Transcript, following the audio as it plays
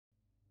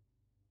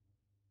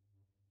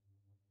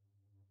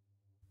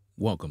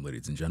Welcome,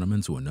 ladies and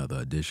gentlemen, to another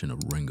edition of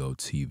Ringo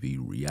TV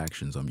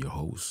Reactions. I'm your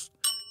host,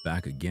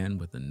 back again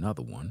with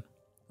another one.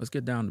 Let's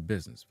get down to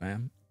business,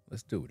 fam.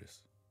 Let's do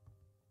this.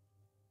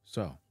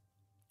 So,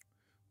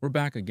 we're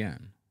back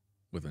again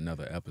with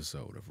another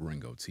episode of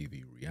Ringo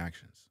TV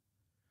Reactions.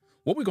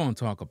 What we're going to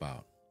talk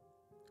about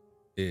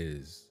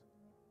is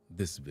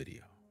this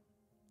video.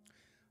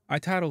 I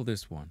titled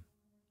this one,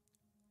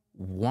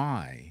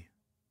 Why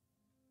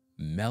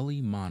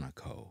Melly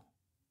Monaco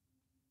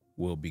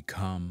Will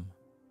Become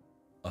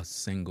a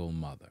Single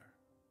Mother.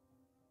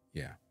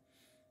 Yeah.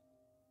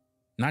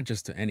 Not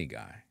just to any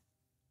guy,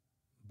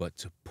 but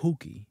to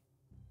POOKIE.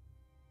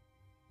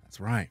 That's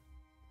right.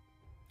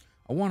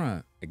 I want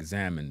to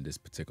examine this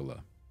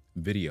particular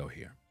video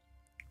here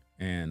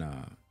and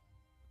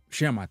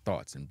share my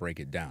thoughts and break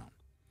it down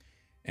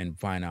and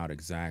find out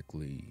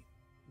exactly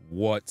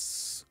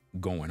what's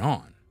going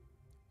on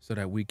so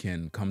that we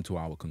can come to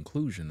our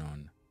conclusion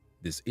on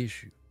this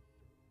issue.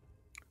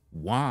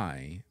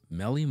 Why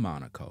Melly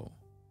Monaco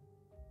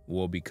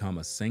will become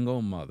a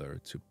single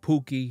mother to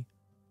POOKIE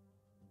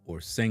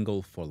or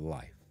single for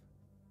life.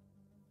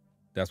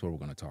 That's what we're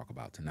going to talk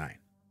about tonight.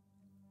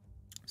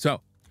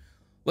 So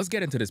let's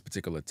get into this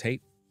particular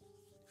tape.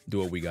 Do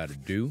what we got to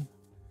do.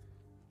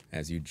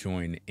 As you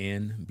join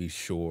in, be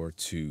sure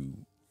to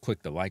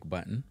click the like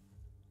button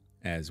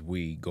as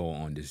we go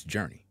on this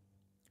journey.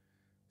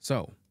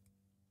 So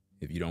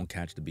if you don't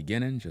catch the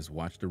beginning, just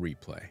watch the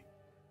replay.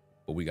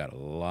 But we got a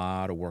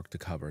lot of work to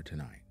cover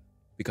tonight,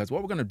 because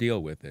what we're going to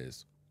deal with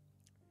is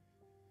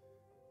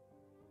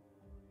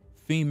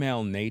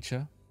female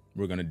nature.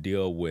 We're going to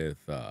deal with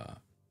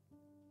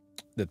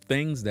the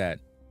things that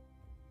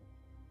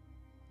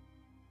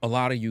a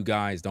lot of you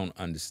guys don't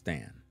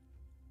understand,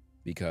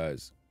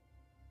 because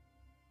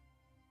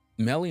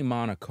Melly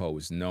Monaco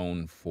is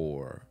known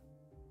for,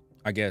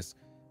 I guess,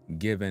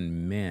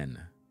 giving men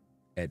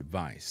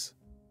advice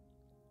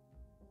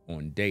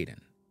on dating.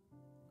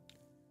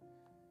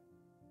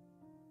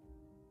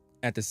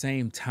 At the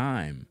same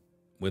time,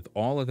 with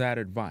all of that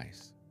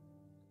advice,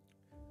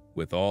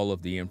 with all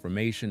of the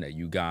information that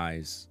you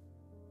guys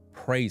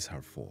praise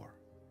her for,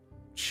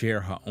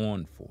 cheer her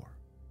on for,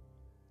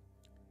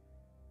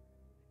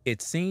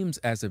 it seems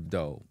as if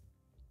though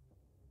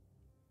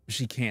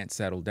she can't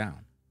settle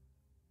down.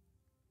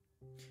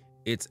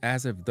 It's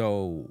as if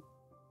though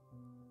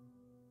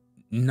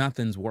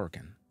nothing's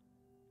working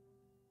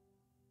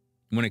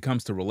when it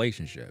comes to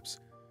relationships,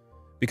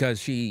 because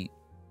she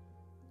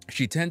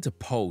tend to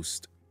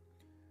post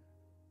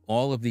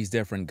all of these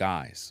different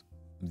guys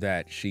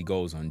that she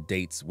goes on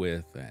dates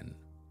with, and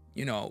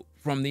you know,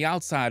 from the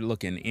outside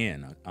looking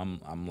in,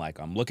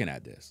 I'm looking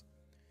at this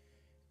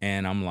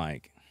and I'm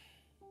like,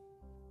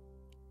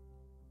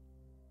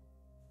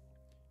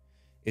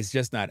 it's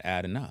just not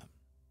adding up.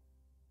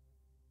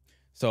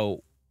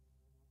 So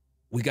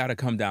we got to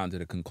come down to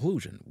the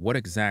conclusion. What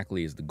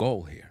exactly is the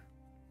goal here?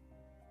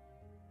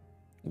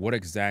 What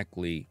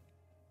exactly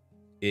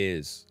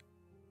is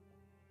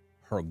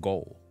her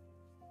goal?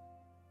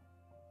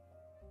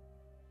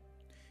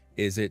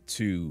 Is it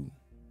to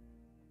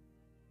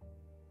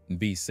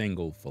be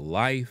single for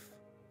life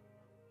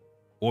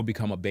or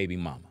become a baby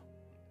mama?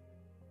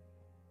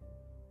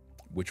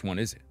 Which one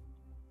is it?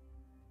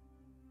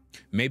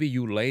 Maybe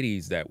you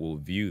ladies that will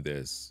view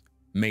this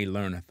may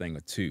learn a thing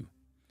or two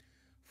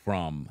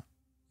from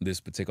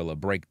this particular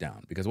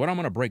breakdown, because what I'm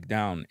going to break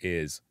down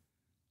is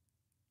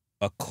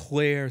a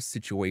clear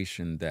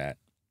situation that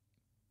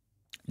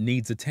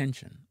needs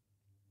attention.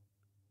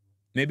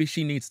 Maybe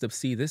she needs to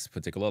see this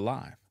particular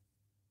live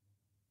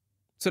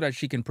so that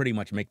she can pretty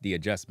much make the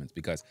adjustments,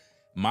 because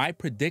my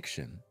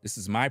prediction, this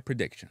is my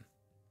prediction,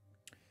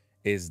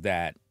 is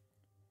that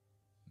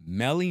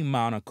Melly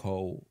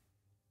Monaco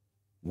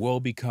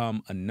will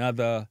become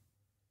another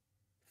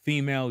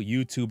female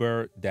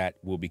YouTuber that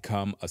will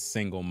become a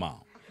single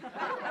mom.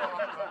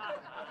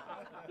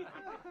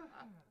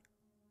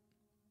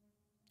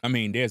 I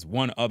mean, there's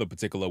one other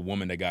particular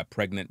woman that got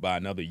pregnant by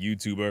another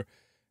YouTuber.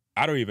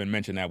 I don't even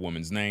mention that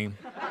woman's name.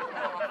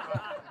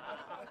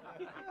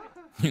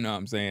 You know what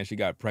I'm saying? She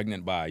got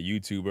pregnant by a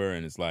YouTuber,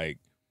 and it's like,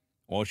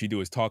 all she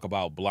do is talk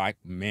about black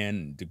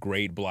men,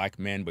 degrade black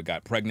men, but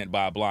got pregnant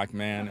by a black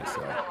man.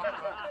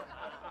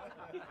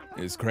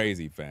 It's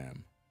crazy,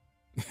 fam.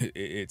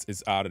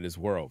 It's out of this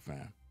world,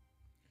 fam.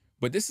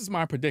 But this is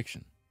my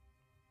prediction,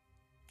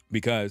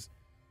 because,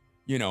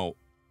 you know,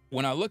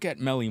 when I look at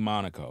Melly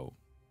Monaco,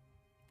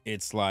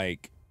 it's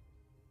like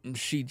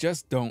she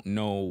just don't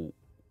know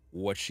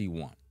what she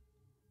wants.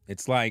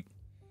 It's like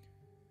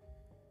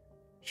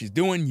she's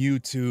doing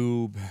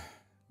YouTube,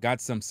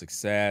 got some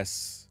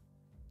success,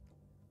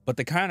 but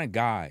the kind of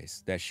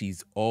guys that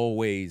she's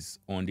always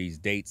on these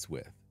dates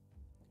with,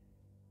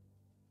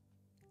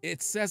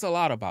 it says a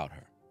lot about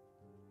her.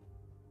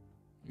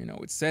 You know,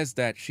 it says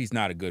that she's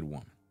not a good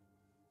woman.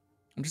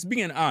 I'm just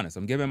being honest.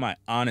 I'm giving my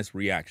honest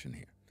reaction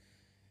here.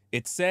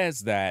 It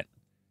says that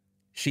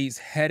she's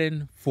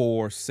heading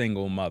for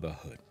single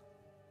motherhood.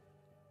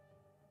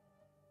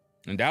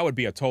 And that would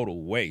be a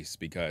total waste,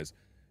 because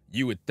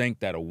you would think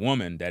that a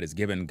woman that is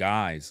giving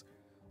guys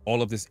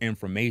all of this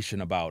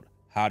information about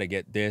how to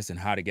get this and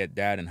how to get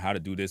that and how to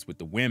do this with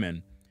the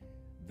women,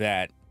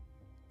 that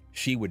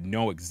she would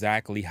know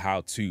exactly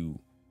how to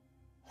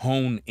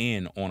hone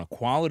in on a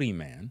quality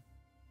man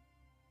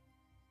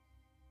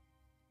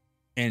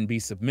and be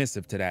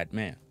submissive to that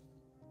man.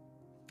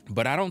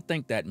 But I don't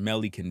think that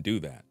Melly can do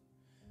that.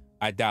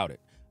 I doubt it.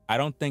 I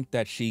don't think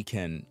that she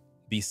can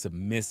be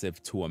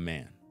submissive to a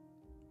man.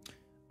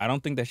 I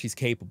don't think that she's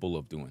capable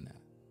of doing that.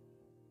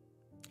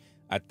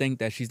 I think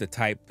that she's the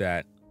type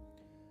that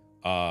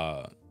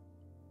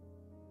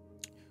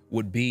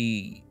would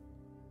be,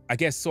 I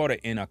guess, sort of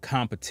in a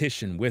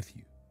competition with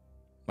you.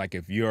 Like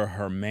if you're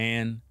her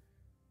man,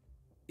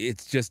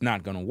 it's just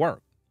not going to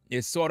work.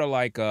 It's sort of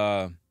like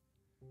a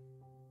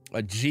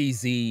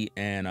Jeezy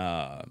and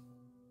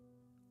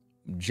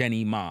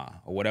Jenny Ma,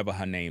 or whatever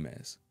her name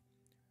is.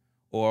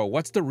 Or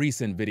what's the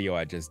recent video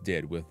I just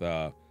did with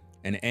an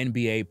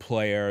NBA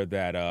player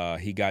that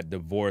he got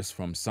divorced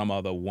from some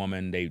other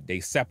woman. They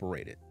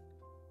separated.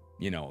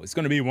 You know, it's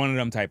going to be one of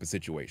them type of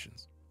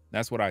situations.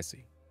 That's what I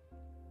see.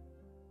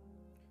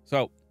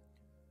 So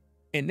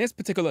in this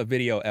particular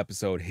video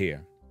episode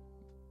here,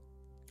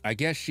 I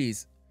guess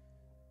she's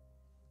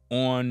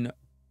on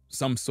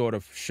some sort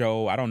of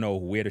show. I don't know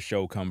where the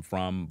show come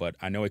from, but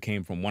I know it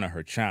came from one of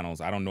her channels.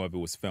 I don't know if it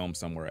was filmed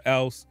somewhere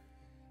else,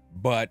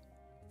 but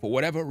for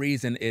whatever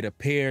reason, it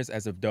appears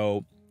as if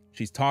though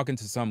she's talking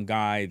to some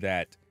guy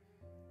that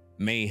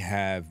may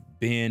have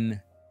been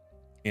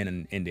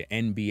in the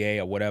NBA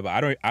or whatever.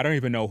 I don't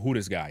even know who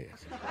this guy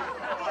is.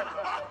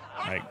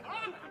 Like,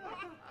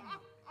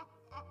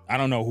 I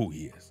don't know who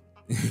he is.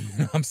 You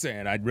know what I'm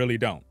saying? I really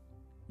don't.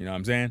 You know what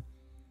I'm saying?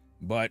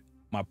 But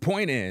my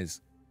point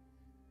is,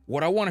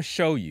 what I want to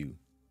show you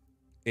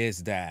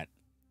is that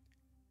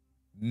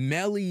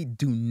Melly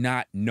do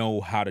not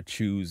know how to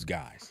choose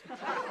guys.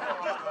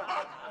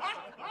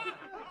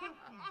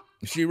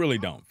 She really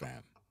don't,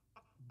 fam.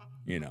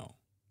 You know,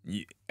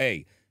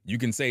 hey, you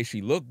can say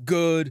she looked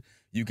good.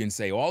 You can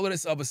say all of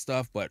this other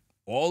stuff, but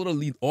all of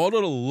the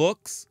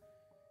looks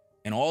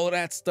and all of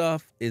that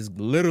stuff is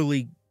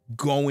literally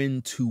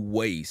going to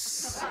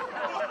waste.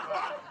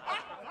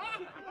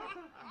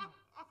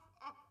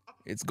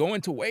 It's going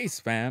to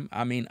waste, fam.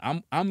 I mean,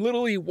 I'm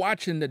literally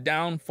watching the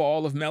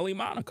downfall of Melly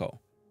Monaco.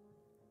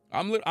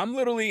 I'm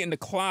literally in the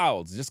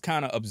clouds, just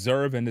kind of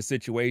observing the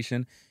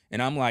situation.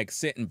 And I'm like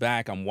sitting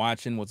back, I'm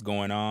watching what's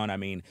going on. I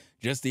mean,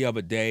 just the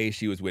other day,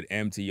 she was with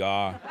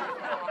MTR.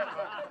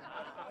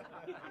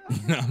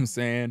 You know what I'm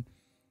saying?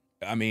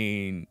 I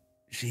mean,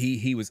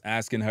 he was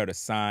asking her to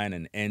sign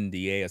an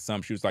NDA or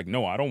something. She was like,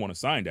 no, I don't want to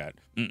sign that.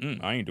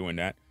 I ain't doing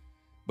that.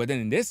 But then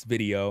in this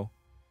video,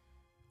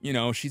 you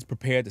know, she's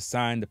prepared to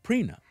sign the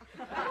prenup.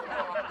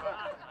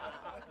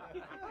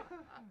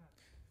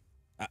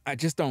 I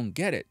just don't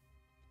get it.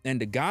 And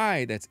the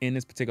guy that's in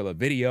this particular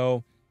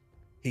video,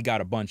 he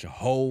got a bunch of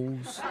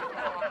hoes,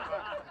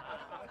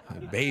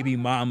 baby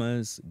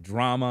mamas,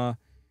 drama.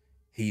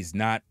 He's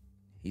not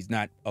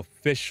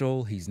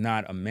official. He's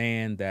not a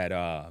man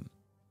that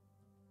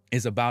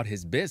is about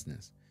his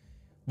business.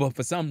 But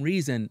for some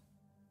reason,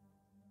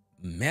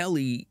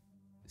 Melly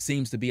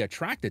seems to be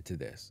attracted to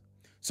this.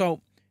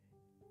 So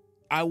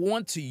I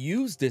want to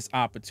use this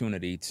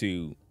opportunity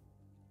to,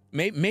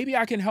 maybe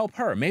I can help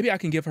her. Maybe I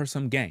can give her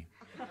some game.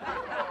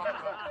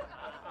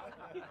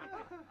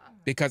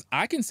 Because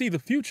I can see the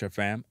future,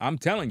 fam. I'm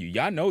telling you,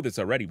 y'all know this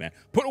already, man.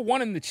 Put a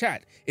 1 in the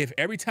chat if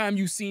every time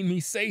you see me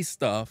say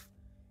stuff,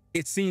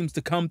 it seems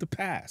to come to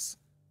pass.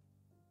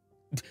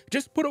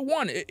 Just put a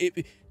 1.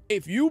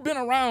 If you've been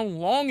around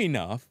long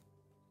enough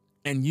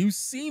and you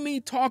see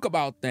me talk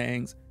about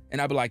things and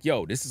I be like,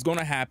 yo, this is going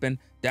to happen,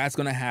 that's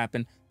going to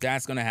happen,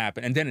 that's going to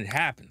happen, and then it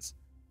happens.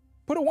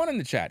 Put a 1 in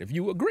the chat if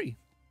you agree.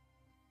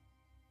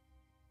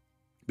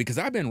 Because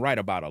I've been right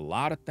about a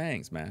lot of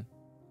things, man.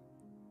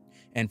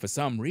 And for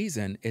some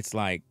reason, it's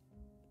like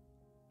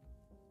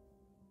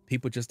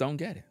people just don't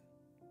get it.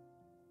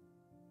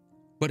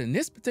 But in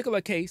this particular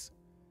case,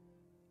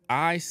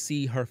 I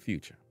see her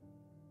future.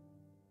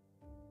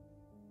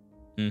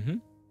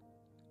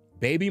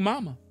 Baby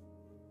mama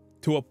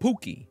to a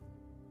POOKIE.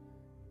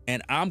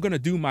 And I'm going to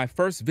do my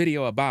first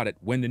video about it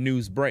when the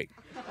news breaks.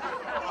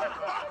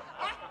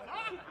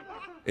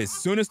 As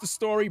soon as the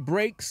story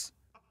breaks,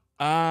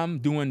 I'm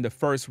doing the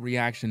first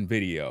reaction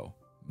video.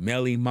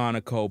 Melly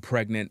Monaco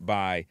pregnant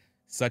by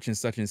such and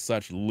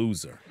such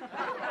loser.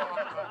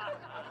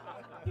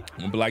 I'm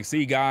gonna be like,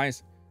 see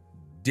guys,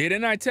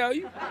 didn't I tell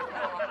you?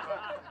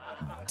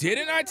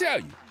 Didn't I tell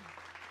you?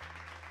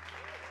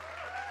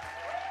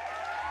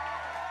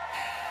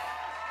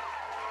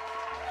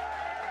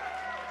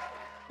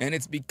 And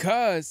it's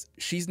because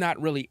she's not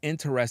really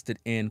interested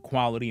in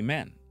quality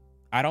men.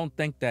 I don't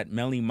think that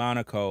Melly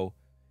Monaco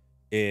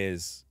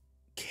is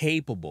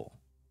capable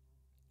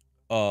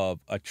of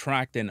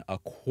attracting a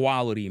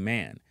quality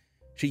man.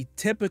 She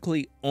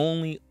typically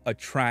only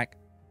attract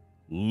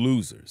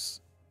losers.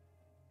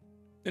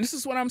 And this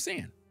is what I'm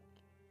seeing.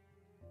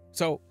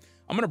 So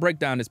I'm going to break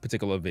down this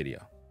particular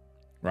video,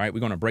 right?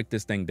 We're going to break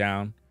this thing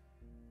down.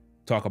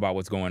 talk about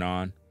what's going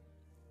on.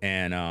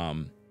 And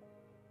I'm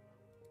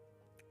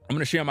going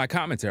to share my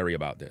commentary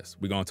about this.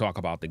 We're going to talk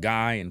about the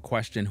guy in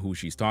question, who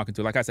she's talking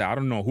to. Like I said, I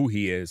don't know who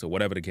he is or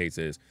whatever the case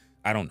is.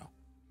 I don't know.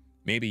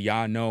 Maybe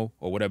y'all know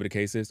or whatever the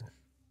case is.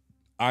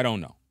 I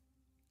don't know.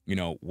 You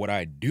know, what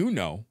I do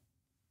know,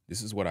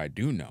 this is what I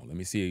do know. Let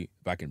me see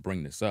if I can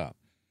bring this up.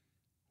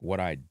 What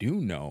I do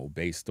know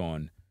based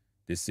on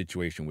this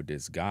situation with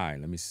this guy,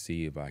 let me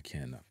see if I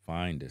can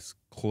find this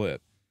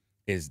clip,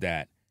 is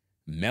that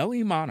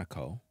Melly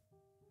Monaco,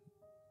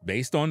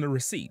 based on the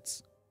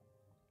receipts,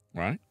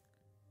 right?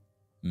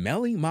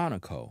 Melly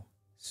Monaco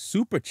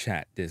super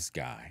chat this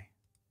guy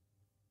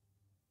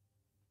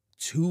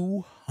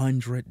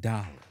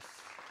 $200.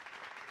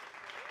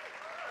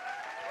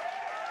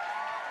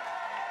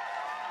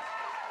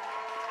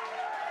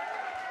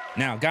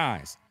 Now,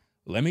 guys,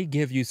 let me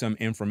give you some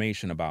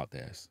information about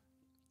this.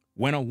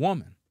 When a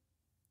woman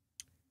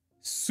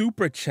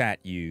super chat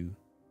you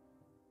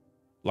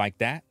like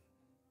that,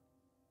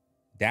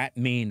 that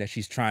means that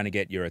she's trying to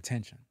get your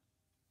attention.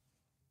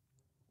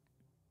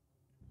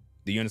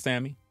 Do you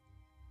understand me?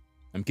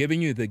 I'm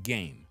giving you the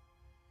game.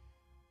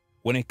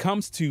 When it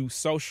comes to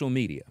social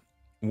media,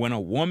 when a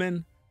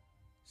woman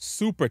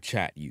super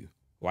chat you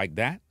like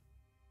that,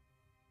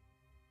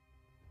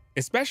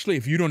 especially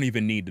if you don't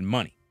even need the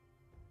money,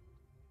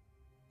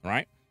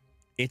 right?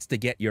 It's to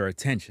get your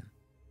attention.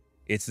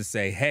 It's to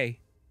say, hey,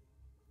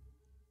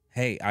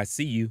 I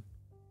see you.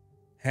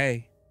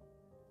 Hey.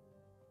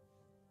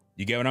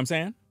 You get what I'm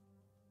saying?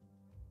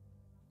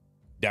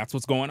 That's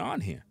what's going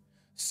on here.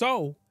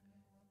 So,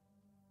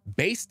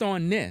 based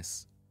on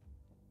this,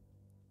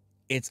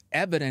 it's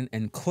evident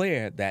and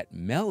clear that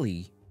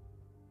Melly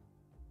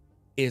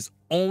is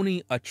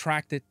only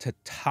attracted to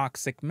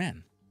toxic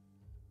men.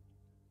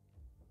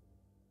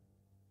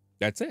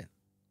 That's it.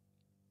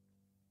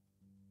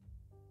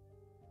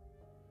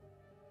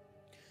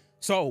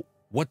 So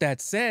what that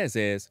says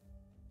is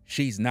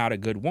she's not a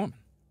good woman.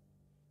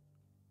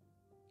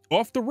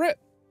 Off the rip.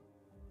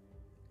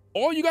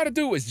 All you got to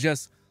do is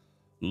just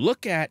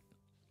look at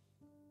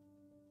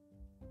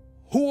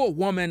who a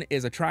woman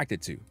is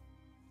attracted to.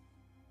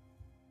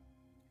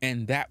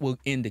 And that will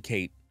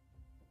indicate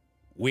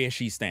where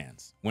she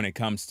stands when it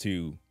comes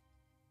to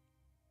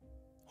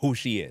who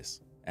she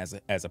is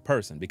as a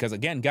person. Because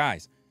again,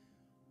 guys,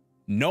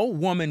 no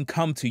woman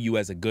come to you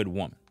as a good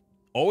woman.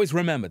 Always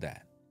remember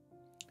that.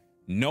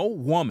 No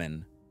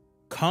woman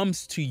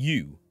comes to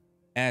you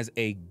as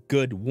a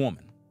good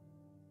woman.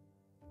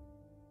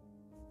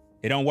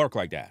 It don't work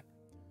like that.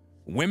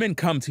 Women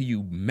come to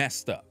you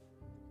messed up.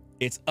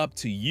 It's up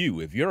to you.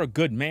 If you're a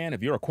good man,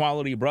 if you're a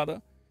quality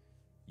brother,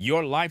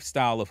 your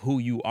lifestyle of who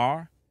you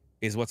are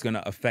is what's going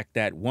to affect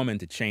that woman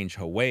to change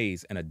her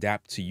ways and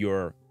adapt to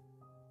your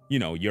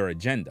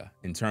agenda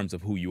in terms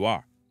of who you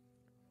are.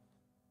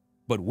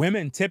 But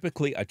women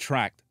typically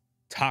attract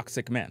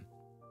toxic men.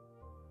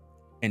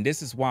 And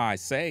this is why I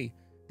say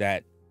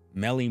that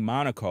Melly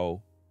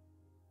Monaco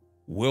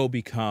will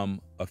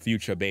become a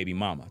future baby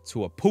mama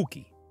to a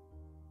Pookie,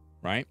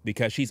 right?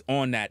 Because she's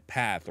on that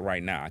path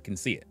right now. I can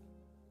see it.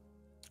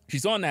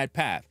 She's on that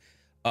path.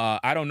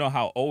 I don't know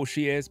how old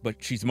she is, but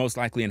she's most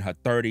likely in her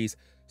 30s.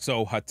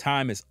 So her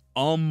time is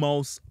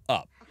almost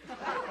up.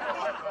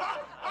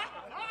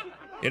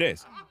 It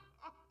is.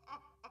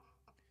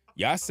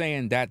 Y'all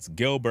saying that's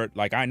Gilbert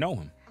like I know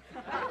him.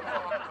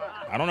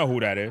 I don't know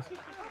who that is.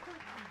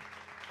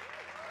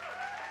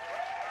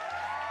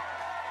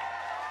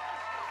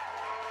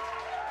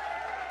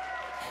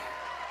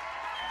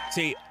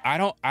 See, I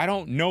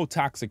don't know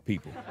toxic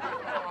people.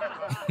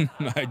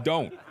 I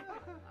don't.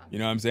 You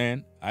know what I'm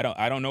saying? I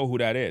don't know who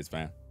that is,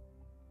 fam.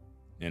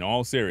 In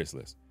all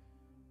seriousness.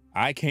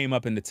 I came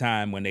up in the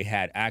time when they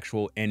had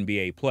actual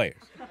NBA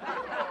players.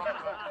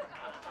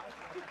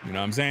 You know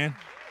what I'm saying?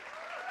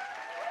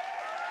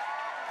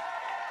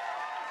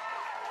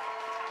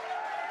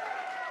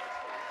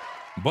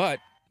 But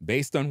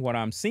based on what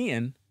I'm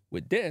seeing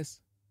with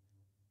this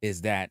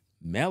is that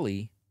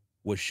Melly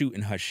was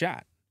shooting her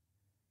shot.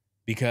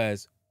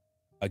 Because,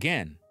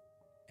 again,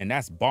 and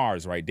that's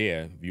bars right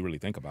there, if you really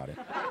think about it.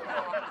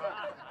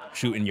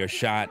 Shooting your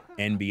shot,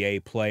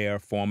 NBA player,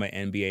 former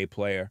NBA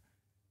player.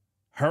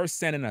 Her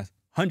sending a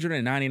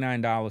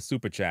 $199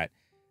 super chat,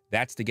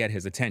 that's to get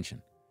his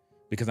attention.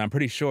 Because I'm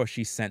pretty sure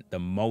she sent the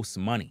most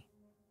money.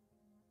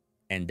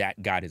 And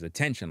that got his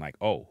attention, like,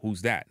 oh,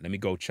 who's that? Let me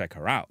go check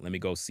her out. Let me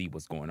go see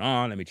what's going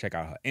on. Let me check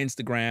out her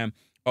Instagram.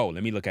 Oh,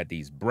 let me look at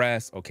these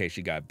breasts. Okay,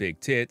 she got big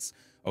tits.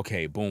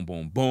 Okay, boom,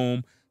 boom,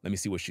 boom. Let me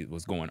see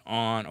what's going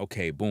on.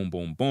 Okay, boom,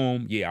 boom,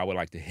 boom. Yeah, I would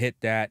like to hit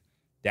that.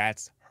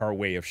 That's her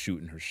way of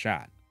shooting her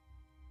shot.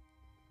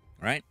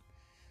 Right?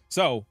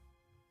 So,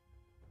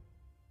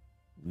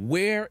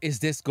 where is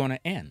this going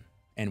to end?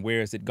 And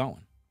where is it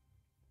going?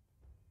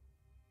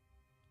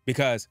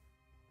 Because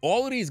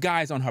all of these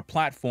guys on her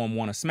platform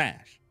want to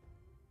smash.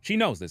 She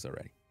knows this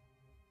already.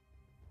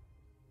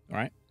 All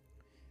right?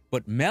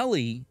 But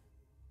Melly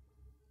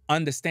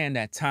understands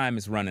that time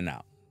is running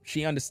out.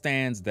 She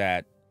understands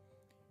that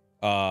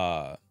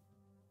her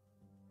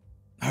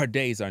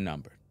days are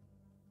numbered.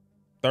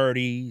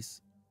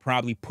 30s,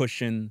 probably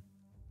pushing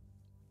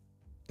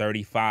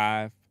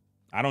 35.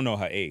 I don't know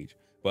her age,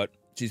 but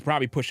she's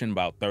probably pushing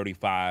about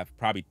 35,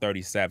 probably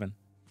 37.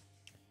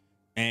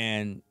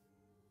 And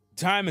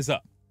time is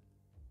up.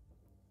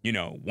 You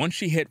know, once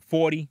she hit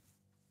 40,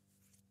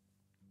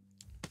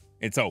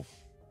 it's over.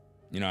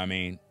 You know what I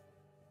mean?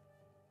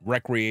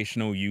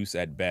 Recreational use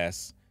at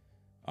best.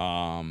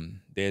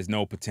 There's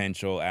no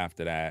potential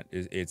after that.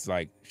 It's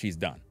like she's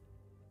done.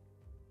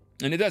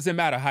 And it doesn't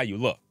matter how you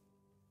look.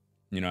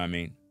 You know what I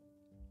mean?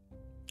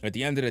 At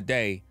the end of the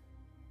day,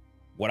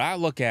 what I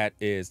look at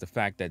is the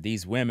fact that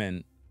these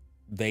women,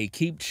 they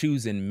keep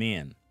choosing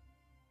men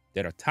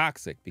that are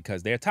toxic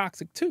because they're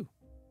toxic too.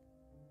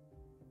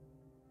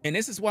 And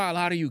this is why a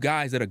lot of you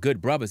guys that are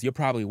good brothers, you're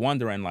probably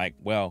wondering like,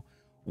 well,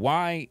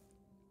 why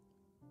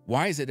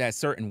is it that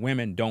certain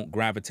women don't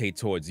gravitate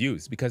towards you?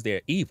 It's because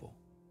they're evil.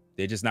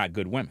 They're just not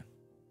good women.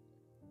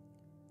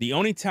 The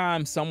only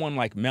time someone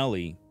like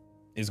Melly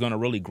is going to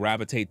really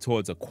gravitate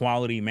towards a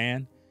quality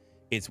man,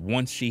 it's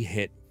once she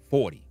hit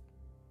 40.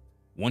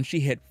 Once she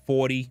hit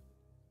 40,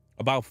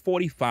 about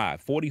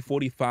 45, 40,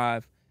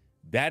 45,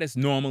 that is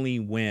normally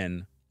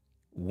when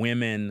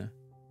women,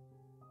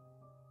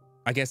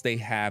 I guess they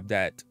have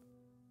that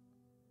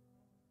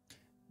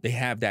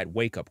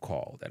wake-up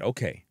call that,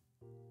 okay,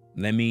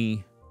 let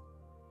me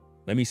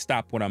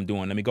stop what I'm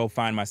doing. Let me go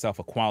find myself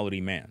a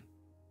quality man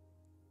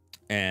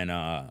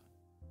and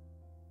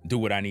do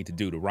what I need to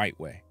do the right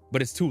way.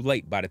 But it's too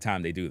late by the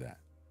time they do that,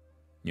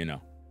 you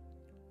know.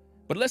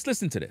 But let's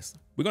listen to this.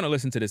 We're going to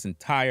listen to this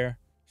entire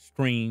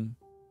stream.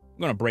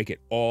 We're going to break it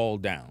all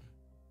down.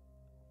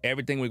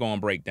 Everything we're going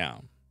to break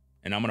down.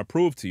 And I'm going to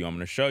prove to you, I'm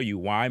going to show you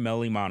why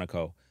Melly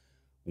Monaco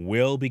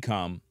will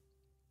become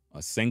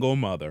a single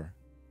mother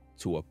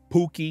to a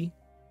POOKIE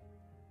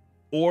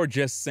or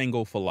just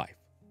single for life.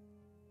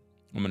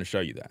 I'm going to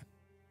show you that.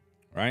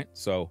 All right?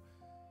 So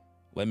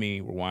let me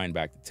rewind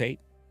back the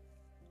tape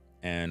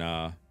and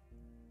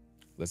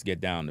let's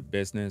get down to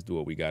business, do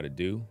what we got to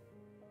do.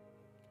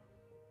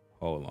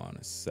 Hold on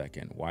a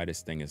second. Why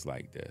this thing is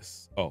like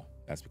this? Oh,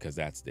 that's because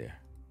that's there.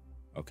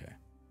 Okay.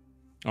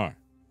 All right.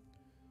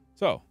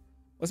 So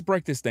let's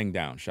break this thing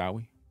down, shall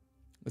we?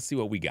 Let's see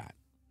what we got.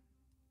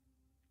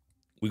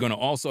 We're going to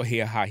also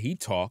hear how he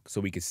talks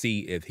so we can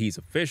see if he's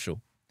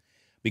official.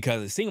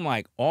 Because it seemed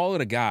like all of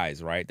the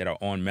guys, right, that are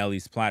on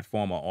Melly's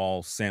platform are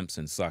all simps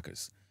and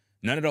suckers.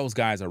 None of those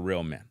guys are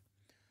real men.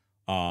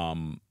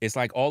 It's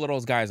like all of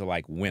those guys are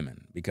like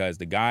women because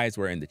the guys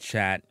were in the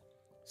chat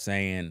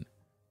saying,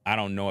 I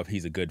don't know if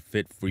he's a good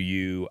fit for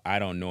you. I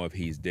don't know if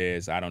he's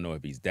this. I don't know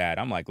if he's that.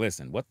 I'm like,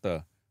 listen, what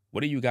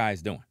are you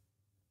guys doing?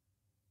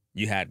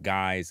 You had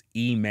guys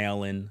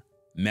emailing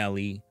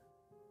Melly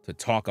to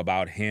talk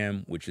about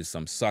him, which is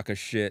some sucker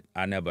shit.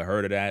 I never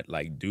heard of that.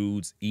 Like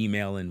dudes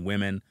emailing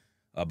women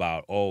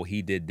about, oh,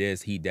 he did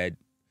this, he did.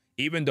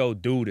 Even though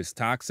dude is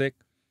toxic,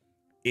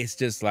 it's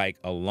just like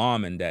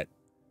alarming that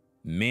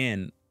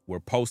men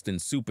were posting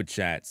super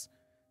chats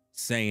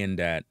saying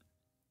that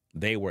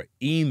they were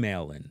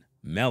emailing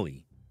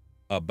Melly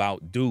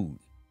about dude.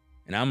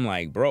 And I'm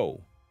like,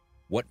 bro,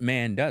 what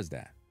man does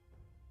that?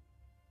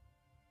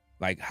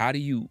 Like, how do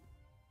you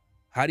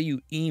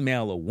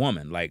email a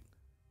woman? Like,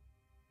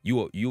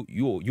 you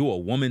a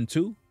woman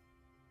too?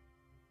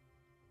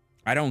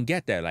 I don't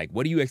get that. Like,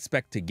 what do you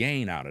expect to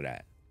gain out of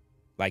that?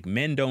 Like,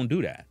 men don't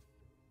do that.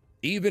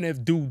 Even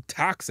if dude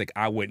toxic,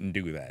 I wouldn't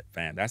do that,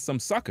 fam. That's some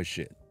sucker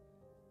shit.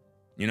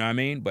 You know what I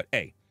mean? But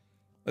hey,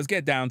 let's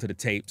get down to the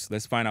tapes.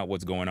 Let's find out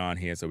what's going on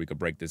here so we could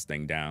break this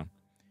thing down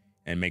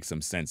and make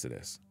some sense of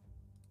this.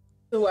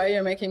 So why are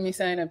you making me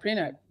sign a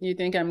prenup? You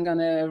think I'm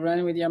gonna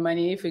run with your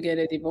money if we get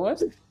a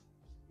divorce?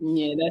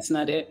 Yeah, that's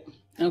not it.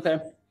 Okay.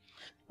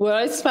 Well,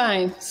 it's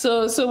fine.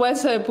 So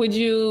what's up? Would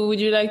you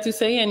like to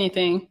say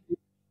anything?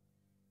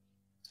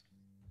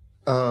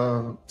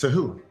 To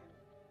who?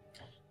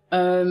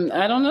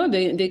 I don't know.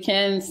 They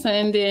can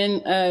send in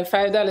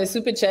 $5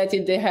 super chat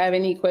if they have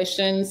any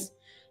questions.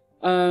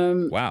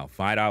 Wow,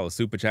 $5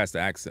 super chats to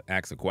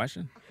ask a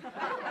question.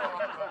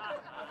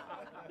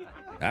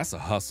 That's a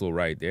hustle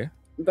right there.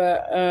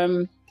 But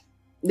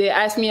they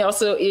asked me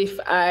also if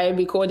I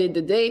recorded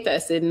the date. I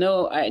said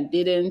no, I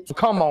didn't.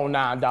 Come on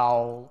now,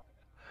 dog.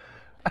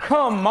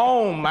 Come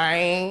on,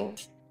 man.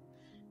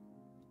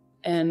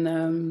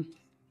 And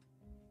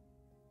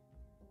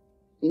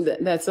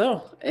that's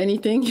all.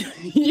 Anything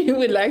you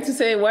would like to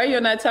say? Why you're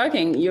not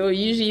talking? You're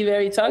usually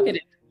very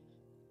talkative.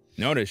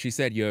 Notice she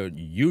said you're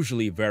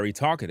usually very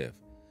talkative,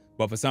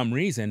 but for some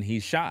reason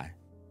he's shy.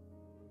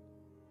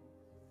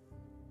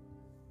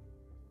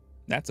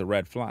 That's a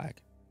red flag.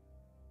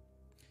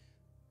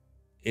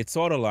 It's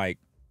sort of like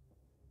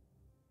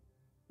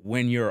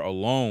when you're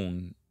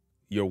alone,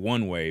 you're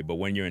one way, but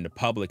when you're in the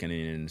public and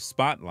in the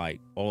spotlight,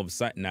 all of a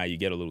sudden now you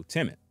get a little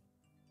timid.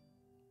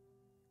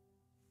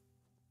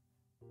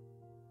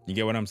 You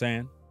get what I'm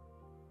saying?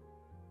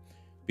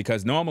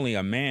 Because normally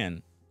a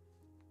man,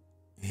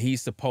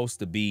 he's supposed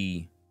to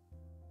be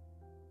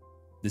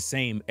the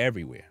same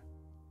everywhere.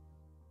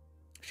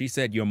 She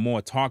said you're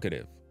more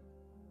talkative.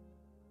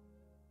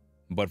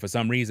 But for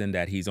some reason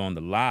that he's on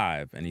the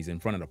live and he's in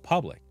front of the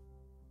public,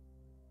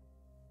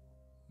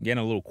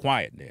 getting a little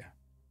quiet there.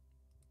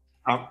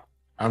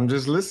 I'm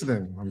just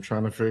listening. I'm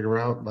trying to figure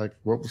out like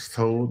what was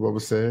told, what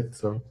was said.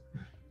 So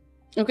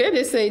Okay,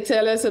 they say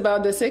tell us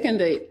about the second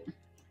date.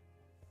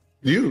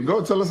 you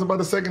go tell us about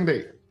the second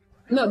date.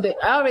 No, they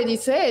already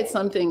said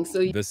something.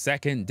 So The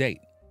second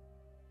date.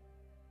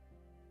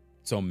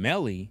 So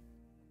Melly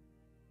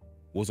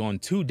was on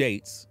 2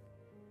 dates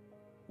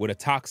with a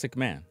toxic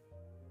man.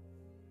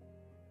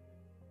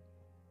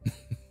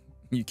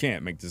 You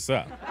can't make this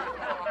up.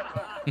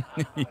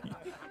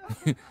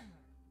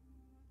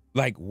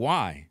 Like,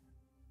 why?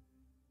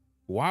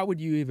 Why would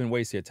you even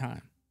waste your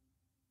time?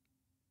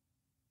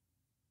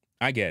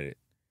 I get it.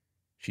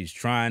 She's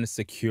trying to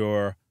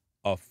secure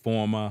a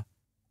former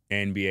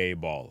NBA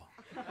baller.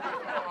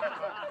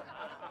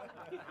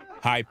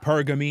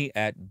 Hypergamy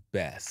at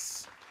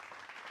best.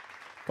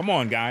 Come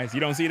on, guys. You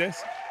don't see this?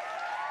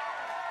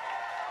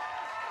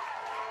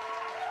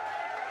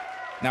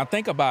 Now,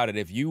 think about it.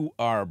 If you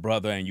are a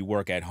brother and you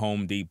work at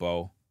Home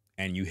Depot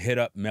and you hit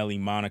up Melly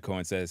Monaco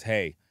and says,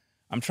 hey,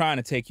 I'm trying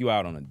to take you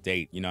out on a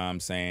date. You know what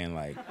I'm saying?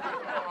 Like,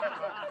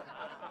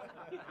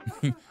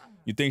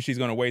 you think she's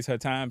going to waste her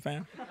time,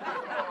 fam?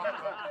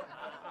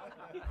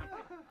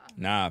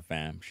 Nah,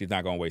 fam. She's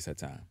not going to waste her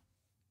time.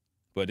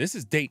 But this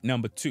is date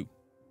number 2.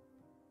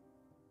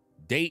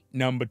 Date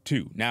number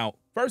 2. Now,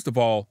 first of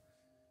all,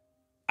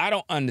 I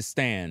don't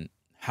understand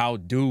how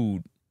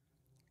dude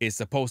is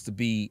supposed to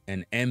be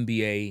an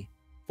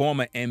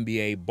former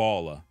NBA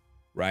baller,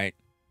 right?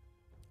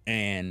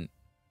 And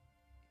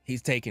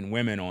he's taking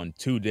women on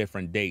 2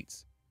 different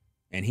dates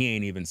and he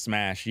ain't even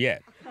smashed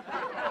yet.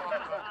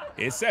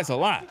 It says a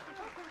lot.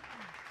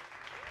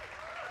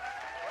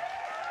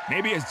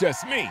 Maybe it's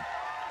just me,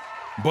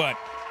 but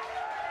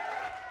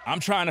I'm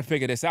trying to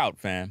figure this out,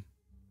 fam.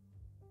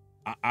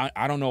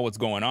 I don't know what's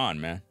going on,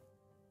 man.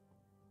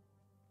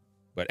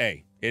 But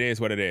hey, it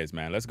is what it is,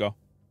 man. Let's go.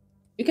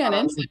 you can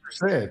answer.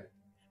 Said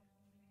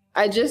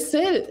I just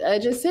said it. I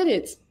just said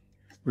it.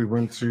 we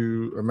went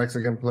to a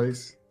Mexican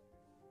place.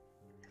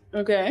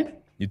 Okay.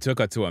 You took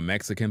her to a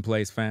Mexican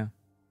place, fam?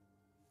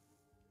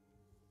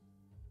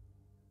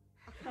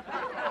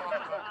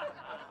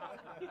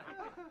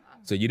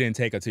 So you didn't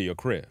take her to your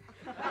crib?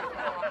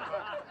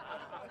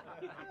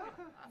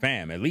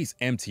 Fam, at least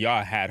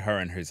MTR had her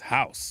in his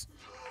house.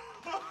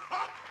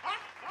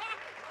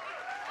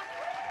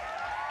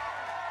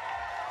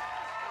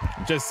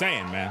 I'm just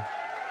saying, man.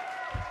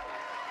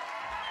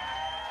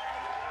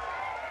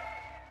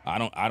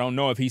 I don't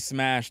know if he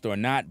smashed or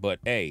not, but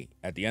hey,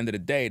 at the end of the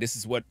day, this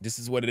is what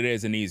it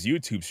is in these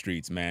YouTube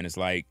streets, man. It's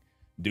like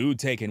dude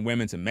taking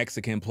women to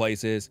Mexican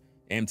places.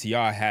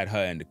 MTR had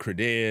her in the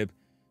crib.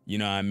 You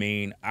know what I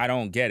mean? I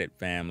don't get it,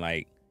 fam.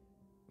 Like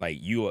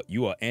you a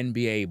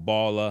NBA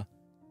baller.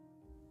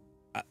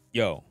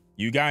 Yo,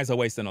 you guys are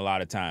wasting a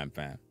lot of time,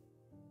 fam.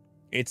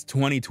 It's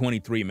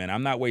 2023, man.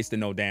 I'm not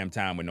wasting no damn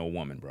time with no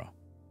woman, bro.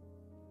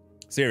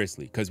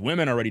 Seriously, because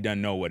women already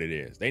done know what it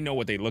is. They know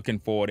what they're looking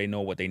for. They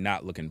know what they're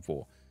not looking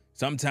for.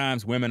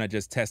 Sometimes women are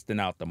just testing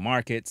out the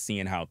market,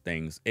 seeing how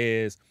things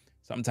is.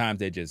 Sometimes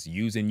they're just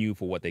using you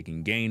for what they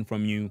can gain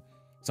from you.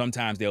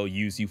 Sometimes they'll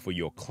use you for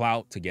your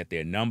clout to get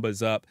their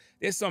numbers up.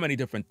 There's so many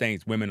different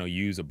things women will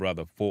use a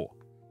brother for.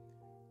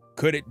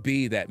 Could it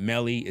be that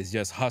Melly is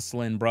just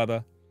hustling,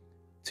 brother,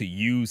 to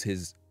use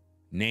his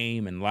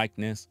name and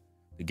likeness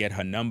to get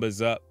her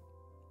numbers up?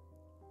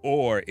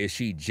 Or is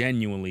she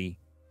genuinely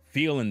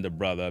feeling the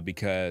brother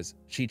because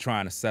she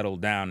trying to settle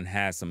down and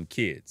have some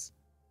kids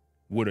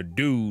with a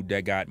dude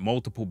that got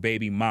multiple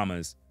baby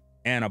mamas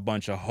and a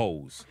bunch of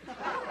hoes?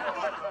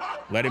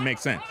 Let it make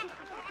sense.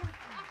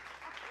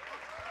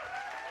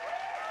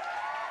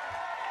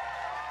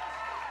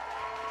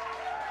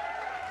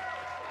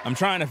 I'm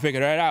trying to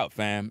figure that out,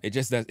 fam.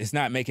 It's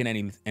not making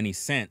any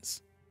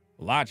sense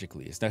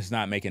logically. It's just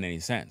not making any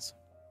sense.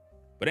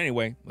 But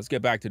anyway, let's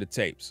get back to the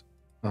tapes.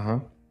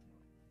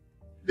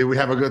 Did we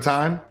have a good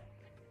time?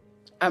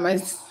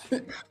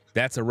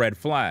 That's a red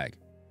flag.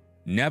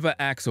 Never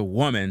ask a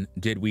woman,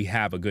 did we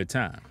have a good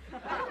time?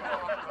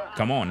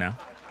 Come on now.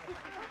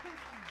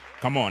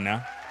 Come on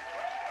now.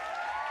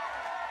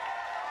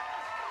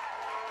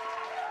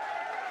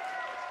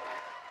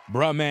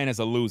 Bruh man is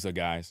a loser,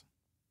 guys.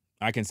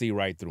 I can see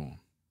right through him.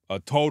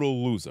 A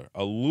total loser.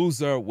 A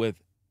loser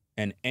with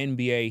an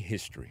NBA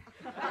history.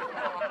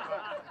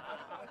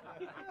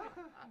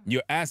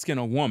 You're asking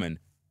a woman,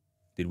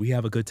 did we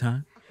have a good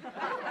time?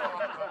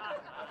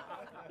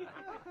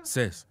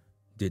 Sis,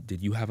 did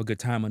you have a good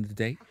time on the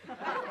date?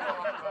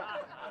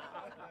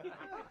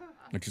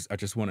 I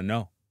just want to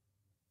know.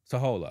 So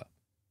hold up.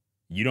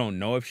 You don't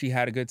know if she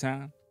had a good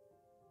time?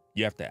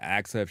 You have to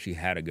ask her if she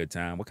had a good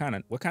time. What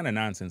kind of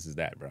nonsense is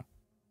that, bro?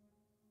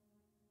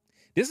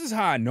 This is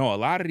how I know a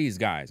lot of these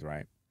guys,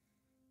 right?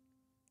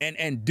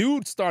 And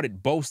dude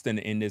started boasting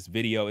in this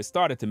video. It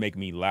started to make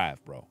me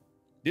laugh, bro.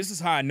 This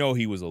is how I know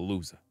he was a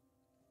loser.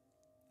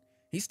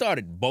 He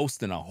started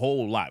boasting a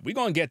whole lot. We're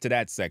going to get to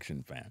that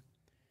section, fam.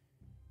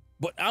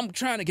 But I'm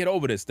trying to get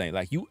over this thing.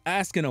 Like, you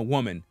asking a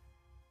woman,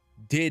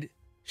 did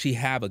she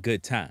have a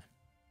good time?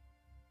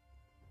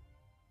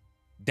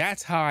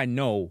 That's how I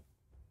know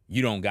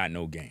you don't got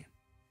no game.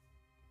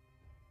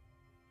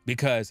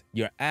 Because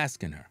you're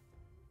asking her.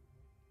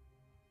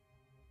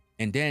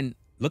 And then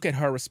look at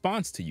her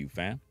response to you,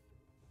 fam.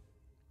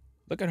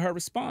 Look at her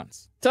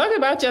response. Talk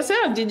about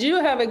yourself. Did you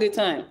have a good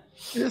time?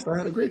 Yes, I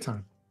had a great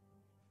time.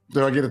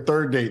 Do I get a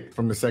third date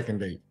from the second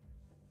date?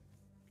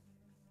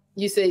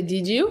 You say,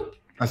 did you?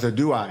 I said,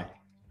 do I?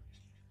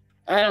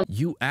 I don't.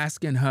 You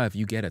asking her if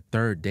you get a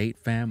third date,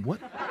 fam? What?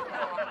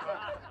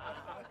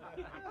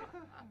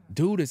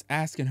 Dude is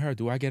asking her,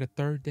 do I get a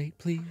third date,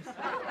 please?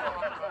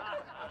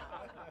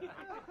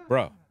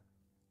 Bro,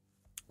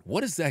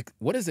 what is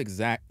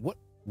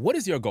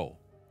your goal?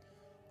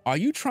 Are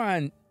you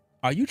trying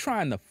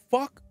to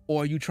fuck,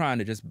 or are you trying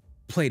to just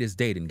play this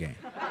dating game?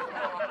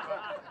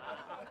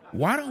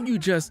 Why don't you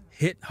just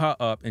hit her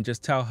up and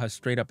just tell her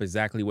straight up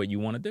exactly what you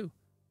want to do?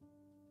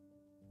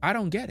 I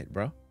don't get it,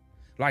 bro.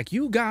 Like,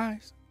 you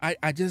guys, I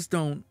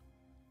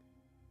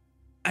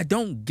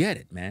don't get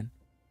it, man.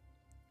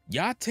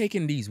 Y'all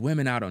taking these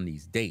women out on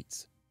these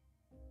dates.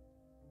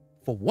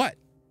 For what?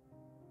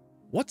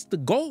 What's the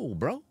goal,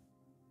 bro?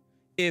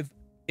 If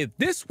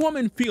this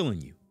woman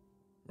feeling you,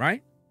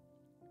 right?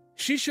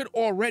 She should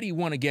already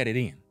want to get it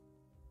in.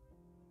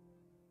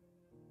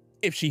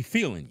 If she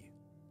feeling you.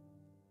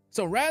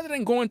 So rather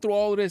than going through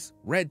all of this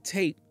red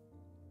tape,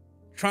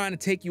 trying to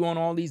take you on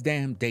all these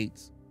damn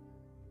dates,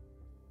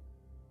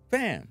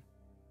 fam,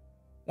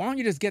 why don't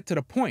you just get to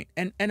the point?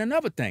 And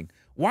another thing,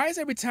 why is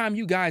every time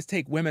you guys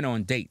take women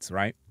on dates,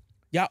 right?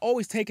 Y'all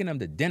always taking them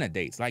to dinner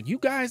dates. Like, you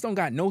guys don't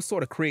got no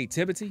sort of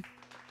creativity.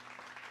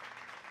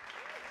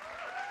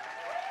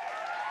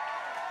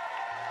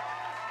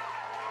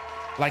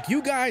 Like,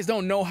 you guys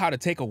don't know how to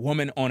take a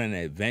woman on an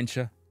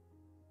adventure.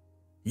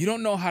 You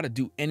don't know how to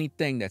do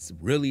anything that's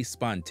really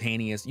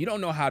spontaneous. You don't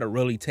know how to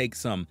really take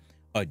some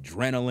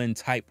adrenaline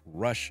type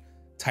rush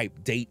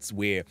type dates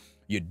where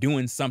you're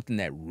doing something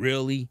that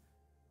really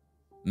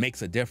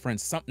makes a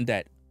difference, something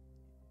that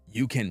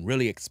you can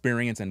really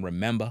experience and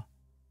remember.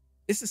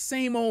 It's the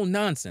same old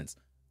nonsense.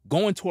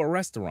 Going to a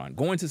restaurant,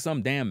 going to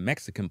some damn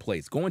Mexican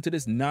place, going to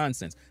this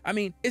nonsense. I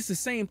mean, it's the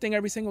same thing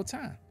every single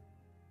time.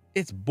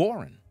 It's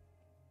boring.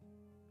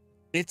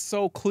 It's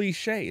so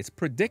cliche. It's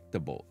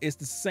predictable. It's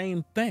the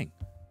same thing.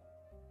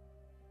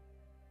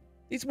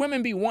 These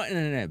women be wanting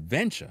an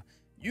adventure.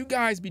 You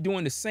guys be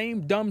doing the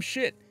same dumb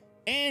shit,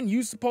 and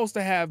you supposed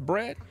to have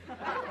bread.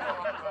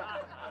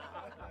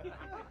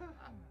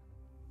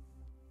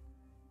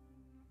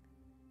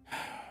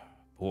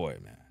 Boy,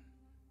 man.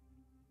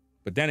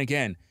 But then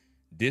again,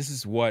 this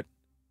is what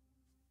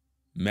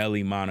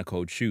Melly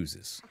Monaco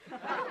chooses.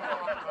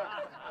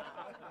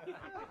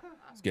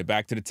 Let's get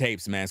back to the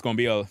tapes, man. It's gonna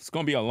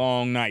be a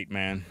long night,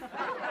 man.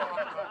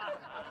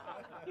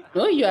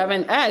 Oh, you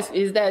haven't asked.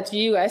 Is that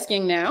you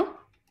asking now?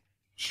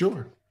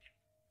 Sure.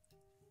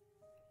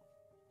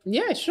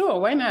 Yeah, sure.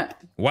 Why not?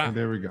 Wow. And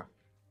there we go.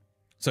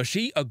 So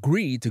she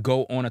agreed to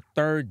go on a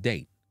third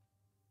date.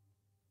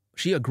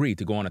 She agreed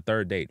to go on a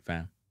third date,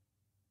 fam.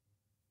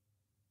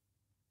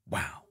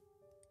 Wow.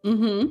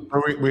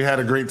 Mm-hmm. We had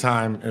a great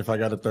time if I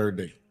got a third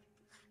date.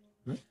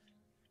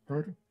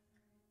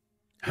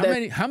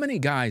 How many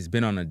guys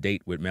been on a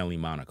date with Melly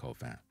Monaco,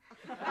 fam?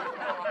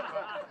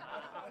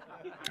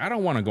 I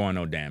don't want to go on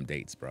no damn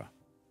dates, bro.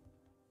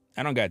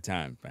 I don't got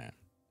time, fam.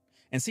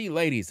 And see,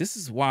 ladies, this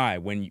is why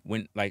when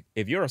like,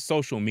 if you're a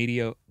social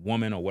media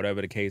woman or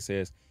whatever the case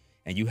is,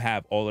 and you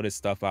have all of this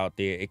stuff out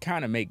there, it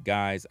kind of make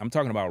guys, I'm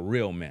talking about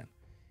real men,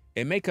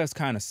 it make us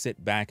kind of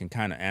sit back and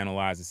kind of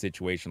analyze the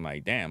situation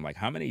like, damn, like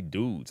how many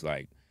dudes,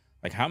 like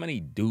how many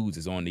dudes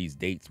is on these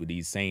dates with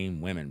these same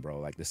women, bro?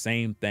 Like the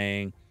same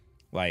thing.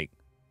 Like,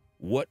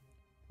 what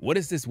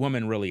is this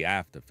woman really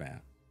after, fam?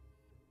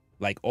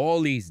 Like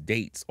all these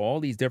dates, all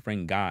these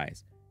different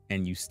guys,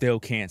 and you still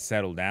can't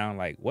settle down.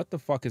 Like, what the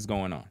fuck is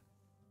going on?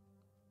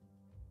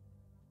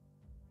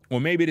 Or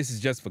maybe this is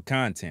just for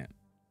content.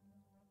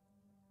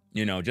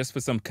 You know, just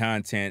for some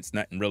content, it's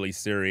nothing really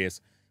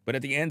serious. But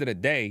at the end of the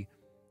day,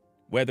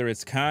 whether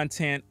it's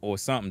content or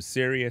something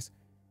serious,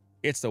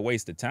 it's a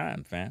waste of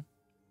time, fam.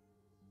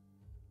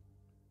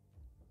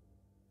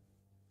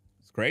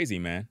 It's crazy,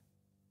 man.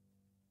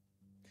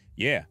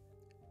 Yeah,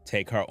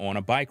 take her on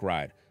a bike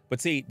ride. But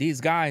see,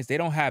 these guys, they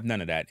don't have none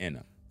of that in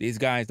them. These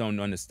guys don't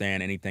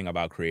understand anything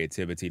about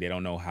creativity. They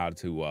don't know how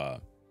to,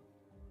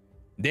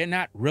 they're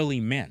not really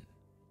men.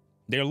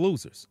 They're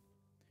losers.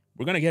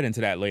 We're going to get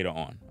into that later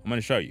on. I'm going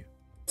to show you.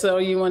 So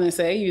you want to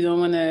say you don't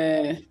want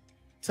to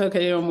talk a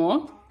little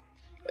more?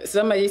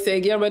 Somebody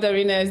say, Gilbert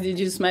Arenas, did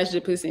you smash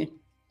the pussy?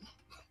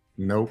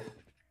 Nope.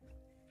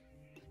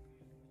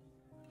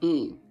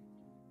 They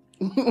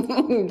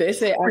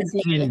say, I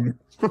smashed.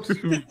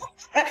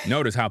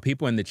 Notice how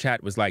people in the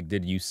chat was like,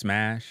 did you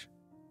smash?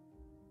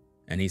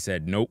 And he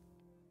said, nope.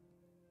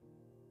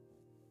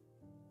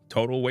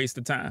 Total waste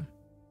of time.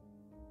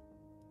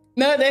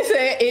 No, they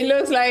say it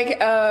looks like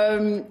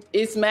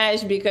it's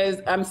smashed because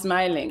I'm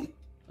smiling.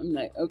 I'm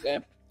like, okay.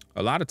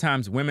 A lot of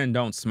times women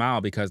don't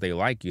smile because they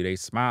like you. They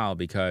smile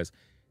because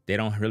they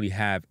don't really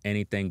have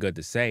anything good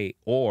to say,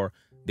 or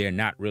they're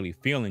not really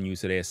feeling you.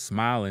 So they're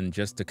smiling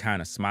just to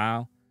kind of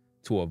smile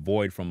to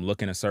avoid from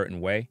looking a certain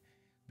way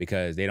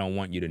because they don't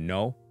want you to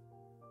know.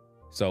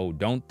 So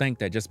don't think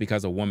that just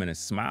because a woman is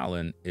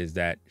smiling is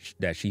that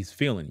she's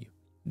feeling you.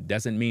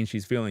 Doesn't mean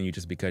she's feeling you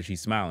just because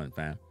she's smiling,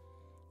 fam.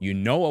 You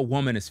know a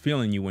woman is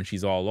feeling you when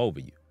she's all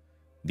over you.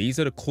 These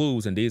are the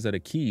clues and these are the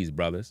keys,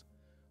 brothers.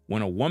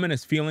 When a woman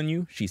is feeling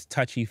you, she's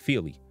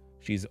touchy-feely.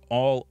 She's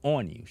all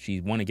on you.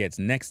 She want to get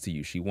next to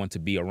you. She want to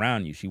be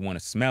around you. She want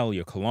to smell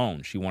your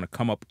cologne. She want to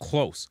come up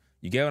close.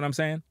 You get what I'm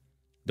saying?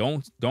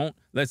 Don't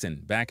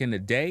listen. Back in the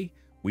day,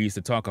 we used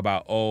to talk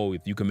about, oh,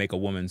 if you can make a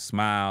woman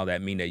smile,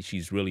 that mean that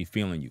she's really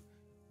feeling you.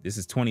 This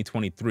is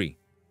 2023.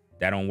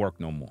 That don't work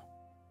no more.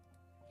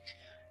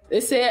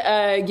 They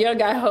say, girl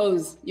got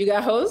hoes. You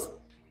got hoes?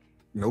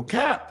 No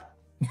cap.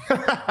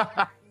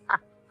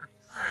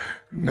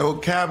 No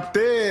cap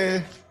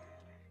there.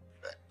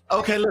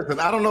 Okay, listen,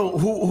 I don't know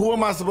who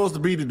am I supposed to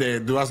be today?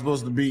 Do I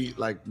supposed to be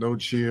like No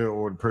Cheer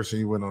or the person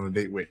you went on a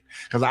date with?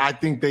 Because I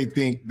think they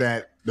think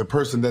that the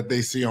person that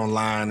they see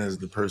online is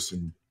the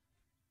person.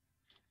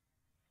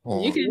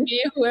 You can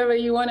be whoever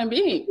you want to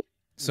be.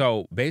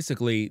 So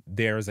basically,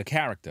 there's a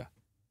character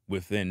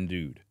within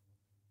dude.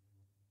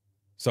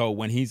 So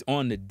when he's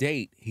on the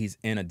date, he's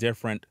a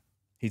different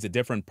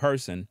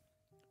person.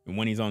 And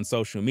when he's on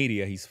social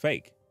media, he's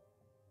fake.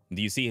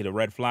 Do you see the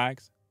red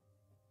flags?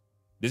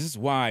 This is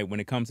why when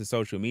it comes to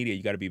social media,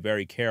 you got to be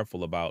very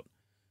careful about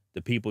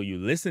the people you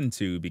listen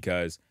to,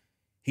 because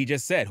he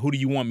just said, who do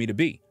you want me to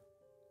be?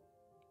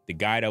 The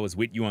guy that was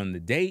with you on the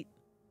date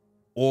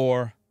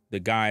or the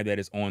guy that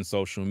is on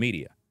social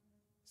media?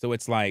 So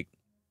it's like,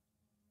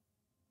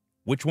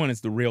 which one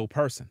is the real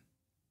person?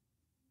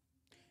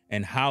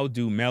 And how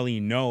do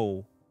Melly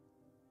know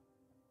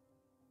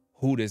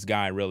who this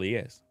guy really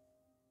is?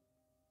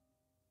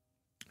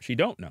 She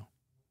don't know.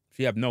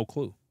 She have no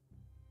clue.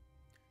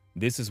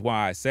 This is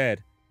why I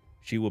said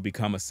she will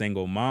become a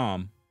single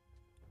mom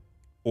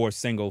or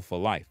single for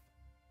life.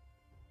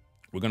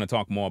 We're going to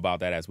talk more about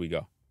that as we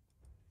go.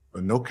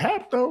 But no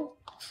cap, though.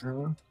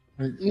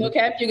 No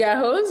cap, you got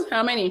hoes?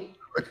 How many?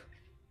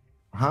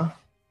 Huh?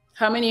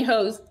 How many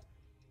hoes?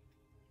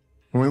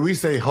 When we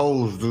say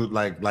hoes, do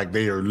like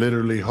they are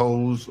literally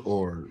hoes,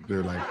 or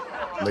they're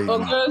like ladies? Or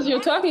girls you're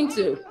talking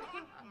to?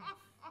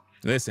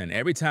 Listen,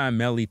 every time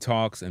Melly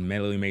talks and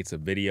Melly makes a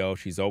video,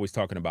 she's always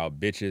talking about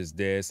bitches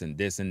this and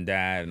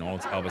that and all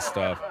this other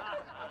stuff.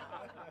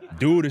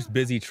 Dude is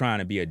busy trying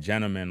to be a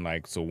gentleman.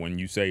 Like, so when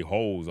you say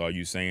hoes, are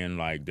you saying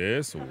like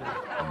this, or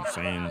are you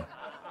saying?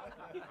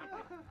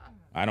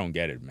 I don't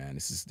get it, man.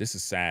 This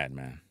is sad,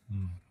 man.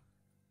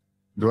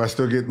 Do I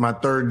still get my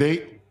third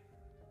date?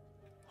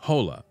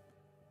 Hold up.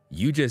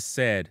 You just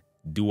said,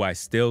 do I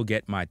still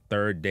get my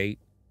third date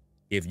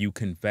if you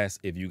confess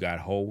if you got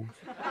hoes?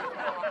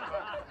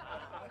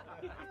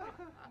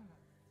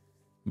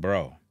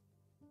 Bro,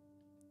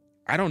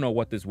 I don't know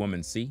what this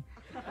woman see.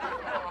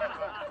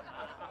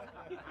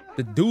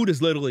 The dude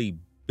is literally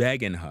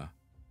begging her.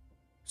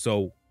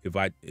 So if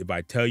I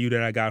tell you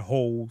that I got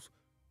hoes,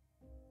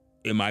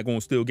 am I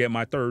gonna still get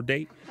my third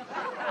date?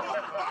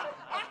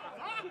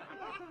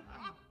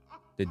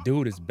 The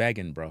dude is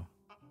begging, bro.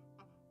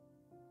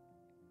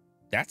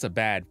 That's a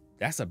bad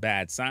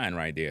sign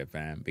right there,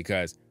 fam,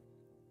 because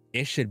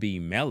it should be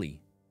Melly.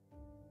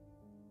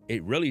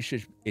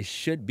 It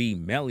should be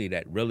Melly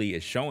that really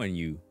is showing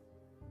you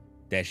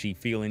that she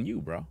feeling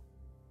you, bro.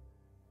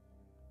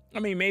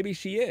 I mean, maybe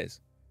she is.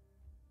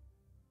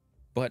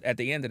 But at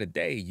the end of the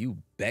day, you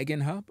begging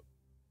her.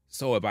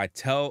 So if I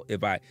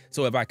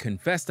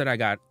confess that I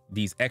got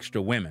these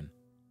extra women,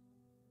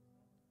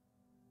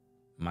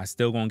 am I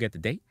still gonna get the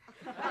date?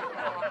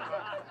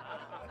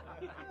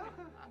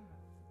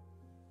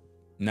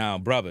 Now,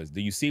 brothers,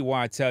 do you see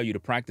why I tell you to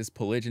practice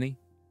polygyny?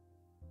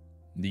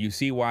 Do you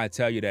see why I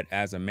tell you that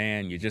as a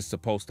man, you're just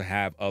supposed to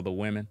have other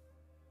women?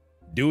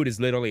 Dude is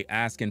literally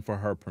asking for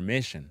her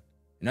permission.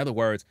 In other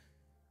words,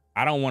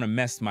 I don't want to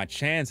mess my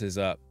chances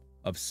up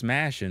of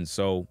smashing.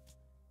 So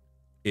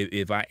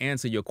if I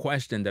answer your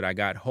question that I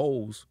got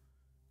hoes,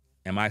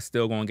 am I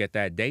still going to get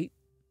that date?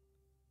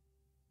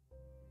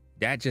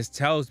 That just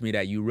tells me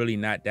that you really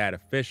not that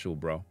official,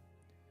 bro.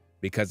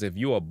 Because if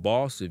you're a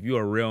boss, if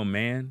you're a real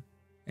man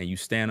and you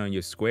stand on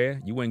your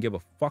square, you wouldn't give a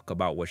fuck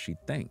about what she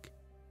think.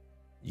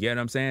 You get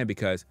what I'm saying?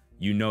 Because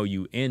you know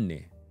you in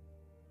there.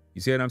 You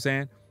see what I'm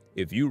saying?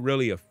 If you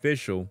really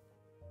official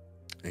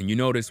and you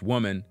know this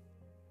woman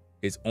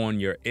is on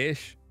your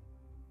ish,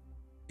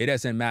 it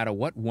doesn't matter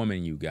what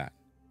woman you got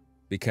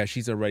because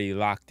she's already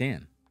locked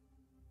in.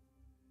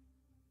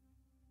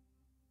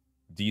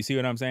 Do you see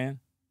what I'm saying?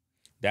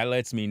 That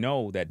lets me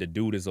know that the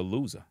dude is a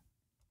loser.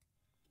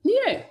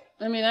 Yeah.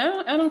 I mean,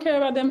 I don't care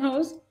about them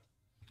hoes.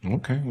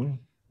 Okay, well,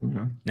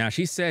 okay. Now,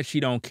 she said she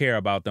don't care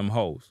about them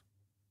hoes,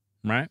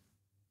 right?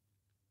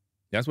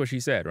 That's what she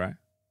said, right?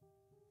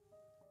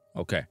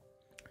 Okay.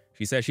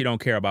 She said she don't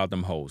care about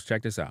them hoes.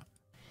 Check this out.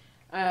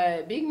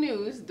 Big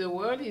news. The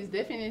world is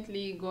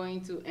definitely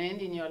going to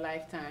end in your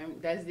lifetime.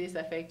 Does this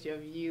affect your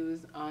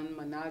views on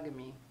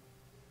monogamy?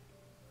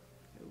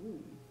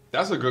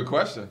 That's a good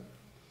question.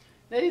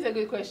 That is a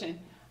good question.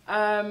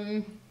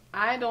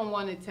 I don't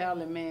want to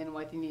tell a man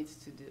what he needs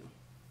to do.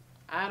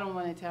 I don't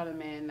want to tell a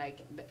man like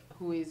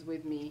who is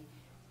with me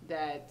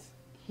that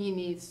he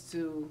needs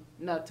to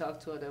not talk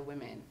to other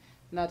women,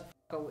 not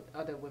fuck with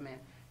other women.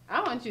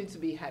 I want you to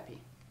be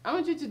happy. I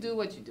want you to do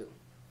what you do.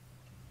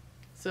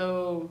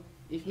 So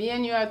if me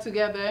and you are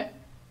together,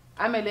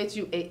 I'm gonna let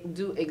you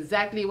do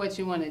exactly what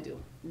you want to do.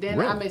 Then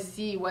Really? I'm gonna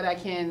see what I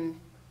can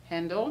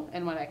handle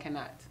and what I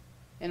cannot.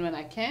 And when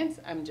I can't,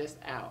 I'm just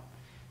out.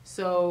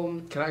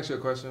 So, Can I ask you a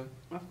question?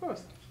 of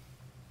course.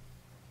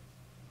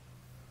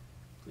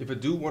 If a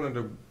dude wanted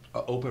an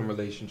open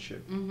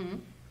relationship,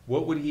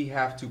 what would he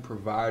have to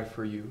provide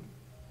for you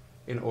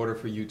in order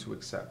for you to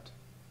accept?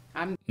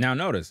 Now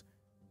notice,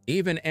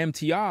 even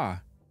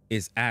MTR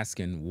is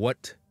asking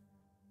what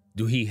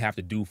do he have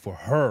to do for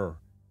her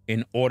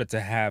in order to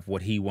have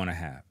what he want to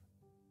have.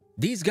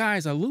 These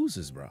guys are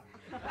losers, bro.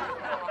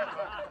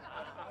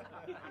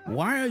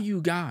 Why are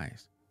you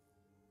guys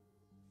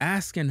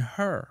asking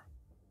her,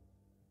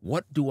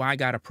 what do I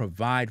got to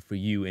provide for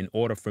you in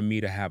order for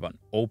me to have an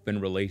open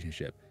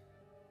relationship?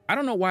 I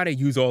don't know why they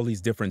use all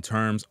these different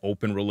terms,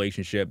 open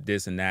relationship,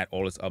 this and that,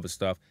 all this other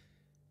stuff.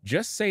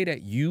 Just say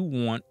that you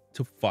want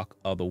to fuck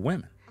other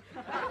women.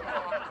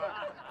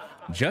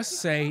 Just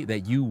say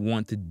that you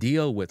want to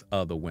deal with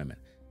other women.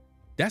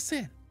 That's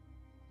it.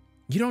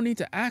 You don't need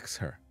to ask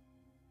her.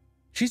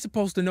 She's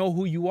supposed to know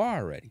who you are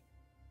already.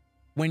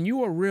 When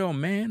you're a real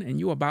man and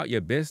you're about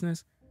your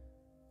business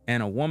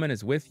and a woman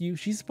is with you,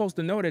 she's supposed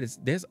to know that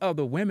there's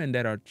other women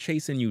that are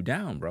chasing you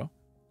down, bro.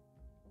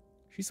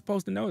 She's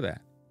supposed to know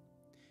that.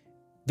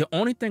 The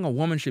only thing a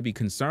woman should be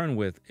concerned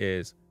with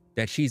is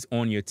that she's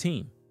on your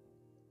team.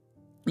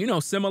 You know,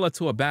 similar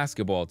to a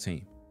basketball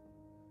team.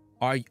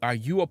 Are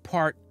you a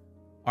part?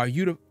 Are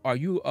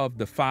you of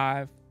the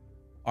five?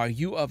 Are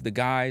you of the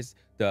guys,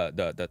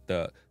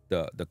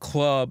 the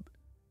club,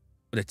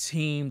 the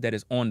team that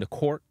is on the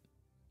court?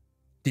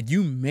 Did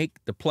you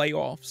make the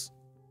playoffs?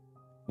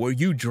 Were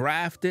you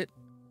drafted?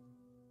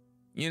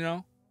 You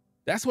know,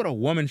 that's what a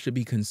woman should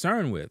be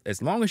concerned with.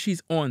 As long as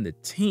she's on the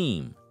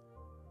team,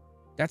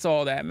 that's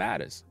all that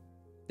matters.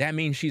 That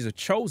means she's a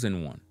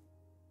chosen one.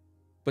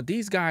 But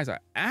these guys are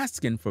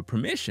asking for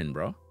permission,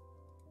 bro.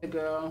 The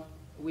girl,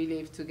 we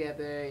live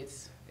together.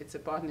 It's a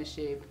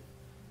partnership.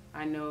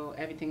 I know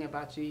everything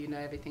about you. You know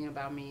everything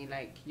about me.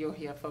 Like, you're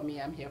here for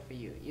me. I'm here for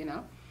you, you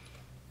know?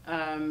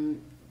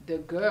 The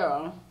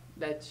girl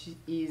that she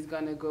is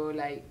gonna go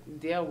like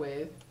deal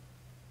with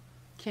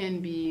can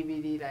be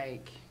really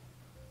like,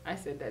 I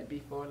said that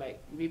before,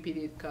 like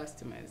repeated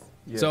customers.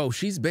 Yeah. So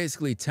she's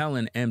basically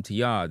telling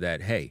MTR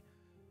that, hey,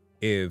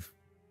 if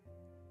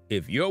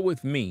you're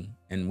with me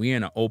and we're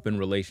in an open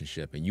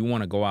relationship and you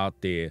want to go out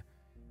there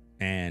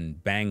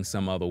and bang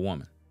some other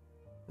woman,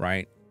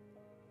 right?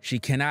 She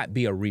cannot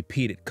be a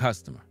repeated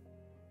customer,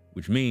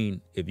 which means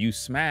if you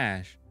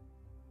smash,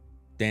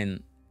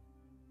 then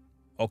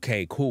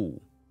okay,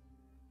 cool.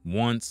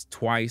 Once,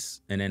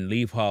 twice, and then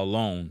leave her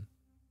alone.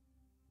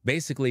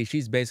 Basically,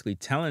 she's basically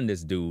telling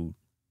this dude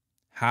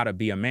how to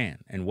be a man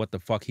and what the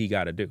fuck he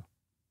got to do.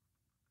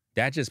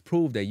 That just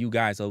proved that you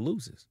guys are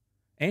losers.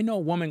 Ain't no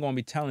woman gonna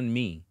be telling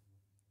me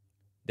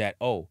that,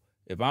 oh,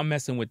 if I'm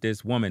messing with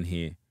this woman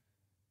here,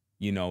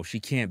 you know, she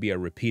can't be a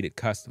repeated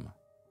customer.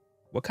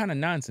 What kind of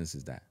nonsense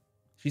is that?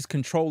 She's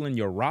controlling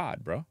your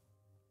rod, bro.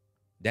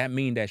 That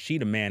mean that she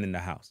the man in the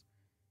house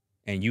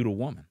and you the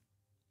woman.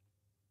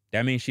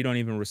 That means she don't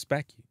even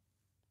respect you.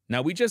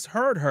 Now, we just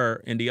heard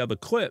her in the other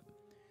clip.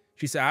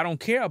 She said, I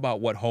don't care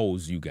about what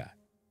holes you got.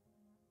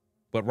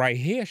 But right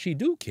here, she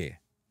do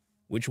care.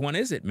 Which one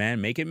is it, man?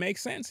 Make it make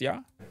sense,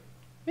 y'all.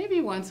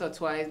 Maybe once or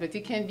twice, but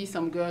it can be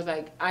some girls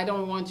like, I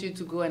don't want you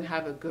to go and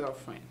have a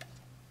girlfriend.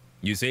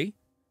 You see?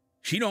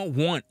 She don't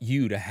want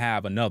you to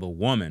have another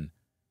woman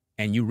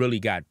and you really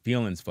got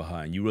feelings for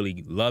her and you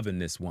really loving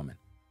this woman.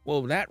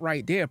 Well, that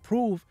right there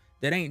prove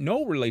that ain't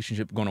no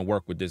relationship gonna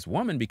work with this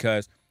woman,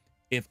 because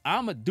if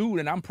I'm a dude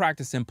and I'm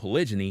practicing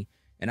polygyny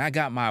and I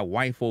got my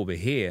wife over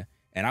here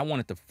and I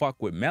wanted to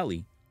fuck with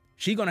Melly,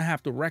 she gonna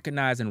have to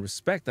recognize and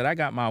respect that I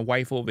got my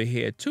wife over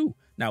here too.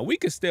 Now, we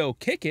can still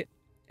kick it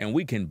and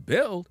we can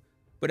build,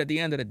 but at the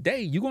end of the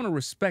day, you're gonna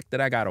respect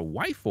that I got a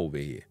wife over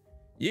here.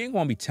 You ain't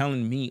gonna be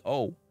telling me,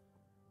 oh,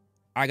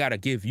 I gotta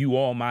give you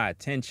all my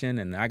attention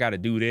and I gotta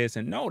do this.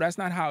 And no, that's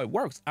not how it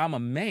works. I'm a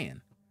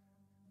man.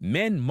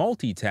 Men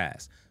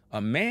multitask.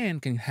 A man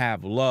can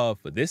have love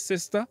for this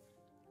sister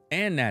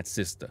and that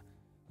sister.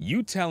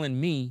 You telling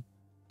me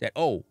that,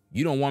 oh,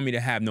 you don't want me to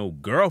have no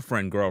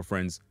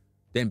girlfriends,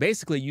 then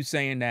basically you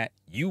saying that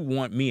you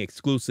want me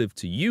exclusive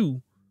to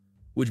you,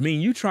 which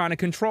means you trying to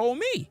control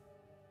me.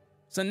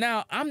 So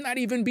now I'm not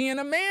even being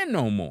a man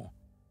no more.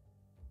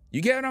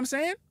 You get what I'm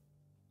saying?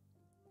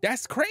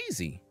 That's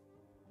crazy.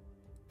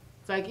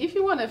 It's like, if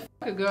you want to fuck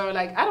a girl,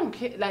 like, I don't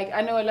care. Like,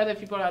 I know a lot of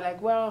people are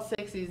like, well,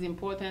 sex is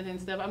important and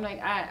stuff. I'm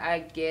like, I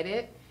get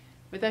it.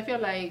 But I feel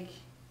like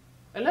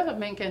a lot of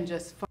men can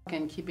just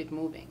fucking keep it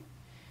moving.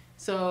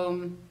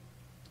 So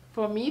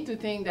for me to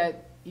think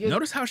that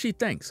Notice how she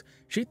thinks.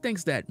 She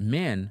thinks that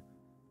men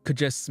could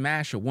just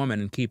smash a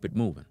woman and keep it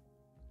moving.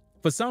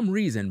 For some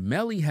reason,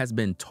 Melly has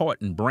been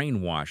taught and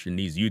brainwashed in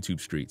these YouTube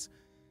streets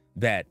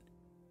that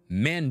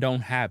men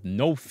don't have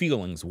no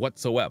feelings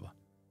whatsoever.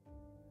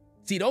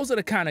 See, those are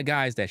the kind of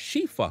guys that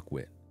she fuck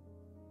with.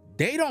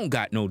 They don't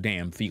got no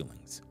damn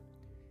feelings.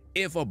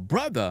 If a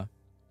brother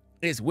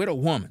is with a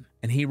woman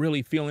and he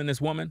really feeling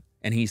this woman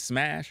and he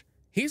smash,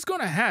 he's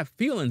gonna have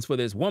feelings for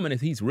this woman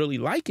if he's really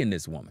liking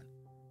this woman.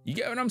 You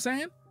get what I'm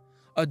saying?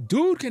 A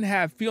dude can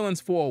have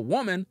feelings for a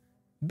woman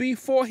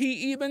before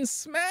he even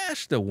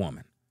smashed a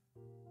woman.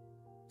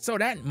 So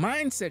that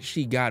mindset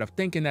she got of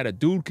thinking that a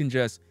dude can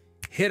just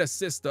hit a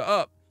sister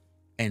up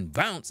and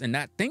bounce and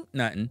not think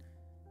nothing,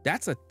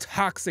 that's a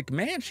toxic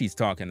man she's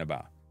talking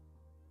about.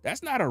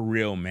 That's not a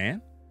real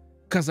man.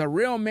 Because a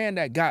real man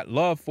that got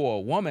love for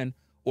a woman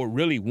or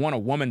really want a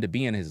woman to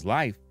be in his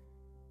life,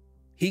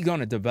 he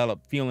gonna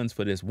develop feelings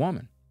for this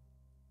woman.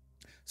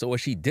 So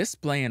what she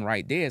displaying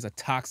right there is a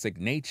toxic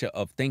nature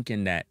of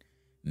thinking that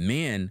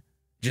men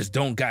just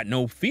don't got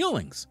no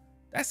feelings.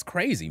 That's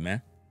crazy,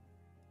 man.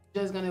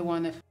 Just gonna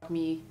want to fuck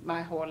me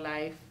my whole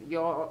life,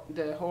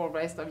 the whole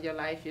rest of your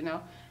life, you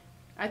know.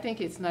 I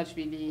think it's not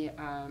really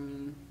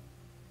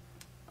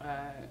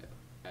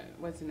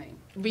what's the name?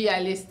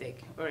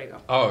 Realistic. There we go.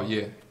 Oh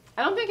yeah.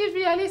 I don't think it's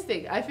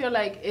realistic. I feel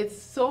like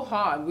it's so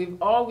hard with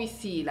all we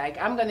see.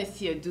 Like, I'm gonna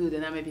see a dude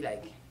and I'm gonna be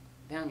like,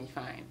 damn, he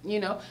fine. You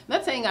know,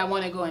 not saying I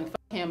want to go and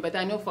fuck him, but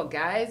I know for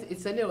guys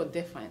it's a little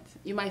different.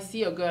 You might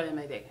see a girl and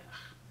might think,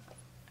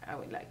 I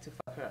would like to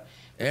fuck her.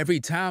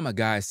 Every time a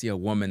guy see a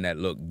woman that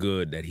look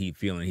good that he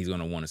feeling he's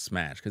gonna want to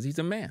smash because he's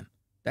a man.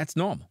 That's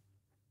normal.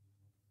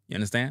 You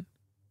understand?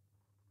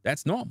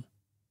 That's normal.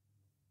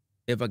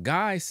 If a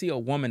guy see a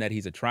woman that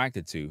he's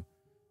attracted to,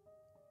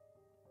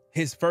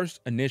 his first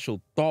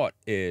initial thought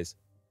is,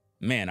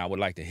 man, I would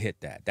like to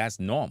hit that. That's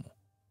normal.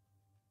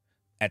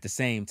 At the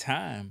same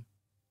time,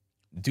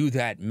 do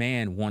that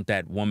man want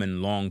that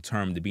woman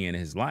long-term to be in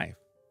his life?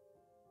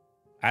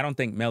 I don't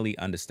think Melly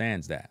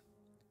understands that.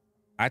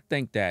 I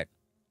think that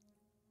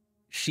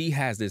she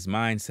has this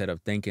mindset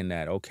of thinking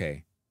that,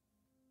 okay,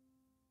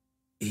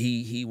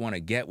 he want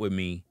to get with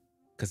me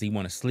because he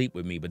want to sleep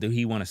with me, but do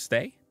he want to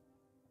stay?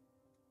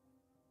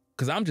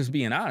 Because I'm just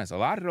being honest. A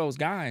lot of those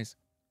guys,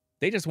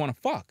 they just want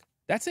to fuck.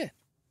 That's it.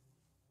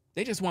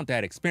 They just want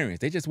that experience.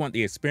 They just want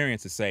the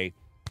experience to say,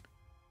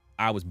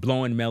 I was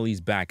blowing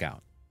Melly's back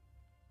out.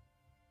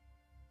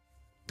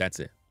 That's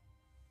it.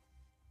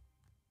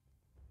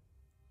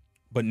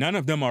 But none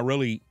of them are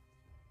really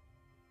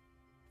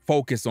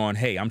focused on,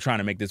 hey, I'm trying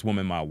to make this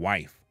woman my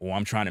wife, or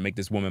I'm trying to make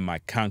this woman my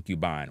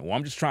concubine, or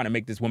I'm just trying to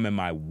make this woman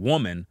my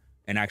woman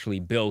and actually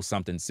build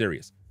something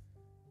serious.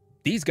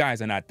 These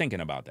guys are not thinking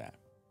about that.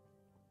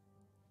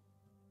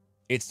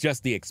 It's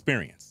just the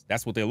experience.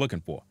 That's what they're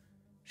looking for.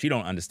 She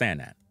don't understand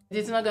that.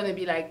 It's not going to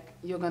be like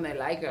you're going to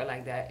like her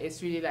like that.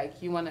 It's really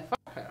like you want to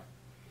fuck her.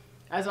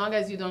 As long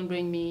as you don't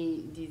bring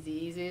me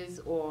diseases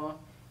or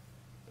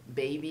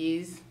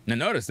babies. Now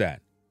notice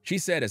that. She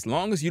said, as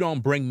long as you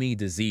don't bring me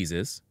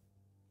diseases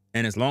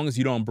and as long as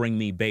you don't bring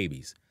me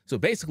babies. So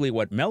basically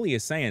what Melly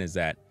is saying is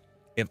that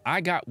if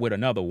I got with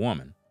another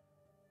woman,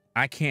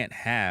 I can't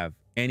have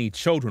any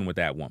children with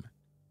that woman.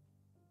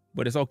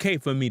 But it's okay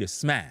for me to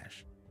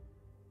smash.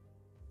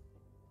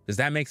 Does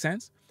that make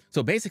sense?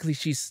 So basically,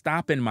 she's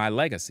stopping my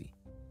legacy.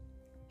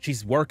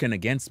 She's working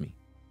against me.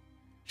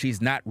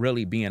 She's not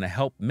really being a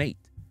helpmate.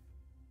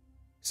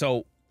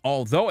 So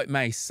although it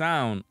may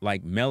sound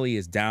like Melly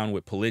is down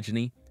with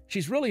polygyny,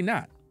 she's really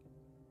not.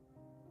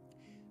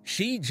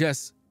 She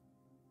just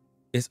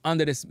is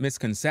under this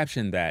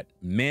misconception that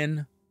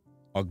men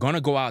are going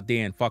to go out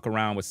there and fuck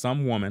around with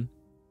some woman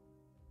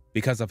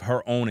because of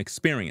her own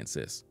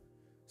experiences.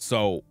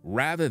 So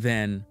rather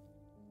than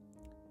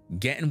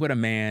getting with a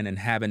man and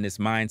having this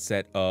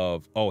mindset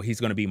of, oh, he's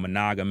going to be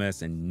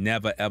monogamous and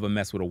never, ever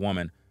mess with a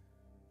woman,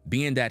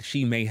 being that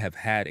she may have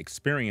had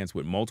experience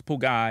with multiple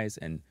guys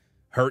and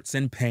hurts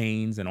and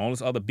pains and all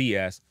this other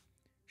BS,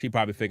 she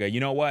probably figured, you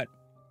know what?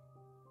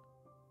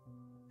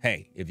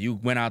 Hey, if you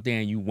went out there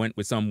and you went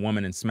with some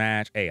woman and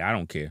smashed, hey, I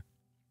don't care.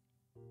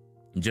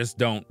 Just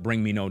don't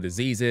bring me no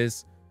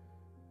diseases.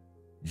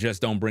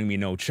 Just don't bring me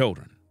no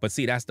children. But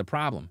see, that's the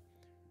problem.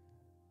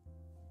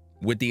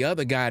 With the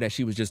other guy that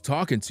she was just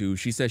talking to,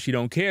 she said she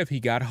don't care if he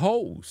got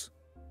hoes.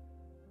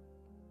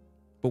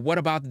 But what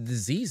about the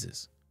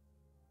diseases?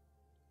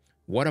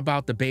 What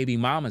about the baby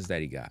mamas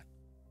that he got?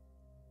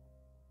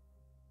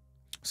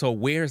 So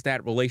where's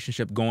that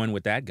relationship going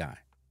with that guy?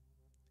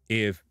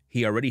 If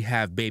he already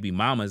have baby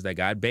mamas that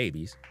got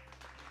babies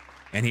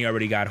and he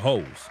already got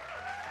hoes.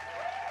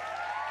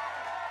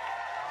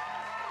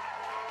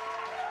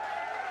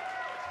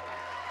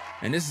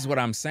 And this is what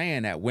I'm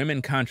saying, that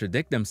women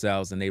contradict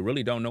themselves and they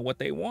really don't know what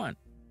they want.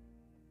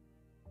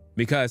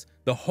 Because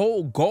the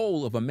whole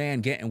goal of a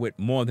man getting with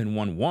more than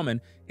one woman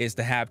is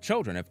to have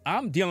children. If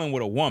I'm dealing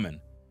with a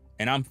woman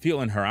and I'm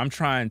feeling her, I'm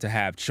trying to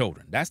have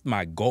children. That's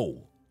my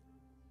goal.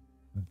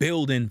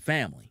 Building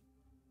family.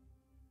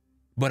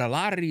 But a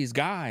lot of these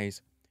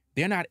guys,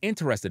 They're not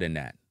interested in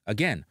that.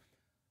 Again,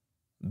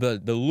 the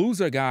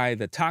loser guy,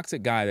 the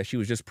toxic guy that she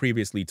was just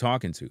previously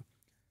talking to,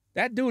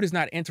 that dude is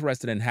not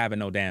interested in having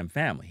no damn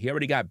family. He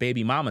already got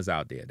baby mamas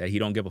out there that he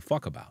don't give a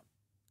fuck about.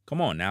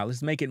 Come on now,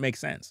 let's make it make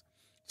sense.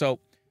 So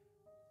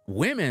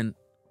women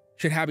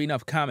should have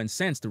enough common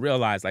sense to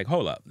realize, like,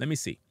 hold up, let me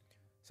see.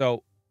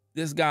 So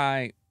this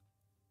guy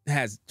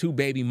has 2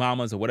 baby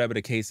mamas or whatever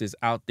the case is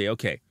out there.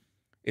 Okay,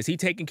 is he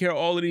taking care of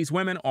all of these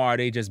women, or are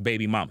they just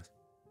baby mamas?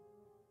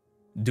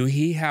 Do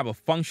he have a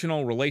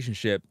functional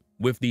relationship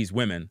with these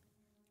women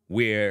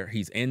where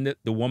he's in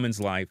the woman's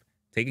life,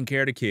 taking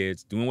care of the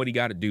kids, doing what he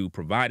got to do,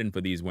 providing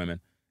for these women,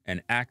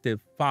 an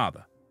active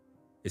father?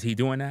 Is he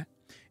doing that?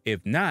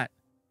 If not,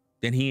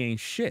 then he ain't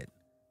shit.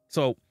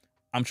 So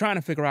I'm trying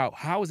to figure out,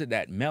 how is it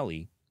that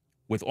Melly,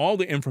 with all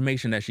the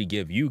information that she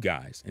give you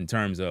guys in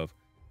terms of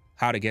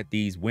how to get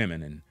these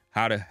women and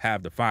how to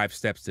have the 5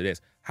 steps to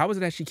this, how is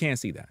it that she can't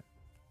see that?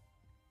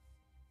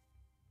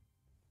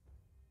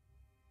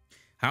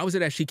 How is it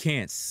that she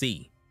can't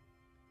see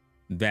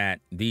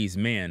that these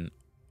men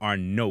are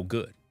no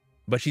good,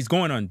 but she's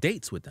going on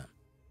dates with them?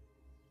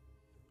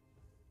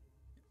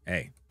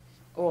 Hey.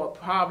 Or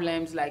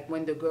problems like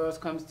when the girls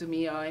comes to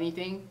me or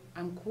anything,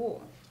 I'm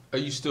cool. Are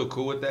you still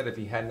cool with that if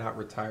he had not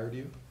retired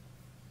you?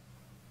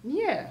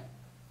 Yeah.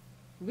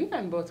 We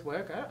can both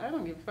work. I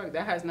don't give a fuck.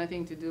 That has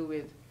nothing to do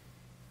with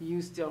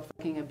you still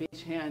fucking a bitch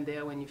here and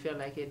there when you feel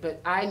like it.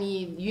 But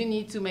you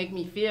need to make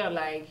me feel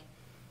like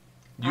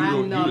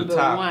I'm number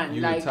one.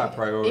 You're like, the top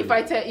priority.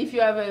 If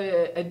you have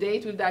a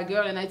date with that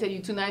girl and I tell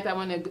you tonight I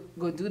want to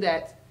go do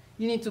that,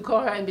 you need to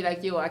call her and be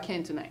like, yo, I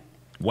can't tonight.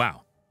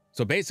 Wow.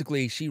 So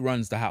basically she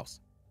runs the house.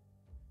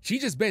 She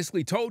just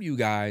basically told you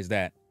guys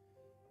that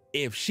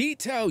if she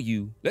tell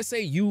you, let's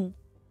say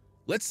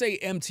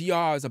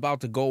MTR is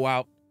about to go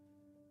out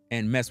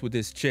and mess with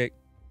this chick,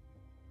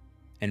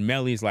 and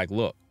Melly's like,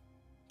 look,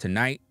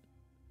 tonight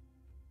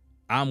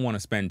I want to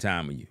spend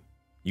time with you.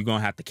 You're going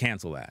to have to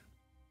cancel that.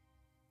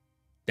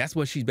 That's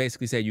what she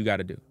basically said you got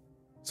to do.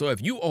 So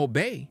if you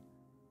obey,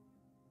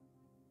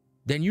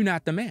 then you're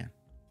not the man.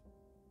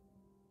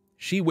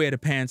 She wear the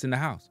pants in the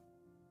house.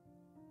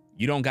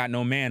 You don't got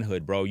no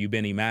manhood, bro. You've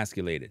been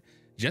emasculated.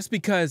 Just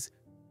because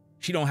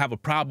she don't have a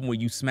problem with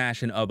you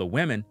smashing other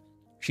women,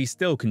 she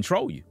still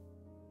control you.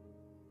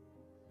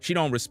 She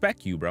don't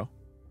respect you, bro.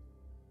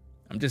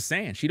 I'm just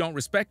saying, she don't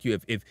respect you.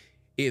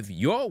 If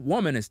your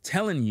woman is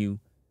telling you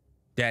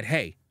that,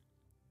 hey,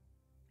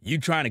 you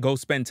trying to go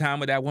spend time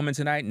with that woman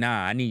tonight?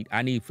 Nah, I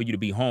need for you to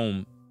be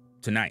home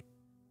tonight.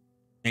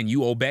 And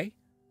you obey,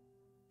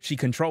 she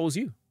controls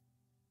you.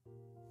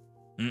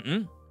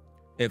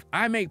 If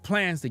I make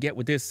plans to get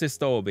with this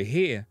sister over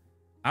here,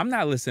 I'm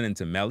not listening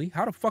to Melly.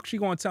 How the fuck she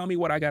gonna tell me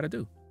what I gotta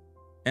do?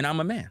 And I'm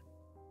a man.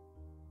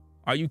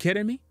 Are you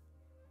kidding me?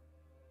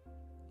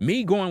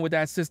 Me going with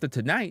that sister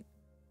tonight,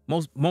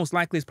 most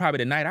likely it's probably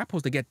the night I'm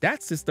supposed to get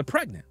that sister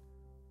pregnant.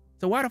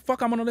 So why the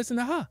fuck I'm gonna listen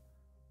to her?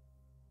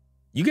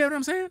 You get what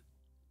I'm saying?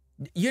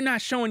 You're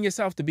not showing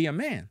yourself to be a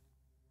man.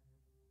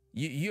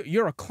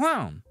 You're a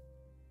clown.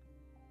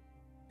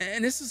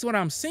 And this is what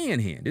I'm seeing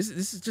here. This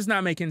is just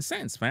not making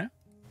sense, man.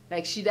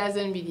 Like, she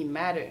doesn't really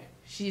matter.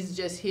 She's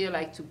just here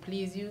like to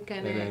please you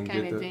kind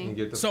of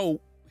thing.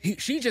 So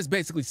she just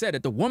basically said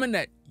that the woman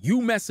that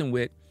you messing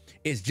with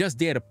is just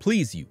there to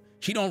please you.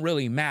 She don't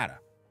really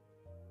matter.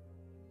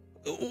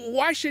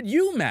 Why should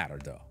you matter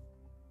though?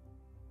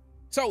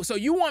 So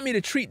you want me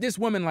to treat this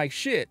woman like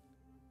shit,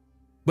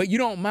 but you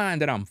don't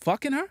mind that I'm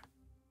fucking her?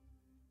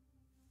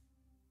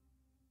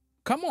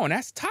 Come on,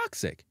 that's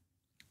toxic.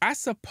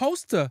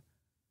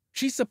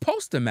 She's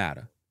supposed to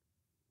matter.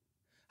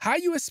 How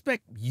you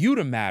expect you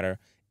to matter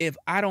if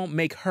I don't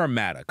make her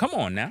matter? Come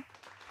on now.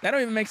 That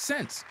don't even make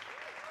sense.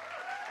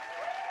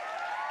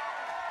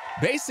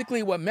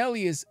 Basically, what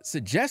Melly is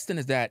suggesting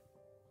is that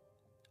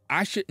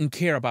I shouldn't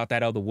care about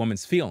that other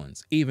woman's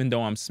feelings, even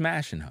though I'm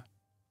smashing her.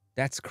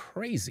 That's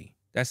crazy.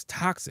 That's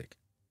toxic.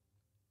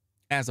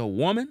 As a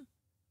woman,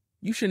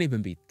 you shouldn't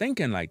even be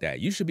thinking like that.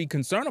 You should be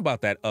concerned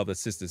about that other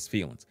sister's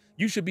feelings.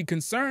 You should be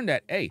concerned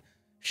that, hey,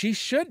 she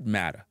should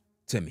matter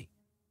to me.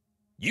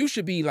 You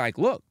should be like,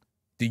 look,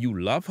 do you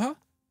love her?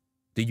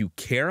 Do you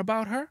care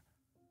about her?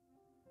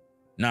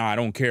 No, I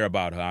don't care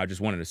about her. I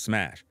just wanted to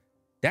smash.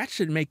 That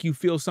should make you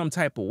feel some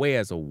type of way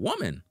as a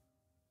woman.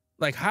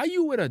 Like, how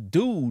you with a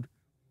dude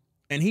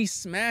and he's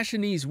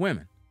smashing these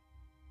women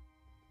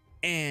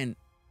and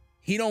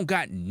he don't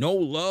got no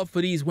love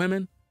for these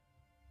women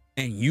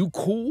and you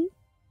cool?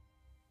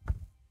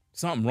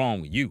 Something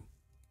wrong with you.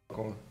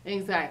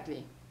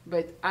 Exactly.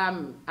 But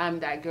I'm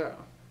that girl.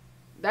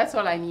 That's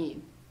all I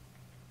need.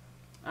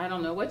 I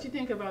don't know. What you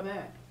think about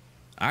that?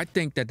 I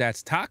think that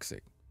that's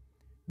toxic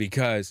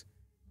because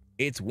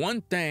it's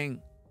one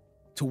thing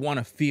to want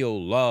to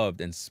feel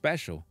loved and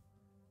special,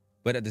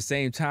 but at the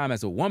same time,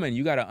 as a woman,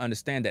 you got to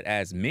understand that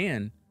as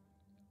men,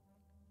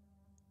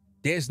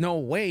 there's no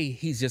way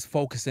he's just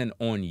focusing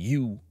on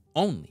you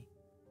only.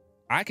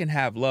 I can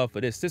have love for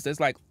this sister.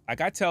 It's like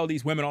I tell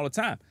these women all the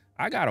time,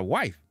 I got a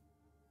wife.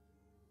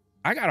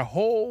 I got a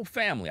whole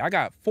family. I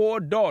got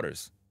 4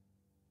 daughters.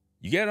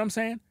 You get what I'm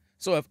saying?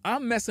 So if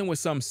I'm messing with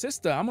some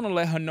sister, I'm going to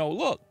let her know,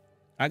 look,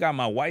 I got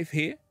my wife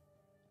here.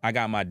 I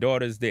got my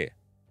daughters there.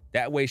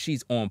 That way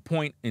she's on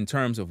point in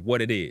terms of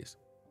what it is.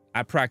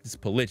 I practice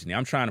polygyny.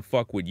 I'm trying to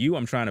fuck with you.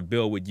 I'm trying to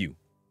build with you.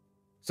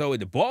 So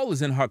the ball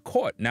is in her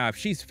court. Now, if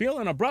she's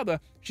feeling a brother,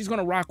 she's going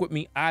to rock with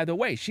me either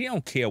way. She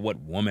don't care what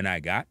woman I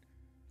got.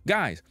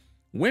 Guys,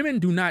 women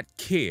do not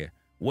care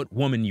what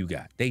woman you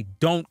got. They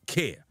don't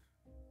care.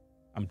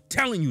 I'm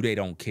telling you they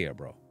don't care,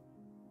 bro.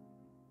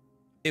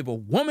 If a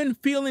woman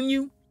feeling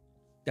you,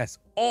 that's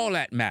all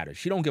that matters.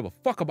 She don't give a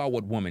fuck about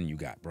what woman you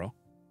got, bro.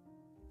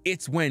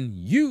 It's when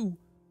you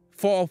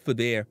fall for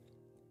their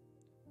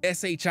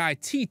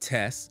SHIT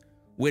test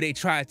where they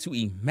try to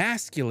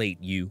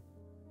emasculate you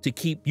to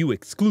keep you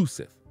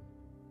exclusive.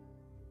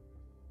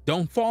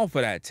 Don't fall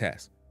for that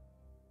test.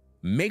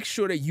 Make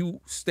sure that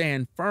you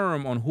stand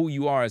firm on who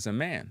you are as a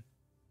man.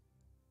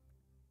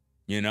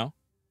 You know?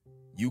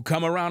 You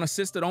come around a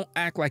sister, don't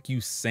act like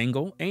you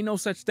single. Ain't no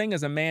such thing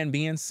as a man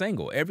being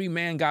single. Every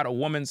man got a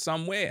woman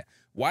somewhere.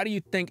 Why do you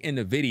think in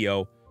the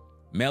video,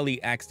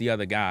 Melly asked the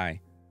other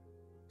guy,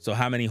 so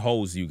how many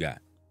hoes you got?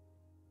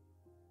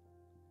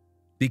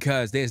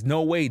 Because there's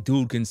no way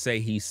dude can say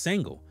he's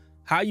single.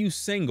 How you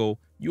single?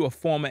 You a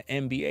former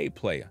NBA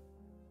player.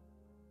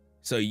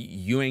 So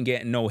you ain't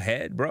getting no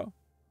head, bro?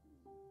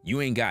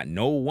 You ain't got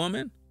no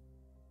woman?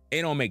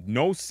 It don't make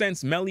no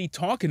sense Melly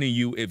talking to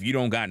you if you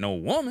don't got no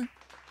woman.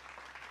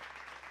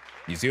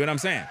 You see what I'm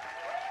saying?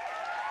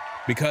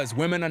 Because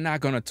women are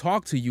not going to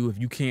talk to you if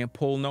you can't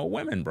pull no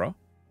women, bro.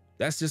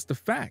 That's just the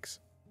facts.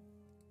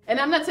 And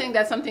I'm not saying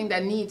that's something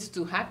that needs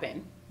to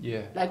happen.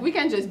 Yeah. Like, we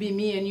can just be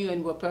me and you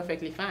and we're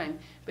perfectly fine.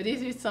 But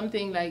is it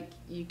something like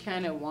you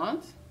kind of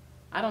want?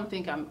 I don't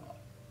think I'm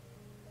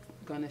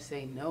going to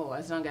say no.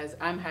 As long as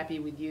I'm happy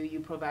with you, you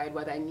provide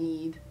what I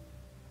need.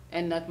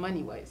 And not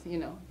money-wise, you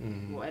know,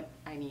 what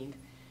I need.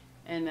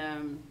 And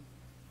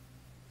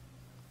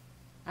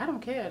I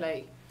don't care,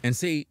 like. And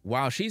see,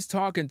 while she's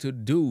talking to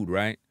dude,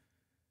 right,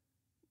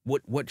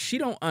 what she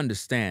don't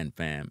understand,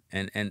 fam,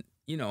 and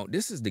you know,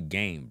 this is the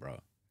game, bro.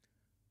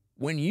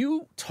 When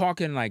you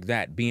talking like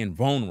that, being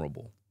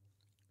vulnerable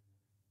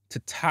to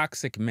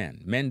toxic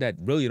men that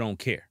really don't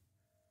care,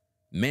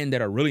 men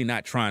that are really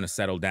not trying to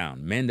settle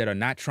down, men that are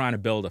not trying to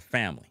build a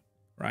family,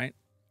 right?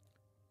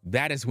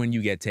 That is when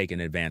you get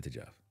taken advantage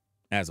of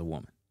as a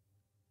woman.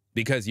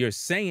 Because you're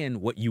saying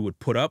what you would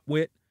put up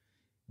with,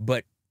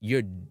 but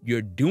you're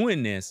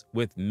doing this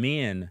with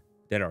men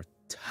that are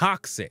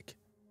toxic.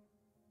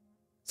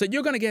 So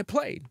you're going to get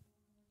played.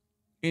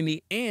 In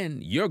the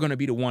end, you're going to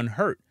be the one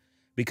hurt,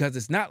 because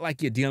it's not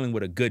like you're dealing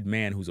with a good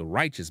man who's a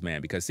righteous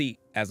man. Because see,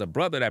 as a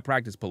brother that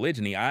practiced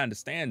polygyny, I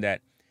understand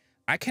that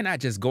I cannot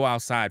just go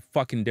outside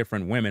fucking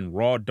different women,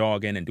 raw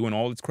dogging and doing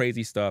all this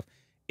crazy stuff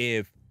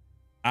if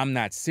I'm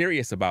not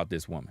serious about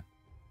this woman.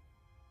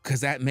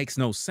 Because that makes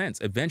no sense.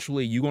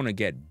 Eventually, you're going to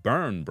get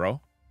burned,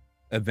 bro.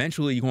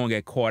 Eventually, you're going to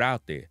get caught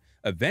out there.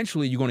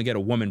 Eventually, you're going to get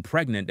a woman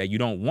pregnant that you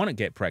don't want to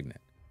get pregnant.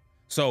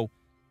 So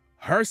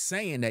her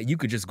saying that you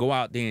could just go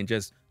out there and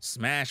just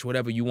smash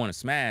whatever you want to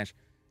smash,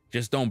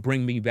 just don't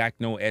bring me back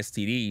no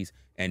STDs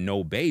and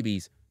no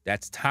babies,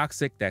 that's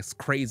toxic, that's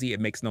crazy,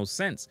 it makes no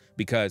sense.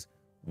 Because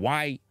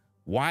why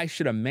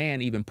should a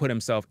man even put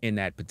himself in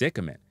that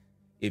predicament?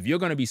 If you're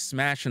going to be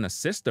smashing a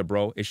sister,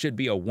 bro, it should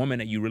be a woman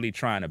that you're really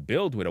trying to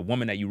build with, a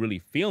woman that you really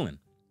feeling,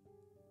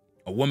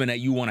 a woman that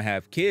you want to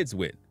have kids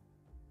with.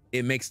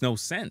 It makes no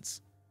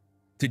sense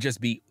to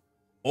just be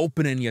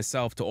opening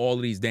yourself to all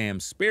of these damn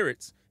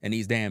spirits and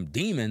these damn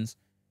demons,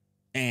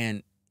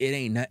 and it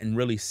ain't nothing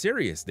really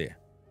serious there.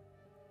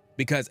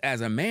 Because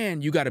as a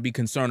man, you got to be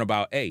concerned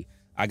about, hey,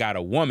 I got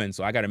a woman,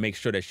 so I got to make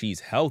sure that she's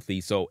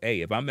healthy. So,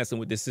 hey, if I'm messing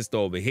with this sister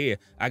over here,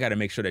 I got to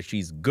make sure that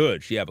she's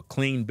good. She have a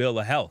clean bill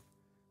of health.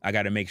 I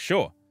got to make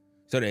sure.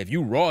 So that if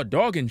you raw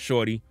dogging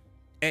shorty,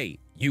 hey,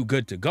 you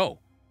good to go.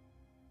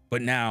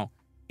 But now,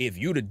 if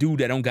you the dude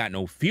that don't got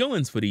no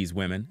feelings for these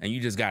women and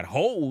you just got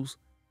hoes,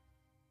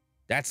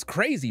 that's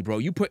crazy, bro.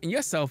 You putting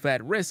yourself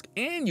at risk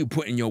and you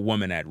putting your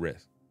woman at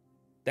risk.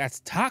 That's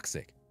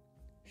toxic.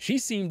 She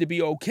seemed to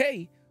be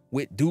okay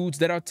with dudes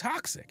that are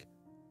toxic.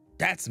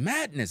 That's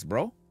madness,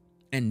 bro.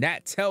 And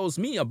that tells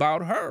me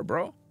about her,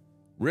 bro.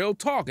 Real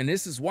talk. And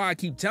this is why I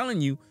keep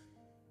telling you,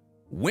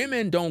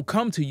 women don't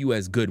come to you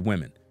as good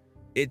women.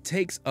 It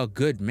takes a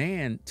good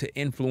man to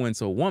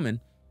influence a woman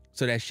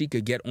so that she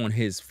could get on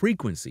his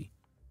frequency.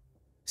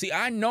 See,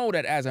 I know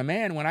that as a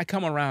man, when I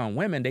come around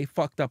women, they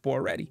fucked up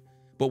already.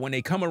 But when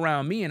they come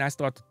around me and I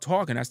start to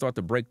talk and I start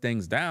to break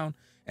things down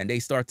and they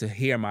start to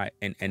hear my,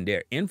 and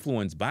they're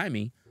influenced by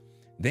me,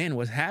 then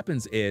what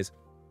happens is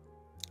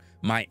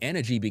my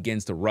energy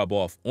begins to rub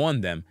off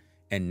on them.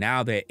 And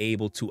now they're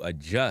able to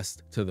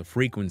adjust to the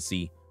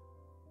frequency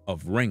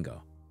of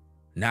Ringo.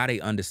 Now they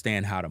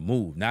understand how to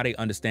move. Now they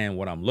understand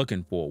what I'm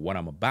looking for, what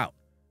I'm about.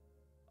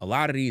 A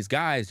lot of these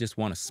guys just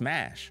want to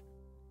smash.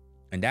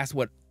 And that's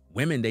what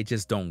women, they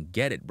just don't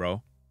get it,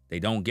 bro. They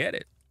don't get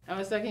it. I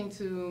was talking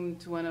to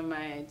one of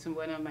my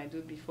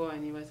dudes before,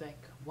 and he was like,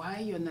 why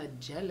you're not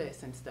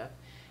jealous and stuff?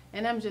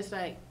 And I'm just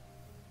like,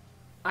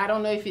 I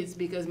don't know if it's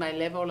because my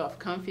level of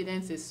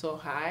confidence is so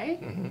high,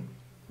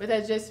 but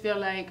I just feel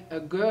like a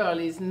girl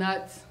is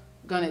not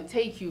gonna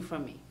take you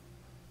from me.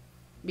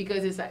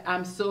 Because it's like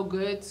I'm so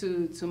good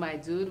to my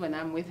dude when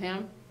I'm with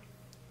him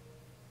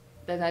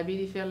that I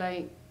really feel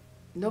like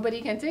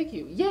nobody can take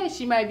you. Yeah,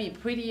 she might be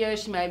prettier,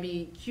 she might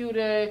be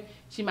cuter,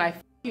 she might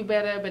f you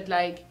better, but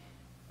like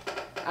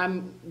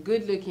I'm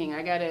good looking.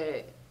 I got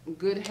a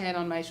good head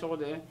on my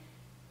shoulder.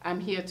 I'm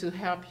here to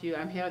help you.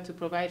 I'm here to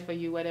provide for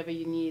you whatever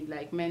you need,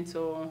 like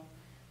mental,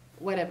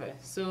 whatever.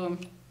 So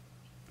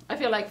I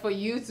feel like for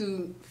you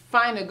to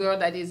find a girl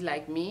that is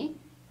like me,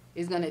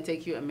 it's gonna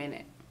take you a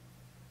minute.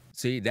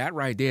 See, that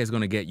right there is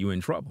going to get you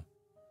in trouble.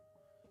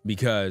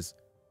 Because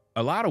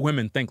a lot of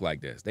women think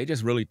like this. They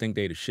just really think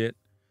they the shit.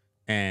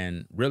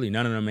 And really,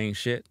 none of them ain't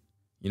shit.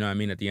 You know what I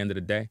mean? At the end of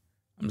the day,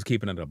 I'm just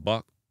keeping it a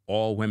buck.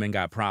 All women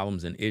got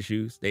problems and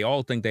issues. They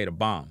all think they the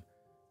bomb.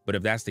 But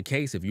if that's the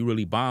case, if you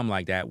really bomb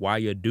like that, why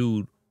your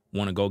dude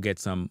want to go get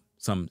some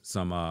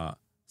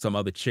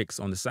other chicks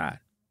on the side?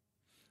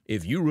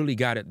 If you really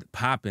got it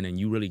popping and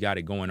you really got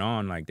it going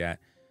on like that,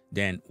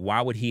 then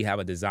why would he have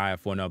a desire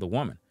for another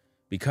woman?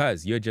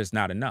 Because you're just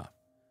not enough.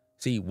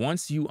 See,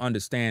 once you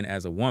understand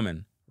as a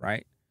woman,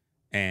 right?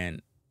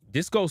 And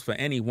this goes for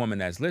any woman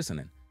that's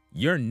listening,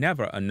 you're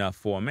never enough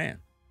for a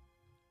man.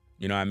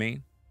 You know what I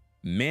mean?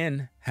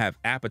 Men have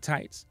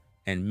appetites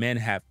and men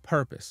have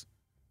purpose.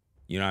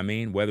 You know what I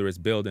mean? Whether it's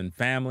building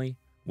family,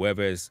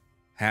 whether it's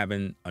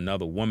having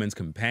another woman's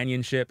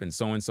companionship and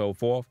so on and so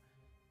forth,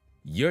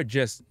 you're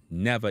just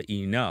never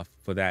enough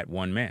for that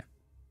one man.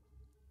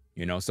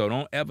 You know, so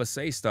don't ever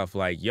say stuff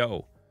like,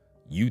 yo,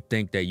 you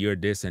think that you're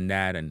this and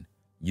that, and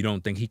you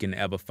don't think he can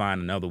ever find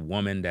another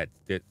woman that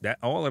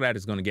all of that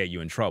is going to get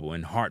you in trouble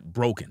and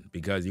heartbroken,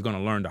 because you're going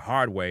to learn the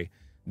hard way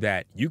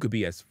that you could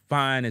be as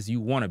fine as you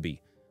want to be.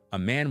 A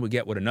man would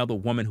get with another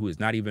woman who is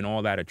not even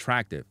all that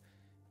attractive.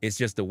 It's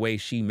just the way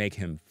she make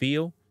him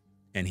feel,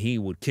 and he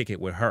would kick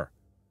it with her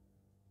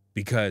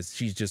because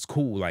she's just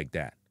cool like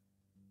that.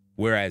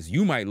 Whereas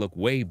you might look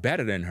way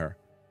better than her,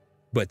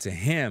 but to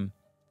him,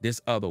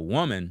 this other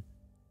woman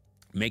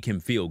make him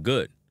feel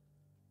good.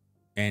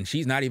 And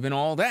she's not even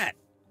all that.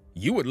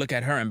 You would look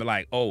at her and be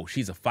like, oh,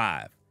 she's a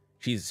 5.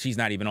 She's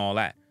not even all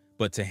that.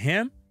 But to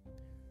him,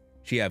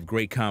 she have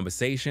great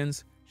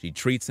conversations. She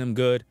treats him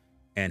good,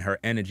 and her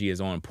energy is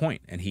on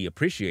point, and he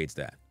appreciates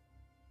that.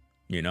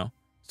 You know?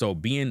 So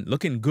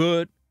looking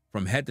good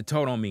from head to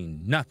toe don't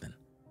mean nothing.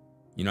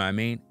 You know what I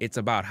mean? It's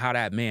about how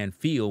that man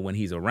feel when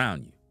he's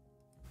around you.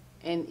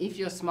 And if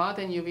you're smart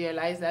and you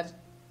realize that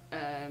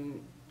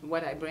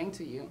what I bring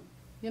to you,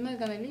 you're not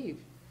gonna leave.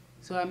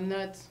 So I'm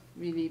not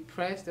really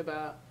pressed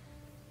about,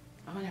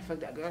 I wanna fuck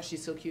that girl,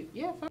 she's so cute.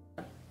 Yeah, fuck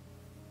her.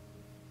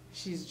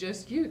 She's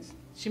just cute.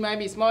 She might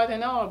be smart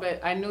and all, but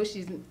I know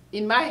she's,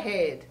 in my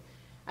head,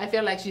 I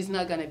feel like she's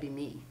not gonna be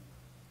me.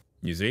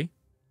 You see?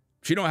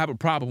 She don't have a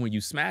problem when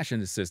you smashing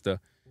the sister,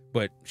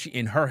 but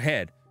in her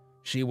head,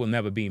 she will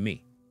never be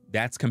me.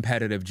 That's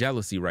competitive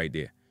jealousy right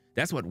there.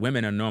 That's what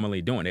women are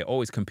normally doing. They're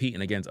always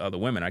competing against other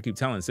women. I keep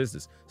telling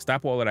sisters,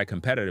 stop all of that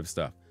competitive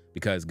stuff,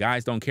 because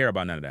guys don't care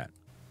about none of that.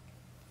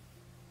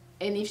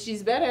 And if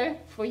she's better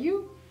for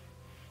you,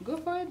 go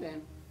for it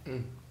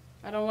then.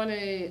 I don't want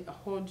to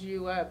hold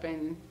you up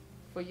and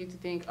for you to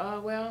think,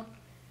 oh, well,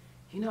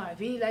 you know, I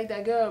really like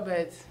that girl,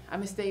 but I'm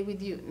going to stay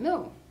with you.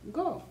 No,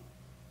 go.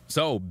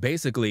 So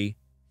basically,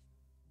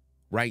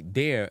 right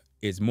there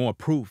is more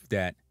proof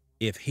that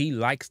if he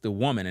likes the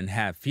woman and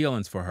have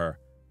feelings for her,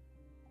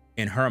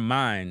 in her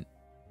mind,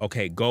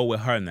 okay, go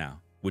with her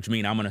now, which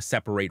means I'm going to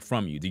separate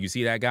from you. Do you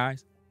see that,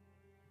 guys?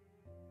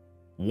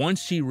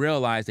 Once she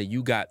realized that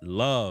you got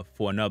love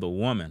for another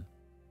woman,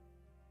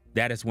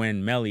 that is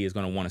when Melly is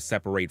going to want to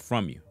separate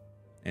from you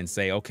and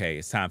say, okay,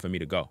 it's time for me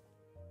to go.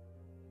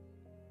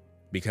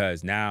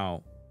 Because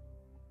now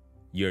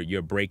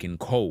you're breaking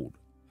code.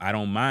 I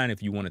don't mind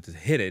if you wanted to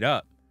hit it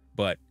up,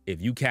 but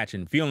if you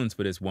catching feelings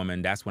for this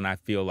woman, that's when I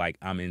feel like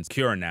I'm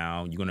insecure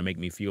now. You're going to make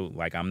me feel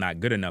like I'm not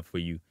good enough for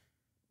you.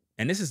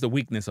 And this is the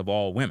weakness of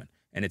all women.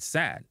 And it's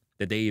sad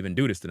that they even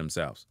do this to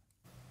themselves.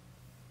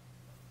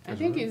 I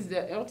think it's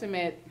the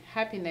ultimate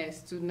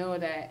happiness to know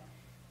that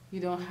you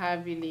don't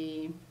have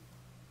really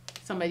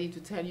somebody to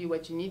tell you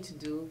what you need to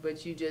do,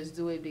 but you just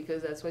do it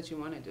because that's what you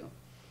want to do.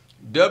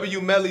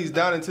 W. Melly's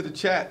down into the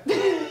chat.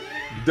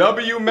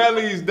 W.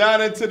 Melly's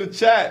down into the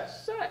chat.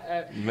 Shut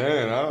up.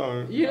 Man,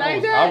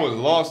 I was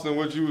lost in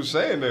what you were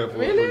saying there.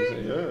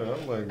 Really? Yeah,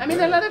 I'm like. I mean,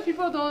 a lot of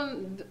people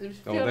don't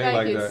feel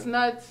like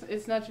that.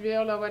 it's not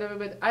real or whatever,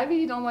 but I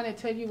really don't want to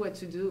tell you what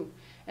to do.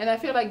 And I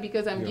feel like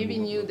because I'm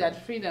giving you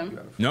that freedom.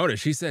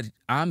 Notice she said,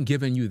 I'm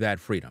giving you that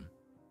freedom.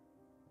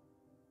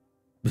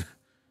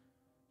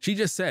 She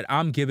just said,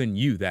 I'm giving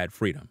you that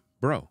freedom.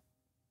 Bro,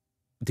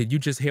 did you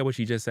just hear what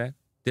she just said?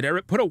 Did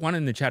Eric put a 1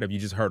 in the chat if you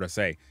just heard her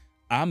say,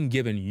 I'm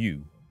giving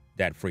you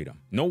that freedom.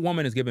 No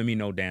woman is giving me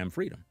no damn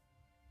freedom.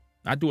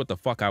 I do what the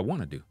fuck I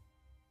want to do.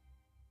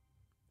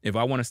 If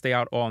I want to stay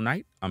out all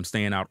night, I'm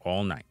staying out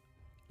all night.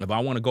 If I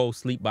want to go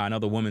sleep by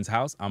another woman's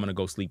house, I'm going to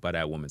go sleep by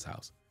that woman's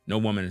house. No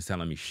woman is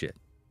telling me shit.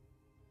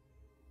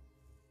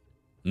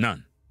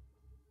 None.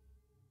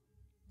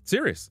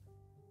 Serious.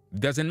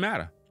 Doesn't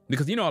matter.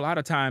 Because, you know, a lot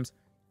of times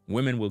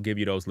women will give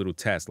you those little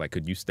tests, like,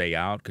 could you stay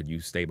out? Could you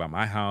stay by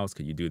my house?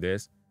 Could you do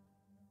this?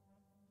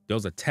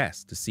 Those are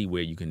tests to see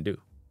where you can do.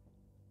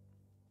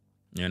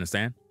 You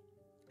understand?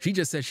 She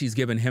just said she's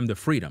giving him the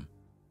freedom.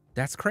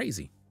 That's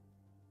crazy.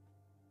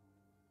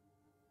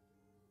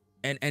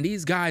 And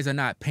these guys are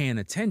not paying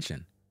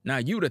attention. Now,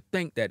 you'd have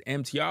think that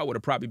MTR would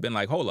have probably been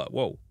like, hold up,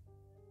 whoa.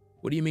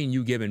 What do you mean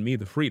you giving me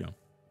the freedom?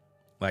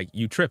 Like,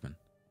 you tripping.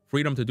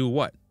 Freedom to do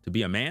what? To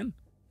be a man?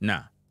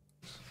 Nah.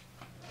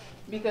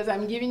 Because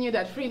I'm giving you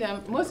that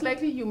freedom, most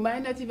likely you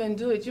might not even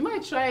do it. You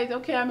might try it.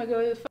 Okay, I'm going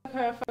to go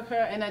fuck her.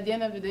 And at the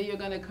end of the day, you're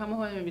going to come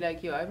home and be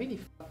like, yo, I really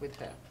fuck with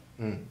her.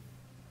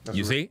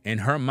 You see? In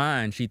her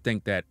mind, she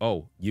think that,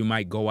 oh, you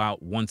might go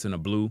out once in a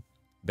blue,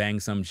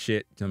 bang some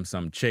shit,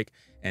 some chick,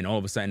 and all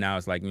of a sudden now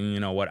it's like, you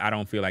know what? I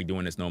don't feel like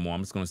doing this no more.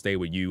 I'm just going to stay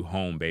with you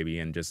home, baby,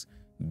 and just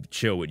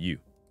chill with you.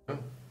 I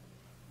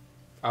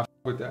fuck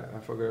with that. I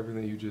fuck with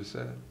everything you just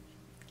said.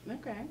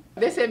 Okay.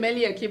 They say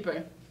Melly a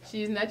keeper.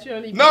 She's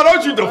naturally... No,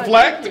 don't you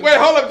deflect. Wait,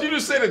 hold up. You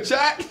just said a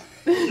chat?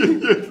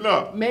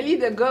 No. Melly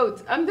the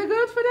goat. I'm the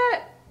goat for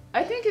that.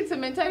 I think it's a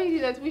mentality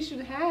that we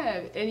should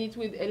have, and it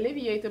would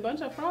alleviate a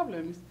bunch of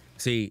problems.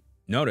 See,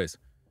 notice,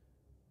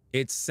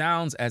 it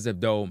sounds as if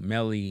though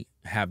Melly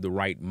have the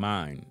right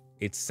mind.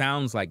 It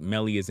sounds like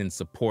Melly is in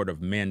support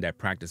of men that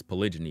practice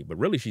polygyny, but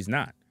really she's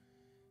not.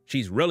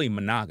 She's really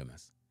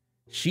monogamous.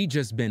 She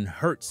just been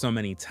hurt so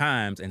many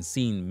times and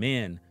seen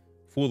men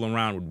fool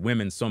around with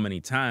women so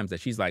many times that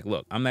she's like,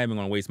 look, I'm not even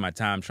gonna waste my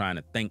time trying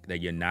to think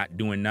that you're not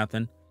doing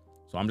nothing.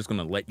 So I'm just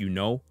gonna let you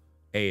know,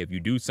 hey, if you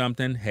do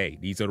something, hey,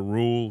 these are the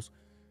rules.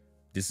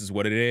 This is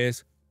what it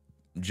is.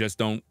 Just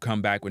don't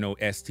come back with no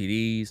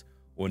STDs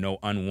or no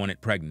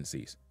unwanted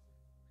pregnancies.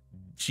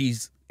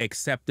 She's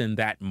accepting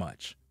that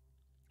much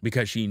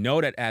because she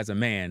know that as a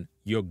man,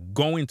 you're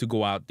going to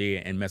go out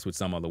there and mess with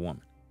some other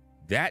woman.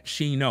 That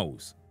she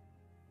knows.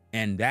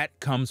 And that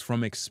comes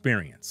from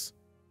experience.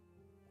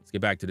 Let's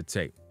get back to the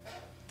tape.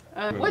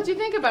 What do you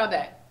think about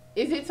that?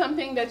 Is it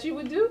something that you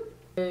would do?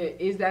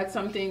 Is that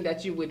something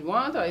that you would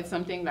want, or it's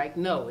something like,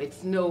 no,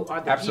 it's no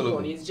other people,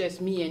 it's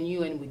just me and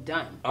you and we're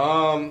done?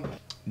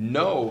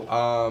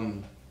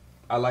 No.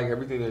 I like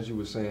everything that you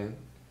were saying.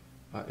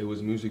 It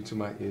was music to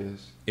my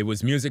ears. It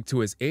was music to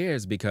his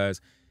ears because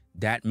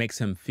that makes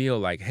him feel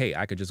like, hey,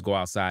 I could just go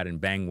outside and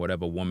bang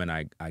whatever woman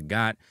I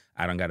got.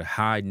 I don't got to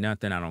hide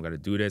nothing. I don't got to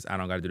do this. I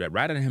don't got to do that.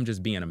 Rather than him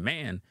just being a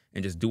man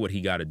and just do what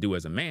he got to do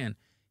as a man,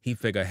 he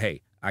figured,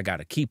 hey, I got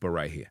to keep her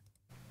right here.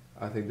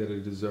 I think that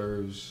it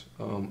deserves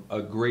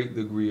a great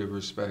degree of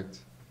respect.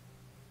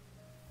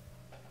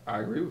 I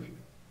agree with you.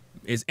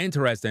 It's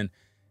interesting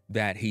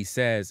that he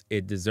says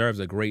it deserves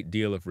a great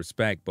deal of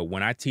respect, but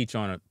when I teach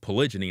on a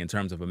polygyny in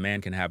terms of a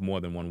man can have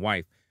more than one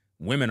wife,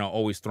 women are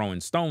always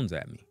throwing stones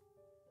at me.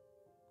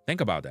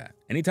 Think about that.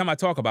 Anytime I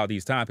talk about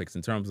these topics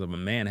in terms of a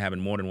man having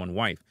more than one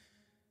wife,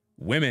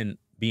 women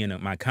being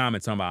in my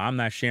comments talking about, I'm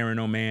not sharing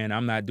no man,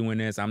 I'm not doing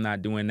this, I'm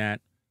not doing that.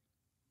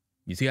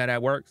 You see how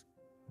that works?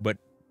 But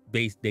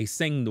they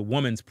sing the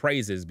woman's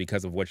praises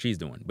because of what she's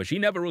doing. But she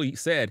never really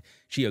said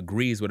she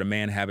agrees with a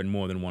man having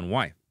more than one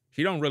wife.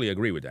 She don't really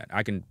agree with that.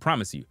 I can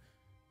promise you.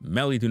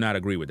 Melly do not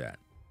agree with that.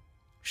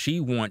 She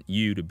want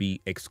you to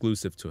be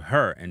exclusive to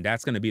her, and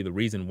that's going to be the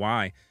reason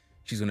why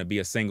she's going to be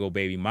a single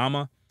baby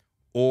mama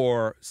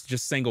or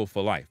just single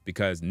for life,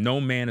 because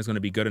no man is going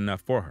to be good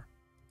enough for her.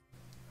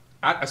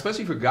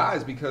 Especially for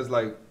guys, because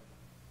like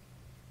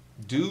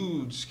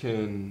dudes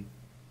can,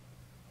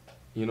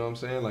 you know what I'm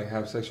saying, like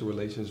have sexual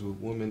relations with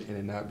women and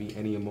it not be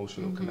any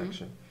emotional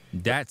connection.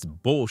 That's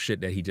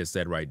bullshit that he just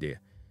said right there.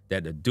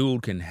 That a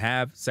dude can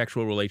have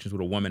sexual relations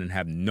with a woman and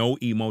have no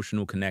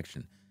emotional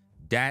connection.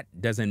 That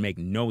doesn't make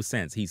no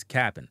sense. He's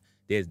capping.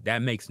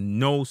 That makes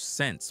no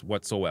sense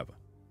whatsoever.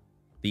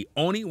 The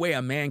only way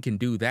a man can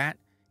do that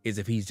is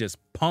if he's just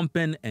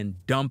pumping and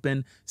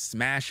dumping,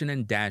 smashing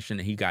and dashing,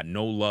 and he got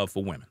no love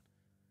for women.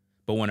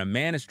 But when a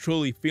man is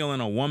truly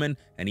feeling a woman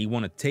and he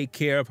want to take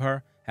care of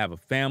her, have a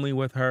family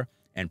with her,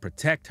 and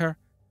protect her,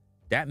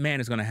 that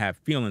man is going to have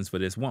feelings for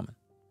this woman.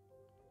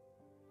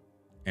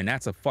 And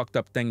that's a fucked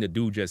up thing the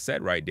dude just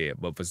said right there.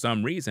 But for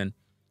some reason,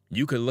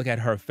 you could look at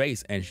her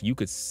face and you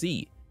could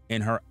see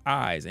in her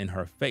eyes, in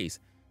her face,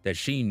 that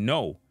she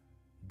know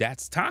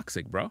that's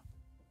toxic, bro.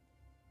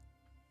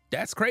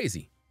 That's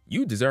crazy.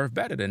 You deserve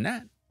better than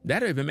that. That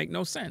don't even make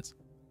no sense.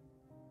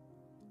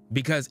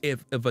 Because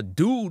if a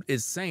dude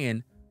is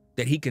saying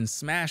that he can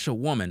smash a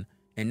woman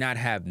and not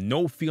have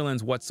no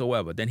feelings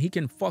whatsoever, then he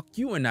can fuck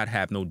you and not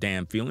have no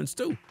damn feelings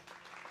too.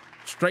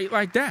 Straight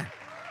like that.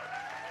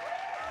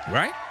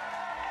 Right?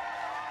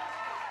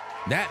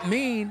 That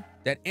mean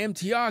that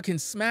MTR can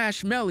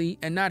smash Melly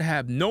and not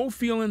have no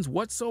feelings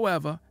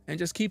whatsoever and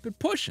just keep it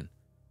pushing.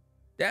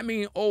 That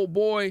mean old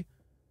boy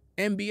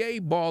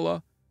NBA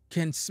baller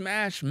can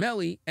smash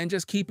Melly and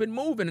just keep it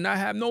moving and not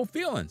have no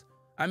feelings.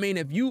 I mean,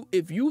 if you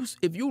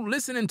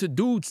listening to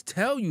dudes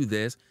tell you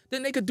this,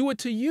 then they could do it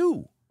to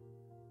you.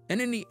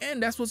 And in the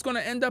end, that's what's going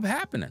to end up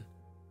happening.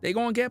 They're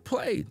going to get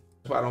played.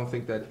 That's why I don't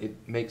think that it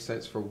makes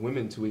sense for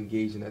women to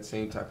engage in that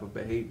same type of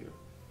behavior.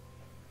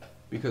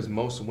 Because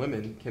most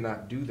women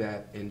cannot do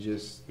that and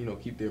just, you know,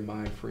 keep their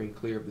mind free and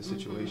clear of the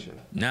situation.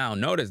 Now,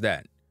 notice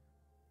that.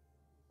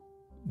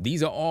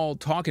 These are all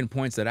talking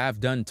points that I've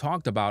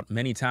talked about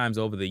many times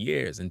over the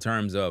years in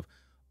terms of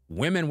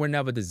women were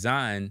never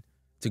designed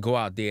to go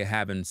out there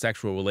having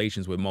sexual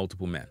relations with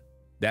multiple men.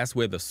 That's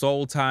where the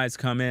soul ties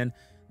come in.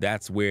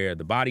 That's where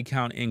the body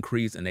count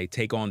increase and they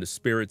take on the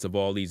spirits of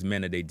all these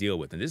men that they deal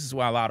with. And this is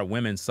why a lot of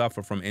women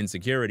suffer from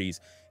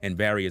insecurities and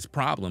various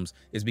problems,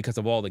 is because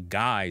of all the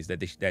guys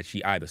that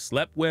she either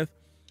slept with,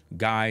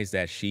 guys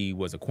that she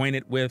was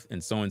acquainted with,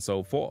 and so on and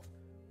so forth,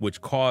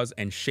 which cause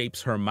and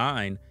shapes her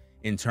mind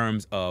in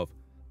terms of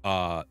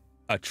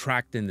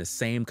attracting the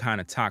same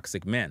kind of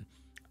toxic men.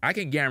 I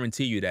can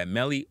guarantee you that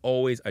Melly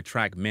always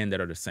attract men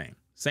that are the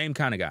same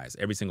kind of guys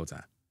every single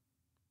time.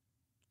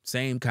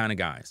 Same kind of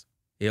guys.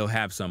 He'll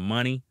have some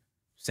money,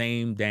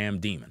 same damn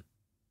demon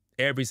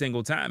every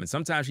single time. And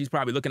sometimes she's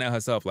probably looking at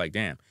herself like,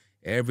 damn,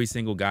 every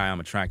single guy I'm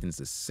attracting is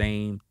the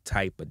same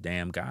type of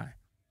damn guy.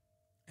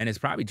 And it's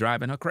probably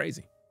driving her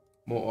crazy.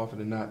 More often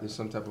than not, there's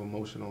some type of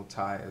emotional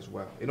tie as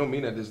well. It don't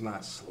mean that there's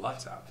not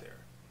sluts out there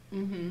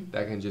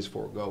that can just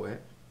forego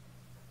it.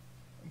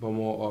 But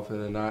more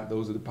often than not,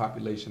 those are the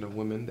population of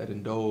women that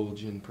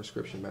indulge in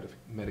prescription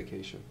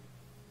medication.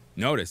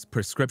 Notice,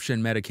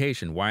 prescription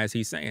medication. Why is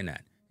he saying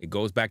that? It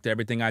goes back to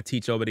everything I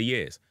teach over the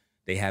years.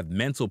 They have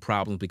mental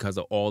problems because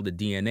of all the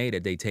DNA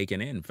that they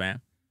taken in,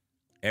 fam.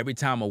 Every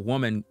time a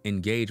woman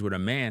engages with a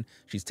man,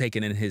 she's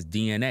taking in his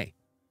DNA.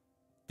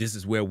 This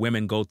is where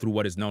women go through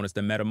what is known as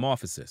the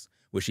metamorphosis,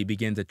 where she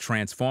begins to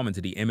transform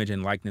into the image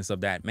and likeness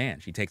of that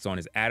man. She takes on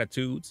his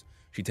attitudes.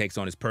 She takes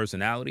on his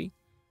personality.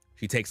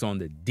 She takes on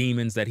the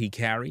demons that he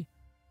carry,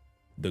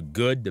 the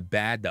good, the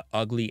bad, the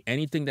ugly,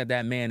 anything that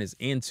that man is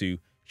into,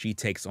 she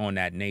takes on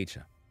that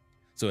nature.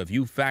 So if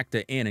you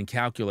factor in and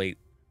calculate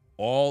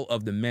all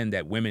of the men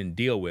that women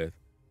deal with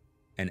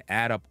and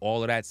add up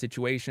all of that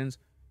situations,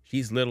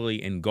 she's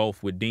literally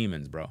engulfed with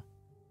demons, bro.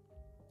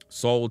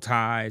 Soul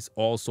ties,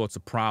 all sorts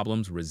of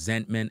problems,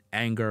 resentment,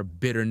 anger,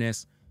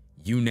 bitterness,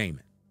 you name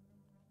it.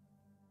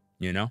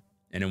 You know?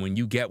 And then when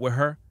you get with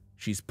her,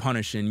 she's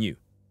punishing you.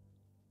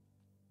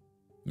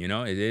 You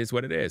know, it is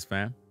what it is,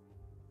 fam.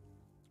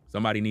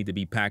 Somebody need to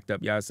be packed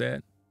up, y'all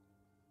said?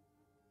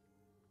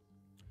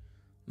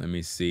 Let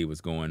me see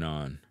what's going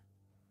on.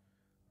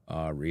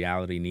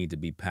 Reality need to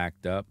be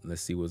packed up.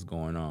 Let's see what's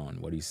going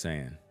on. What he's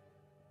saying.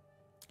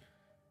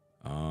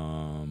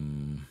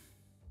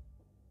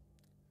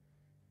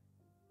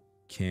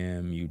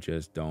 Kim, you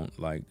just don't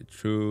like the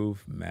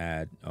truth.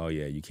 Mad. Oh,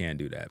 yeah, you can't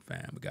do that,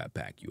 fam. We got to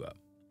pack you up.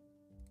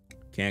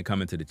 Can't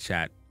come into the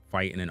chat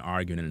fighting and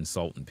arguing and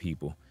insulting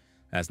people.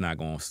 That's not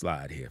going to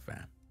slide here,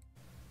 fam.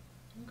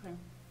 Okay.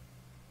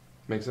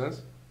 Make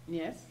sense?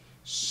 Yes.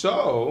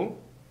 So,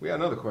 we got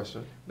another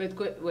question.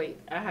 But wait,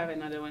 I have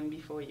another one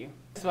before you.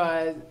 As far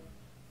as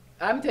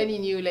I'm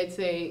telling you, let's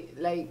say,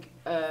 like,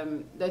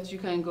 that you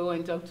can go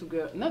and talk to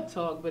girls, not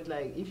talk, but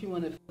like, if you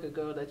want to fuck a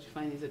girl that you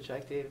find is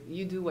attractive,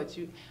 you do what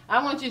you,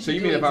 I want you to do. So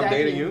you mean exactly. if I'm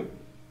dating you,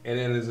 and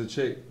then there's a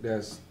chick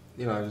that's,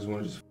 you know, I just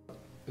want to just,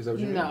 is that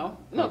what you mean? No,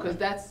 because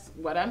that's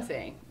what I'm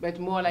saying. But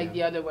more like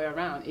the other way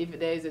around. If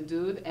there's a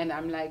dude and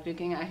I'm like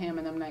looking at him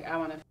and I'm like, I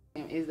want to fuck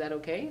him, is that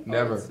okay?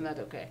 Never. Or it's not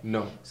okay?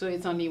 No. So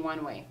it's only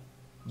one way.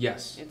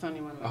 Yes. It's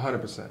only one way.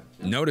 100%.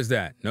 Notice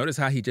that. Notice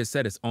how he just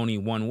said it's only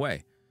one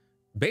way.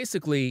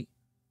 Basically,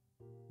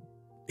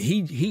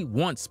 he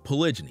wants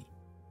polygyny,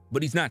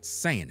 but he's not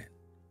saying it.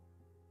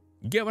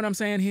 You get what I'm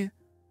saying here?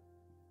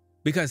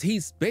 Because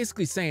he's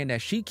basically saying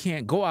that she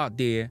can't go out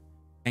there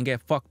and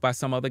get fucked by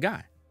some other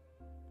guy.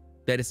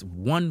 That it's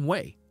one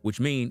way,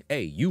 which means,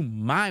 hey, you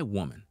my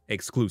woman,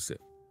 exclusive.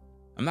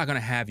 I'm not going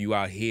to have you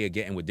out here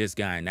getting with this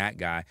guy and that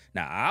guy.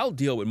 Now, I'll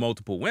deal with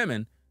multiple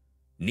women,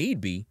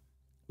 need be,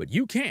 but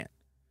you can't.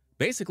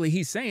 Basically,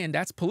 he's saying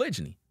that's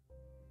polygyny.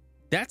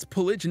 That's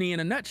polygyny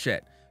in a nutshell.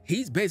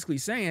 He's basically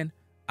saying,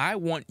 I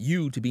want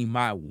you to be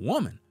my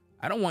woman.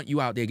 I don't want you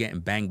out there getting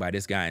banged by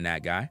this guy and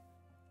that guy.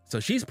 So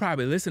she's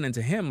probably listening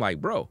to him like,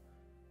 bro,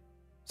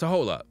 so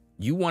hold up.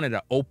 You wanted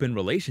an open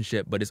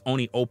relationship, but it's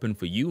only open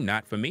for you,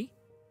 not for me?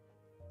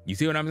 You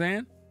see what I'm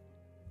saying?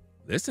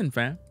 Listen,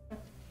 fam.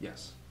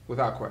 Yes.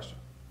 Without question.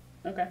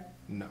 Okay.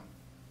 No.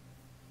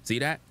 See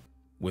that?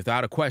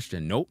 Without a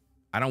question. Nope.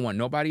 I don't want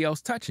nobody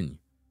else touching you.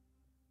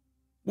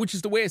 Which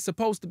is the way it's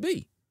supposed to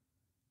be.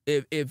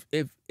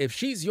 If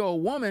she's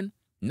your woman,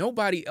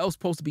 nobody else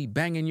supposed to be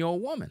banging your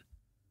woman.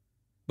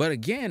 But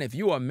again, if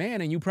you're a man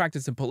and you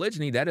practicing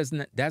polygyny,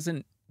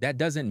 that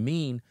doesn't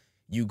mean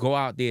you go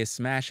out there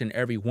smashing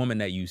every woman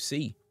that you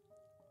see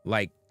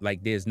like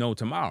there's no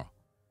tomorrow.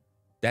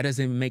 That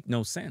doesn't make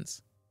no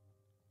sense.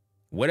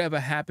 Whatever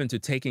happened to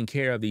taking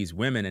care of these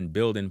women and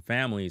building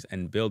families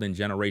and building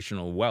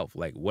generational wealth?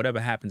 Like, whatever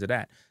happened to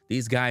that?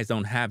 These guys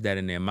don't have that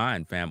in their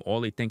mind, fam.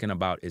 All they're thinking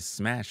about is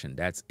smashing.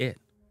 That's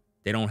it.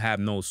 They don't have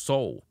no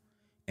soul.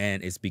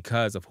 And it's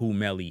because of who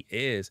Melly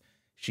is,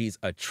 she's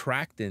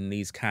attracting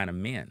these kind of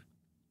men.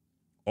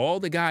 All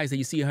the guys that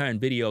you see her in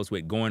videos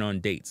with going on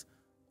dates,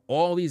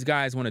 All these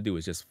guys want to do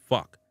is just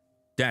fuck.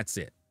 That's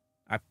it.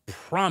 I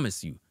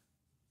promise you.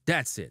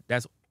 That's it.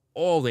 That's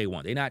all they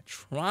want. They're not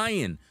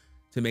trying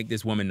to make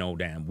this woman no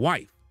damn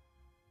wife.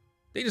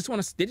 They just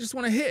want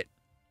to hit.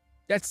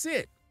 That's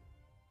it.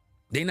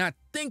 They're not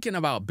thinking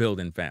about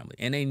building family,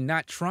 and they're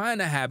not trying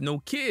to have no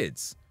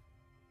kids.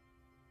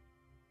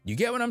 You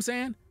get what I'm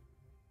saying?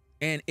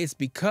 And it's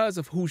because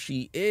of who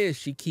she is,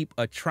 she keep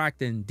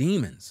attracting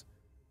demons.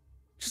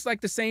 Just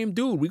like the same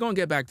dude. We're going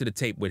to get back to the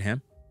tape with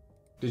him.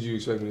 Did you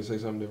expect me to say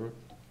something different?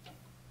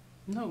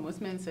 No,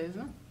 most men say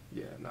that.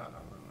 Yeah, no.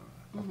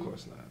 Of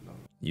course not. No.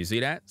 You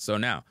see that? So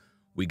now,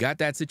 we got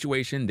that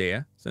situation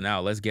there. So now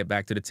let's get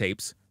back to the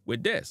tapes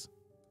with this.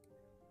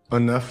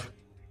 Enough.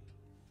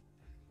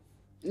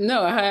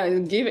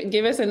 No,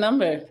 give us a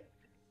number.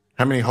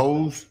 How many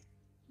holes?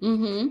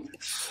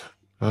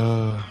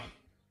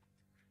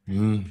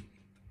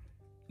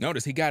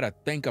 Notice he got to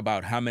think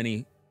about how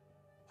many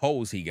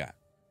holes he got.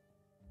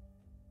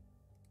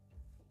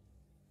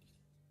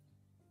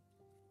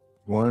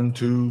 1,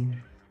 2,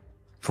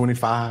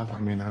 25. I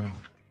mean, I don't,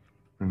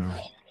 you know.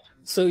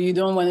 So you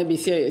don't want to be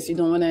serious. You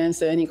don't want to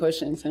answer any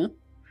questions, huh?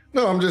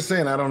 No, I'm just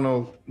saying, I don't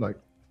know, like,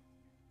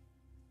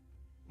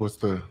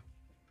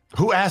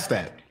 who asked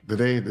that?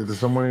 Did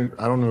someone,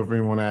 I don't know if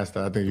anyone asked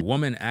that. I think. A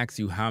woman asks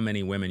you how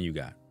many women you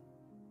got.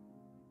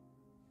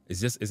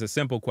 It's a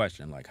simple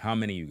question, like how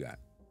many you got.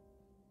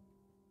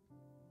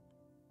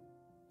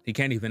 He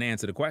can't even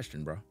answer the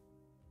question, bro.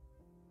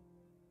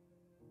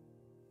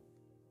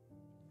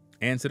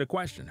 Answer the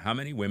question, how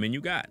many women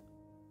you got?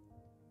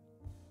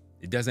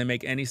 It doesn't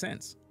make any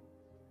sense.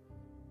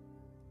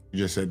 You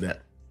just said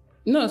that.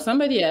 No,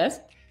 somebody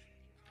asked.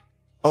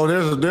 Oh,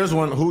 there's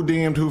one. Who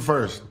DM'd who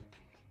first?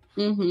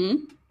 Go.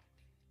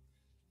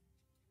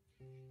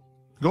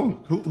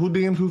 Who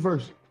DM'd who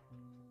first?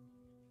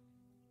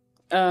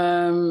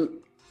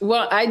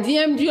 Well, I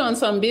DM'd you on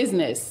some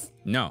business.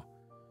 No.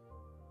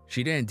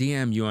 She didn't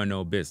DM you on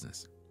no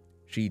business.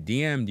 She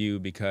DM'd you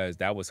because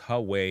that was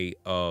her way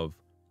of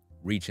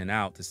reaching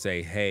out to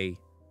say, hey,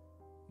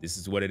 this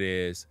is what it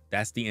is.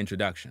 That's the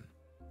introduction.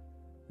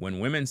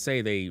 When women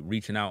say they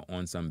reaching out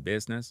on some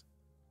business,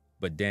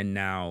 but then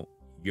now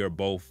you're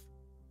both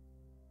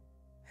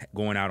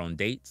going out on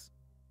dates,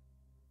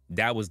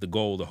 that was the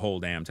goal the whole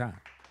damn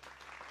time.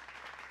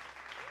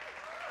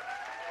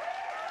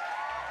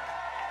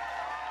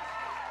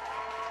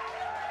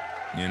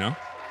 You know?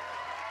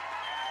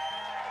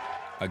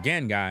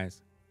 Again,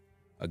 guys,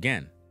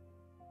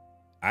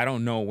 I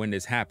don't know when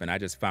this happened. I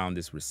just found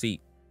this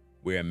receipt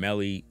where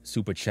Melly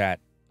super chat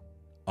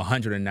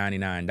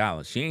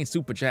 $199. She ain't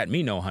super chat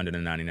me no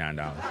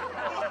 $199.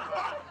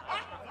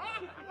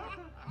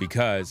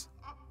 Because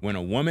when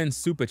a woman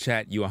super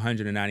chat you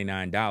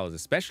 $199,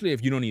 especially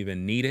if you don't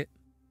even need it,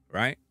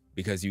 right?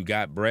 Because you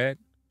got bread,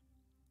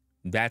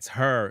 that's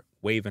her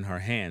waving her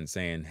hand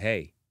saying,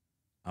 hey,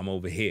 I'm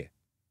over here.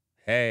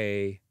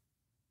 Hey,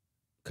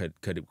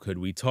 could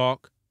we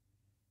talk?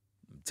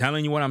 I'm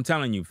telling you what I'm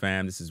telling you,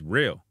 fam. This is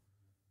real.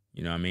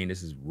 You know what I mean?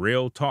 This is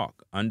real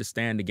talk.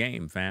 Understand the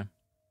game, fam.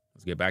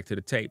 Let's get back to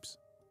the tapes.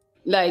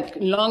 Like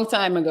long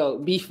time ago,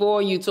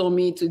 before you told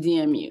me to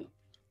DM you.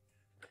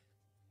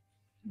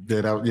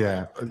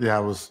 Yeah.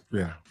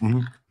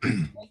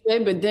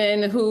 Okay, but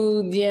then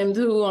who DM'd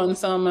who on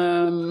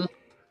some,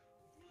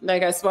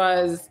 like as far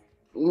as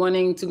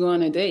wanting to go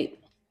on a date?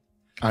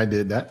 I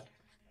did that.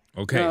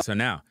 Okay, so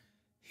now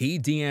he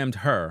DM'd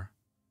her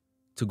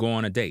to go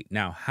on a date.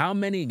 Now, how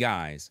many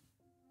guys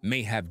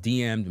may have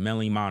DM'd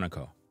Melly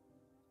Monaco?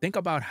 Think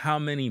about how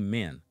many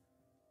men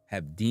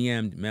have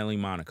DM'd Melly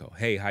Monaco.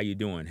 Hey, how you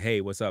doing?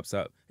 Hey, what's up?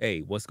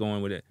 Hey, what's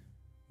going with it?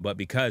 But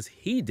because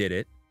he did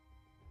it,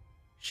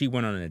 she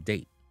went on a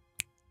date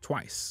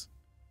twice.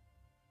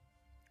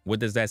 What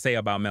does that say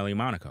about Melly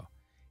Monaco?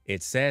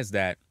 It says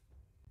that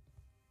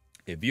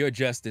if you're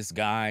just this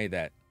guy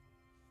that,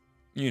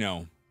 you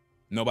know,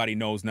 nobody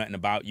knows nothing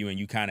about you and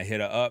you kind of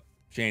hit her up,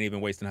 she ain't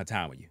even wasting her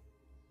time with you.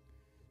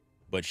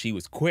 But she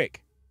was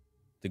quick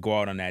to go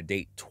out on that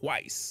date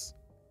twice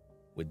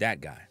with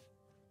that guy.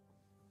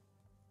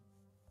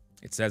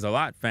 It says a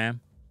lot,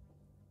 fam.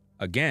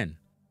 Again,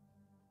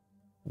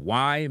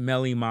 why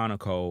Melly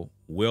Monaco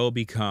will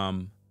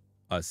become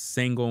a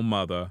single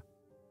mother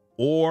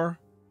or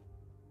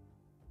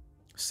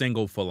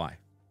single for life.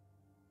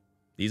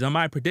 These are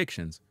my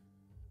predictions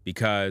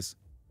because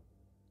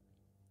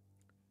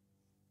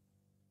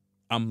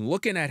I'm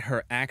looking at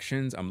her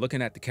actions. I'm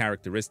looking at the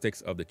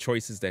characteristics of the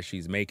choices that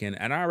she's making,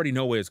 and I already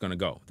know where it's going to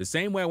go. The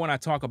same way when I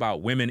talk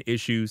about women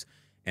issues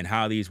and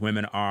how these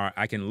women are,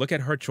 I can look at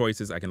her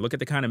choices. I can look at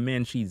the kind of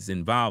men she's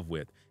involved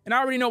with, and I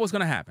already know what's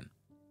going to happen.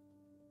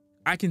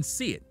 I can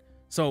see it.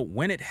 So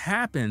when it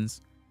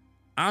happens,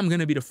 I'm going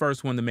to be the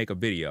first one to make a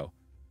video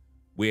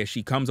where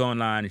she comes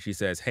online and she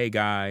says, hey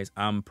guys,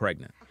 I'm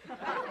pregnant.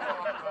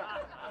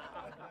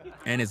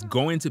 And it's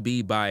going to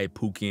be by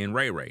Pookie and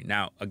Ray Ray.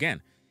 Now,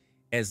 again,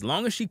 as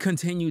long as she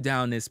continue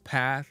down this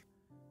path,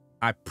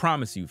 I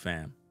promise you,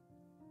 fam,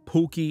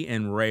 Pookie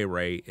and Ray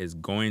Ray is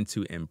going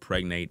to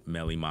impregnate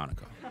Melly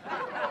Monaco.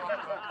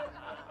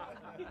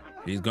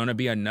 She's going to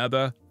be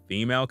another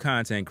female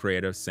content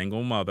creator,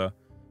 single mother,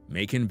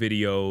 making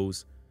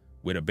videos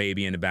with a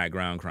baby in the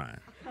background crying.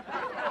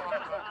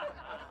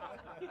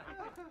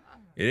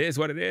 It is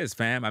what it is,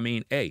 fam. I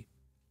mean, hey,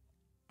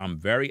 I'm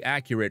very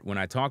accurate when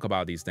I talk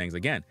about these things.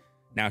 Again,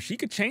 now she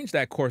could change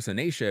that course of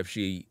Nature if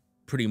she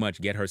pretty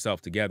much get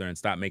herself together and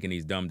stop making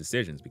these dumb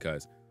decisions,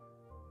 because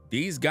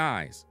these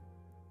guys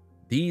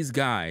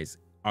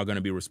are going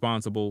to be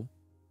responsible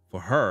for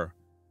her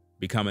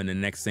becoming the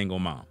next single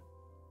mom.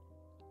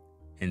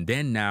 And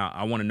then now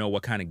I want to know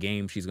what kind of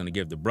game she's going to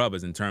give the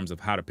brothers in terms of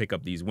how to pick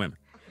up these women.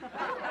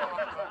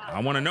 I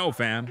want to know,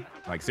 fam.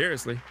 Like,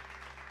 seriously.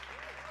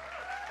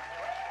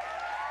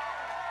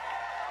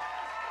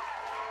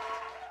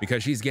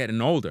 Because she's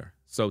getting older,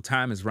 so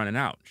time is running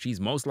out.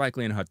 She's most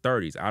likely in her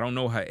 30s. I don't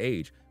know her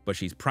age, but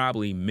she's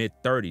probably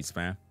mid-30s,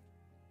 fam.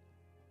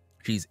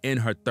 She's in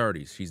her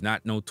 30s. She's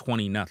not no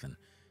 20-nothing.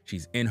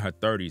 She's in her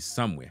 30s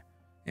somewhere,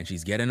 and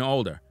she's getting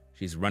older.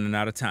 She's running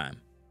out of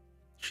time.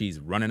 She's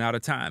running out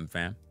of time,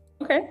 fam.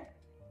 Okay.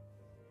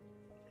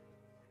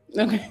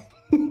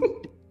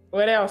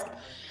 What else?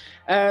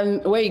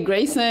 Wait,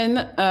 Grayson,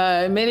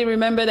 maybe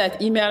remember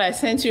that email I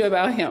sent you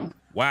about him.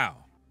 Wow.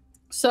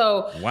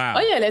 So, wow. Oh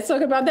yeah, let's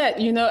talk about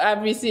that. You know,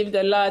 I've received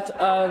a lot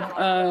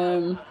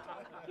of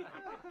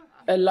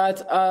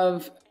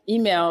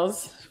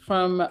emails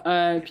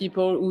from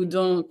people who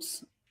don't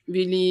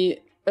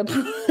really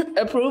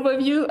approve of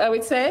you, I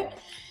would say.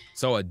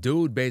 So a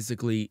dude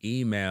basically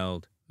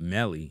emailed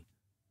Melly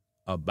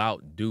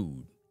about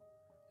dude.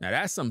 Now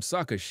that's some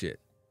sucker shit.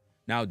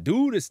 Now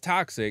dude is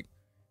toxic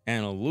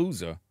and a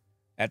loser.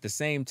 At the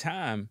same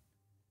time,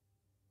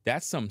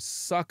 that's some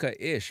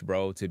sucker-ish,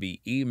 bro, to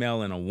be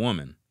emailing a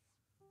woman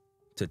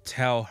to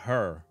tell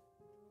her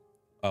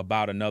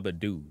about another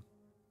dude.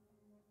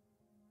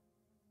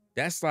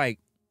 That's like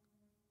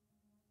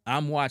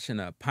I'm watching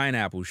a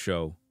Pineapple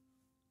show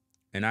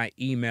and I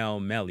email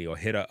Melly or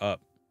hit her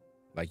up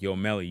like, yo,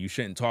 Melly, you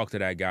shouldn't talk to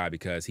that guy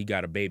because he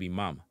got a baby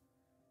mama.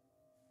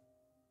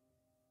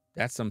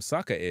 That's some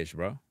sucker-ish,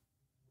 bro.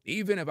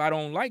 Even if I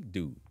don't like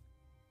dude.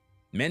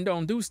 Men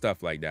don't do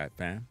stuff like that,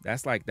 fam.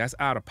 That's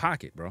out of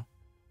pocket, bro.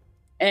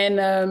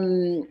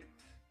 And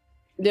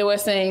they were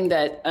saying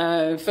that,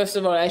 first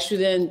of all, I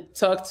shouldn't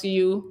talk to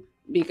you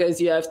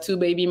because you have 2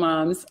 baby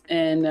moms,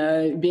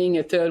 and being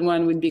a third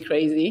one would be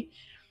crazy.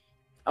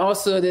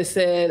 Also, they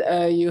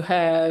said you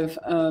have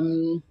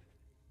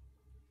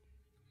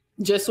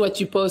just what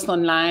you post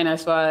online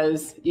as far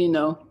as, you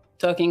know,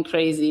 talking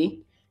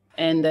crazy,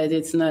 and that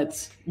it's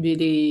not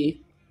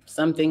really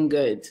something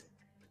good.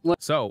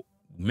 So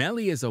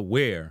Melly is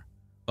aware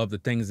of the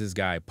things this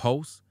guy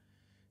posts.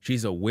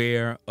 She's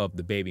aware of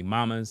the baby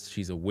mamas.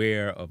 She's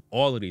aware of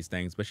all of these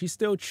things, but she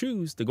still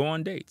chooses to go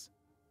on dates.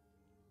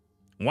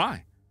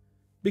 Why?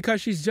 Because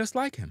she's just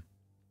like him.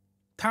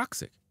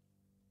 Toxic.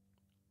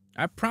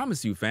 I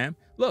promise you, fam.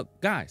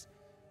 Look, guys,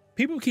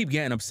 people keep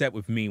getting upset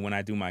with me when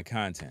I do my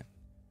content.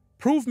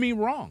 Prove me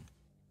wrong.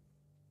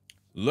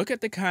 Look at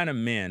the kind of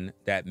men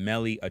that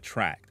Melly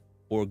attract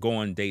or go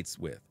on dates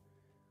with.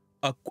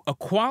 A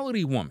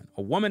quality woman,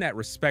 a woman that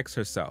respects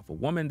herself, a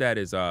woman that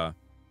is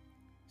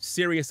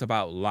serious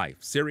about life,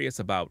 serious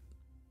about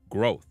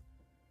growth,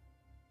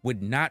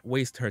 would not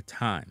waste her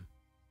time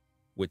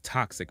with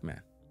toxic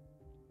men.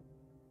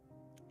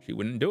 She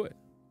wouldn't do it.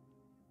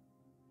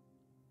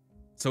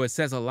 So it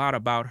says a lot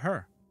about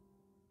her.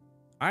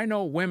 I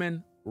know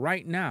women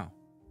right now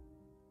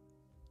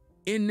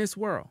in this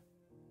world,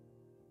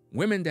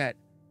 women that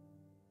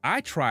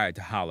I tried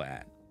to holler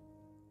at.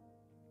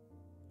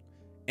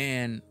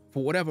 And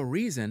for whatever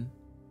reason,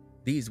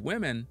 these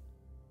women,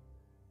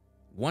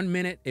 one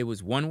minute it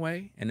was one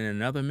way, and in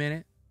another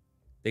minute,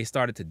 they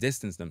started to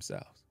distance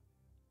themselves.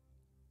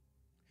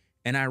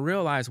 And I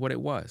realized what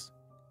it was.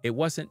 It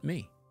wasn't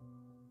me.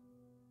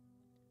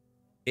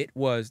 It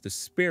was the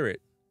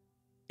spirit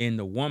in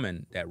the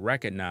woman that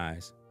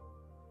recognized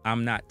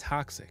I'm not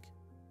toxic.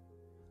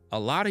 A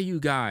lot of you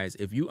guys,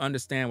 if you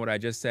understand what I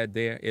just said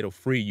there, it'll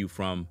free you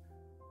from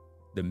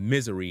the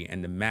misery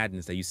and the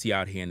madness that you see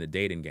out here in the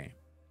dating game.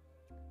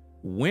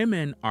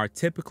 Women are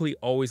typically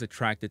always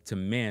attracted to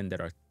men that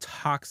are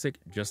toxic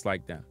just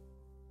like them.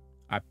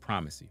 I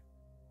promise you.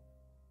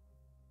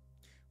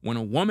 When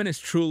a woman is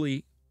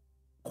truly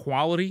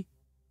quality,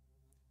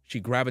 she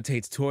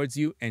gravitates towards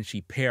you and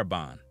she pair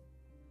bond.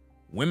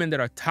 Women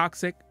that are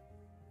toxic,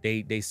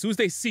 they as soon as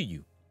they see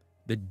you,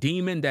 the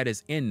demon that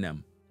is in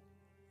them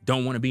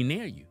don't want to be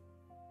near you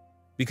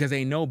because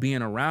they know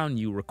being around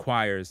you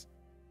requires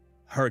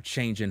her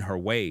changing her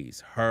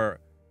ways,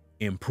 her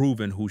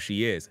improving who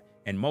she is.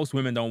 And most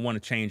women don't want to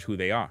change who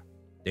they are.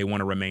 They want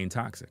to remain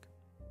toxic.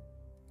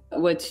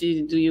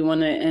 Do you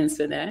want to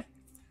answer that?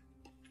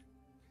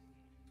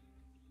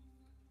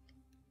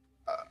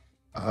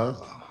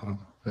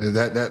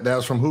 That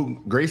was from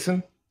who?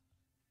 Grayson?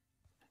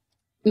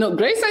 No,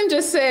 Grayson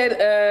just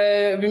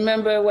said,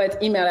 remember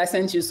what email I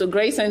sent you. So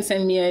Grayson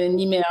sent me an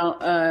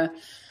email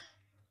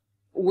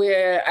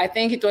where I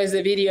think it was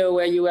a video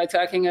where you were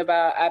talking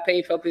about I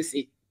pay for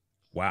pussy.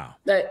 Wow.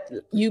 That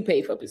you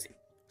pay for pussy.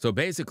 So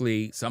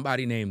basically,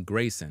 somebody named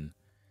Grayson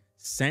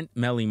sent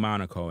Melly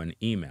Monaco an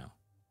email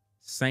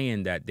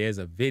saying that there's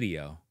a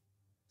video.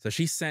 So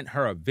she sent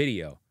her a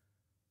video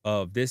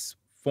of this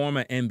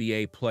former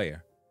NBA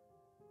player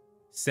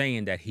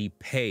saying that he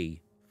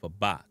paid for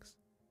box.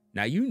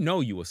 Now, you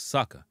know you a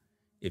sucker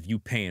if you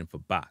paying for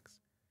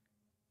box.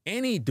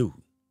 Any dude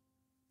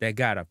that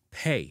gotta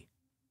pay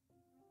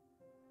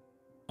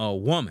a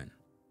woman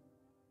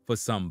for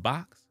some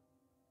box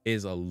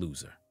is a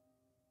loser.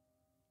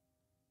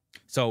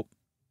 So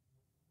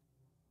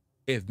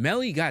if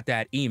Melly got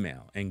that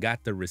email and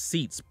got the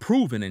receipts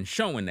proving and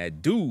showing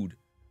that dude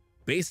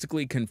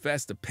basically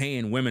confessed to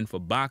paying women for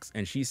box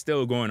and she's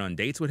still going on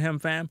dates with him,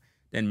 fam,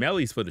 then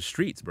Melly's for the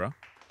streets, bro.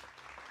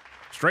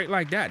 Straight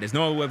like that. There's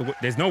no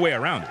way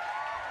around it.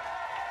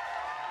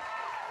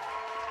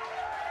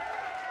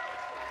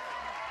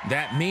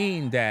 That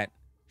means that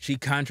she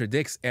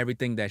contradicts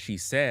everything that she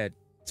said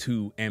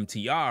to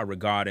MTR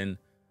regarding,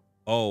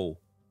 oh,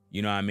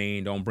 you know what I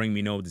mean? Don't bring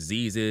me no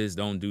diseases.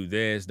 Don't do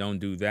this. Don't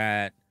do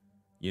that.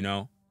 You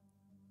know,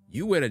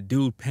 you with a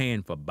dude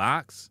paying for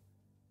box,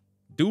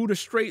 dude a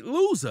straight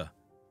loser.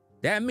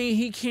 That mean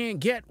he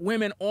can't get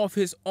women off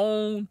his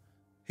own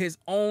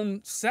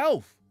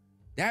self.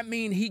 That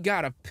mean he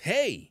gotta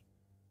pay.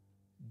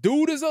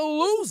 Dude is a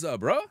loser,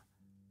 bro.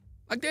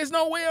 Like there's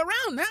no way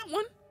around that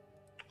one.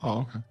 Oh,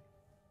 okay.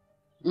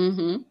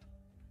 Mm-hmm.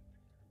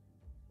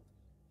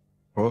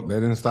 Well,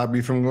 that didn't stop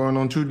me from going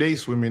on 2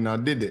 dates with me now,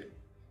 did it?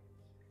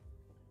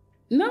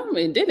 No,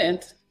 it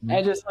didn't.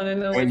 I just want to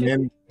know what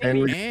you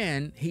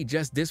And he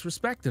just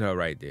disrespected her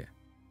right there.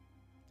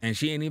 And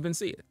she ain't even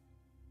see it.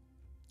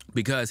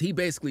 Because he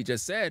basically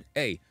just said,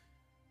 hey,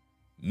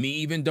 me,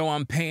 even though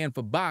I'm paying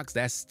for box,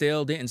 that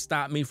still didn't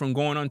stop me from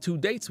going on 2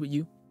 dates with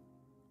you.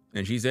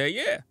 And she said,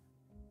 yeah.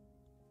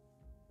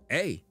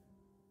 Hey,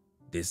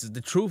 this is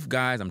the truth,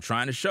 guys. I'm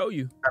trying to show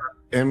you.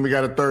 And we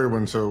got a third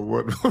one, so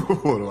what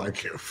do I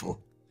care for?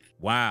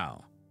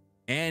 Wow.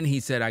 And he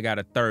said, I got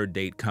a third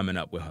date coming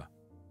up with her.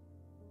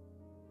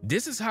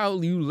 This is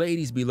how you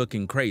ladies be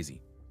looking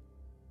crazy.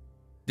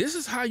 This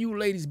is how you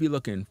ladies be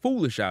looking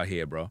foolish out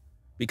here, bro.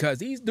 Because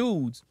these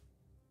dudes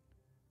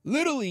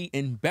literally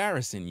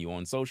embarrassing you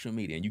on social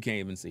media and you can't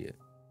even see it.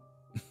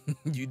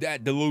 You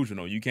that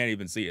delusional. You can't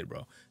even see it,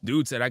 bro.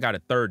 Dude said, I got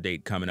a third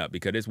date coming up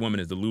because this woman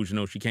is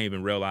delusional. She can't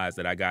even realize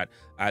that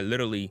I'm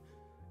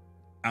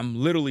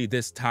literally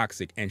this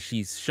toxic, and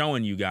she's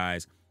showing you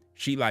guys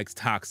she likes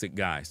toxic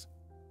guys.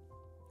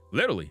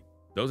 Literally.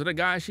 Those are the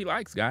guys she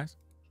likes, guys.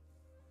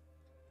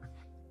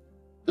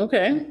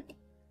 Okay.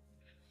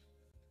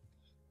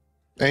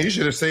 And you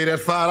should have saved that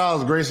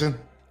 $5, Grayson.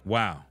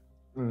 Wow.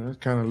 That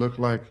kind of looked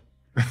like...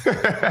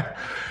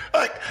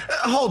 like,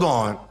 hold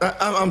on.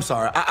 I'm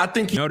sorry. I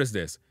think... Notice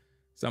this.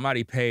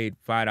 Somebody paid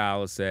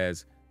 $5,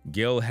 says,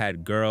 Gil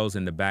had girls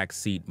in the back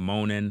seat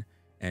moaning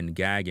and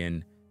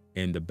gagging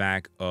in the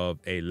back of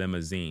a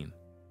limousine.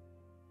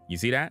 You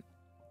see that?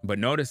 But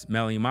notice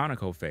Melly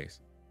Monaco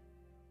face.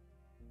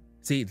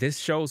 See, this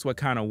shows what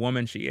kind of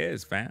woman she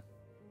is, fam.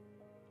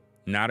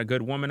 Not a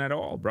good woman at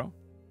all, bro.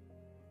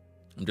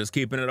 I'm just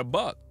keeping it a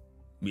buck.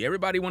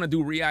 Everybody want to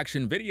do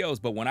reaction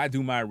videos, but when I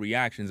do my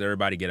reactions,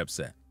 everybody get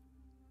upset.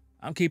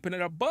 I'm keeping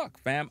it a buck,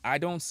 fam. I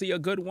don't see a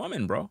good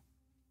woman, bro.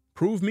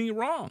 Prove me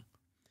wrong.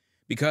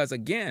 Because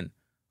again,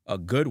 a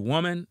good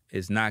woman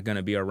is not going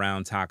to be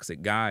around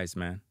toxic guys,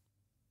 man.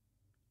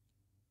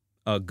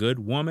 A good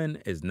woman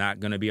is not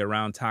going to be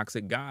around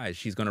toxic guys.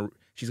 She's going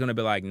to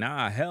be like,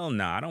 nah, hell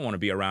nah. I don't want to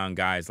be around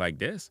guys like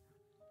this.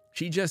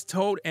 She just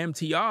told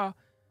MTR,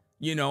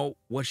 you know,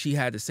 what she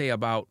had to say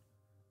about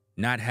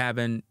not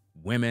having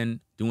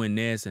women doing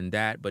this and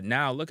that. But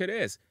now look at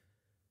this.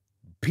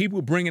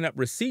 People bringing up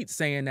receipts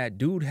saying that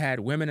dude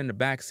had women in the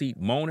backseat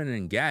moaning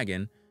and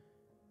gagging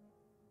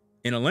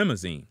in a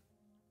limousine.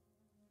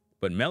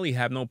 But Melly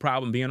have no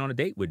problem being on a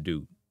date with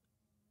dude.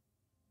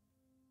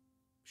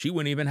 She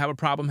wouldn't even have a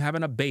problem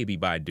having a baby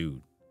by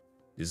dude.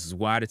 This is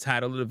why the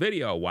title of the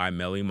video, why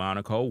Melly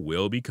Monaco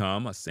will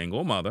become a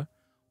single mother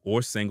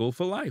or single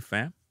for life,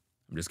 fam.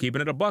 I'm just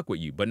keeping it a buck with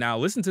you. But now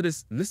listen to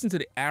this. Listen to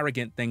the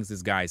arrogant things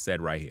this guy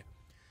said right here.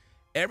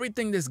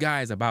 Everything this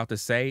guy is about to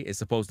say is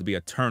supposed to be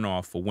a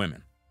turnoff for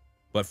women.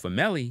 But for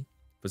Melly,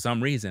 for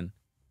some reason,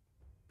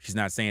 she's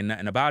not saying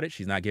nothing about it.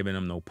 She's not giving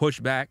him no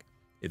pushback.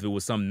 If it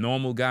was some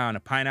normal guy on a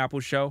Pineapple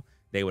show,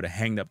 they would have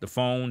hanged up the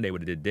phone. They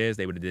would have did this.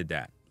 They would have did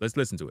that. Let's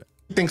listen to it.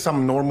 You think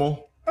I'm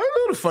normal? I don't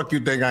know who the fuck you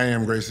think I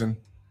am, Grayson.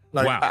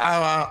 Like,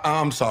 wow.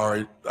 I'm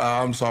sorry.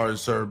 I'm sorry,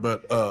 sir.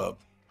 But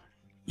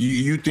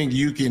you think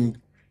you can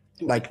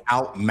like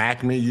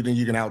out-mac me? You think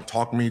you can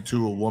out-talk me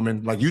to a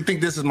woman? Like, you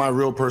think this is my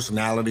real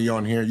personality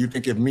on here? You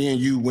think if me and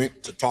you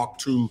went to talk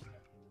to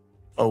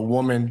a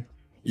woman,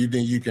 you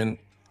think you can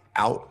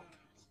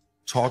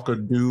out-talk a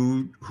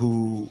dude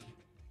who's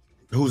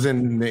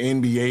in the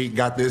NBA,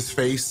 got this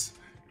face,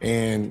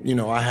 and, you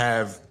know, I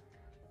have,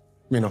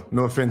 you know,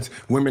 no offense,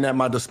 women at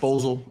my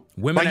disposal?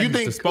 Women like, at you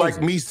think disposal.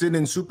 Like me sitting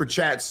in super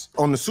chats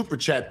on the super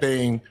chat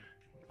thing,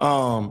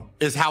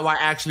 is how I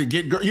actually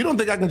get girls. You don't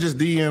think I can just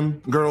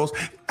DM girls?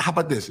 How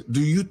about this?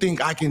 Do you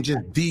think I can just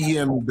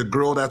DM the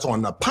girl that's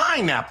on the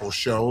Pineapple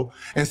Show?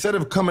 Instead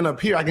of coming up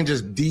here, I can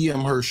just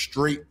DM her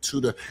straight to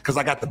the, because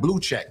I got the blue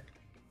check.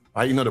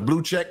 Right? You know, the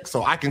blue check.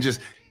 So I can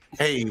just,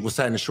 hey, what's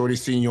happening, shorty?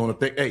 Seeing you on the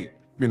thing. Hey,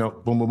 you know,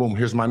 boom, boom, boom.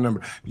 Here's my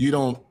number. You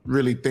don't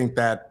really think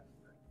that?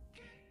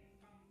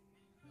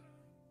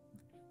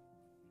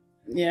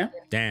 Yeah.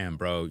 Damn,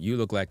 bro. You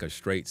look like a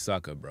straight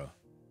sucker, bro.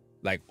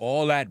 Like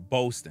all that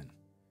boasting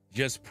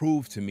just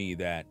proved to me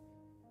that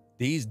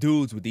these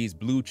dudes with these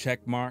blue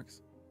check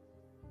marks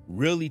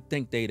really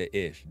think they the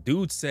ish.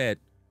 Dude said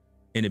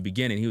in the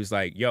beginning, he was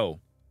like, yo,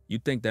 you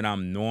think that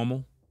I'm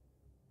normal?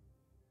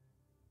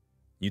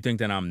 You think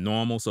that I'm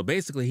normal? So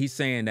basically he's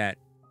saying that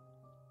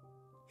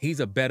he's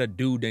a better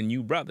dude than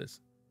you brothers,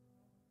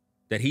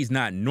 that he's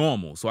not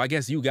normal. So I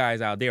guess you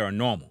guys out there are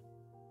normal.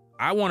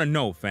 I want to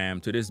know, fam,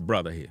 to this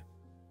brother here,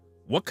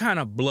 what kind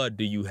of blood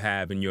do you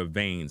have in your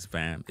veins,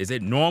 fam? Is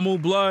it normal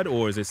blood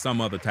or is it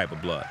some other type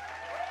of blood?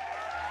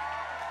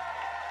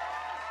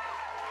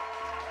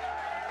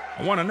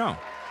 I want to know.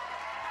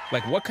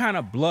 Like, what kind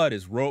of blood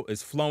is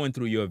flowing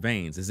through your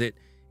veins? Is it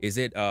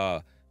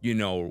you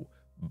know,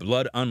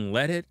 blood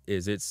unleaded?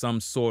 Is it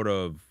some sort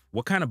of,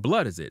 what kind of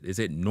blood is it? Is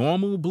it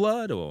normal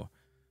blood or,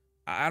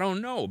 I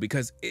don't know,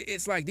 because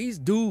it's like these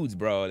dudes,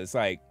 bro, it's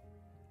like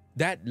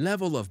that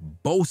level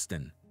of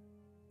boasting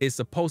is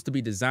supposed to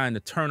be designed to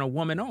turn a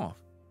woman off.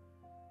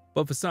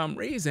 But for some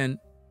reason,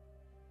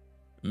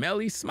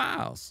 Melly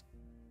smiles.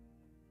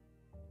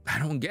 I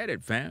don't get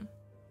it, fam.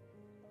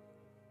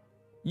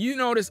 You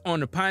notice on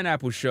the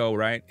Pineapple Show,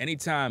 right?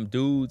 Anytime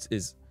dudes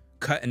is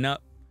cutting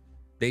up,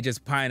 they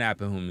just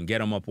pineapple him and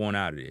get him up on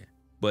out of there.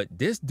 But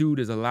this dude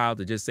is allowed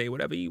to just say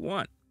whatever he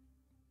want,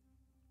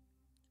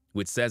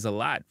 which says a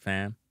lot,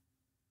 fam.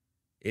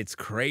 It's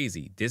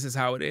crazy. This is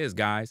how it is,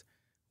 guys.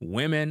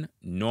 Women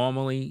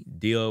normally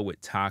deal with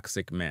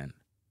toxic men.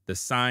 The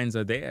signs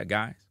are there,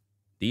 guys.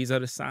 These are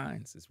the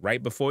signs. It's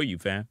right before you,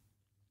 fam.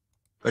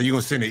 Are you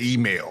gonna send an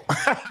email?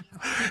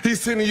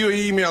 He's sending you an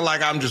email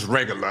like I'm just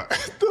regular.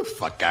 The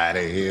fuck out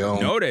of here.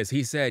 Notice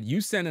he said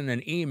you sending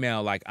an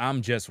email like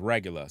I'm just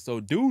regular. So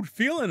dude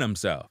feeling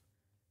himself.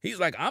 He's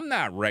like, I'm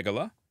not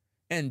regular.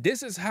 And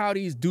this is how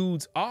these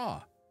dudes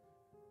are.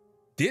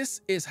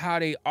 This is how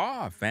they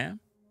are, fam.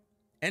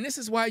 And this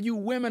is why you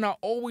women are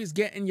always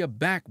getting your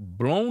back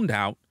blown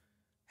out,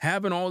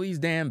 having all these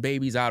damn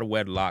babies out of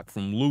wedlock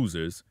from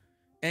losers,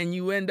 and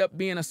you end up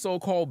being a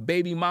so-called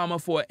baby mama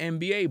for an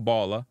NBA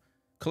baller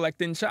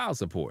collecting child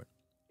support.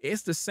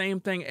 It's the same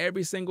thing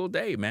every single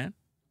day, man.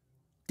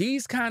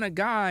 These kind of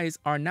guys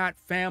are not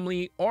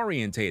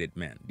family-orientated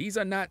men. These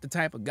are not the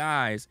type of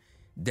guys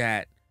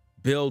that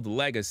build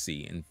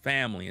legacy and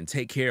family and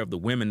take care of the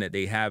women that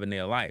they have in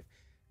their life.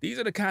 These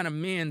are the kind of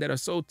men that are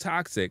so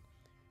toxic,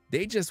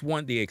 they just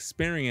want the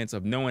experience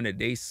of knowing that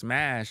they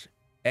smash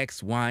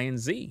X, Y, and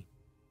Z.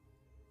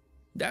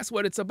 That's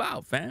what it's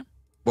about, fam.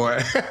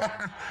 Boy.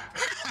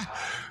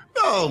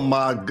 Oh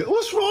my God.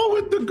 What's wrong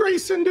with the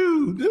Grayson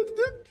dude?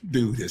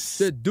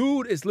 The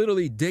dude is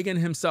literally digging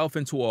himself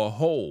into a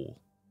hole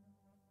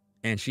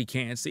and she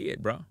can't see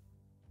it, bro.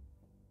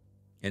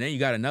 And then you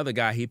got another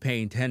guy, he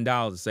paying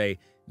 $10 to say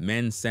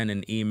men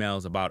sending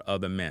emails about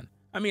other men.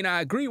 I mean,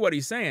 I agree what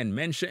he's saying.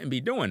 Men shouldn't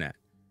be doing that.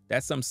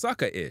 That's some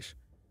sucker-ish.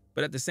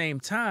 But at the same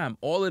time,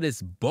 all of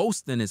this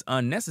boasting is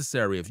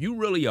unnecessary. If you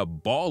really a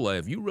baller,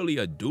 if you really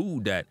a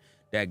dude that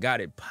got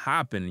it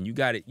popping and you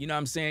got it, you know what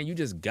I'm saying? You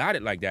just got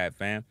it like that,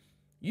 fam.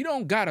 You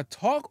don't gotta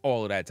talk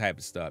all of that type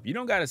of stuff. You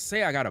don't gotta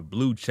say I got a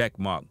blue check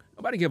mark.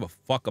 Nobody give a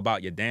fuck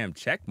about your damn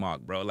check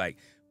mark, bro. Like,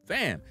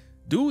 fam,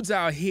 dudes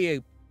out here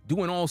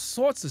doing all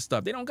sorts of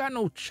stuff. They don't got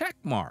no check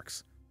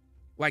marks.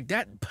 Like,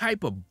 that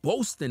type of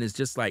boasting is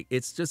just like,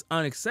 it's just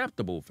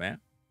unacceptable, fam.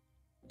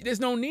 There's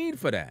no need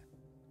for that.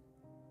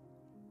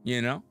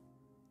 You know?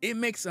 It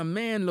makes a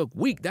man look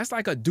weak. That's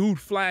like a dude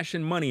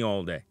flashing money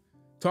all day,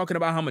 talking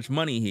about how much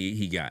money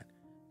he got.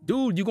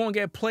 Dude, you're gonna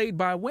get played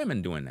by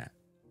women doing that.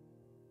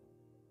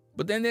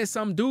 But then there's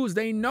some dudes,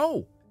 they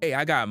know, hey,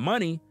 I got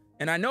money,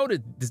 and I know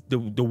that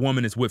the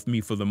woman is with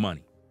me for the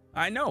money.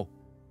 I know.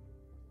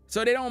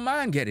 So they don't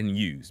mind getting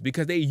used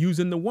because they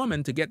using the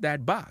woman to get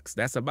that box.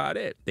 That's about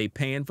it. They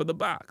paying for the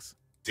box.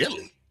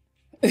 Silly.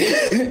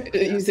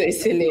 You say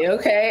silly.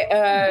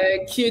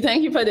 Okay. Q,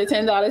 thank you for the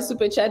 $10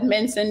 super chat.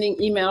 Men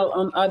sending email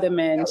on other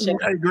men.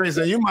 Hey,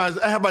 Grayson, you might,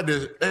 how about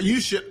this?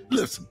 You should,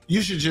 listen,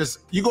 you should just,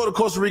 you go to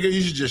Costa Rica,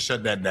 you should just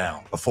shut that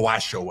down before I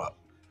show up.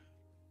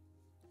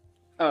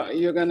 Oh,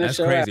 you're going to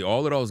show up. That's crazy.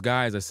 All of those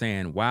guys are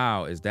saying,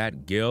 wow, is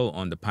that Gil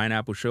on the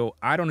Pineapple Show?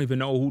 I don't even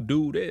know who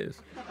dude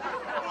is.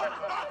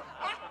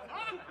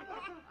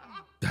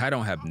 I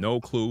don't have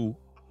no clue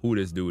who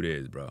this dude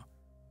is, bro.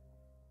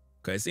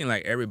 Because it seems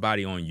like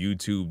everybody on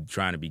YouTube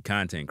trying to be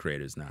content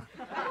creators now.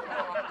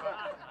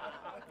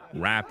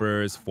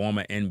 Rappers,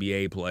 former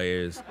NBA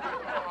players.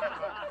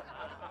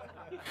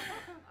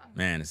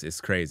 Man,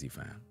 it's crazy,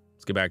 fam.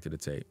 Let's get back to the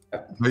tape.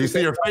 You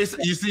see her face?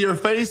 You see her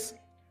face?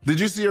 Did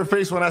you see her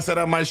face when I said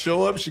I might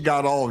show up? She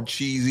got all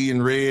cheesy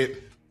and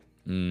red.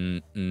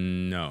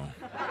 No.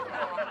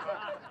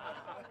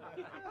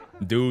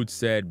 Dude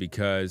said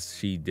because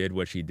she did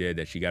what she did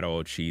that she got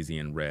all cheesy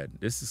and red.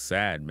 This is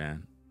sad,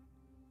 man.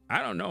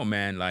 I don't know,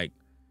 man. Like,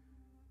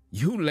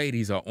 you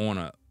ladies are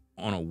on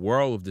a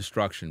world of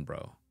destruction,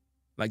 bro.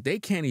 Like, they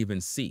can't even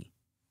see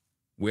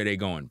where they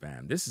going,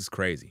 fam. This is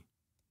crazy.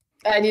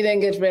 I didn't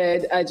get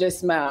red. I just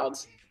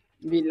smiled.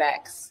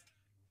 Relax.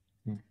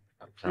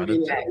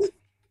 Relax.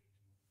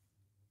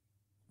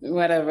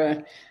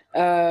 Whatever.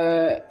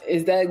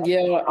 Is that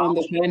girl on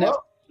the planet?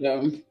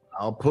 No.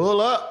 I'll pull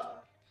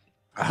up.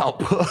 I'll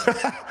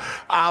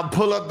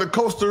pull up to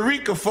Costa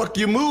Rica. Fuck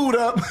your mood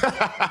up.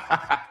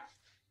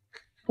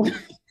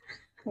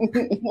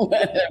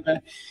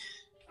 Whatever.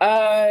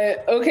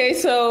 Okay,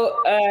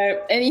 so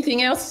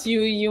anything else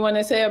you want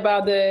to say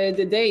about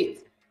the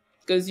date?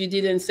 Because you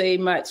didn't say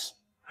much.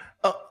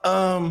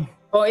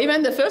 Or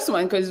even the first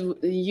one, because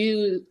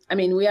we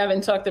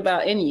haven't talked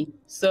about any.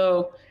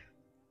 So,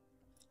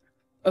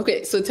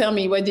 okay, so tell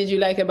me, what did you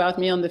like about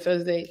me on the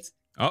first date?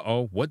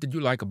 What did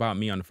you like about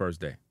me on the first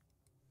day?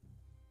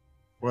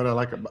 What I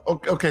like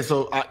about okay,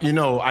 so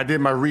I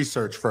did my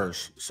research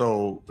first.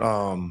 So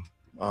I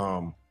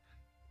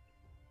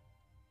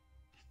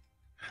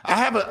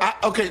have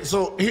okay.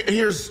 So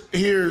here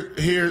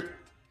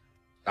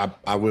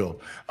I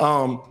will.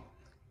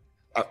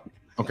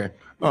 Okay.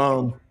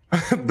 The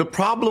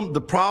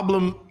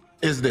problem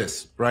is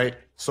this, right?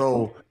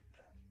 So,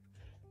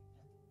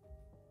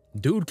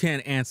 dude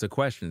can't answer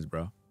questions,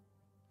 bro.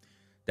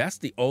 That's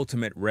the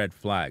ultimate red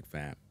flag,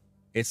 fam.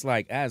 It's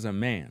like, as a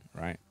man,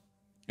 right?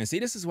 And see,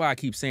 this is why I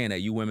keep saying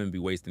that you women be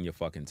wasting your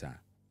fucking time.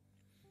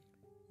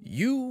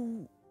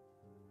 You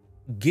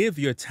give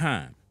your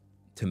time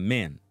to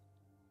men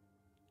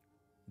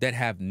that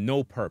have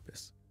no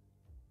purpose,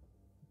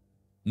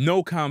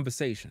 no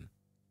conversation,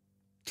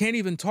 can't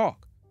even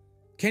talk,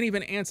 can't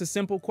even answer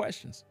simple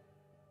questions.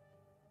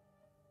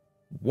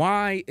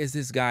 Why is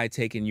this guy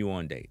taking you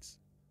on dates?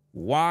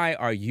 Why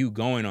are you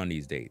going on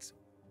these dates?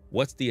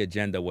 What's the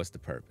agenda? What's the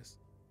purpose?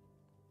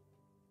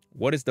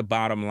 What is the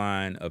bottom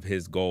line of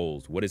his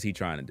goals? What is he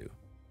trying to do?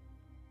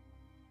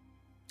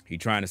 He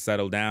trying to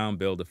settle down,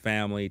 build a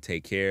family,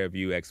 take care of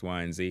you, X,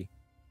 Y, and Z?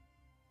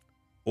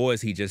 Or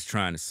is he just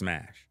trying to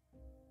smash?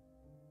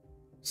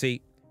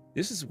 See,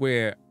 this is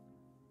where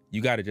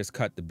you got to just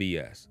cut the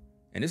BS.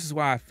 And this is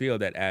why I feel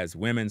that as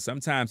women,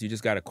 sometimes you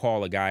just got to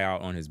call a guy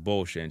out on his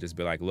bullshit and just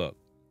be like, look,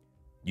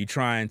 you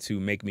trying to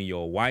make me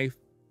your wife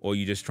or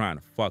you just trying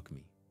to fuck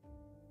me?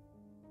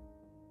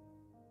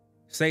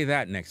 Say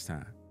that next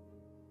time.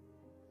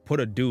 Put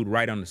a dude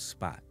right on the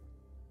spot.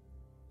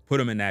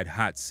 Put him in that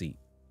hot seat.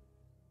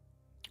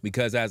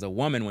 Because as a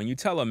woman, when you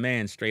tell a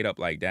man straight up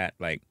like that,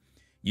 like,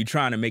 you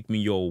trying to make me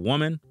your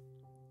woman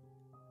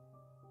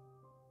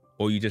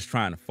or you just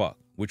trying to fuck?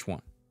 Which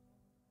one?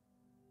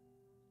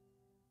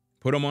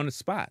 Put him on the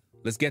spot.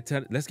 Let's get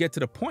to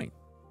the point.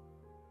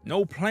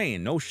 No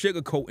playing, no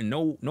sugarcoating,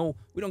 no,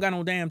 we don't got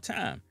no damn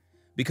time.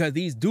 Because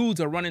these dudes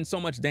are running so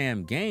much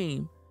damn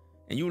game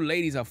and you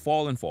ladies are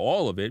falling for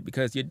all of it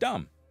because you're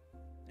dumb.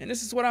 And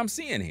this is what I'm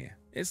seeing here.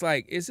 It's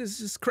like, it's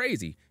just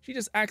crazy. She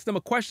just asked him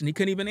a question. He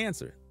couldn't even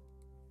answer it.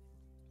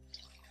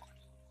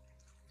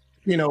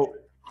 You know,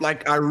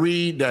 like I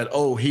read that,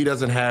 oh, he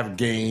doesn't have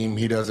game.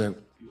 He doesn't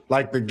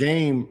like the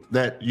game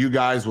that you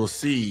guys will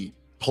see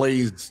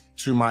plays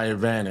to my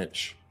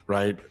advantage,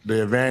 right?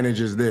 The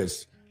advantage is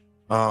this.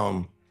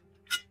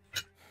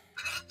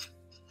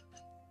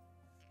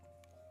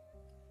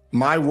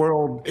 My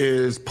world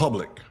is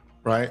public,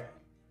 right?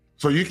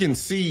 So you can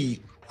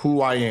see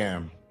who I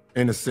am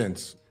in a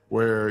sense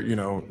where, you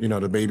know,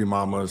 the baby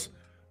mamas,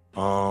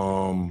 the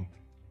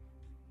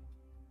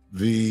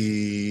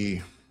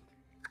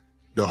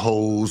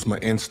hoes, my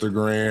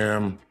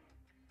Instagram,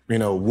 you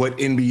know, what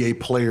NBA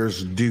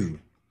players do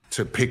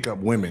to pick up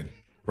women,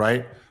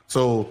 right?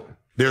 So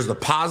there's the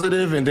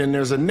positive and then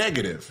there's a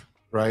negative,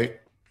 right?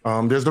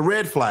 There's the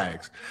red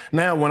flags.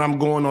 Now, when I'm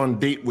going on a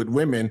date with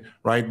women,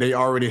 right, they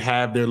already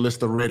have their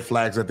list of red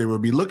flags that they will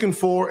be looking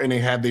for, and they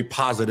have the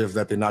positives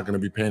that they're not going to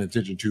be paying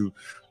attention to,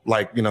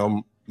 like, you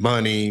know,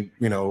 money,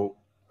 you know,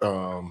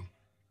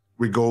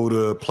 we go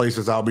to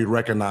places I'll be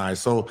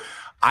recognized. So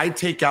I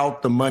take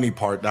out the money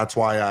part. That's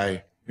why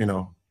I, you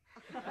know,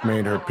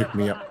 made her pick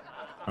me up,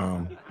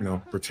 you know,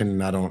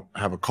 pretending I don't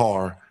have a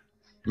car,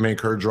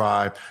 make her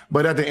drive.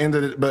 But at the end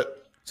of it,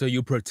 So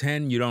you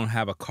pretend you don't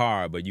have a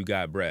car, but you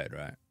got bread,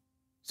 right?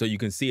 So you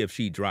can see if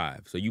she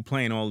drives. So you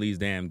playing all these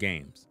damn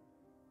games.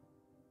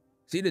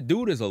 See, the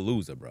dude is a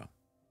loser, bro.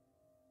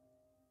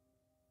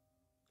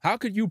 How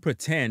could you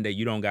pretend that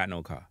you don't got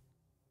no car?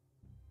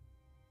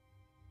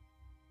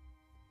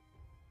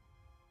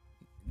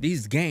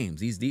 These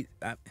games,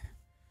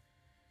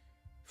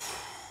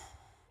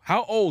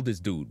 how old is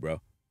dude,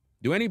 bro?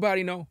 Do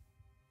anybody know?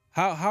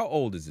 How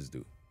old is this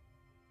dude?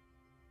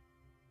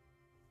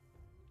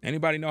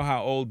 Anybody know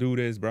how old dude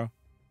is, bro?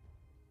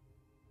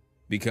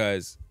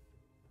 Because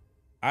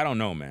I don't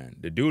know, man.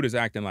 The dude is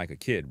acting like a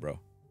kid, bro.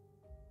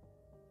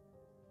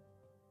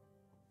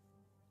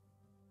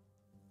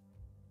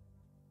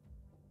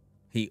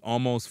 he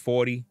almost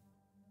 40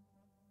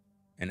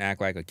 and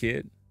act like a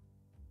kid.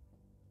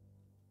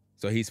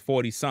 So he's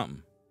 40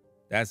 something.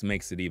 That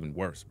makes it even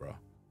worse, bro.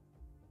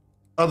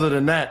 Other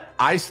than that,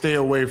 I stay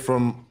away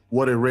from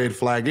what a red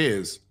flag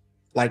is.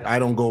 Like, I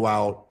don't go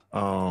out.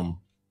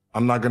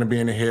 I'm not going to be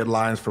in the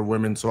headlines for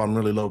women, so I'm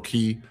really low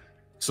key.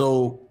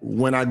 So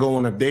when I go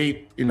on a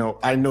date, you know,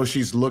 I know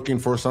she's looking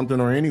for something,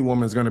 or any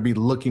woman's going to be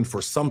looking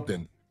for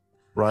something,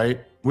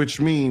 right? Which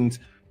means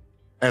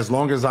as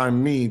long as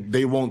I'm me,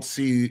 they won't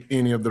see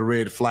any of the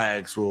red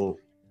flags,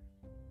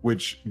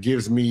 which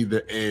gives me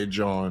the edge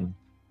on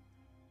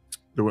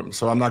the women.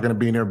 So I'm not going to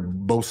be in there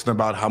boasting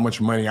about how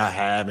much money I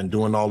have and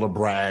doing all the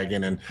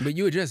bragging. But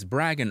you were just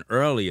bragging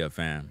earlier,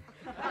 fam.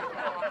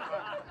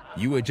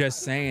 You were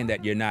just saying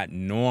that you're not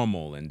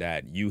normal and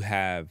that you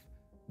have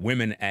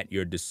women at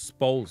your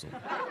disposal.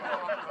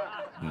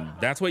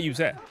 That's what you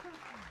said.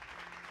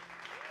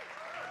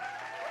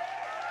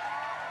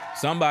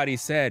 Somebody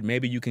said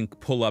maybe you can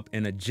pull up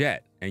in a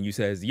jet, and you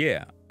says,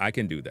 yeah, I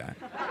can do that.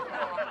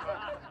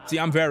 See,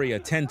 I'm very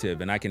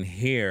attentive, and I can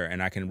hear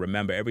and I can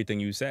remember everything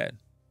you said.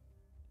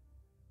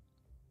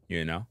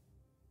 You know?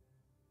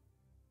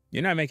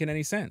 You're not making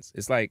any sense.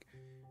 It's like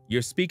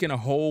you're speaking a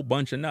whole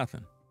bunch of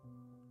nothing,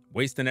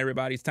 wasting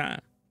everybody's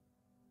time.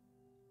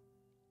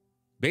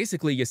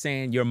 Basically, you're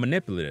saying you're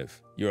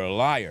manipulative. You're a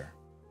liar.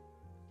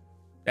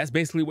 That's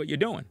basically what you're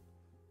doing.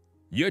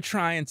 You're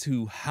trying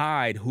to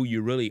hide who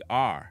you really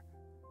are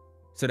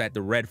so that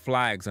the red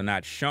flags are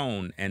not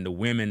shown and the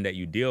women that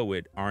you deal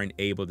with aren't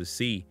able to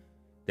see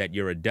that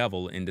you're a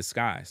devil in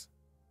disguise.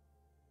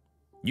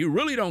 You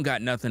really don't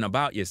got nothing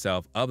about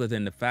yourself other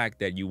than the fact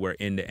that you were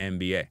in the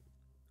NBA.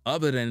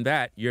 Other than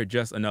that, you're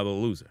just another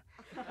loser.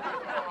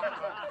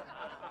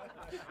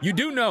 You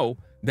do know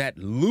that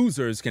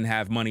losers can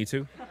have money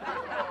too.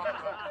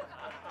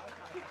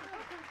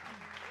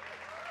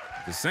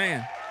 Just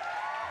saying.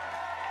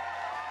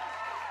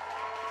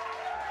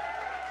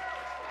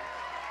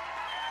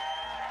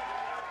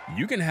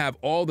 You can have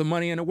all the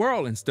money in the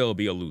world and still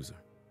be a loser.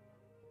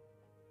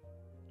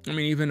 I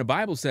mean, even the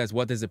Bible says,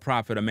 what does it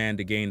profit a man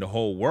to gain the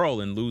whole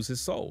world and lose his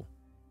soul?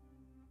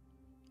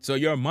 So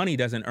your money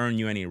doesn't earn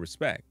you any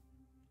respect.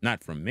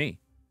 Not from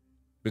me,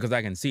 because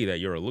I can see that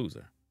you're a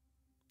loser.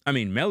 I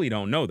mean, Melly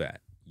don't know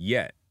that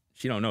yet.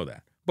 She don't know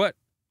that. But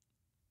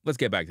let's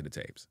get back to the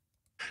tapes.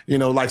 You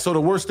know, like, so the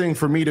worst thing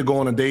for me to go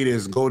on a date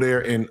is go there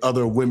and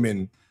other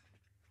women,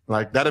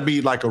 like, that'd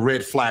be like a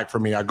red flag for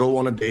me. I go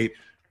on a date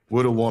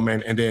with a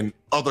woman and then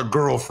other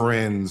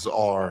girlfriends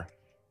are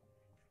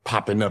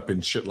popping up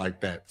and shit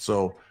like that.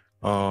 So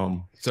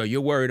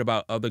you're worried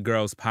about other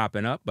girls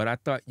popping up, but I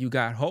thought you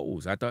got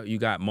hoes. I thought you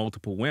got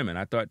multiple women.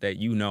 I thought that,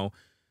 you know,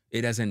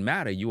 it doesn't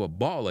matter. You a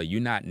baller.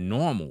 You're not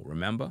normal,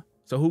 remember?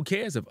 So who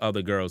cares if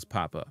other girls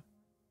pop up?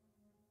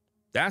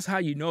 That's how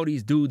you know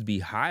these dudes be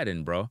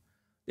hiding, bro.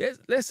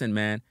 Listen,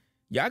 man,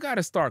 y'all got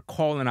to start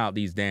calling out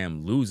these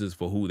damn losers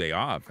for who they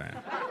are, fam.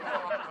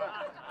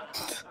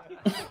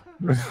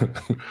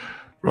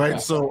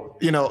 Right. So,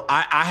 you know,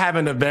 I have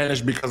an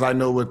advantage because I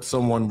know what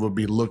someone would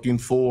be looking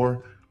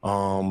for.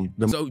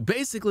 So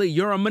basically,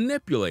 you're a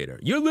manipulator.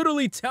 You're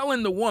literally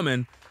telling the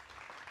woman,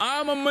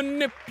 I'm a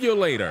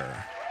manipulator.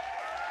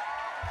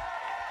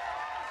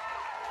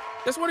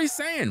 That's what he's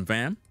saying,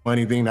 fam.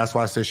 Money thing. That's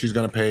why I said she's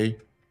going to pay.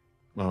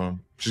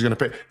 She's going to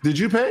pay. Did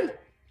you pay?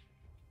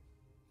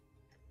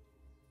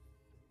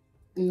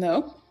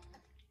 No.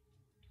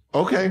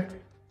 Okay.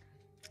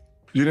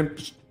 You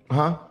didn't,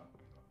 huh?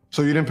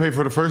 So you didn't pay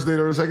for the first date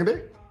or the second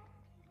date?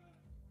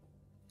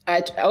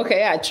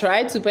 I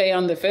tried to pay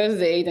on the first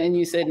date and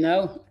you said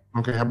no.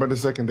 Okay, how about the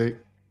second date?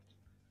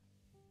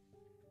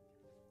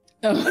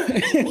 Oh.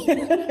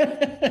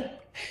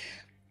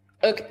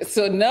 Okay,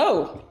 so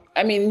no.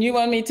 I mean, you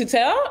want me to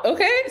tell?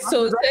 Okay,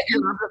 so I'm just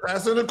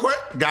asking a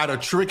question. Got a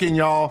trick in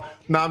y'all.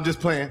 No, I'm just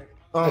playing.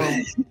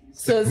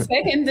 So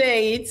second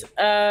date,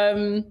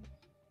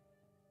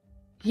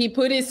 he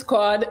put his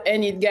card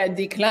and it got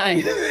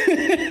declined.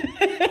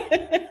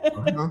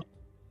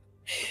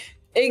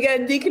 It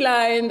got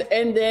declined,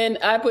 and then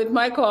I put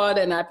my card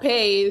and I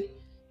paid,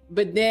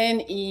 but then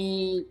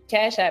he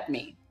cash at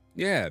me.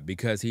 Yeah,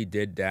 because he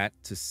did that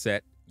to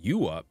set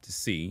you up to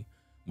see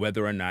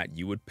whether or not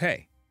you would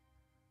pay,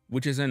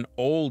 which is an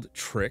old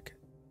trick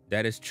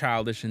that is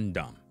childish and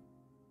dumb.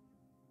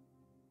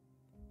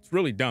 It's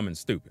really dumb and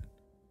stupid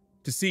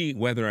to see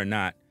whether or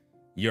not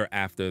you're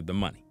after the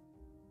money.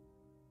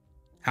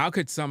 How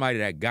could somebody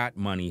that got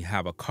money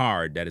have a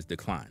card that is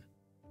declined?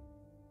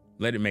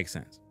 Let it make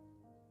sense.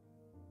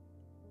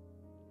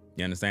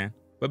 You understand?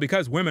 But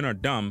because women are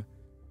dumb,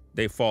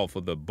 they fall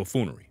for the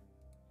buffoonery.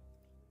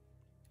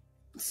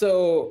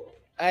 So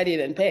I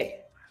didn't pay.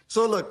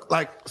 So look,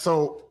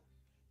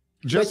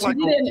 just but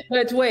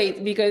but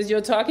wait, because you're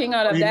talking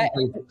out of that.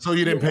 So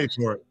you didn't pay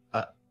for it.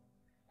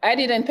 I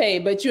didn't pay,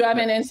 but you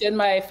haven't answered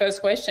my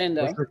first question,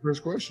 though. What's the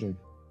first question?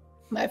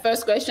 My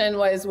first question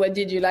was, what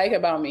did you like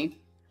about me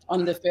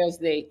on the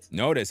first date?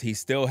 Notice he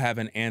still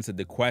haven't answered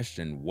the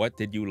question. What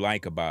did you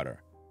like about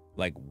her?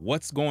 Like,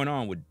 what's going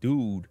on with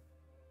dude?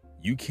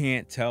 You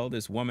can't tell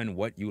this woman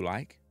what you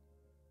like?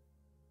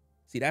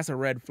 See, that's a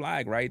red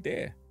flag right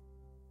there.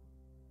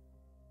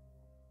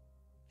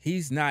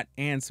 He's not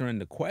answering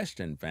the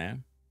question,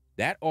 fam.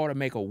 That ought to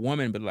make a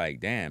woman be like,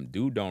 damn,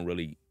 dude ain't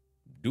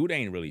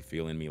really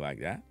feeling me like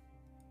that.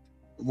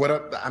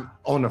 I'm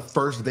on the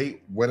first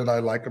date, what did I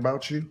like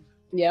about you?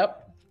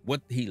 Yep.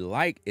 What he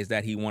liked is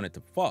that he wanted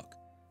to fuck.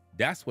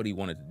 That's what he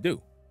wanted to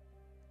do.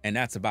 And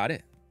that's about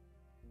it.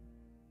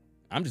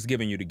 I'm just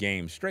giving you the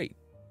game straight.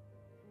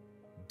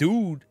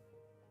 Dude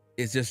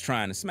is just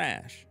trying to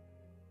smash.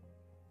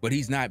 But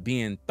he's not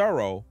being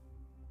thorough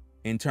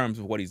in terms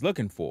of what he's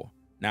looking for.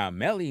 Now,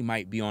 Melly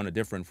might be on a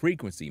different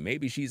frequency.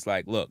 Maybe she's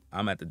like, look,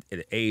 I'm at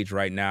the age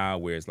right now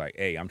where it's like,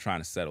 hey, I'm trying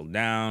to settle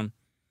down.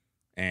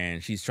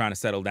 And she's trying to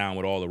settle down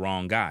with all the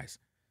wrong guys.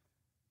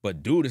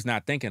 But dude is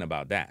not thinking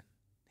about that.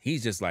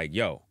 He's just like,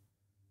 yo,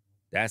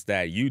 that's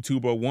that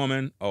YouTuber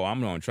woman. Oh, I'm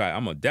going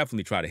to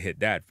definitely try to hit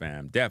that,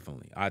 fam.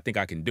 Definitely. I think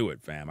I can do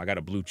it, fam. I got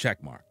a blue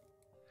check mark.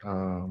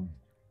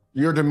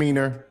 Your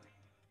demeanor,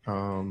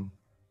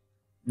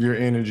 your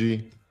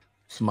energy,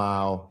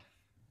 smile.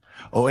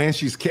 Oh, and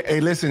she's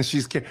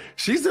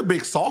a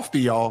big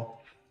softie,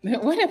 y'all.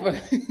 Whatever.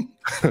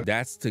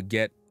 That's to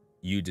get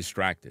you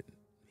distracted.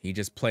 He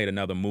just played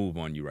another move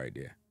on you right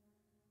there.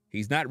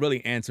 He's not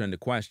really answering the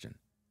question.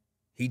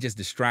 He just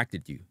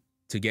distracted you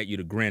to get you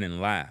to grin and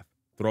laugh,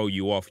 throw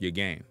you off your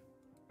game.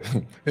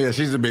 Yeah,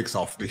 she's a big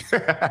softie.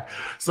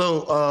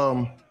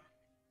 So,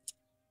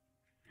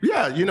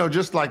 yeah,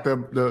 just like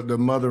the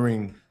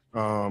mothering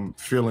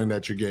feeling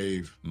that you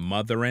gave.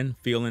 Mothering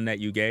feeling that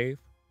you gave?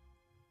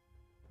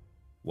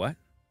 What?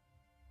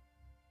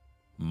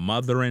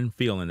 Mothering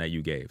feeling that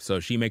you gave. So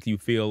she makes you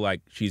feel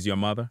like she's your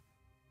mother?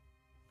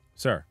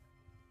 Sir,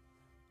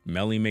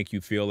 Melly make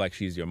you feel like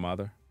she's your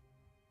mother?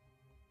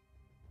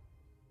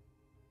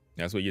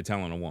 That's what you're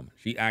telling a woman.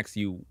 She asks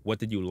you, what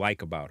did you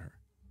like about her?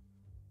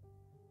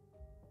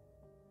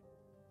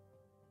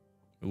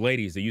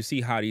 Ladies, do you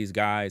see how these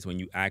guys, when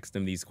you ask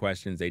them these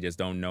questions, they just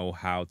don't know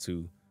how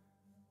to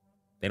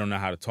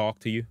talk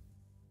to you?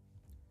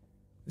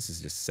 This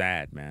is just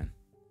sad, man.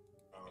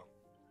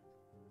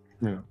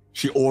 Yeah.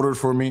 She ordered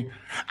for me.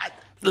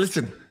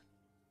 Listen,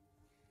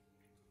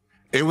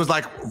 it was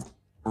like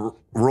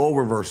role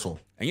reversal.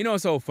 And you know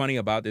what's so funny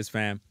about this,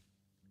 fam?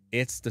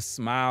 It's the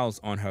smiles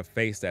on her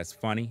face that's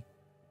funny,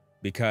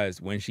 because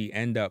when she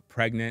end up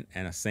pregnant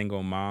and a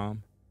single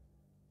mom,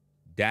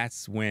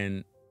 that's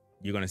when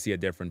you're going to see a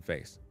different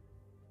face.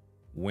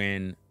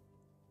 When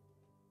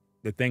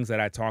the things that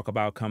I talk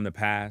about come to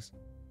pass,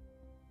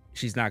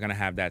 she's not going to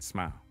have that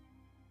smile.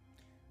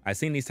 I've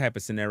seen these type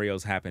of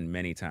scenarios happen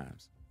many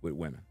times with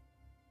women.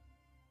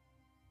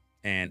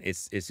 And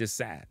it's just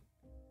sad.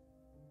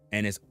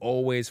 And it's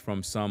always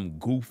from some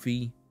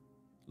goofy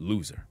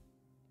loser.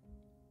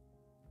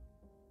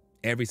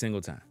 Every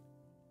single time.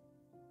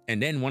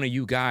 And then one of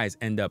you guys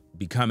end up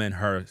becoming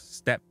the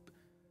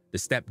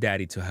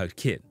stepdaddy to her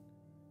kid,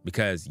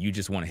 because you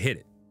just want to hit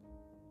it.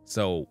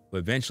 So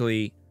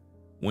eventually,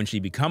 when she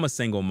become a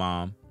single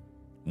mom,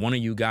 one of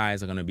you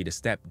guys are going to be the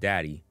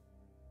stepdaddy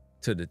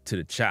to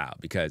the child,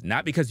 because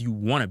not because you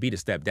want to be the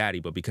stepdaddy,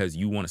 but because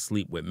you want to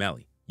sleep with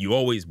Melly. You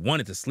always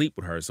wanted to sleep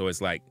with her, so it's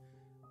like,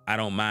 I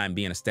don't mind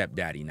being a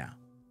stepdaddy now.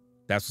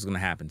 That's what's going to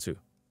happen too.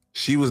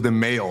 She was the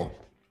male.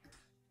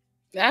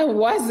 I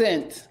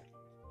wasn't.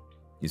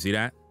 You see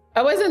that?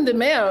 I wasn't the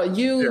male.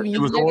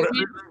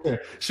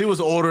 She was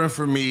ordering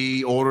for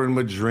me, ordering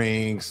my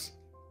drinks.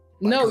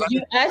 No,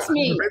 you asked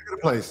me.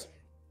 Place.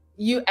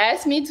 You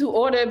asked me to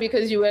order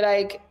because you were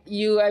like,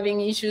 you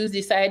having issues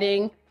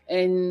deciding,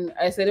 and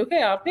I said,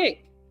 okay, I'll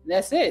pick.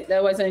 That's it.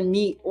 That wasn't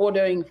me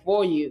ordering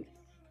for you.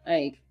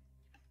 Like,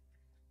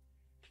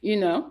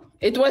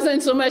 it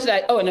wasn't so much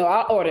like, oh no,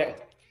 I'll order.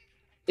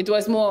 It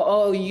was more,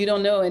 oh, you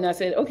don't know, and I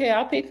said, okay,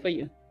 I'll pick for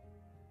you.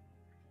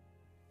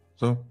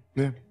 So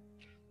yeah.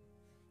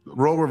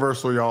 Role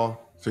reversal, y'all.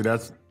 See,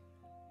 that's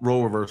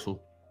role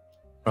reversal.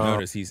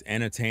 Notice he's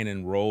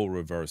entertaining role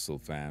reversal,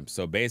 fam.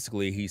 So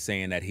basically, he's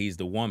saying that he's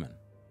the woman.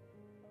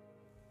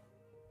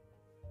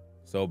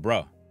 So,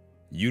 bro,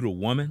 you the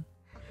woman?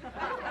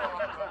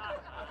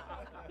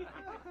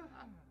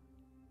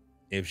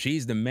 If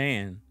she's the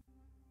man,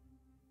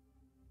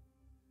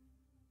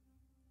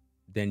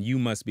 then you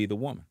must be the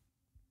woman.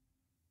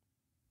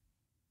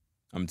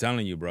 I'm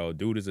telling you, bro,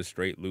 dude is a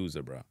straight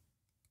loser, bro.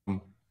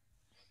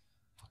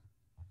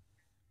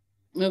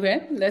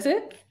 Okay, that's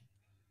it?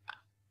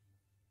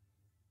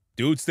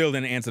 Dude still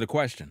didn't answer the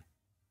question.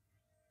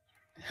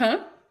 Huh?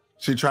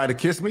 She tried to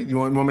kiss me? You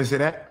want me to say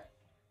that?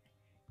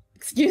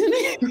 Excuse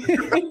me?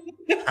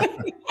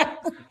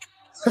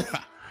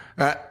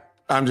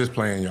 I'm just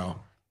playing, y'all.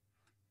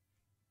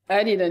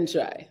 I didn't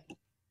try.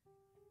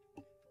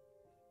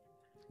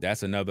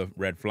 That's another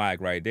red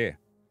flag right there.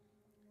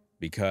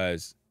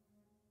 Because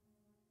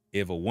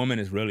if a woman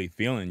is really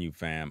feeling you,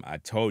 fam, I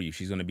told you,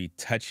 she's going to be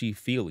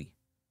touchy-feely.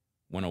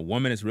 When a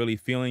woman is really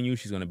feeling you,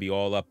 she's going to be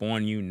all up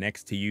on you,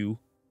 next to you.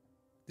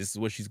 This is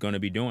what she's going to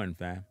be doing,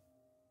 fam.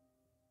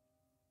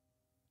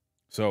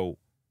 So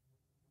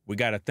we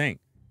got to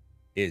think.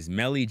 Is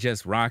Melly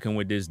just rocking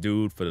with this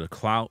dude for the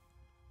clout?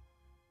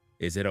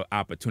 Is it an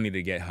opportunity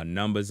to get her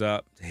numbers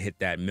up, to hit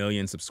that 1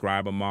 million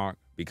subscriber mark?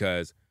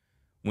 Because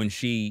when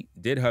she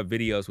did her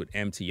videos with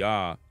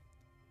MTR,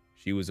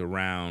 she was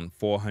around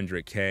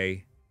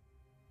 400K,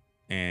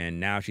 and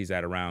now she's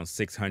at around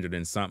 600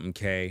 and something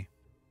K.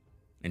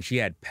 And she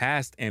had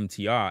passed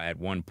MTR at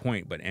one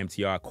point, but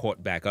MTR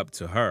caught back up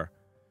to her.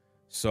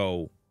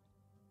 So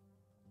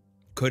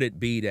could it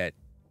be that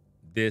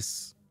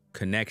this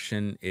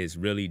connection is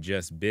really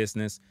just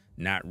business,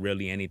 not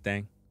really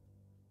anything?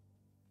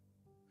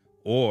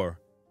 Or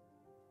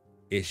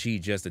is she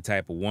just the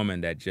type of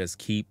woman that just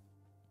keep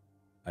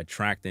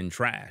attracting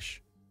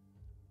trash?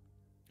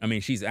 I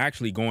mean, she's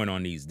actually going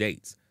on these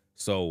dates,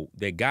 so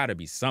there gotta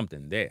be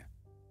something there.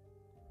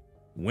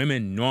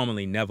 Women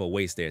normally never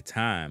waste their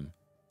time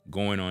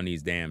going on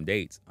these damn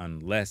dates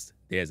unless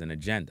there's an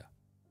agenda.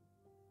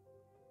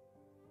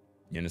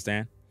 You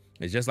understand?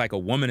 It's just like a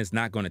woman is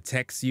not going to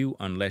text you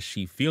unless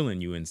she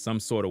feeling you in some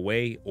sort of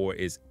way or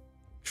is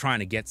trying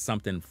to get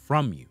something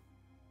from you,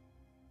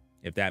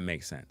 if that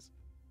makes sense.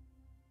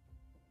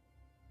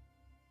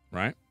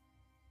 Right?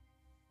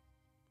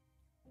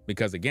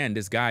 Because again,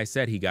 this guy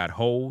said he got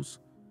hoes,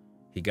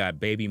 he got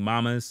baby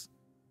mamas.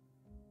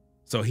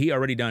 So he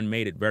already done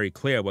made it very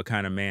clear what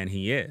kind of man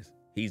he is.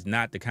 He's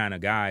not the kind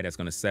of guy that's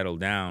going to settle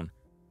down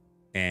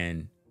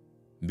and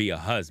be a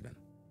husband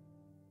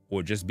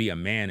or just be a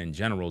man in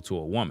general to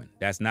a woman.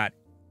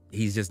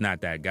 He's just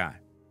not that guy.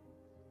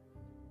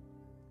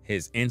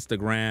 His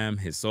Instagram,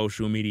 his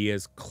social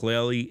medias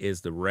clearly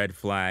is the red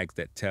flags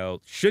that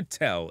should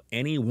tell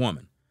any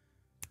woman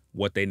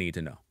what they need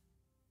to know.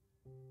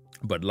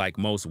 But like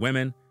most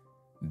women,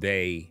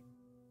 they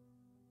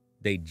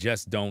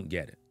just don't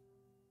get it.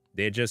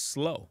 They're just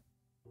slow.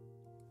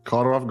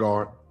 Caught her off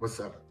guard. What's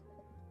up?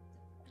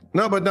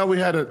 No, but no, we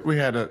had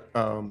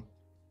a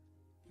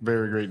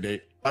very great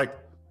date. Like,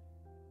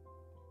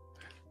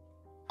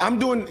 I'm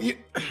doing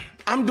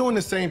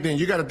the same thing.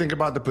 You got to think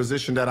about the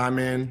position that I'm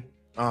in.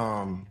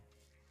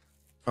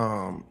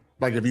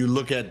 Like if you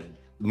look at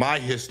my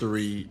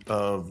history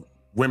of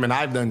women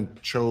I've done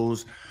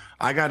chose,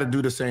 I got to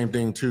do the same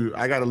thing too.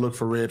 I got to look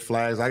for red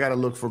flags. I got to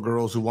look for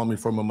girls who want me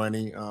for my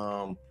money.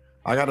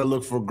 I got to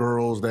look for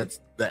girls that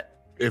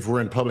if we're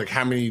in public,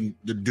 how many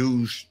the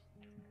dudes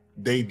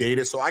they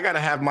dated. So I got to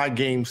have my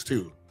games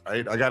too,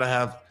 right? I got to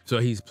have. So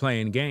he's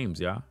playing games,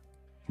 y'all.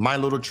 My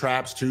little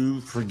traps too.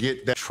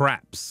 Forget that.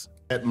 Traps.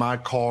 At my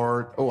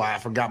card. Oh, I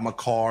forgot my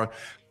card.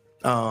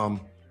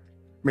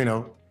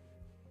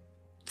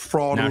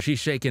 Fraud. Now she's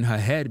shaking her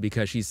head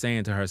because she's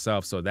saying to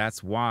herself, so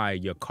that's why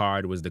your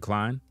card was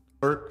declined?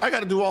 I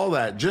got to do all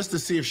that just to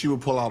see if she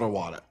would pull out her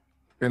wallet.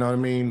 You know what I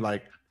mean?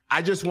 Like,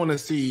 I just want to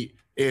see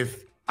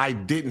if I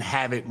didn't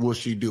have it, will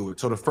she do it?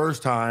 So the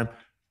first time,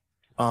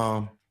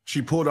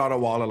 she pulled out her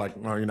wallet like,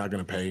 no, you're not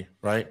going to pay,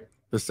 right?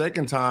 The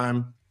second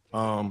time,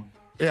 I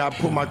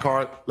put my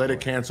card, let it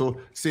cancel,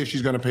 see if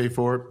she's going to pay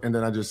for it, and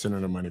then I just send her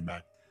the money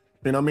back.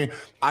 You know what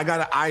I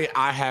mean?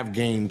 I have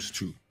games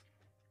too.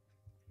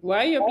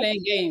 Why are you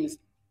playing games?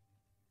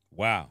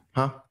 Wow.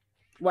 Huh?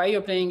 Why are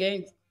you playing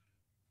games?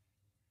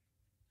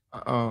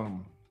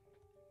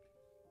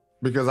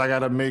 Because I got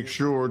to make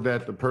sure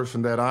that the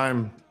person that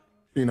I'm,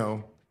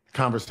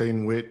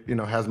 conversating with,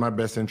 has my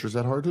best interest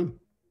at heart too.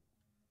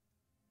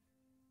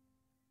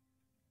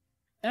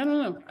 I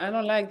don't know. I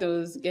don't like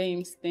those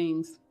games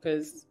things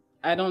because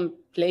I don't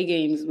play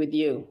games with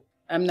you.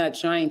 I'm not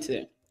trying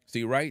to.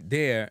 See, right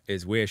there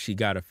is where she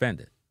got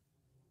offended.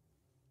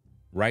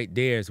 Right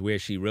there is where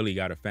she really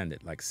got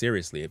offended. Like,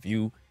 seriously, if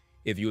you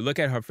look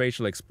at her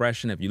facial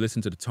expression, if you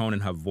listen to the tone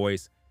in her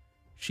voice,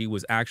 she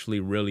was actually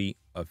really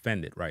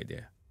offended right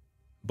there.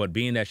 But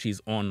being that she's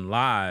on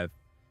live,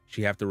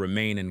 she have to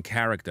remain in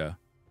character,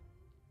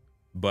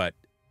 but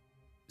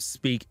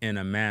speak in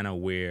a manner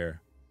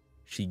where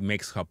she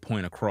makes her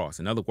point across.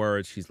 In other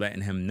words, she's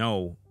letting him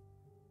know,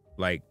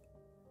 like,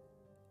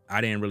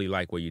 I didn't really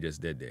like what you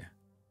just did there.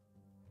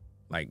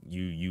 Like,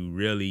 you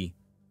really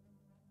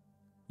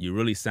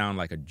sound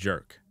like a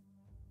jerk.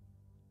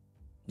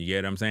 You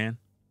get what I'm saying?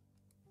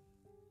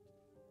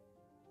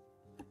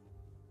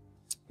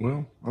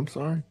 Well, I'm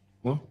sorry.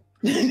 Well.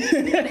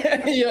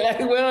 You're like,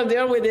 well,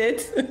 deal with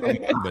it.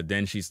 But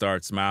then she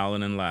starts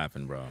smiling and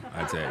laughing, bro.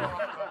 I tell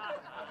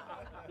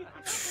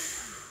you.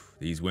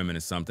 These women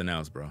is something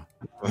else, bro.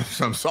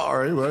 I'm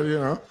sorry,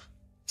 but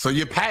So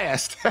you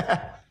passed.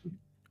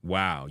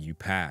 Wow, you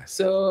passed.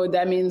 So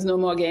that means no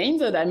more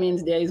games, or that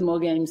means there is more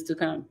games to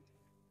come?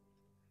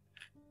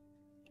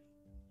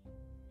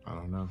 I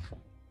don't know.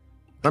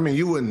 I mean,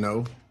 you wouldn't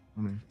know.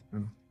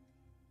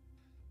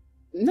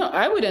 No,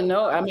 I wouldn't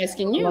know. I'm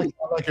asking you. I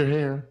like your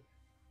hair.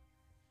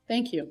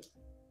 Thank you.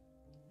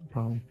 No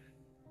problem.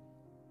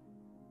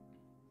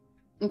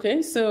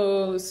 Okay,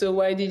 so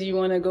why did you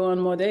want to go on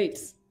more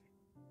dates?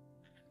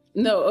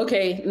 No,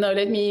 okay. No,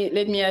 let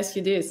me ask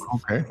you this.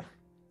 Okay.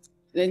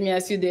 Let me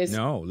ask you this.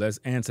 No, let's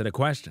answer the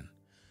question.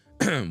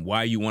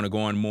 Why you want to go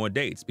on more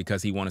dates?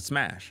 Because he want to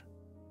smash.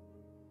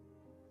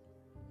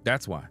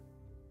 That's why.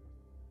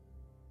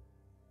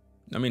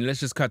 I mean, let's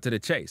just cut to the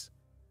chase.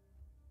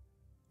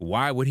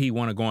 Why would he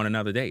want to go on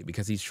another date?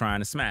 Because he's trying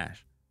to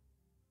smash.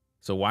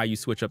 So why you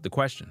switch up the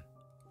question?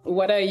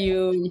 What are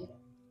you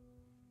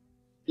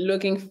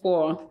looking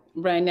for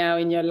right now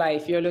in your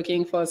life? You're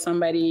looking for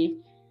somebody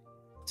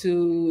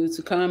to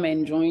come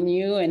and join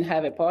you and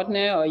have a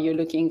partner, or you're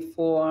looking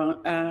for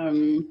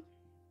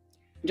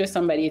just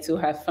somebody to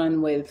have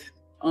fun with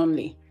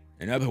only?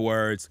 In other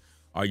words,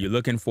 are you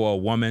looking for a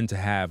woman to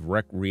have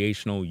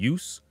recreational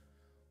use,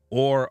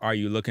 or are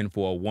you looking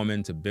for a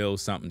woman to build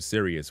something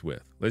serious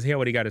with? Let's hear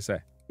what he got to say.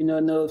 You know,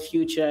 no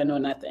future, no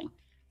nothing.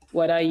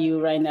 What are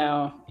you right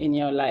now in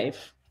your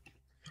life?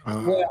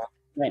 Where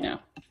right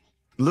now?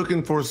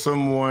 Looking for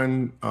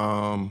someone.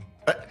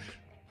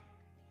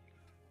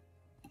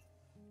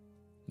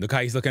 Look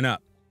how he's looking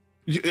up.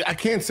 I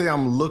can't say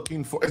I'm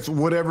looking for. It's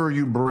whatever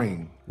you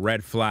bring.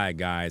 Red flag,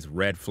 guys.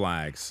 Red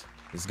flags.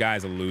 This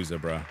guy's a loser,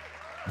 bro.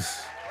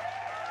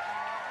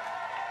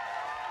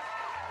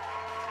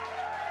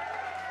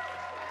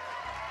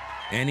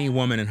 Any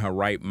woman in her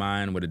right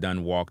mind would have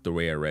done walked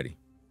away already.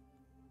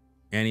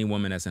 Any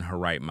woman that's in her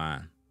right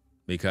mind.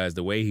 Because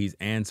the way he's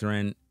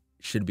answering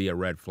should be a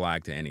red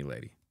flag to any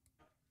lady.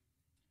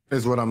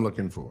 Is what I'm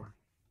looking for.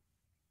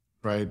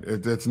 Right?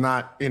 It's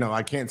not, you know,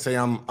 I can't say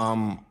I'm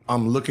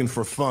looking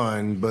for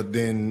fun, but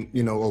then,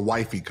 you know, a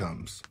wifey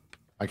comes.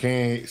 I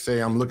can't say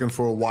I'm looking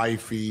for a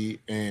wifey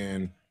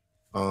and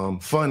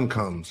fun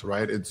comes,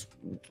 right? It's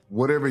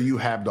whatever you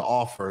have to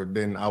offer,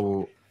 then I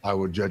will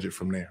judge it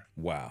from there.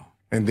 Wow.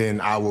 And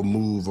then I will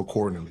move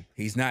accordingly.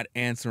 He's not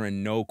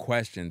answering no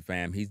question,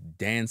 fam. He's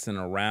dancing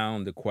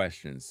around the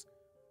questions,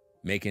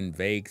 making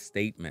vague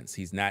statements.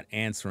 He's not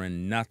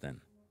answering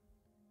nothing.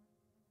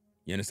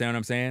 You understand what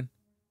I'm saying?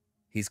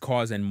 He's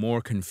causing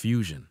more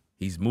confusion.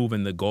 He's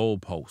moving the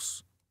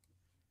goalposts.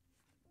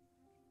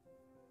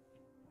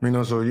 You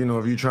know, so, you know,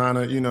 if you're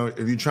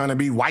trying to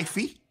be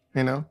wifey,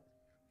 you know.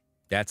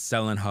 That's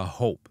selling her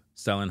hope,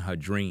 selling her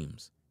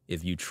dreams.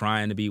 If you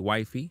trying to be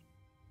wifey,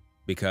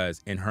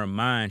 because in her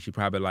mind, she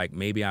probably like,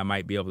 maybe I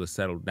might be able to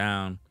settle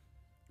down.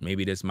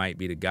 Maybe this might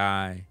be the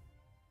guy.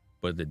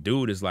 But the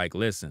dude is like,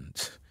 listen,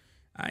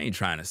 I ain't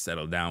trying to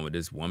settle down with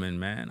this woman,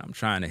 man. I'm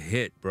trying to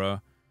hit,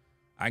 bro.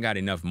 I got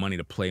enough money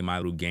to play my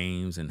little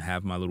games and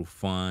have my little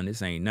fun.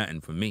 This ain't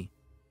nothing for me.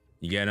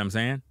 You get what I'm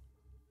saying?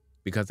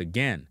 Because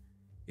again,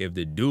 if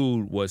the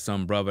dude was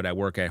some brother that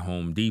worked at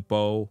Home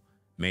Depot,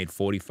 made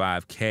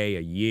 $45K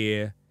a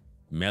year,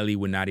 Melly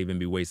would not even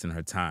be wasting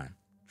her time.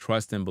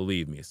 Trust and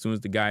believe me. As soon as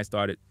the guy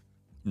started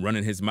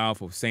running his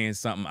mouth or saying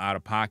something out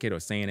of pocket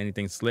or saying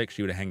anything slick,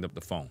 she would have hanged up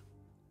the phone.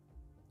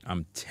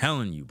 I'm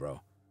telling you,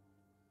 bro.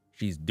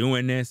 She's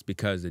doing this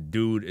because the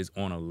dude is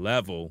on a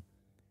level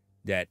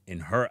that in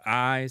her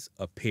eyes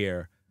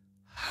appear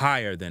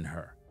higher than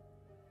her.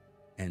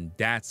 And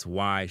that's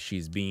why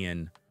she's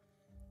being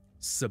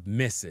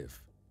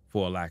submissive,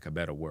 for lack of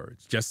better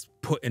words, just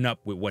putting up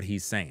with what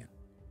he's saying.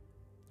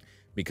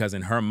 Because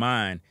in her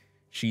mind,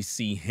 she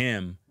see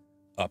him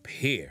up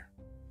here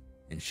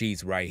and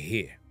she's right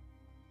here.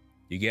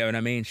 You get what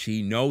I mean?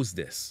 She knows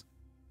this.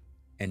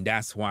 And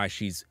that's why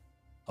she's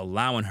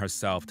allowing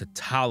herself to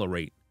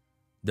tolerate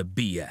the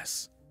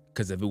BS.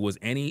 Because if it was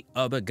any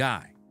other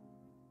guy,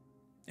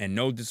 and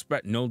no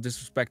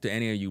disrespect to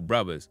any of you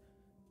brothers,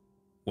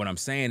 what I'm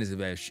saying is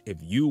that if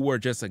you were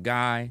just a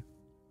guy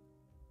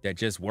that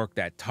just worked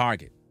at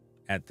Target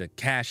at the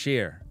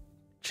cashier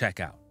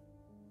checkout,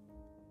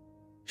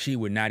 she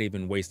would not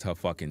even waste her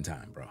fucking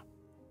time, bro.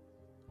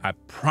 I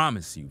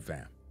promise you,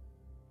 fam.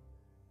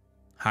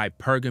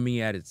 Hypergamy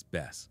at its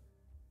best.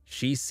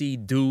 She see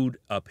dude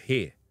up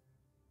here.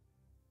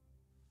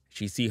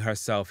 She see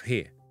herself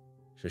here.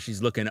 So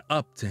she's looking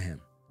up to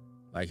him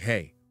like,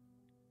 hey,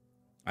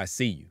 I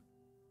see you.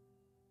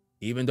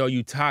 Even though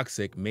you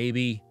toxic,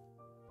 maybe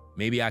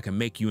I can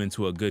make you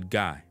into a good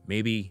guy.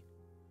 Maybe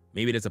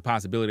there's a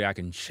possibility I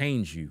can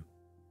change you.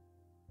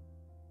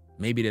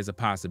 Maybe there's a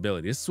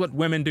possibility. This is what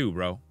women do,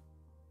 bro.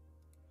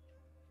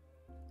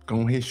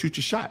 Go ahead, shoot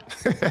your shot.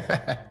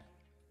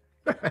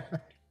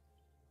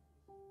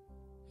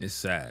 It's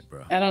sad,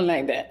 bro. I don't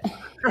like that.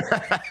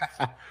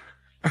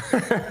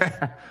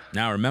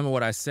 Now, remember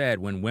what I said.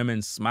 When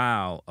women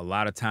smile, a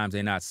lot of times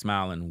they're not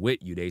smiling with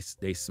you.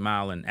 They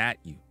smiling at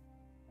you.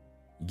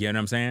 You get what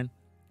I'm saying?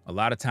 A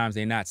lot of times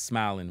they're not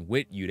smiling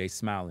with you. They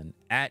smiling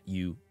at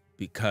you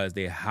because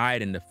they're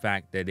hiding the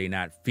fact that they're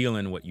not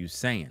feeling what you're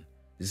saying.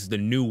 This is the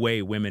new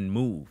way women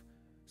move.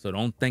 So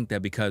don't think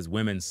that because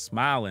women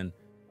smiling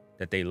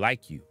that they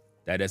like you.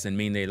 That doesn't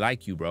mean they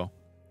like you, bro.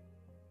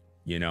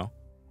 You know?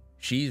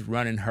 She's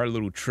running her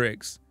little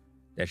tricks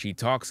that she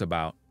talks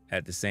about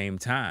at the same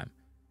time.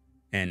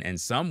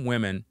 And some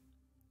women,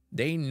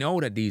 they know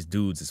that these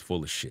dudes is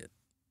full of shit.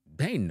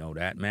 They know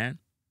that, man.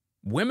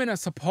 Women are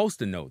supposed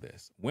to know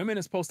this. Women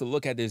are supposed to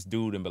look at this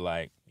dude and be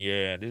like,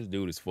 yeah, this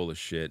dude is full of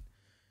shit.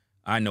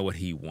 I know what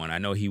he want. I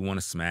know he want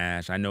to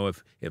smash. I know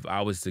if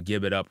I was to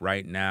give it up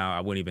right now,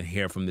 I wouldn't even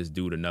hear from this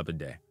dude another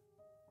day.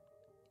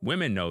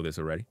 Women know this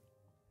already.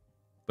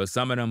 But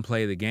some of them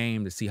play the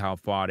game to see how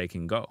far they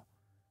can go.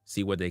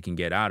 See what they can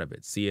get out of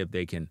it. See if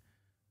they can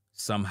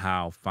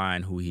somehow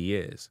find who he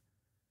is.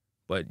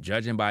 But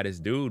judging by this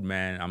dude,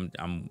 man,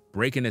 I'm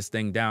breaking this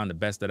thing down the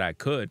best that I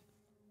could.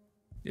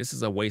 This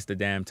is a waste of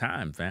damn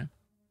time, fam.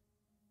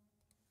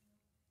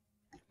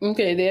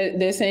 Okay,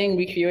 they're saying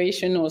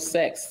recreational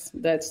sex.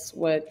 That's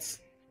what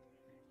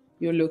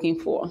you're looking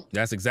for.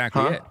 That's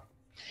exactly it.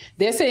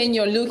 They're saying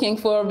you're looking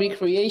for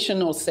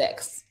recreational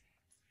sex.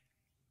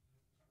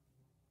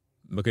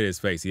 Look at his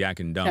face. He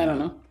acting dumb. I don't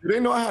know. Do they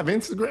know I have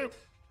Instagram?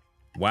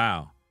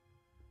 Wow.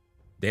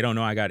 They don't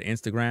know I got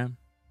Instagram?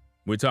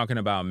 We're talking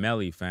about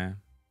Melly, fam.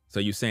 So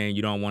you saying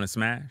you don't want to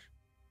smash?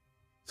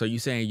 So you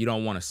saying you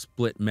don't want to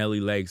split Melly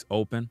legs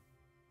open?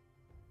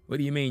 What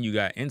do you mean you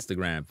got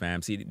Instagram,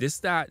 fam? See, this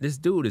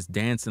dude is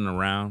dancing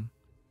around.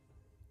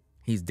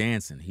 He's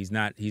dancing. He's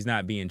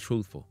not being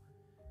truthful.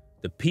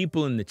 The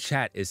people in the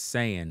chat is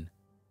saying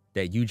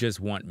that you just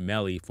want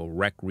Melly for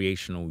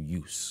recreational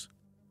use.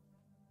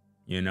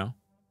 You know?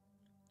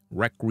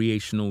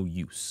 Recreational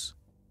use.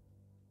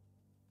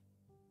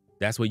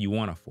 That's what you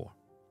want her for.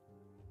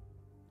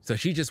 So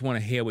she just want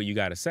to hear what you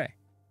got to say.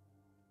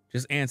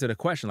 Just answer the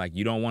question like,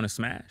 you don't want to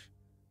smash?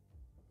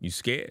 You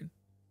scared?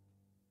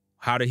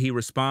 How did he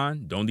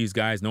respond? Don't these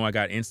guys know I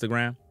got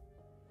Instagram?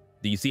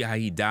 Do you see how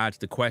he dodged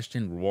the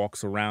question,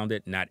 walks around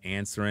it, not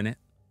answering it?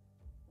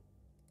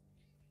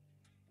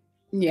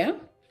 Yeah,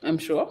 I'm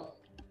sure.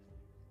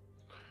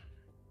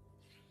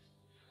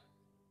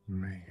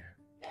 Man.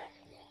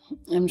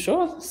 I'm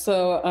sure.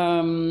 So,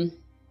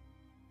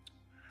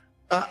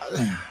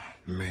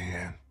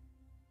 man.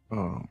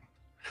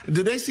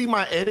 Did they see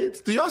my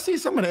edits? Do y'all see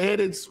some of the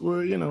edits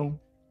where, you know?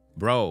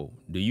 Bro,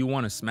 do you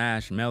want to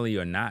smash Melly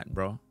or not,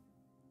 bro?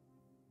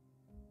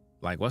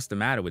 Like, what's the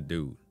matter with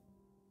dude?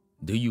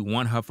 Do you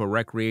want her for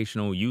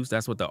recreational use?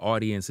 That's what the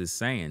audience is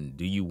saying.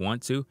 Do you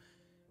want to?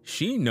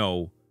 She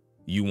know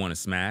you want to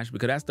smash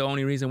because that's the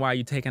only reason why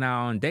you taking her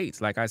on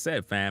dates. Like I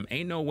said, fam,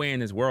 ain't no way in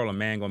this world a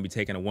man gonna be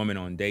taking a woman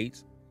on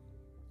dates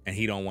and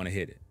he don't want to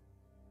hit it.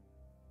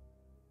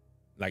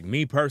 Like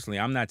me personally,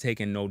 I'm not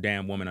taking no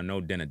damn woman on no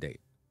dinner date.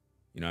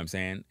 You know what I'm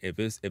saying? If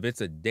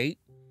it's a date,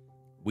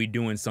 we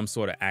doing some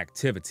sort of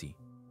activity,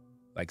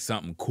 like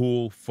something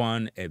cool,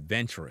 fun,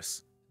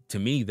 adventurous. To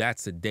me,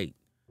 that's a date.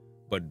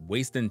 But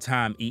wasting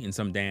time eating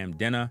some damn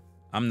dinner,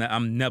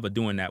 I'm never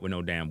doing that with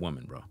no damn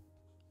woman, bro. I'm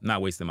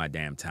not wasting my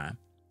damn time.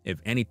 If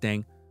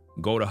anything,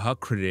 go to her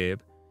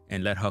crib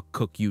and let her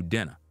cook you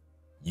dinner.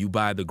 You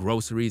buy the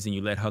groceries and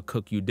you let her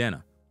cook you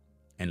dinner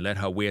and let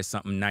her wear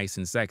something nice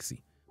and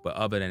sexy. But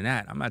other than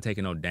that, I'm not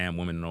taking no damn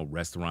woman to no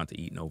restaurant to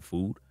eat no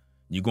food.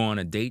 You go on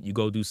a date, you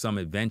go do some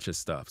adventure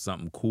stuff,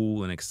 something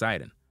cool and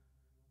exciting.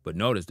 But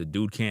notice the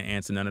dude can't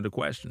answer none of the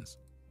questions.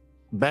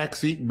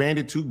 Backseat,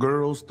 banded two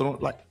girls, throwing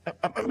like,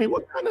 I mean,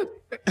 what kind of...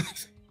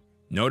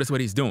 Notice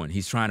what he's doing.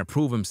 He's trying to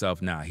prove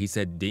himself now. He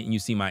said, didn't you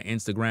see my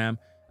Instagram?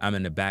 I'm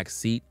in the back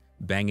seat,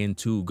 banging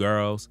two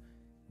girls.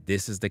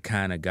 This is the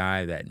kind of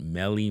guy that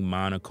Melly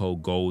Monaco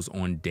goes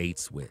on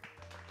dates with.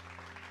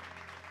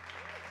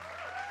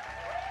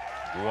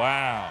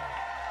 Wow.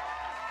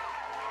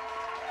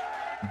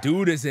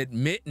 Dude is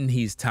admitting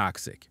he's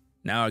toxic.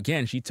 Now,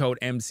 again, she told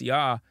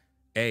MCR,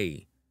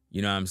 hey,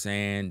 you know what I'm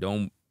saying?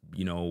 Don't,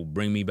 you know,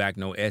 bring me back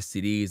no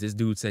STDs. This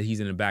dude said he's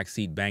in the back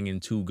seat banging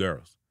two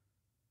girls.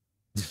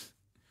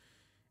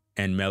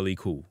 And Melly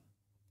cool.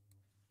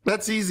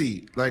 That's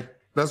easy. Like,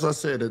 that's what I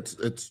said.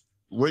 It's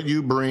what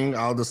you bring,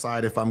 I'll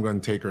decide if I'm going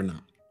to take or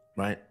not,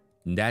 right?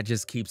 And that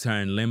just keeps her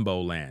in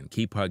limbo land.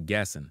 Keep her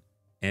guessing.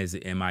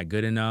 Am I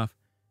good enough?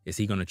 Is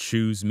he going to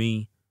choose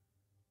me?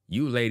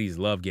 You ladies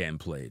love getting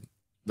played.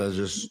 That's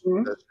just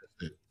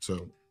it.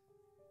 So.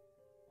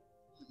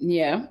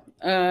 Yeah.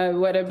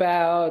 What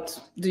about,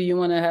 do you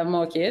want to have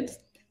more kids?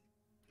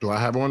 Do I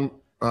have one?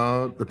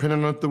 Depending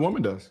on what the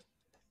woman does.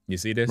 You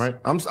see this? Right.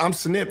 I'm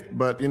snipped,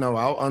 but you know,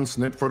 I'll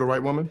unsnip for the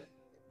right woman.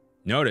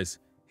 Notice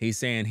he's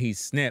saying he's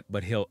snipped,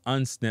 but he'll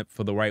unsnip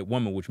for the right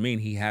woman, which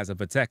means he has a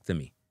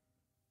vasectomy.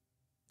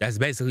 That's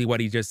basically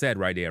what he just said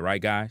right there,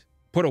 right, guys?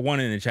 Put a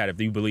 1 in the chat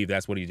if you believe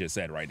that's what he just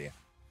said right there.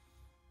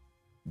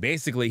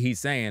 Basically, he's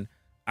saying,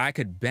 I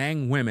could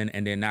bang women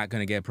and they're not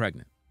going to get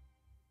pregnant.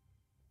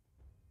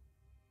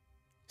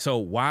 So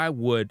why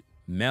would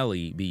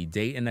Melly be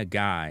dating a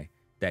guy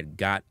that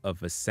got a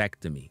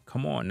vasectomy?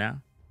 Come on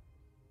now.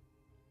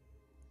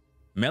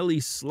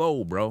 Melly's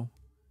slow, bro.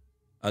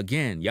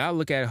 Again, y'all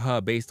look at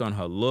her based on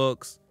her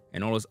looks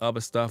and all this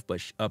other stuff,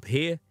 but up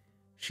here,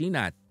 she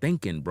not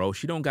thinking, bro.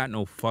 She don't got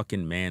no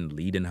fucking man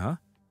leading her.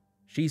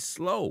 She's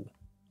slow.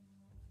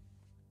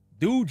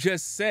 Dude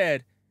just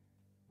said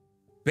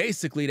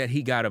basically that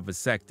he got a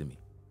vasectomy.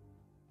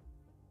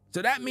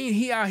 So that means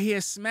he out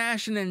here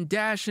smashing and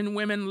dashing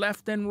women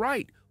left and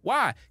right.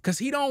 Why? Because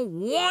he don't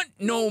want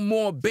no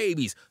more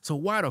babies. So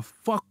why the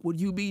fuck would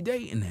you be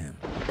dating him?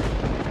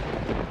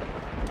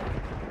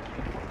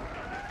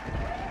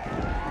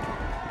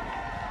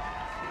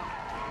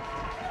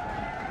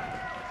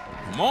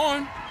 Come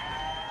on.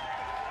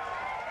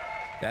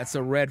 That's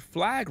a red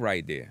flag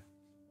right there.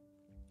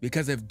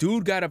 Because if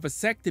dude got a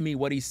vasectomy,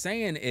 what he's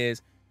saying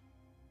is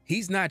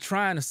he's not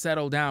trying to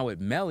settle down with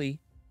Melly.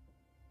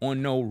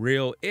 on no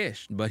real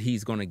ish, but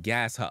he's going to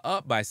gas her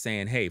up by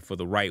saying, hey, for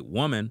the right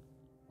woman,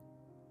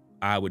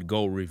 I would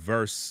go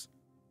reverse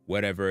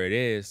whatever it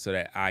is so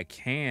that I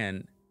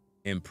can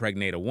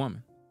impregnate a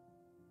woman.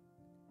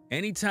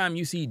 Anytime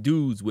you see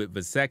dudes with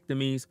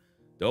vasectomies,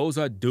 those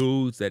are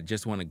dudes that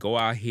just want to go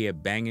out here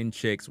banging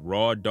chicks,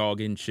 raw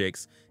dogging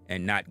chicks,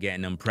 and not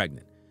getting them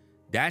pregnant.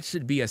 That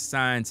should be a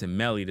sign to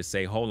Melly to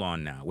say, hold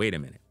on now, wait a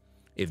minute.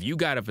 If you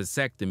got a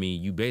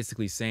vasectomy, you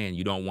basically saying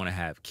you don't want to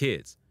have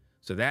kids.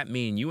 So that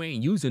means you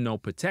ain't using no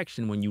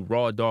protection when you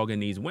raw dogging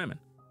these women.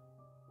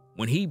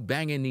 When he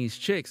banging these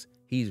chicks,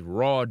 he's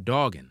raw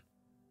dogging.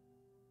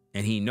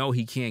 And he know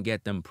he can't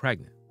get them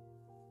pregnant.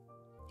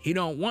 He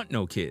don't want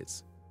no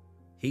kids.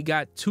 He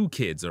got 2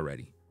 kids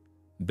already.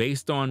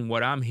 Based on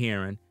what I'm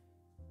hearing,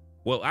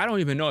 well, I don't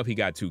even know if he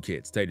got 2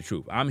 kids, to tell you the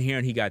truth. I'm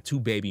hearing he got 2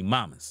 baby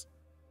mamas,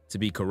 to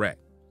be correct.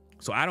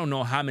 So I don't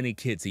know how many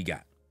kids he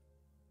got.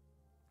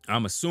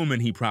 I'm assuming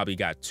he probably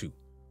got 2.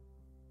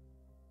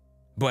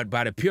 But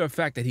by the pure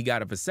fact that he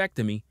got a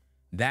vasectomy,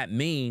 that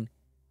mean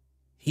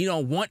he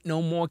don't want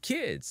no more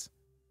kids.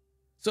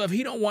 So if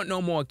he don't want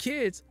no more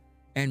kids,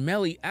 and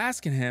Melly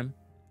asking him,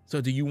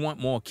 so do you want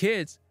more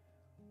kids?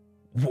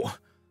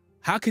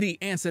 How could he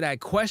answer that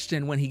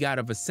question when he got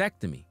a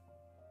vasectomy?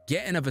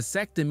 Getting a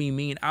vasectomy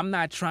mean I'm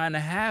not trying to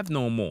have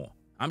no more.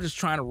 I'm just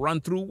trying to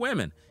run through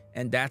women.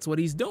 And that's what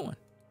he's doing.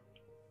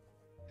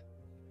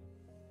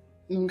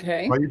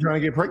 Okay. Why are you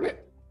trying to get pregnant?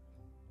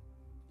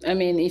 I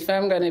mean, if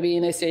I'm going to be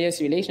in a serious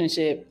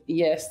relationship,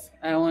 yes,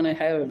 I want to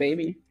have a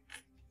baby.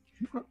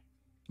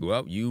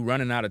 Well, you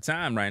running out of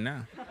time right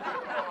now.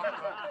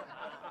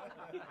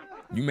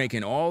 You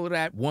making all of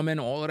that woman,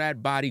 all of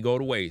that body go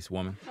to waste,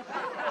 woman.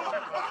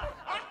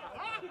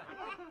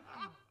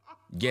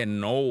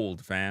 Getting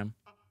old, fam.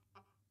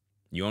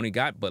 You only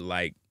got but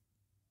like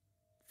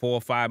 4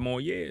 or 5 more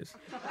years.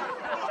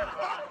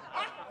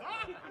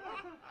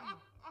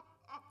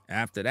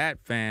 After that,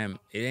 fam,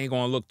 it ain't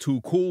gonna look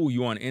too cool.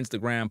 You on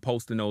Instagram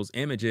posting those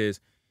images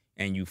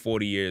and you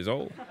 40 years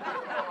old.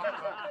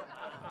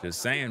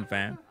 Just saying,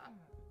 fam.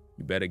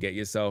 You better get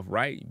yourself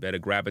right. You better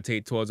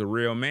gravitate towards a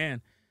real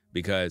man,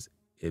 because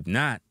if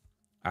not,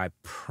 I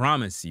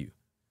promise you,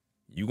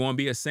 you're gonna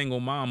be a single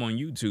mom on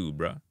YouTube,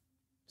 bro.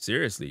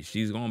 Seriously,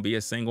 she's gonna be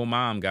a single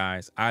mom,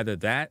 guys. Either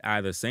that,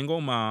 either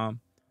single mom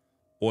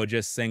or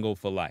just single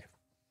for life.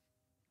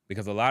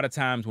 Because a lot of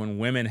times when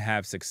women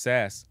have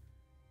success,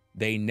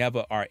 they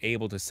never are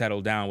able to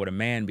settle down with a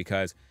man,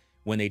 because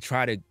when they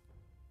try to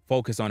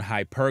focus on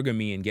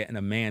hypergamy and getting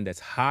a man that's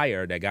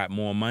higher, that got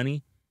more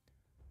money,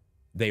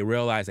 they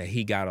realize that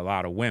he got a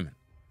lot of women.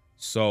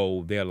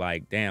 So they're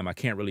like, damn, I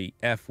can't really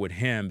F with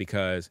him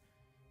because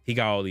he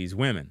got all these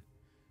women.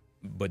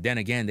 But then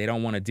again, they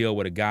don't want to deal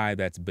with a guy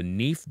that's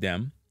beneath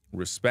them,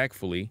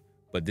 respectfully.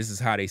 But this is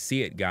how they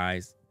see it,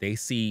 guys. They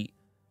see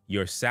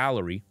your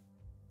salary,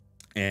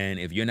 and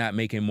if you're not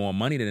making more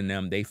money than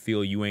them, they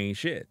feel you ain't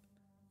shit.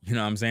 You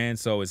know what I'm saying?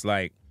 So it's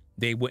like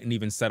they wouldn't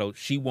even settle.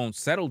 She won't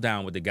settle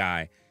down with the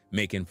guy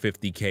making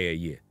 $50K a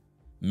year.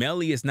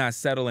 Melly is not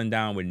settling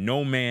down with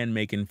no man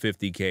making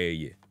 $50K a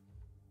year.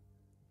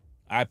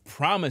 I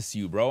promise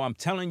you, bro. I'm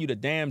telling you the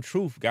damn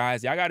truth,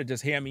 guys. Y'all got to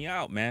just hear me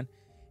out, man.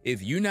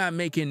 If you're not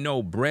making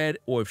no bread,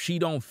 or if she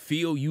don't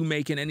feel you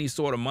making any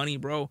sort of money,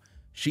 bro,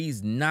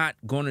 she's not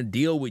going to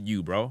deal with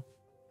you, bro.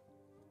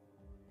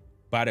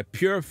 By the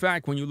pure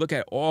fact, when you look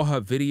at all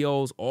her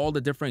videos, all the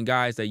different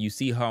guys that you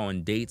see her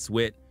on dates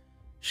with,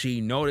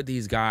 she know that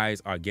these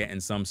guys are getting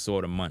some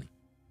sort of money.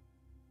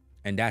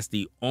 And that's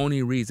the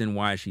only reason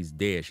why she's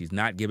there. She's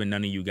not giving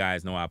none of you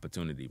guys no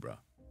opportunity, bro.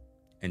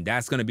 And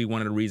that's going to be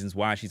one of the reasons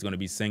why she's going to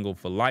be single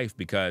for life,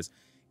 because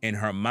in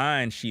her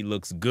mind, she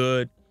looks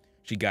good.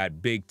 She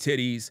got big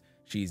titties.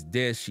 She's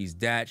this, she's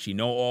that. She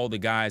know all the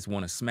guys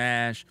want to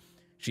smash.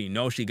 She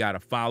knows she got a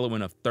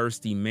following of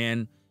thirsty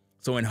men.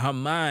 So in her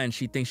mind,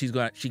 she thinks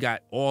she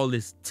got all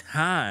this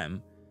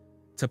time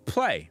to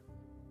play,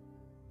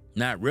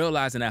 not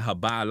realizing that her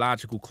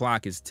biological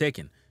clock is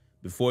ticking.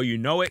 Before you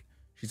know it,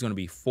 she's going to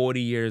be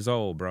 40 years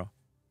old, bro.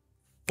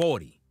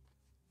 40.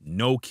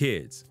 No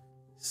kids.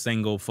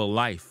 Single for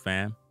life,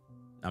 fam.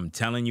 I'm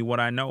telling you what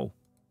I know.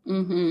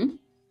 Mm-hmm.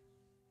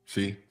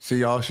 See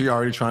y'all, she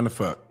already trying to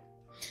fuck.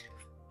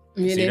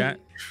 Really? See that?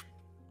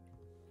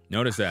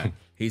 Notice that.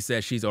 He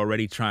said she's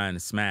already trying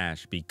to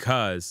smash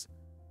because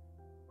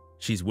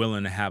she's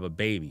willing to have a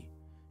baby.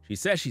 She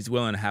says she's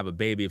willing to have a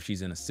baby if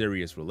she's in a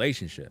serious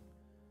relationship.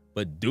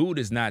 But dude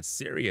is not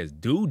serious.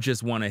 Dude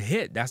just want to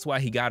hit. That's why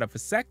he got a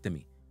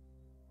vasectomy.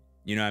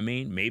 You know what I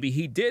mean? Maybe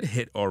he did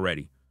hit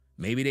already.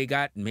 Maybe they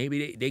got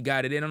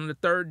it in on the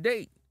 3rd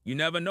date. You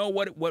never know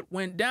what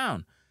went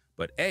down.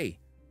 But hey,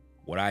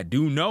 what I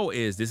do know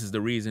is this is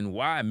the reason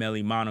why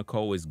Melly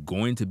Monaco is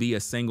going to be a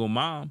single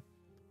mom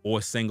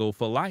or single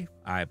for life.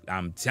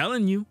 I'm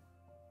telling you,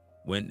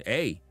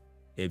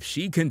 if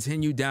she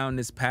continued down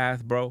this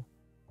path, bro,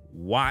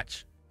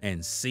 watch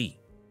and see.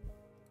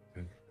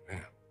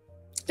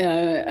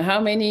 How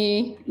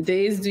many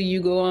days do you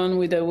go on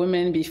with a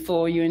woman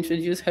before you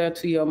introduce her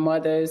to your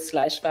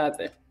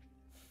mother/father?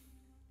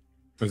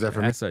 Is that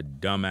for me? That's a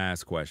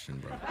dumbass question,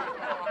 bro.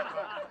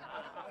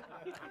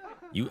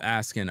 You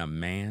asking a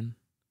man?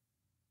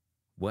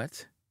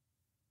 What?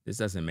 This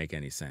doesn't make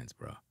any sense,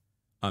 bro.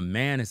 A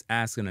man is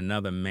asking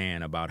another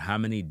man about how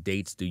many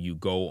dates do you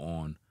go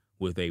on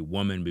with a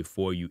woman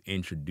before you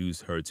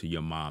introduce her to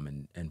your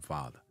mom and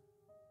father.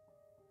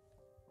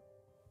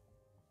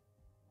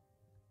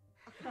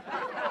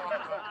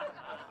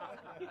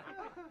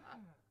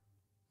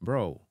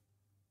 Bro,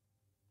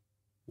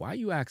 why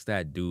you ask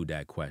that dude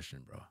that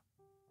question, bro?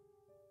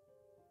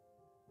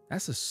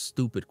 That's a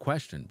stupid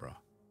question, bro.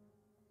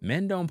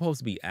 Men don't supposed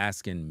to be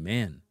asking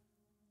men.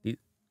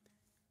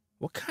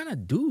 What kind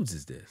of dudes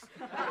is this?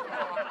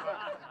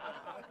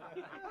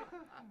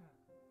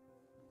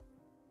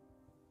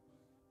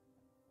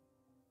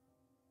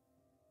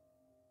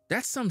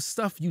 That's some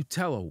stuff you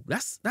tell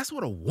that's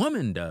what a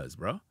woman does,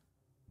 bro.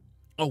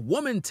 A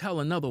woman tell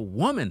another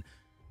woman,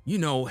 you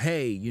know,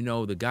 hey, you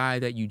know, the guy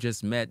that you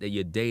just met that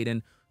you're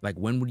dating, like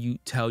when would you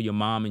tell your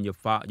mom and your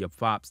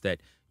fops that,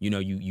 you know,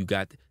 you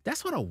got,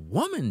 that's what a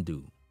woman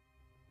do.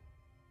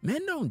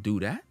 Men don't do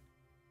that.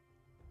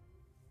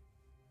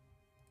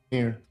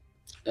 Here.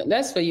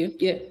 That's for you,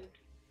 yeah.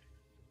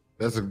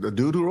 That's a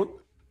dude who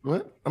wrote,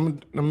 what?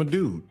 I'm a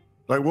dude.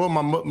 Like, well,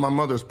 my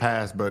mother's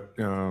passed, but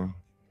go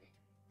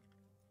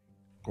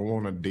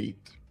on a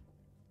date.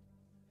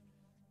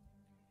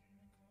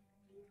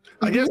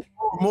 I guess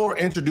more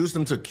introduce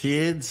them to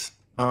kids.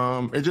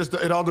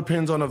 It all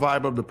depends on the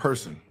vibe of the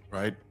person,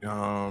 right? You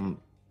know,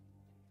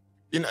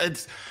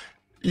 it's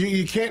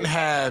you can't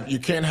have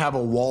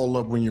a wall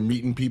up when you're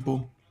meeting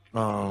people.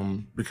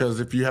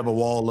 Because if you have a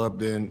wall up,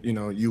 then, you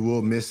know, you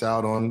will miss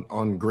out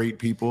on great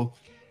people.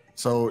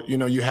 So, you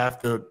know, you have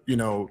to, you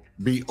know,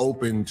 be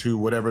open to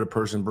whatever the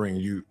person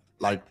brings you.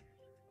 Like,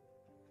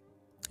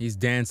 he's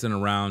dancing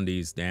around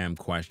these damn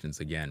questions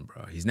again,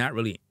 bro. He's not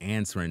really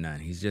answering none.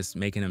 He's just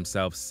making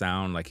himself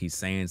sound like he's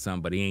saying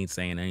something, but he ain't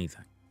saying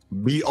anything.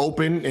 Be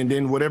open, and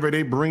then whatever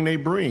they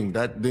bring.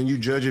 That then you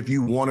judge if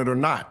you want it or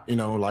not. You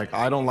know, like,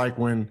 I don't like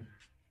when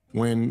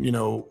you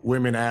know,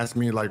 women ask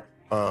me like,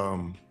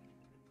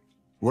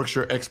 what's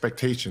your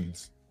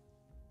expectations?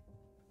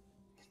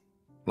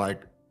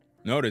 Like,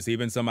 notice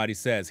even somebody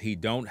says he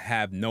don't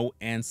have no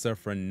answer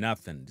for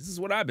nothing. This is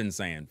what I've been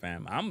saying,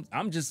 fam.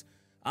 I'm just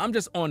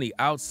on the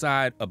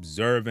outside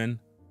observing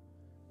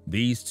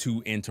these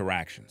two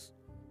interactions.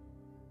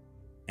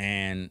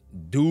 And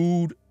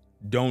dude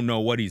don't know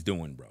what he's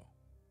doing, bro.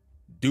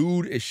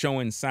 Dude is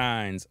showing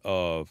signs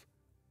of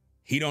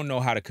he don't know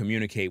how to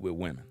communicate with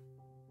women.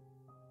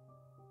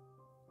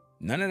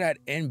 None of that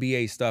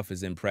NBA stuff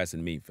is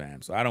impressing me,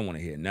 fam. So I don't want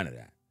to hear none of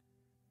that.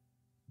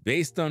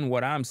 Based on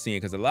what I'm seeing,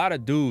 because a lot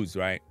of dudes,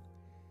 right?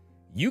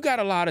 You got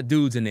a lot of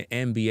dudes in the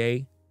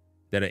NBA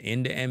that are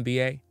in the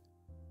NBA,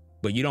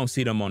 but you don't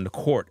see them on the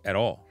court at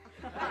all.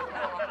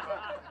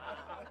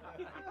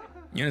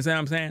 You understand what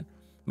I'm saying?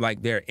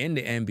 Like, they're in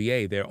the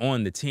NBA, they're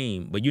on the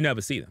team, but you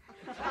never see them.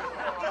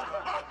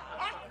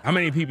 How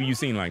many people you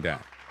seen like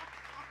that?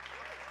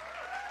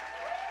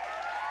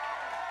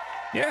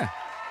 Yeah.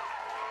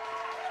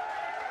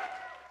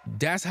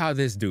 That's how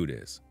this dude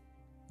is.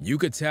 You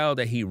could tell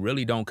that he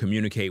really don't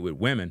communicate with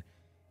women.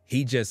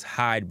 He just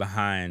hide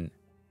behind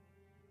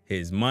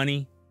his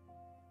money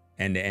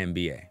and the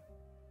NBA.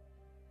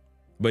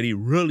 But he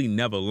really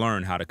never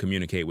learned how to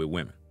communicate with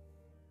women.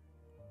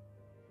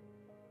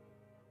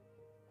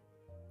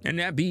 And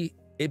it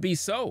be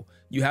so.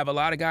 You have a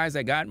lot of guys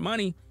that got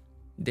money.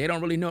 They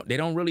don't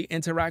really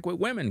interact with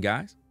women,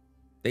 guys.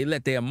 They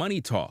let their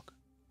money talk.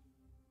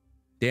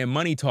 Their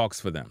money talks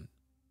for them.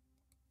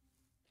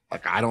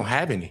 Like, I don't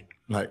have any.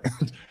 Like,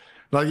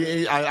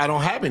 I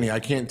don't have any. I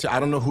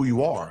don't know who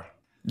you are.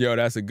 Yo,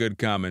 that's a good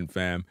comment,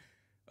 fam.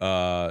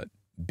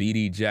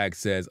 BD Jack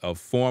says, a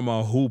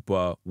former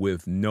hooper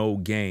with no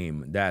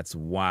game. That's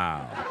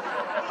wild.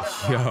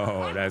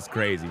 Yo, that's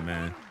crazy,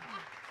 man.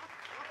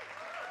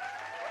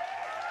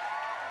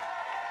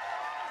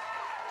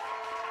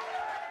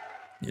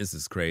 This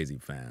is crazy,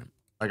 fam.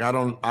 Like, I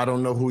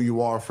don't know who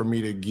you are for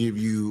me to give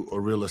you a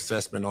real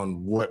assessment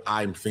on what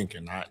I'm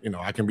thinking.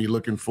 I can be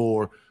looking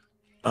for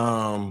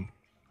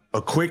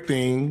a quick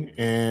thing,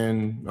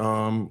 and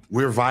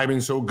we're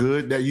vibing so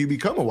good that you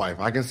become a wife.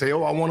 I can say,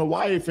 oh, I want a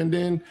wife, and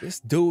then this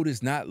dude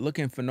is not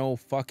looking for no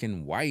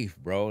fucking wife,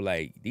 bro.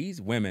 Like, these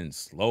women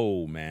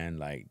slow, man.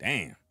 Like,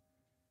 damn.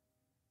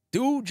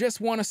 Dude just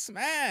want to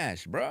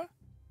smash, bro.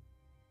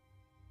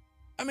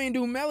 I mean,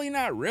 do Melly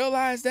not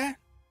realize that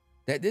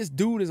this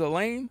dude is a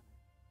lame?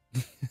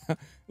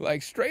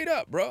 Like, straight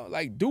up, bro.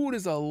 Like, dude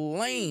is a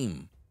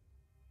lame.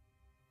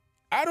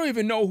 I don't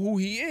even know who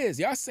he is.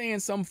 Y'all saying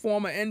some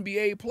former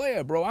NBA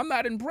player, bro. I'm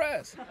not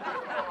impressed.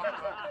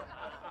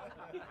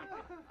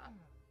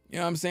 You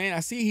know what I'm saying? I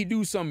see he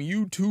do some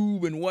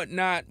YouTube and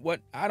whatnot.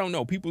 I don't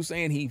know. People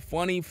saying he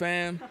funny,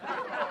 fam.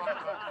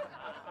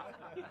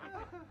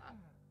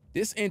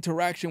 This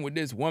interaction with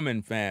this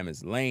woman, fam,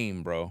 is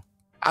lame, bro.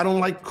 I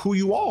don't like who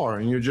you are,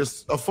 and you're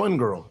just a fun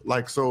girl.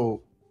 Like,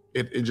 so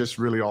it just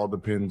really all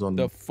depends on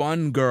the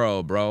fun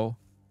girl, bro.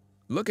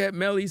 Look at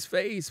Melly's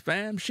face,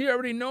 fam. She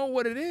already know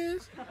what it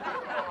is.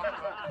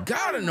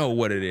 Gotta know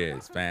what it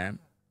is, fam.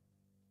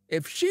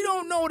 If she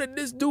don't know that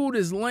this dude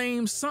is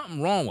lame,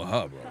 something wrong with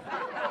her, bro.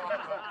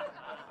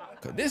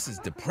 Cause this is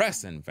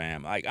depressing,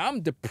 fam. Like,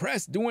 I'm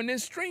depressed doing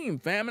this stream,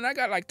 fam, and I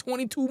got like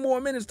 22 more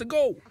minutes to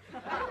go.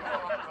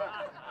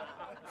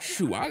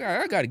 Shoot,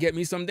 I gotta get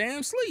me some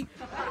damn sleep.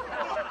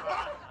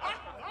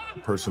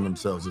 The person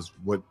themselves is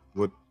what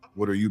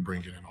are you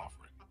bringing and offering?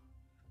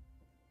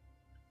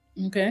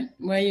 Okay,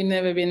 why you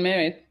never been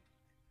married?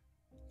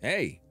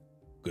 Hey,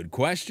 good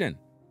question.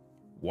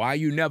 Why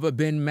you never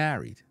been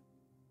married?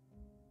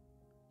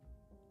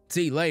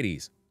 See,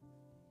 ladies,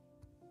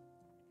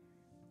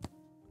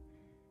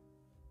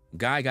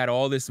 guy got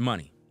all this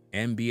money,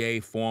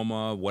 NBA,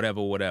 former,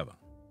 whatever.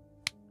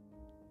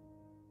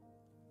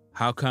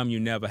 How come you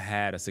never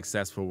had a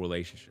successful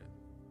relationship?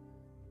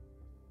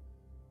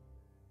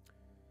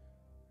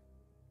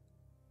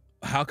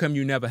 How come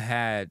you never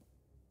had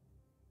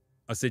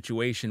a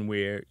situation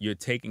where you're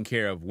taking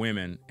care of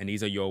women and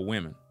these are your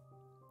women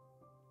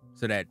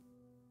so that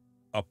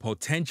a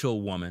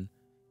potential woman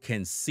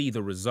can see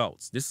the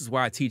results? This is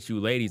why I teach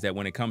you ladies that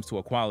when it comes to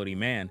a quality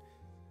man,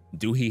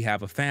 do he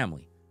have a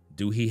family?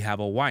 Do he have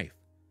a wife?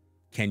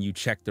 Can you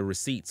check the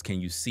receipts? Can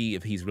you see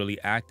if he's really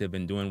active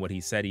in doing what he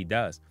said he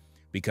does?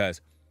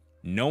 Because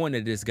knowing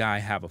that this guy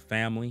have a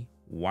family,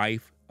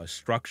 wife, a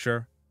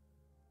structure,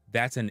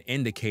 that's an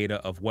indicator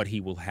of what he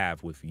will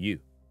have with you.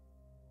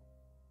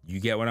 You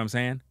get what I'm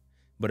saying?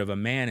 But if a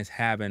man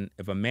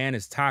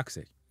is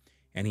toxic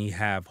and he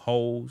have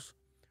hoes,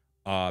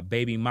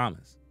 baby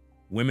mamas,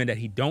 women that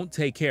he don't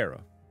take care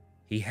of,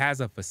 he has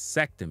a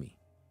vasectomy,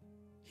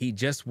 he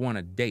just want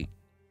to date.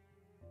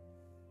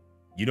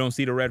 You don't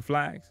see the red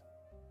flags?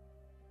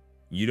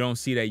 You don't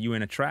see that you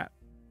in a trap?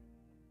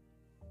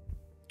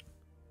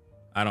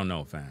 I don't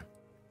know, fam.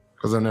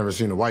 Because I've never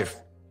seen a wife.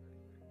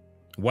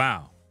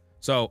 Wow.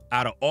 So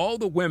out of all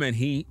the women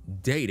he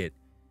dated,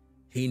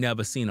 he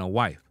never seen a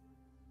wife.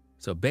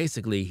 So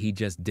basically, he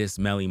just dissed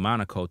Melly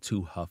Monaco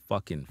to her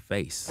fucking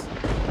face.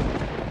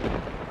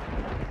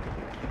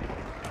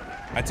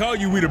 I told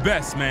you we the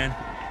best, man.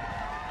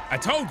 I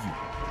told you.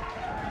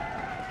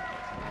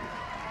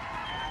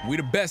 We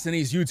the best in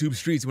these YouTube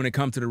streets when it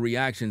comes to the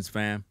reactions,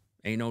 fam.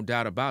 Ain't no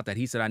doubt about that.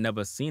 He said, I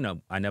never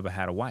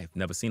had a wife,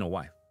 never seen a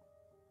wife.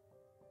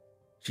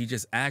 She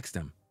just asked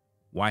him,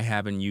 why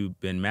haven't you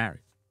been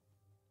married?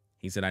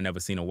 He said, I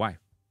never seen a wife.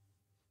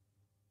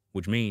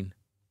 Which means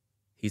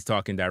he's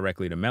talking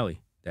directly to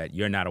Melly, that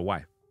you're not a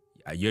wife.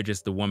 You're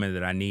just the woman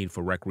that I need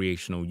for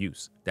recreational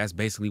use. That's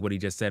basically what he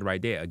just said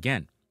right there.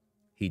 Again,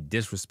 he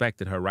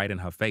disrespected her right in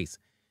her face.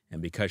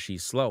 And because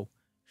she's slow,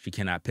 she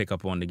cannot pick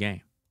up on the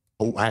game.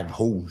 Oh, I have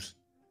hoes.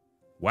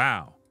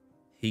 Wow,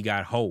 he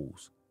got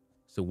hoes.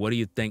 So what do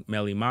you think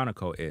Melly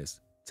Monaco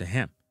is to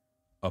him?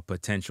 A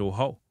potential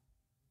hoe.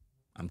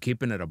 I'm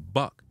keeping it a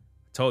buck.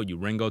 I told you,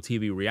 Ringo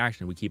TV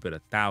reaction, we keep it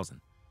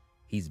 1,000.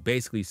 He's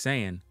basically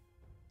saying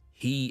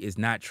he is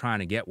not trying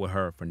to get with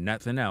her for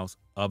nothing else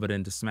other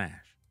than to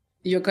smash.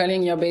 You're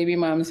calling your baby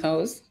mom's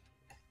house?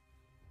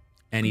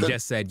 And he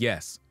just said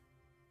yes.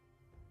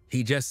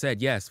 He just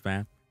said yes,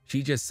 fam.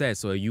 She just said,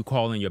 so are you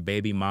calling your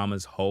baby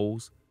mama's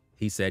hoes?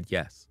 He said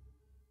yes.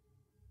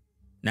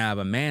 Now, if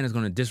a man is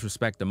going to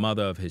disrespect the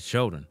mother of his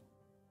children,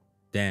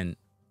 then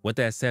what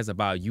that says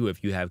about you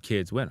if you have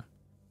kids with him.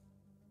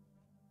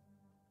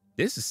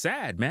 This is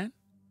sad, man.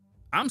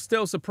 I'm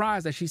still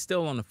surprised that she's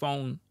still on the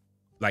phone,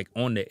 like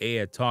on the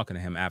air talking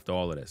to him after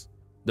all of this.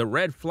 The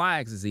red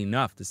flags is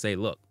enough to say,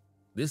 look,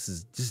 this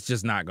is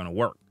just not going to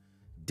work.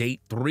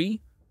 Date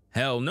 3?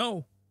 Hell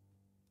no.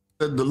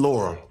 The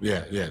Laura,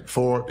 yeah,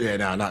 4,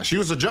 yeah, nah. She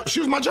was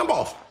my jump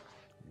off.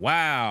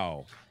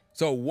 Wow.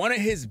 So one of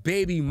his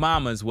baby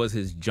mamas was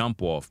his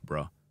jump off,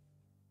 bro.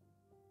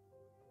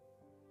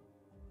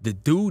 The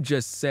dude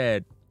just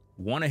said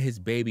one of his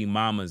baby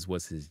mamas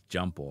was his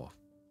jump off.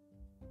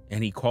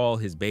 And he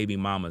called his baby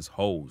mamas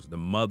hoes, the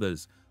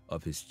mothers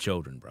of his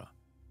children, bro.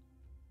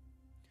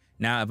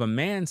 Now, if a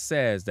man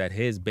says that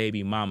his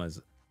baby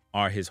mamas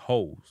are his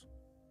hoes,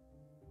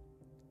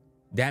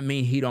 that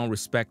means he don't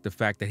respect the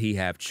fact that he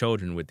have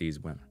children with these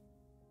women.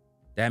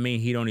 That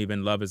means he don't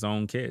even love his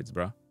own kids,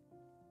 bro.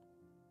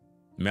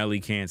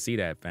 Melly can't see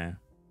that, fam.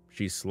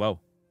 She's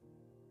slow.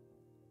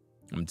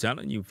 I'm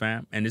telling you,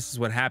 fam. And this is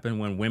what happened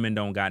when women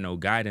don't got no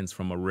guidance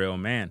from a real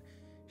man.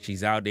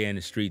 She's out there in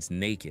the streets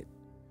naked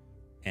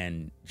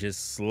and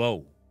just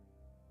slow.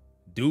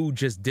 Dude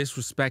just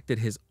disrespected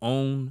his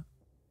own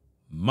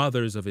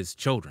mothers of his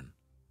children.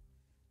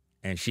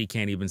 And she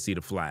can't even see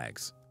the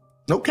flags.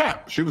 No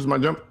cap. She was my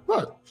jump.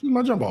 What? She was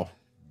my jump off.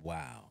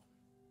 Wow.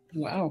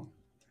 Wow.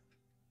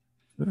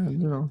 Yeah,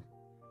 you know,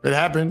 it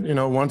happened. You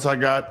know, once she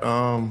got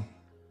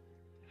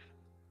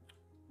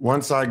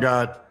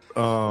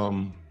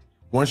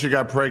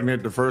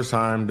pregnant the first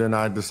time, then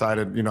I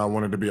decided, you know, I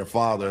wanted to be a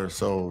father.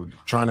 So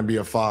trying to be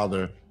a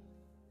father,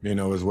 you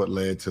know, is what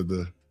led to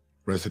the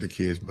rest of the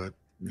kids. But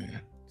yeah.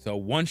 So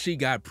once she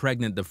got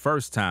pregnant the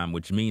first time,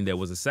 which means there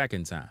was a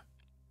second time.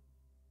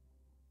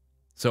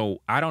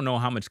 So I don't know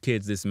how much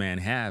kids this man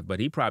have,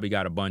 but he probably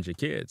got a bunch of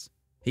kids.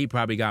 He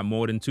probably got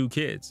more than 2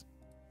 kids.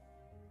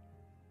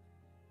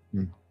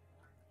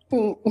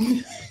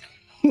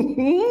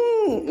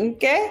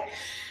 Okay.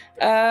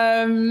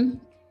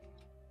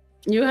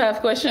 You have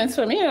questions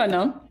for me or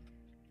no?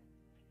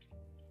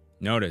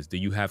 Notice, do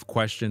you have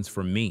questions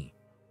for me?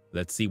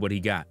 Let's see what he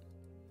got.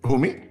 Who,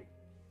 me?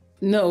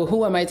 No,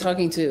 who am I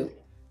talking to?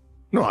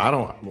 No, I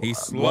don't. He's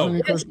slow.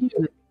 What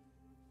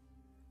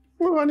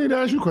do I need to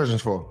ask you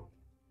questions for?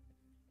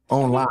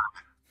 Online.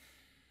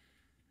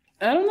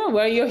 I don't know.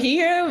 Well, you're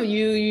here.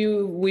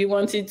 We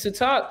wanted to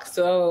talk,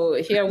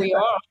 so here we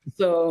are.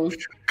 So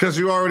Because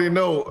you already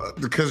know,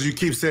 because you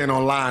keep saying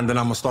online, then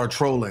I'm gonna start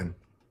trolling.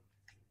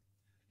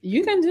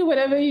 you can do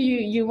whatever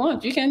you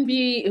want. You can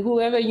be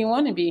whoever you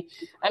want to be.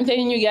 I'm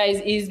telling you guys,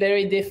 he's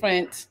very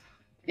different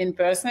in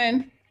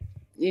person.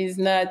 He's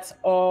not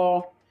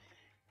all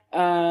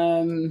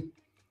the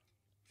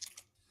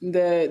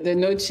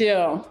no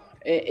chill.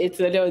 It's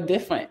a little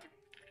different.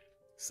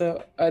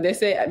 So they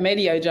say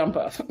maybe I jump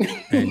off.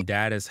 And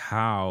that is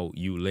how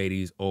you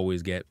ladies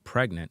always get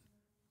pregnant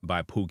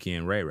by Pookie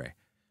and Ray Ray,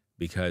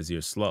 because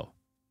you're slow.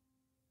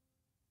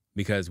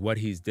 Because what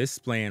he's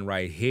displaying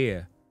right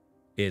here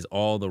is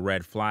all the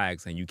red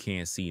flags and you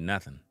can't see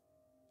nothing.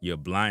 You're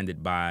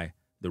blinded by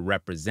the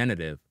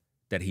representative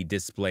that he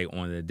display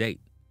on the date.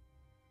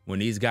 When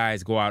these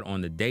guys go out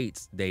on the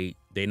dates, they're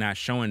not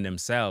showing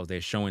themselves,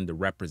 they're showing the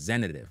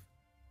representative.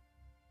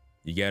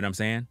 You get what I'm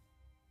saying?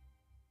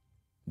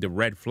 The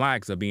red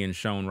flags are being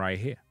shown right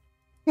here.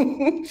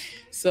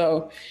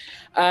 So,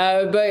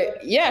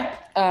 but yeah,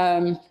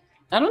 I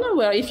don't know.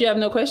 Well, if you have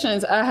no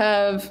questions, I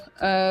have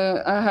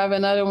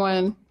another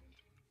one.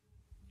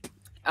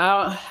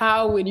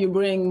 How would you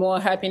bring more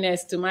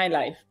happiness to my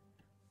life?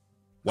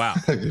 Wow.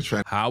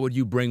 How would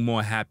you bring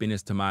more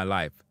happiness to my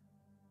life?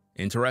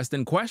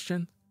 Interesting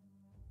question.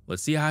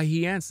 Let's see how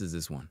he answers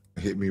this one.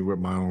 Hit me with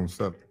my own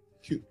stuff.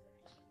 Cute.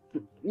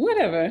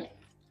 Whatever.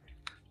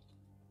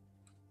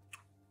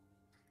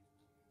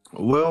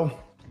 Well,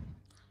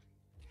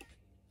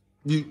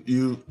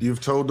 you've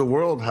told the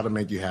world how to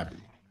make you happy.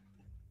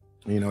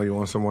 You know, you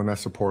want someone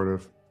that's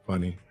supportive,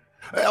 funny.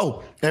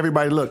 Oh,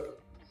 everybody,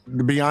 look,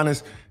 to be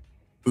honest,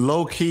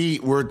 low key,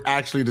 we're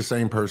actually the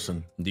same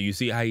person. Do you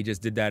see how he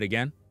just did that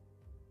again?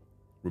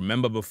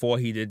 Remember before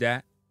he did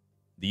that?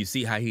 Do you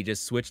see how he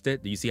just switched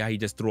it? Do you see how he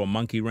just threw a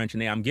monkey wrench in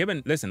there?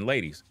 Listen,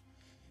 ladies,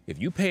 if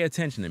you pay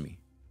attention to me,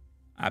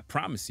 I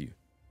promise you,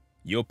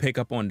 you'll pick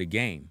up on the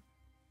game.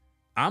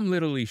 I'm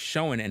literally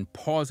showing and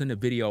pausing the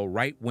video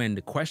right when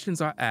the questions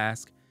are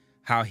asked,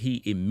 how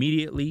he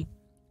immediately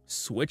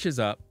switches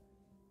up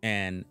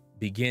and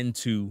begin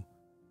to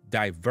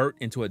divert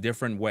into a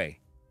different way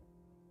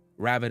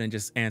rather than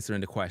just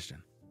answering the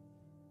question.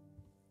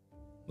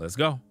 Let's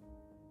go.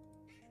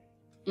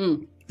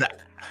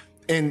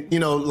 And, you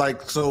know,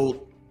 like,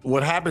 so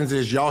what happens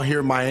is y'all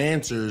hear my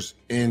answers,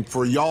 and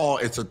for y'all,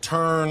 it's a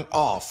turn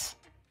off.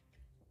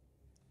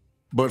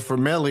 But for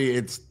Melly,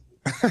 it's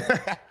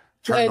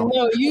turn on.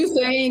 No, you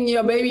saying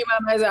your baby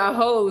mamas are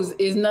hoes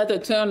is not a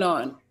turn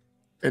on.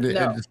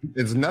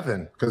 It's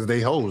nothing because they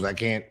hoes. I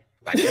can't.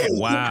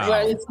 Wow.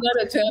 Well, it's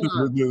not a turn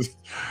on.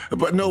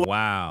 But no.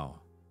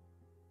 Wow.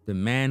 The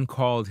man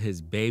called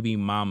his baby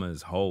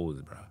mamas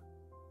hoes, bro.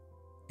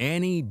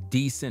 Any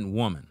decent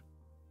woman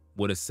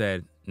would have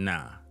said,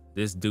 nah,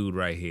 this dude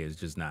right here is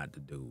just not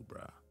the dude,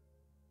 bro.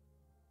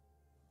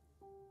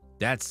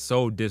 That's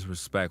so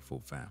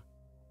disrespectful, fam.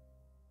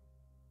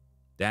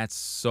 That's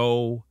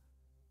so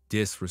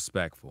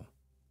disrespectful.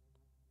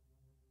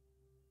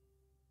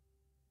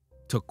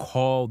 To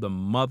call the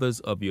mothers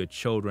of your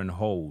children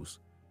hoes.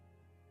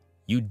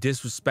 You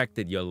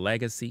disrespected your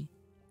legacy.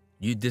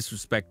 You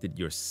disrespected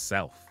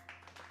yourself.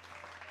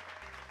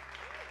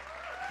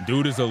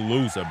 Dude is a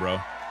loser, bro.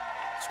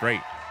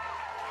 Straight.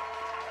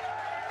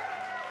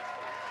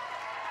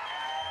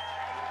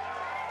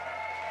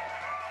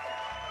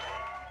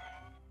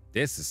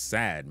 This is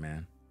sad,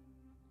 man.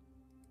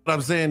 What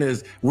I'm saying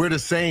is we're the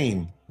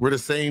same. We're the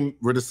same.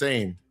 We're the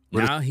same.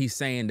 Now he's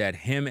saying that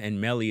him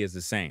and Melly is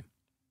the same.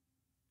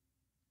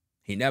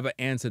 He never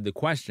answered the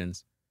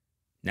questions.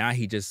 Now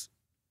he just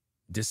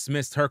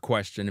dismissed her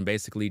question and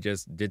basically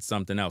just did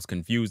something else,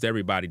 confused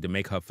everybody to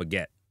make her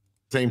forget.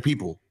 Same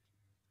people.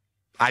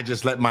 I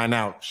just let mine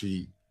out.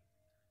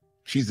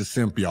 She's a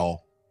simp,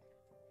 y'all.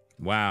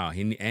 Wow.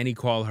 He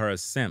called her a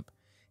simp.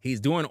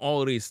 He's doing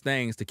all of these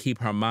things to keep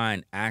her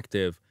mind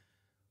active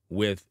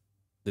with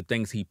the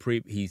things he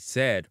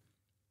said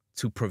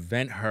to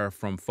prevent her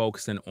from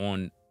focusing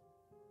on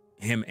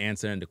him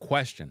answering the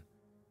question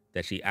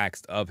that she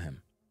asked of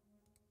him.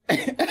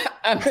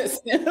 I'm a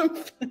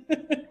simp.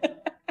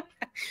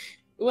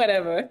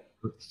 Whatever.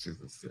 She's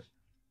a simp.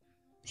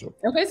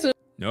 Okay, so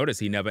Notice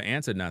he never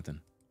answered nothing.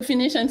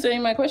 finish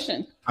answering my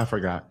question. I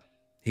forgot.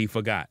 He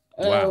forgot.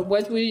 Wow.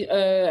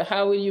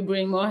 How will you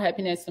bring more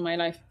happiness to my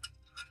life?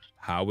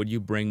 How would you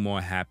bring more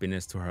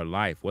happiness to her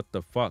life? What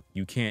the fuck?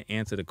 You can't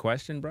answer the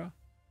question, bro?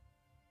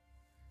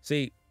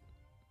 See,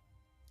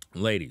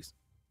 ladies,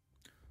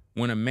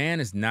 When a man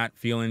is not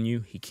feeling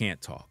you, he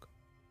can't talk.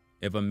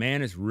 If a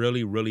man is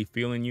really, really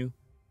feeling you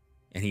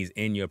and he's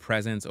in your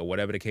presence or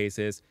whatever the case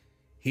is,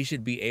 he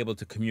should be able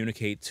to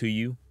communicate to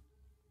you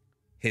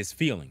his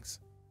feelings.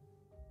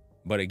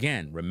 But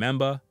again,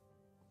 remember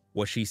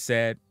what she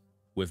said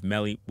with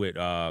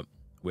MTR,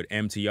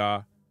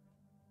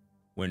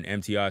 when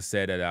MTR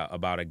said that,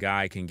 about a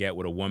guy can get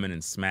with a woman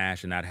and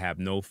smash and not have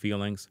no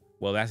feelings.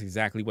 Well, that's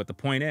exactly what the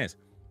point is.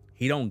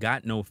 He don't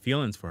got no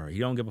feelings for her. He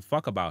don't give a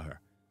fuck about her.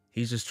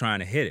 He's just trying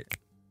to hit it.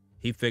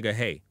 He figured,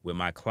 hey, with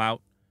my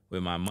clout,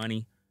 with my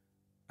money,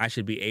 I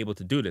should be able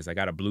to do this. I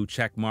got a blue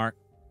check mark.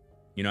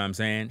 You know what I'm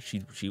saying?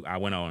 I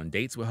went on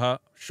dates with her.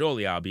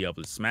 Surely I'll be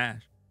able to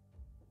smash.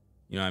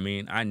 You know what I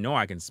mean? I know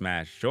I can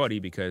smash Shorty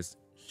because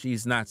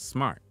she's not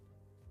smart.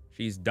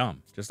 She's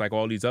dumb. Just like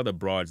all these other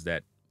broads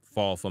that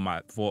fall for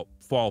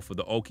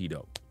the okie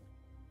doke.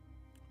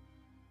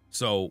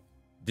 So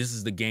this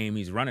is the game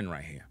he's running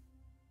right here.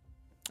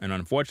 And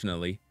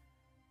unfortunately,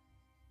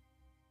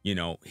 you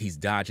know, he's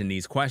dodging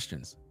these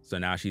questions. So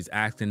now she's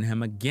asking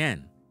him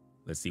again.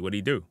 Let's see what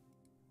he do.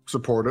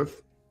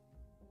 Supportive.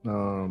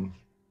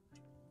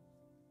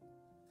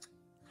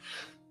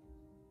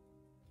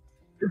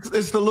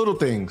 It's the little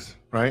things,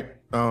 right?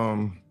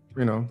 You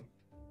know,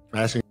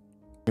 asking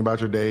about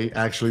your day,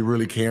 actually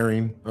really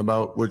caring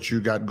about what you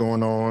got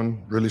going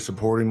on, really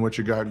supporting what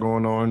you got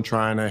going on,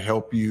 trying to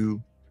help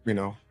you, you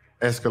know,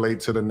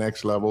 escalate to the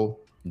next level.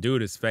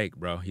 Dude is fake,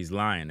 bro. He's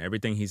lying.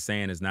 Everything he's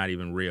saying is not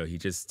even real.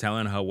 He's just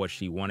telling her what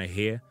she want to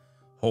hear,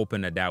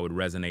 hoping that would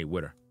resonate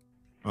with her.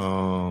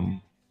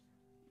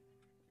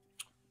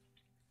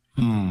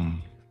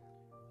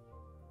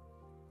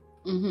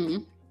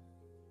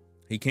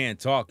 He can't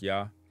talk,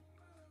 y'all.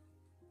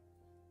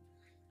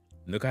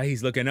 Look how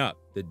he's looking up.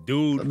 The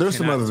dude. There's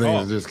some other talk.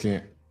 things I just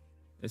can't.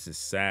 This is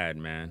sad,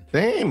 man.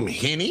 Damn,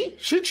 Henny.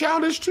 She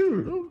childish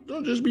too.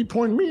 Don't just be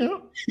pointing me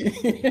out.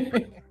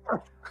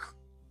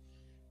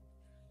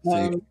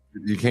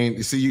 You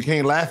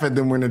can't laugh at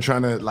them when they're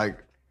trying to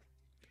like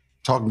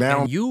talk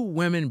down. And you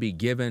women be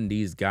giving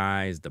these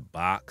guys the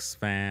box,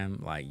 fam.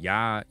 Like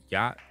y'all,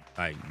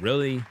 like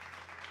really.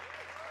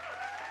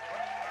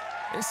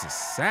 This is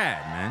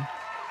sad, man.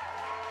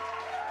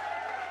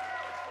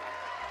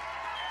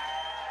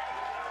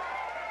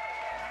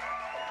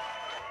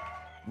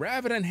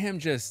 Rather than him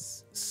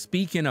just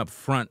speaking up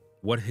front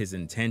what his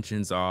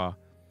intentions are,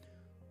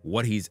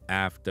 what he's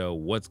after,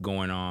 what's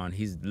going on,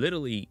 he's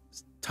literally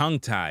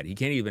tongue-tied. He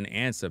can't even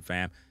answer,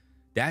 fam.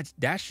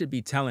 That should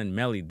be telling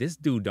Melly, this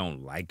dude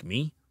don't like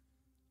me.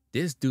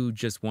 This dude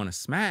just want to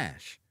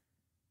smash.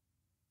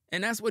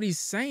 And that's what he's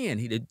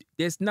saying.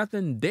 There's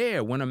nothing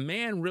there. When a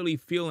man really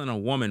feeling a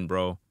woman,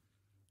 bro,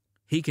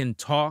 he can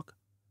talk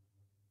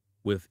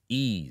with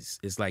ease.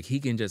 It's like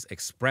he can just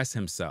express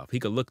himself. He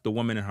could look the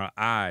woman in her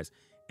eyes,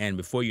 and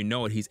before you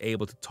know it, he's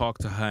able to talk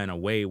to her in a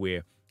way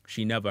where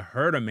she never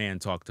heard a man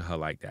talk to her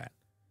like that.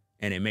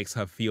 And it makes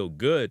her feel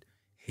good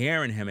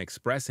hearing him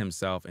express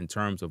himself in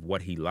terms of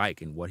what he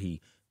like and what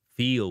he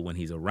feel when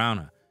he's around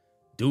her.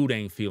 Dude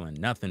ain't feeling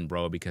nothing,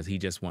 bro, because he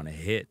just want to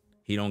hit.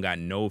 He don't got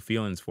no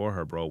feelings for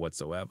her, bro,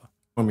 whatsoever.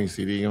 Let me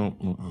see.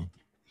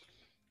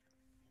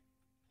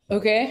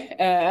 Okay,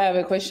 I have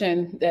a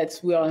question that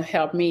will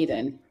help me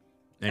then.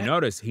 And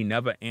notice he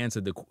never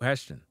answered the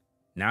question.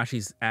 Now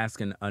she's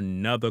asking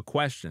another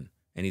question,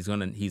 and he's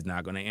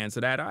not gonna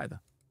answer that either.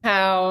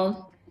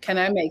 How can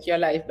I make your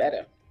life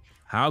better?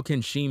 How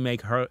can she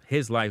make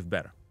his life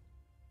better?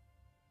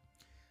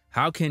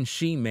 How can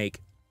she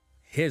make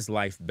his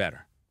life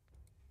better?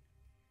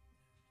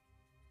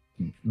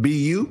 Be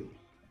you.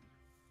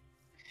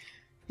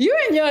 You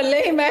and your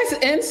lame ass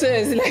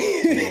answers,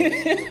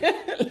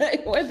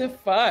 like what the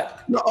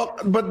fuck? No,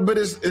 but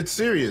it's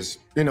serious.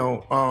 You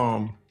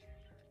know,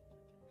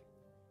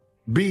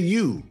 be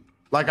you.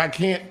 Like I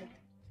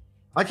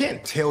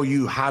can't tell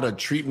you how to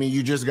treat me.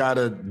 You just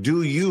gotta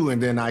do you,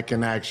 and then I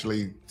can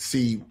actually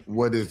see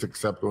what is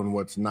acceptable and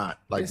what's not.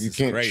 Like This you is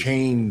can't crazy.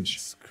 change.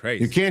 It's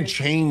crazy. You can't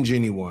change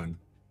anyone.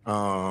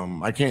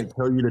 I can't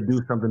tell you to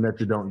do something that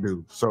you don't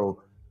do.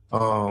 So,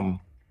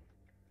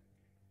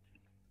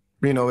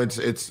 you know,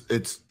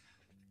 it's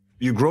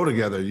you grow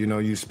together. You know,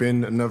 you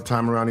spend enough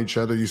time around each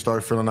other. You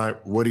start feeling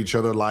like what each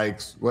other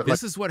likes.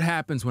 This is what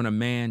happens when a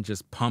man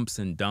just pumps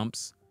and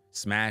dumps,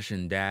 smash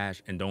and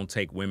dash, and don't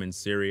take women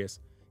serious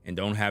and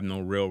don't have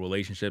no real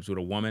relationships with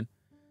a woman.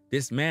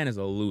 This man is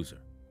a loser.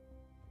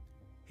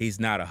 He's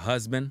not a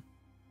husband.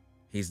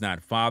 He's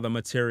not father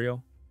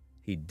material.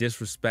 He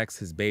disrespects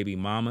his baby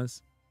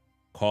mamas,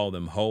 call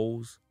them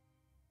hoes,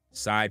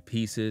 side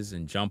pieces,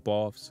 and jump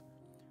offs.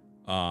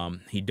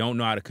 He don't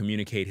know how to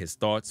communicate his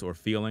thoughts or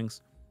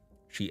feelings.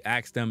 She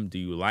asked him, do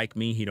you like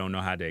me? He don't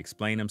know how to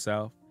explain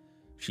himself.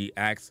 She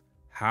asks,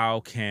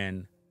 how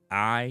can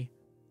I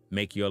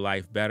make your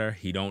life better?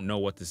 He don't know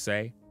what to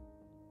say.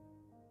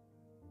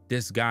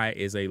 This guy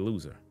is a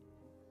loser.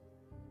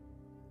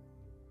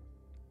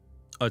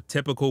 A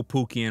typical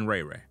Pookie and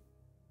Ray Ray.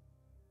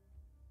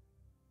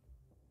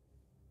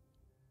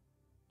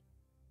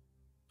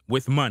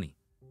 With money.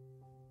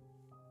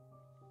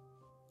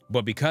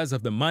 But because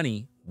of the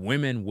money,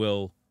 women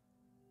will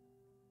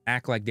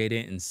act like they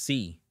didn't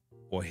see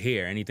or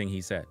hear anything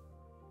he said.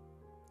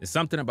 There's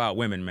something about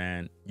women,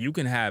 man. You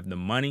can have the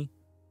money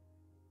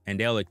and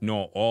they'll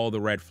ignore all the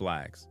red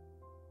flags,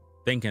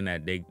 thinking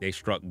that they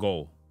struck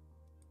gold.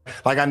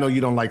 Like, I know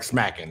you don't like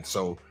smacking,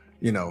 so,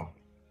 you know,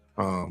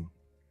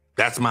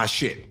 that's my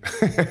shit.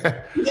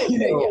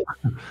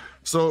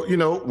 So, you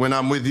know, when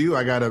I'm with you,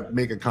 I got to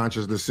make a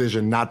conscious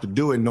decision not to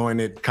do it, knowing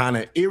it kind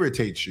of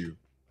irritates you.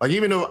 Like,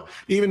 even though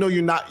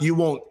you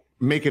won't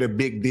make it a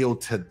big deal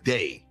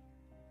today,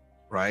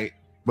 right?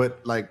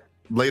 But like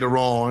later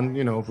on,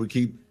 you know, if we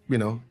keep, you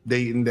know,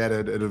 dating, that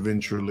it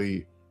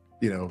eventually,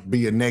 you know,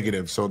 be a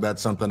negative. So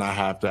that's something I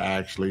have to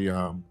actually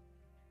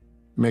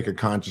make a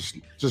conscious,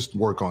 just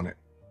work on it.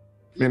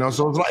 You know,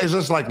 so it's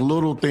just like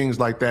little things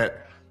like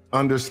that,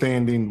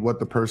 understanding what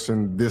the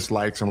person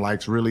dislikes and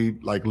likes, really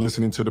like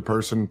listening to the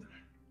person,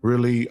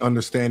 really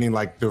understanding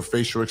like their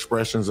facial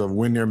expressions of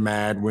when they're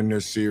mad, when they're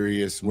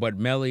serious. But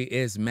Melly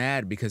is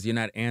mad because you're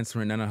not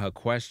answering none of her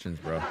questions,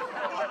 bro.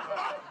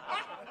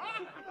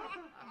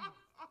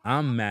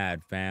 I'm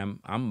mad,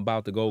 fam. I'm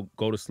about to go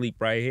to sleep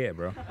right here,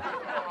 bro.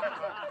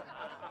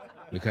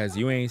 Because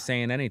you ain't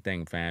saying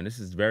anything, fam. This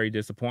is very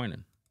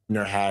disappointing.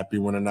 They're happy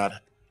when they're not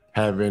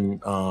having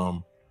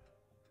a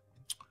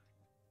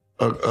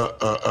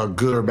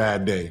good or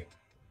bad day.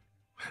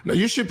 Now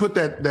you should put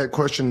that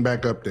question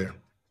back up there,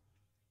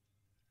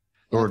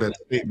 or that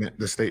statement.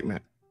 The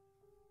statement.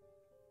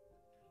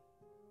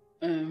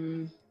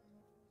 It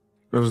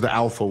was the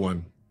alpha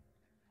one.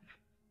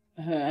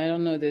 I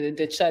don't know.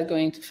 The chat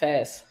going too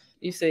fast.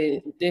 They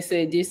say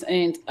this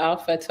ain't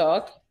alpha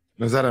talk.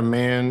 Is that a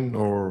man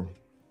or?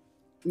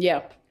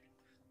 Yeah.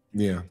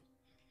 Yeah.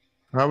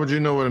 How would you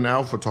know what an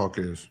alpha talk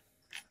is?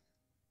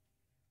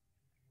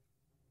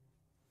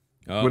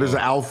 What is an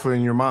alpha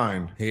in your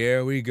mind?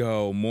 Here we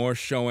go. More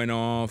showing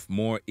off,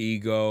 more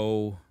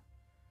ego.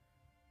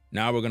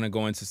 Now we're going to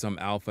go into some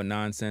alpha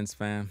nonsense,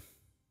 fam.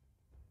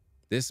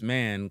 This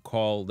man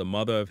called the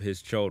mother of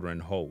his children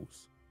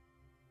hoes.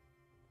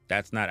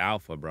 That's not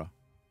alpha, bro.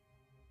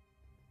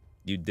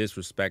 You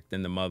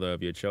disrespecting the mother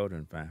of your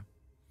children, fam.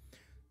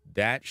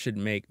 That should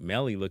make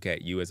Melly look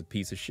at you as a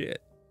piece of shit.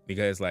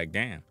 Because, like,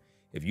 damn,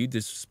 if you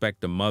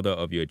disrespect the mother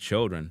of your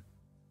children,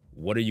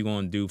 what are you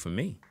going to do for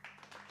me?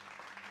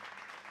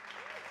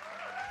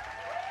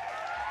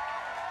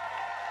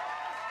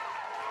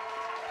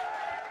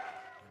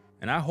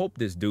 And I hope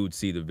this dude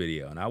see the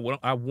video, and I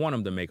want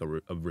him to make a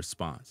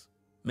response.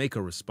 Make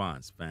a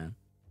response, fam.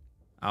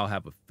 I'll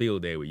have a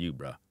field day with you,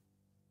 bro.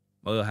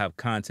 We'll have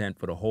content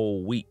for the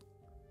whole week.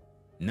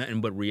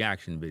 Nothing but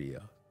reaction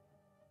video.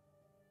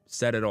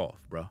 Set it off,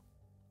 bro.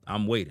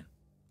 I'm waiting.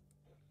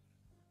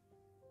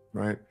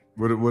 Right.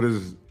 What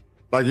is,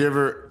 like, you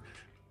ever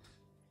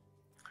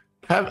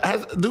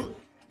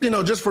you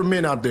know, just for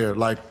men out there,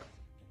 like,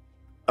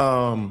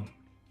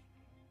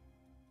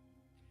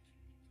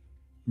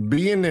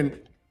 being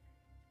an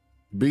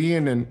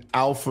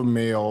alpha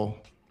male,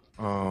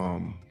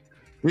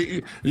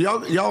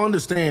 y'all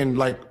understand,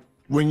 like,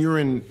 when you're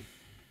in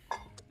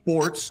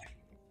sports,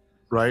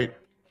 right?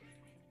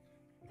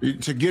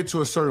 To get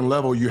to a certain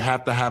level, you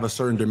have to have a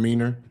certain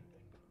demeanor,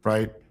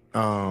 right?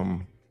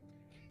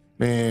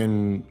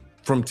 And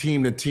from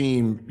team to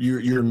team,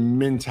 your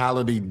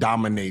mentality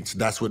dominates.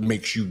 That's what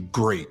makes you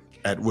great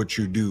at what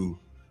you do.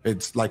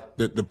 It's like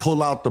to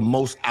pull out the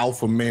most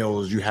alpha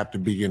males, you have to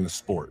be in the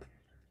sport,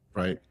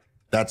 right?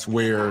 That's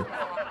where,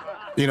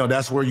 you know,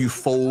 that's where you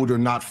fold or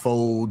not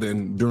fold,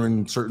 and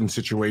during certain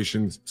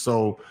situations.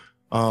 So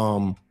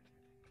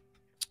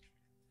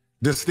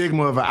the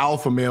stigma of an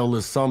alpha male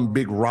is some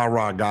big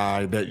rah-rah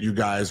guy that you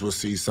guys will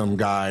see, some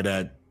guy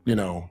that, you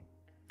know,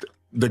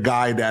 the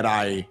guy that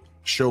I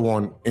show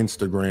on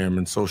Instagram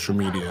and social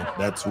media.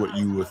 That's what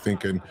you were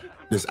thinking,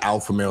 this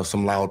alpha male,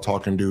 some loud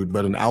talking dude.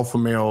 But an alpha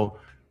male,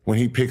 when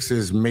he picks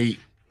his mate,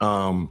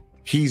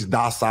 he's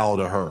docile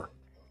to her.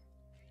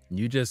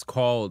 You just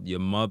called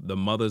the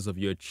mothers of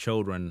your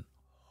children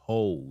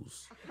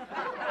hoes.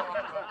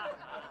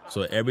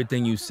 So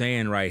everything you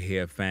saying right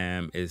here,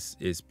 fam,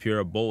 is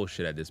pure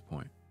bullshit at this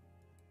point.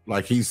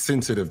 Like, he's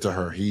sensitive to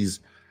her. He's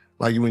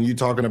like, when you're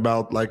talking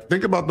about, like,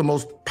 think about the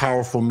most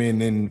powerful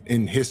men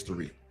in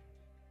history.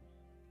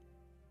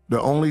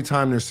 The only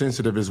time they're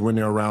sensitive is when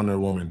they're around their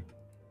woman.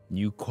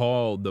 You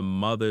call the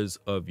mothers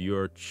of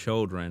your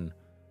children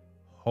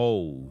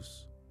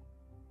hoes.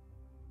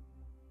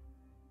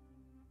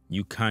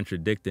 You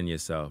contradicting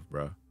yourself,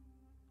 bro.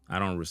 I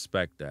don't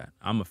respect that.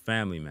 I'm a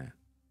family man.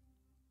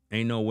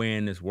 Ain't no way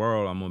in this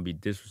world I'm gonna be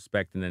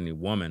disrespecting any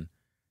woman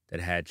that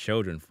had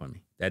children for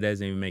me. That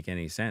doesn't even make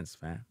any sense,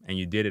 fam. And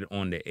you did it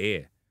on the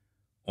air,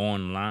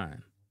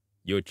 online.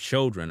 Your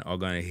children are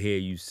gonna hear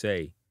you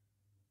say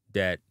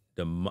that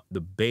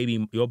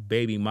your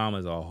baby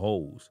mamas are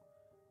hoes.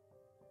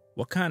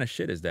 What kind of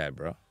shit is that,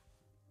 bro?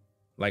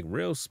 Like,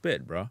 real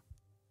spit, bro.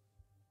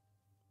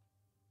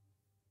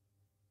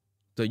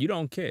 So you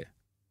don't care.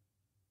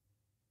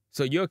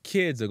 So your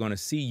kids are gonna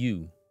see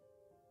you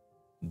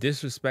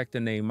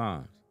disrespecting their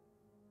moms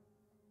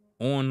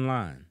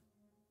online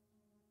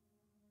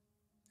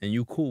And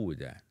you cool with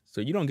that.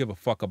 So you don't give a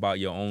fuck about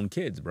your own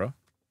kids, bro.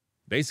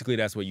 Basically,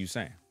 that's what you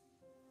saying.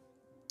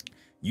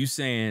 You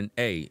saying,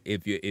 hey,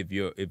 if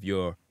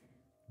your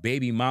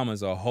baby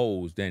mamas are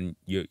hoes, then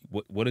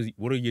what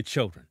are your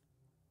children?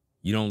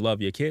 You don't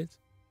love your kids?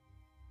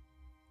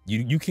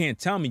 You can't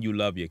tell me you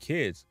love your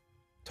kids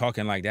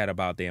talking like that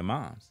about their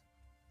moms.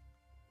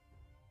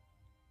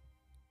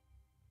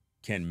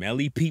 Can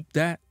Melly peep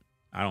that?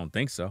 I don't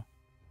think so.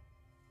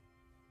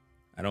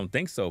 I don't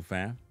think so,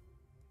 fam.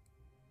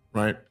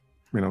 Right?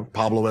 You know,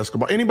 Pablo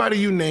Escobar, anybody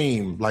you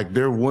name, like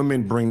their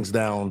woman brings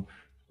down,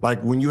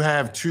 like when you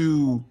have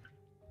two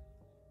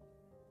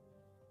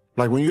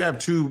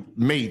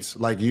mates,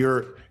 like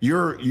your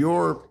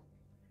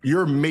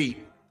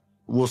mate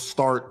will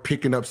start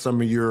picking up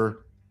some of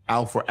your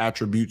alpha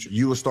attributes.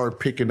 You will start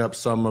picking up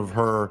some of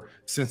her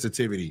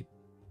sensitivity,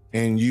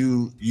 and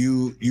you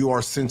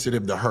are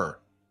sensitive to her.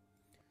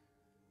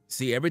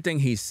 See, everything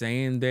he's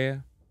saying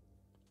there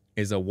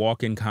is a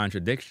walk-in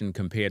contradiction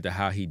compared to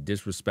how he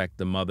disrespects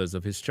the mothers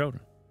of his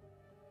children.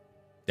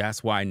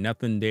 That's why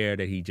nothing there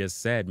that he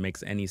just said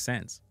makes any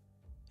sense.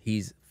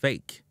 He's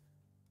fake.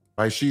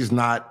 Right? She is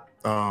not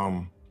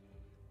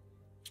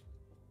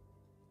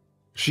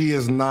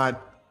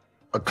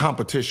a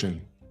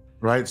competition,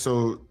 right?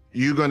 So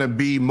you're going to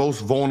be most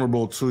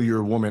vulnerable to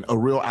your woman. A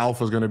real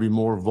alpha is going to be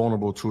more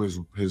vulnerable to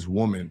his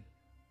woman.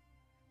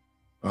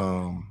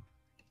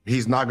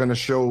 He's not going to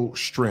show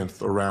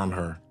strength around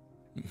her.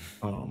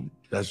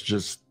 That's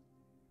just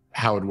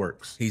how it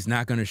works. He's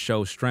not going to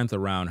show strength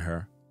around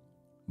her,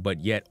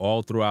 but yet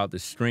all throughout the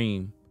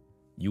stream,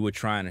 you were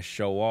trying to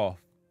show off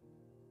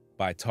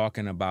by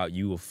talking about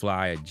you will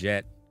fly a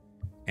jet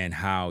and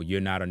how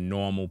you're not a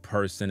normal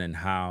person and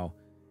how,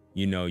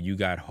 you know, you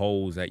got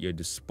hoes at your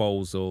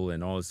disposal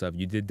and all this stuff.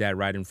 You did that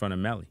right in front of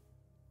Melly.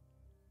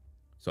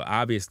 So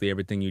obviously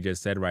everything you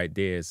just said right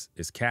there is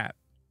cap.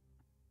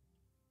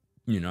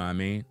 You know what I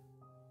mean?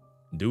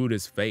 Dude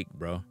is fake,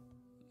 bro.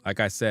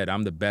 Like I said,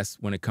 I'm the best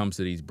when it comes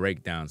to these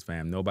breakdowns,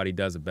 fam. Nobody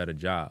does a better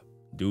job.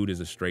 Dude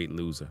is a straight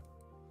loser.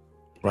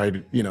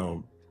 Right? You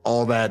know,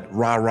 all that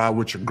rah-rah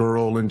with your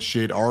girl and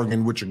shit,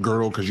 arguing with your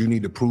girl because you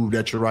need to prove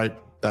that you're right.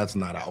 That's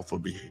not alpha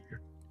behavior.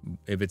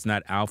 If it's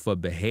not alpha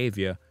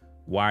behavior,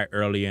 why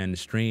earlier in the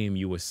stream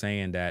you were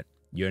saying that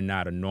you're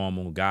not a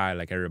normal guy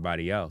like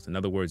everybody else? In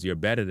other words, you're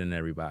better than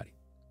everybody.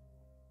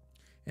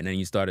 And then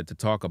you started to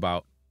talk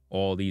about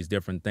all these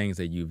different things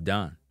that you've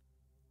done.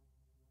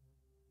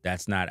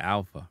 That's not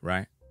alpha,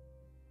 right?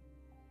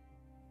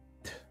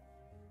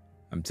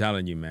 I'm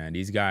telling you, man,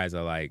 these guys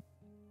are like,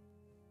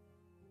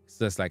 it's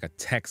just like a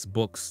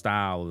textbook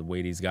style, the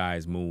way these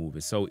guys move.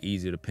 It's so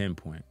easy to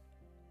pinpoint.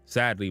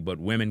 Sadly, but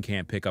women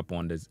can't pick up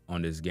on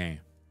this game.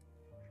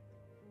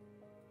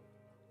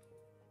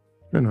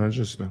 You know, it's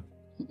just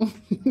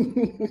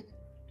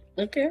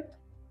Okay.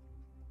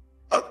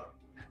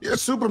 Yeah,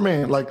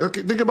 Superman. Like,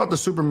 okay, think about the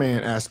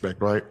Superman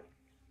aspect, right?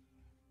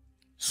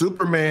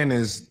 Superman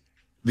is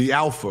the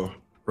alpha,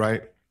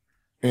 right?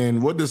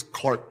 And what does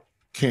Clark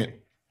Kent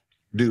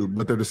do?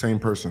 But they're the same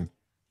person,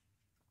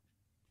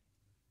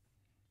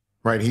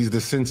 right? He's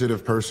the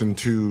sensitive person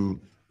to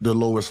the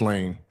Lois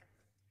Lane,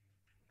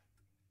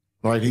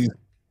 right? He's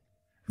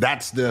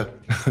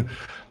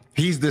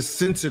the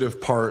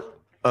sensitive part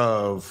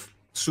of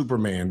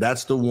Superman.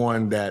 That's the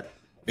one that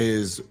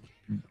is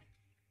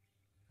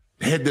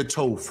head to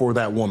toe for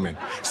that woman.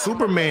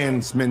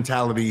 Superman's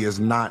mentality is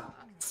not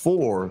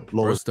for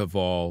Lois. First of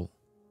all,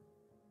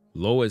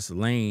 Lois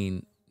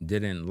Lane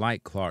didn't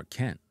like Clark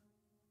Kent.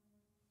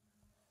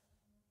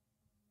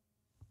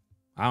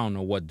 I don't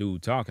know what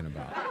dude talking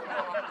about.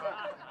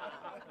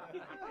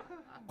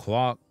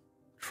 Clark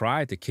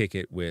tried to kick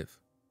it with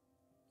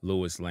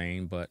Lois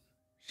Lane, but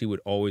she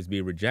would always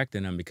be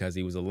rejecting him because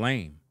he was a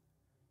lame.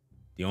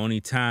 The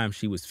only time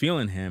she was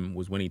feeling him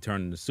was when he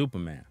turned into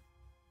Superman.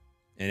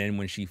 And then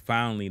when she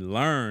finally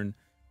learned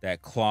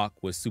that Clark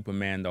was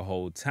Superman the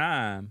whole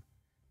time,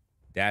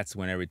 that's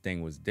when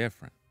everything was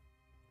different.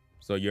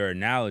 So your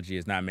analogy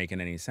is not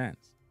making any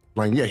sense.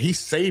 Like, yeah, he's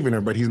saving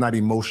her, but he's not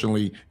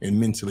emotionally and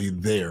mentally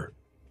there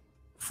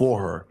for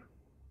her.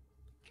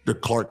 The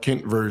Clark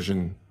Kent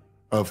version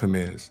of him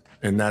is.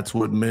 And that's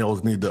what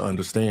males need to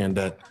understand,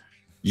 that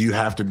you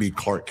have to be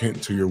Clark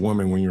Kent to your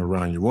woman when you're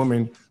around your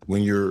woman.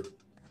 When you're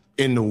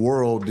in the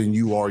world, then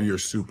you are your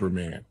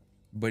Superman.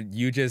 But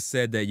you just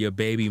said that your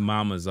baby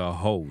mamas are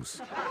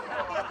hoes.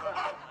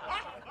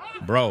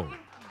 Bro,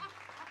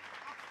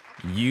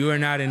 you are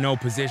not in no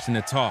position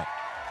to talk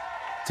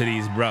to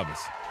these brothers.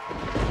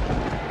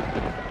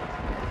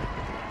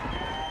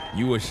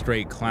 You a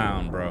straight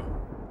clown, bro.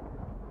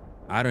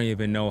 I don't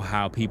even know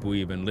how people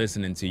even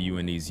listening to you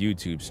in these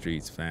YouTube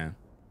streets, fam.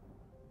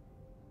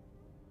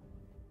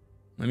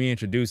 Let me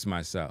introduce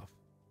myself.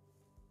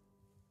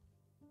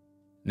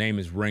 Name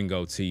is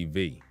Ringo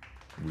TV.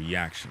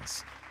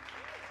 Reactions.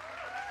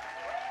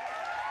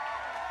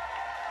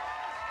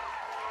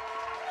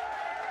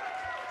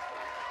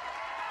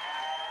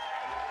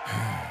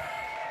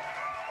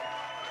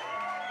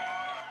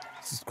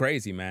 This is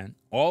crazy, man.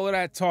 All of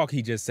that talk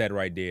he just said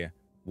right there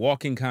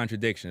walking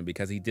contradiction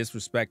because he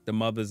disrespect the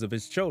mothers of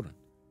his children.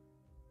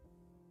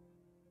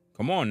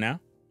 Come on now.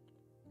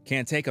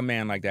 Can't take a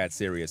man like that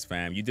serious,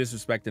 fam. You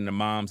disrespecting the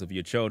moms of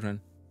your children.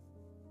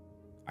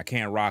 I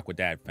can't rock with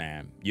that,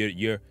 fam.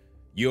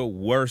 You're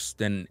worse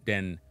than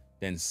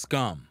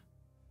scum.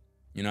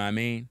 You know what I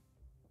mean?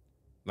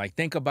 Like,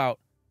 think about,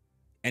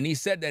 and he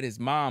said that his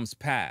mom's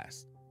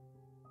passed.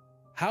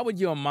 How would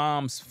your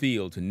moms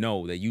feel to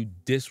know that you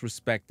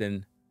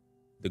disrespecting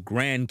the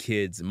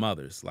grandkids'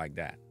 mothers like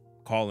that,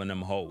 calling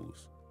them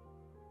hoes?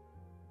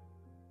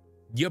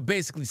 You're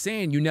basically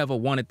saying you never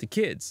wanted the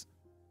kids.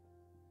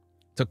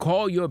 To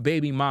call your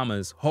baby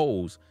mamas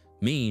hoes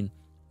mean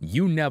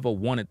you never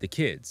wanted the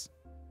kids.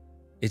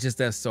 It's just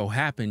that so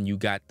happened you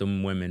got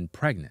them women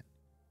pregnant,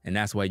 and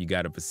that's why you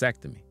got a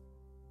vasectomy.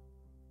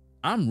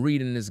 I'm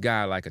reading this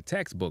guy like a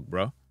textbook,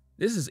 bro.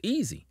 This is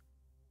easy.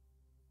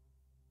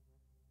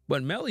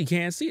 But Melly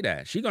can't see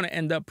that. She's going to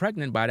end up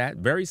pregnant by that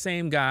very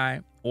same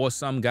guy or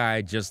some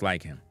guy just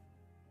like him.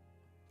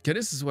 Because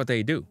this is what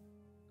they do.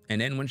 And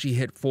then when she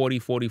hit 40,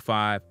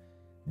 45,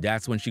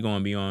 that's when she's going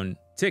to be on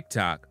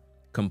TikTok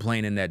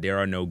complaining that there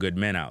are no good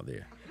men out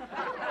there.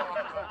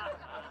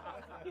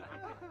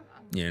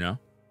 You know?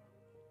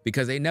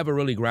 Because they never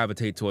really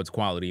gravitate towards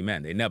quality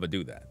men. They never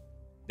do that.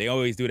 They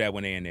always do that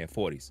when they're in their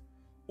 40s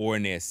or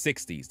in their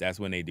 60s. That's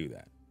when they do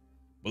that.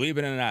 Believe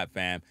it or not,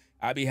 fam,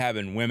 I be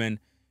having women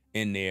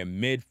in their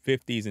mid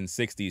 50s and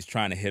 60s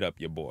trying to hit up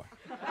your boy.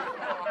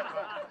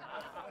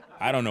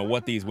 I don't know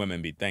what these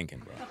women be thinking,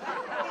 bro.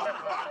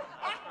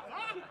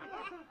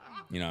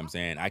 You know what I'm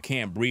saying? I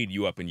can't breed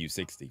you up in you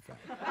 60, fam.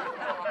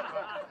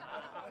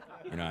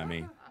 You know what I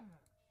mean?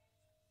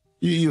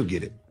 You'll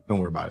get it. Don't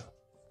worry about it.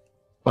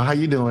 Well, how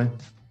you doing?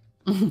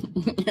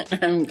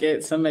 I'm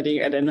good. Somebody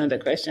got another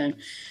question.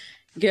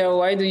 Girl,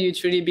 why do you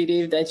truly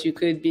believe that you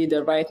could be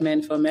the right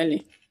man for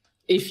Melly?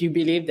 If you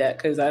believe that,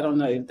 because I don't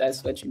know if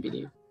that's what you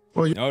believe.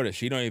 Well, Notice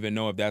she don't even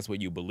know if that's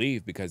what you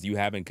believe because you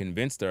haven't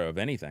convinced her of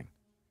anything.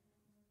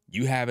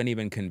 You haven't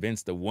even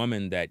convinced the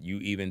woman that you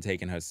even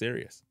taken her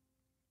serious.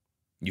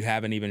 You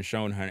haven't even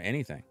shown her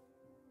anything.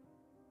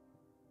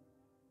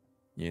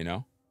 You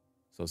know?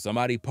 So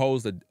somebody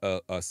posed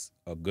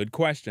a good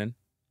question.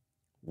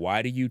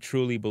 Why do you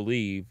truly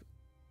believe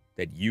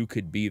that you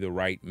could be the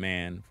right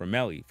man for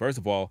Melly? First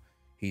of all,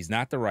 he's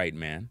not the right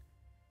man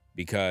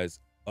because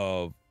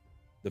of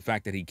the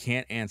fact that he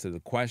can't answer the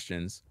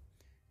questions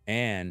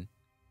and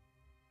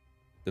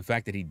the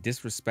fact that he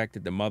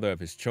disrespected the mother of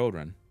his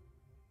children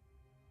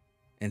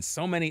and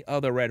so many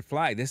other red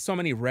flags. There's so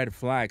many red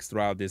flags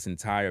throughout this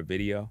entire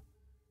video.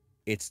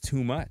 It's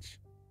too much.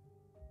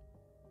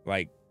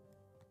 Like,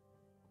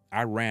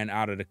 I ran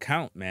out of the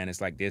count, man.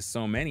 It's like there's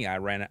so many.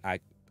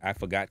 I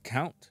forgot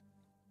count.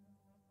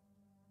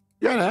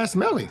 you gotta ask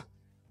Melly.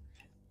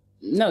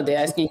 No, they're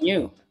asking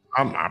you.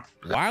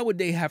 Why would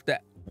they have to?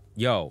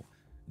 Yo,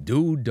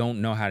 dude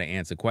don't know how to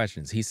answer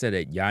questions. He said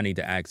that y'all need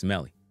to ask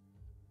Melly.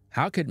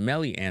 How could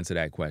Melly answer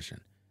that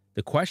question?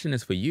 The question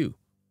is for you.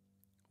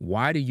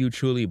 Why do you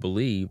truly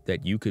believe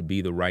that you could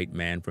be the right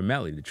man for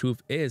Melly? The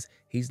truth is,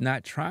 he's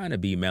not trying to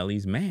be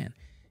Melly's man.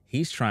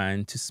 He's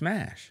trying to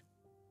smash.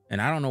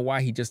 And I don't know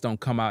why he just don't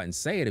come out and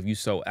say it if you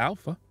so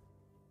alpha.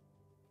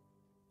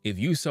 If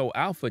you so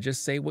alpha,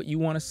 just say what you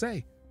want to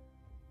say.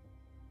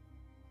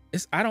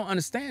 I don't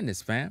understand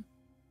this, fam.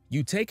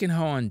 You taking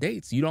her on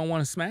dates, you don't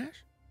want to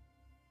smash?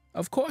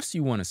 Of course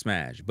you want to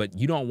smash, but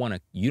you don't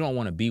want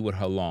to be with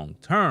her long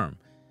term.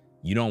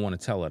 You don't want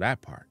to tell her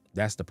that part.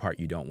 That's the part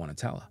you don't want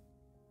to tell her.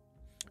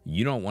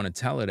 You don't want to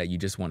tell her that you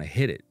just want to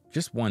hit it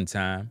just one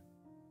time.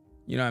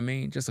 You know what I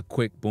mean? Just a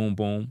quick boom,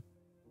 boom.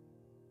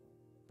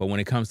 But when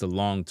it comes to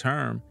long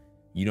term,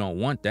 you don't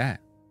want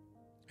that.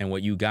 And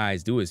what you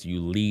guys do is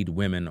you lead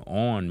women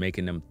on,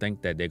 making them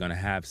think that they're going to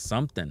have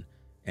something.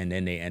 And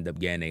then they end up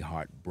getting their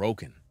heart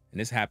broken. And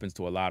this happens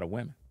to a lot of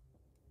women.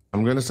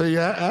 I'm gonna say,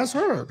 yeah, ask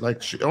her.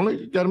 Like, she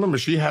only gotta remember,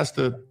 she has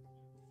to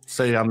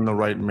say I'm the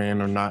right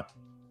man or not.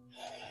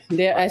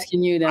 They're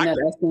asking you, they're not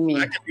asking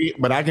me.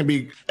 I can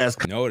be as.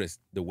 Notice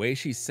the way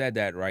she said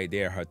that right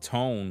there, her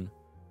tone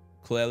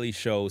clearly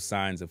shows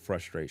signs of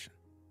frustration.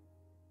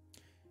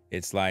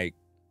 It's like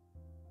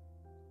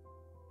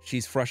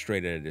she's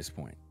frustrated at this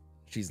point.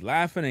 She's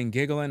laughing and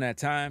giggling at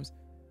times,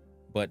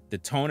 but the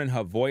tone in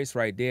her voice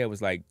right there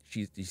was like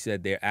she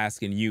said they're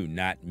asking you,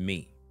 not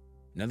me.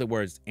 In other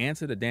words,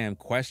 answer the damn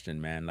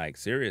question, man. Like,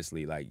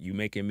 seriously, like, you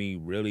making me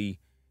really,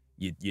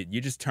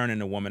 you're just turning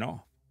the woman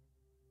off.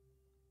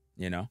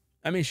 You know?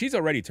 I mean, she's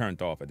already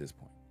turned off at this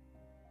point.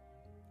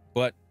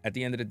 But at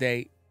the end of the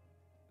day,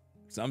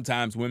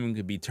 sometimes women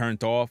could be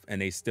turned off and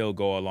they still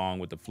go along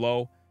with the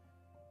flow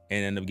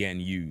and end up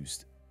getting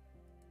used.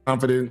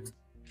 Confident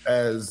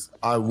as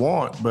I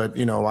want, but,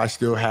 you know, I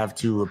still have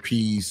to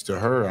appease to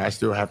her. I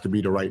still have to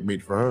be the right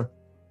mate for her.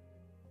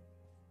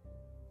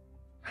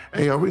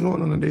 Hey, are we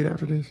going on a date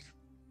after this?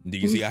 Do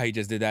you see how he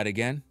just did that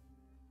again?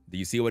 Do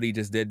you see what he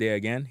just did there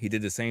again? He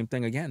did the same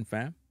thing again,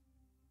 fam.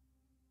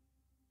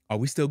 Are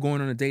we still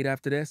going on a date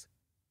after this?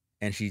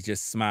 And she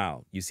just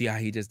smiled. You see how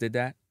he just did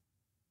that?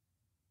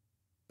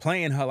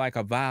 playing her like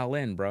a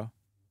violin, bro.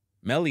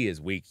 Melly is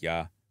weak,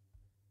 y'all.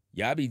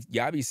 Y'all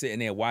be sitting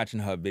there watching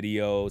her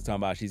videos, talking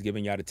about she's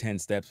giving y'all the 10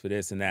 steps for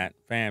this and that.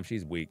 Fam,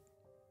 she's weak.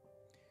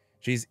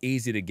 She's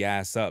easy to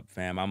gas up,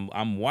 fam.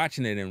 I'm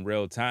watching it in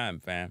real time,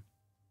 fam.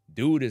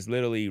 Dude is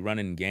literally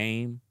running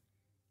game.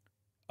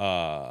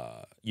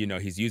 You know,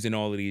 he's using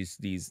all of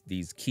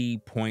these key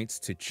points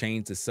to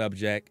change the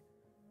subject,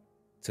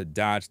 to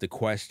dodge the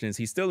questions.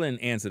 He still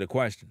didn't answer the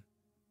question.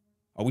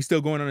 Are we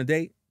still going on a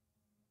date?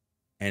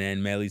 And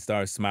then Melly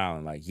starts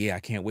smiling like, yeah, I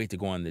can't wait to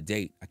go on the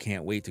date. I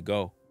can't wait to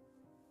go.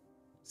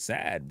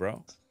 Sad,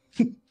 bro.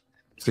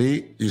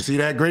 See, you see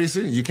that,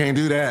 Grayson? You can't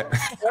do that.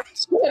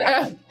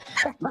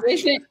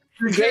 Grayson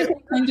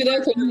can do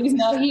that because he's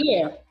not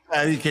here.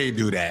 You can't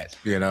do that.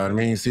 You know what I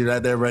mean? See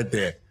that there, right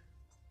there.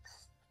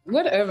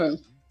 Whatever.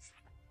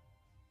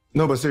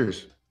 No, but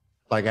serious.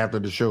 Like after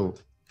the show,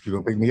 you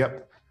gonna pick me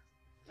up?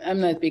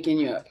 I'm not picking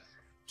you up.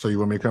 So you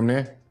want me to come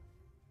there?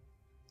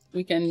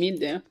 We can meet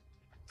there.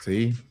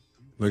 See?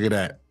 Look at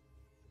that.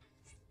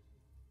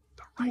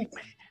 The right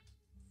man.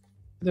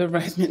 The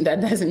right man.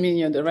 That doesn't mean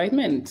you're the right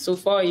man. So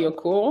far, you're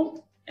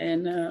cool.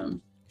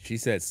 And she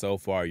said, so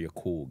far, you're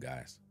cool,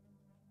 guys.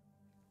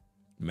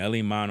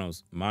 Melly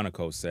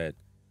Monaco said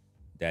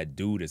that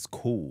dude is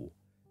cool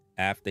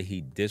after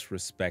he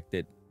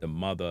disrespected the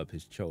mother of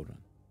his children.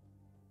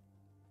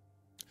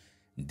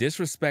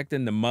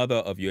 Disrespecting the mother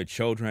of your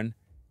children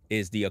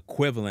is the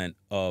equivalent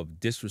of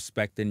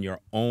disrespecting your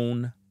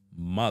own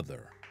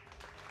mother.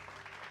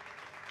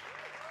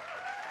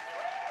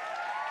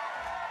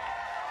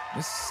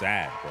 It's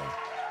sad, bro.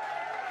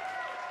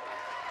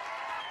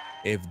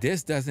 If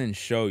this doesn't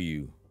show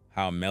you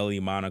how Melly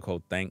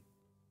Monaco think,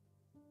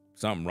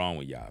 something wrong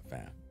with y'all,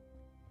 fam.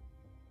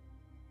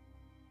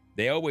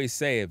 They always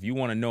say if you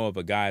want to know if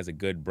a guy's a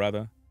good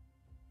brother,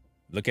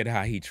 look at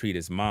how he treat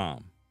his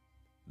mom.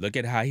 Look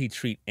at how he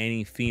treat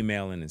any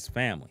female in his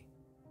family.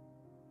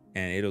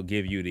 And it'll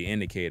give you the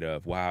indicator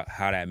of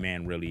how that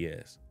man really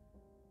is.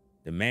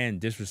 The man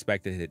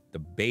disrespected the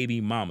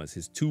baby mamas,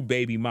 his 2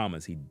 baby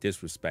mamas, he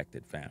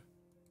disrespected, fam.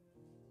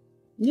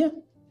 Yeah,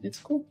 it's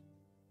cool.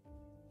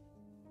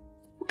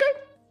 Okay.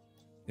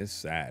 It's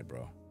sad,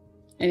 bro.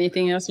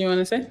 Anything else you want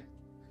to say?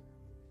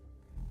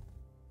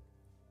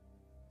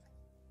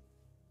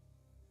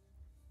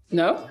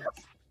 No?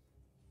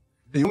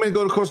 You want me to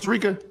go to Costa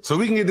Rica? So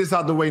we can get this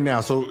out the way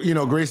now. So, you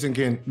know, Grayson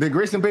did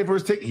Grayson pay for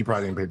his ticket? He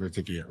probably didn't pay for his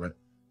ticket yet, right?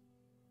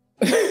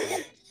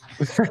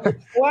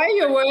 Why are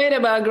you worried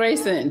about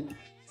Grayson?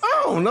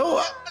 I don't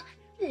know.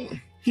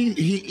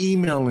 He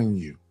emailing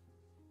you.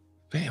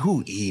 Man,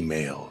 who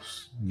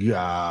emails?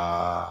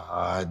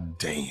 God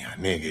damn,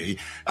 nigga.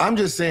 I'm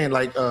just saying,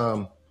 like,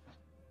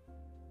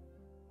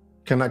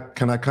 can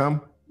I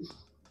come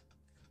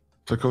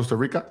to Costa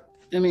Rica?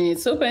 I mean,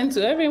 it's open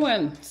to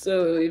everyone.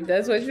 So if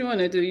that's what you want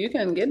to do, you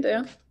can get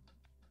there.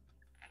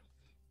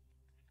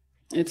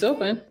 It's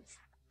open.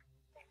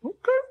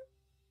 Okay.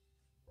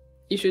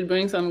 You should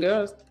bring some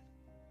girls.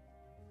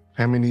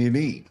 How many you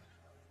need?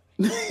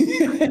 You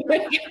see?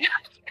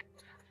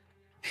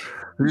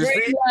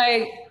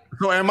 Like,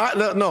 So am I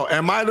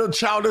the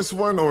childish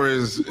one, or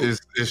is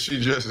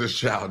she just as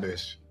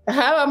childish?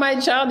 how am I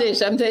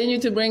childish? I'm telling you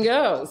to bring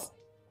girls.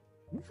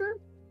 Okay.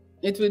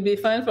 It would be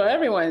fun for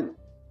everyone.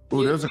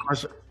 Oh, there's a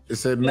question. It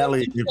said,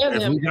 Melly,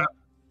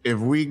 if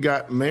we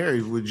got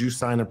married, would you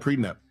sign a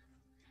prenup?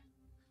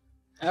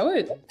 I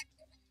would.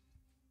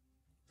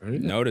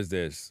 Notice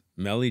this.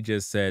 Melly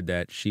just said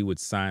that she would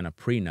sign a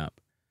prenup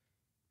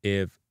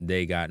if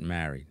they got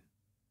married.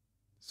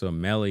 So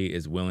Melly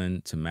is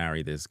willing to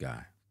marry this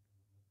guy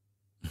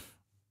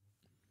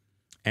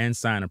and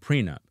sign a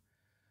prenup.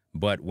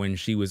 But when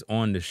she was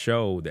on the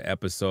show, the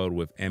episode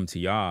with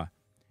MTR,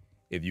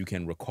 if you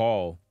can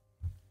recall,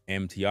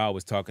 MTR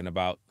was talking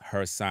about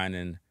her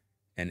signing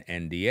an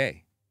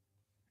NDA.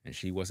 And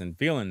she wasn't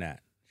feeling that.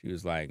 She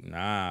was like,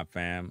 nah,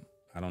 fam,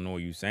 I don't know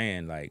what you're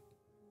saying. Like,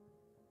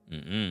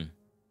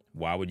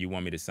 why would you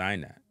want me to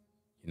sign that?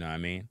 You know what I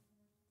mean?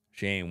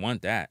 She ain't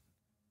want that.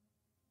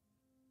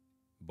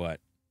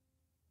 But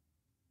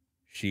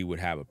she would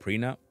have a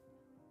prenup.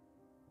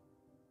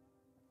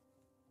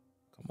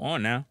 Come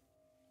on now.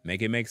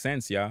 Make it make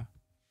sense, y'all.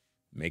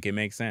 Make it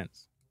make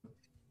sense.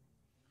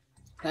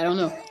 I don't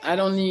know. I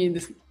don't need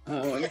this.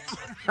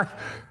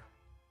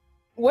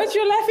 What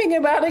you laughing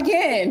about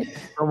again?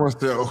 Someone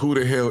said, who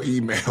the hell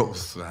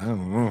emails? I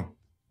don't know.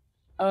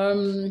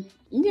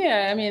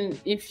 Yeah, I mean,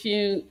 if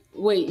you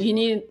wait,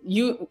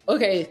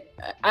 okay,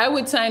 I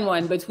would sign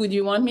one, but would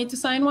you want me to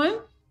sign one?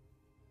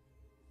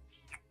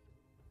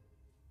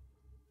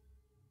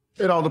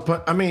 It all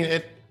depends. I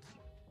mean,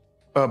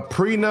 a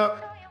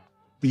prenup,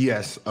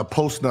 yes. A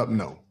postnup,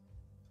 no.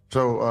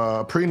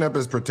 So prenup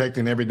is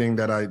protecting everything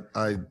that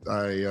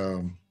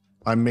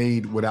I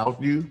made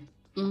without you.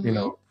 Mm-hmm. You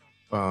know,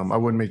 I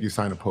wouldn't make you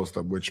sign a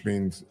postnup, which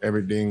means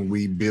everything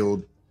we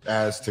build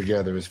as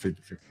together is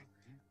 50-50.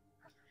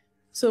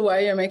 So why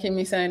are you making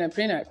me sign a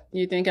prenup?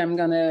 You think I'm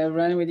gonna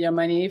run with your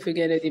money if we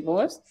get a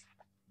divorce?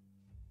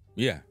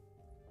 Yeah,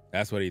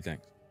 that's what he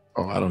thinks.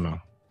 Oh, I don't know.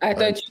 I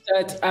thought you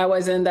thought I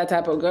wasn't that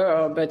type of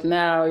girl, but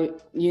now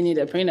you need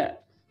a prenup.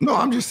 No,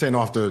 I'm just saying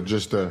off the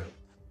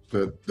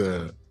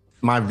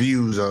my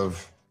views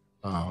of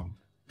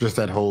just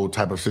that whole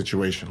type of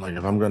situation. Like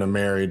if I'm gonna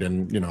marry,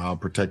 then I'll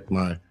protect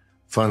my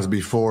funds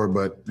before,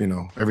 but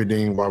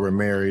everything while we're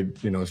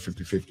married, is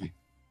 50-50.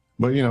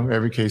 But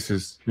every case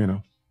is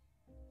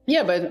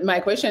Yeah, but my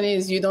question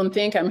is, you don't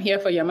think I'm here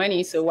for your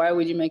money, so why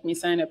would you make me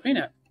sign a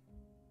prenup?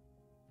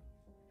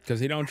 Because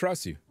he don't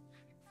trust you.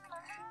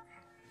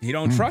 He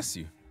don't trust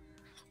you.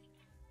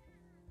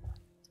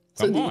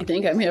 So do you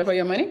think I'm here for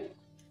your money?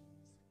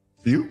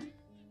 You?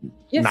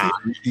 Yes. Nah,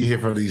 you here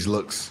for these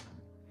looks.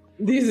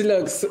 These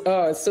looks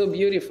are so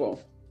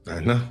beautiful. I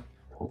know.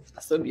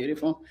 So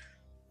beautiful.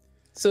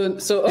 So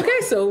okay.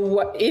 So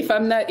what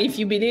if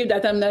you believe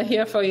that I'm not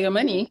here for your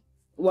money,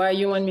 why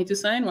you want me to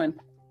sign one?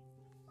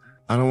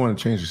 I don't want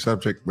to change the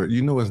subject, but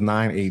it's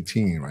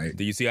 9/18, right?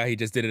 Do you see how he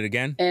just did it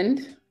again?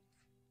 And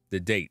The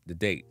date.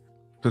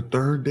 The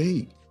third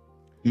date.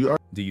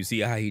 Do you see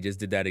how he just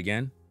did that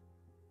again?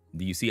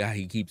 Do you see how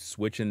he keeps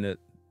switching the...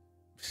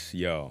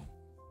 Yo.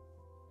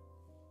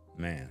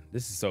 Man,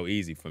 this is so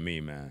easy for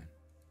me, man.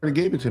 He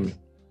gave it to me.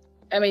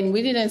 I mean,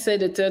 we didn't say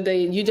the third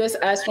date. You just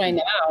asked right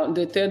now.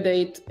 The third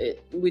date,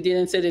 we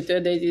didn't say the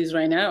third date is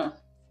right now.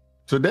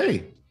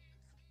 Today.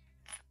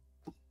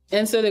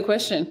 Answer the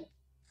question.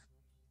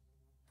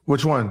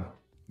 Which one?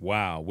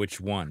 Wow, which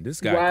one?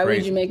 This guy Why crazy.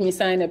 would you make me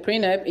sign a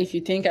prenup if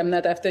you think I'm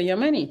not after your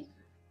money?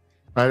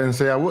 I didn't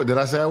say I would. Did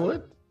I say I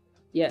would?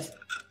 Yes.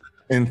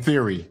 In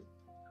theory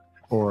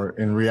or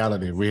in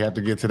reality, we have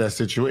to get to that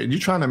situation. You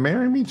trying to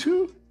marry me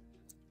too?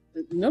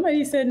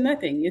 Nobody said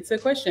nothing. It's a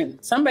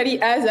question. Somebody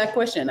asked that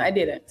question. I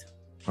didn't.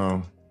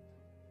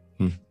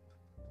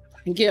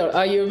 Gil,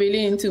 are you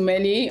really into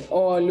Melly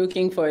or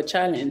looking for a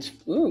challenge?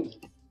 Ooh.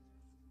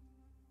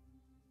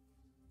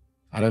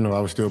 I didn't know I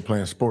was still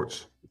playing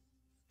sports.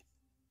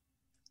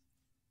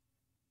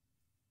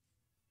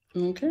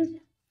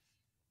 Okay.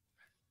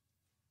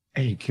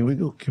 Hey, can we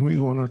go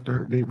on our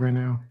third date right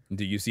now?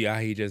 Do you see how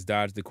he just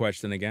dodged the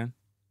question again?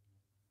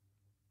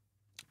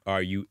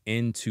 Are you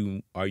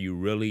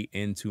really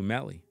into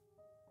Melly?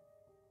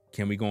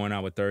 Can we go on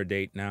our third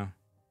date now?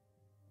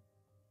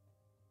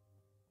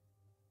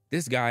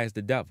 This guy is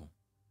the devil.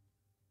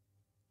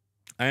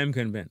 I am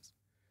convinced.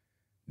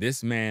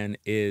 This man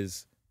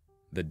is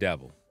the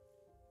devil.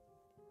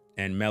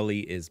 And Melly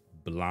is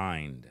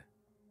blind.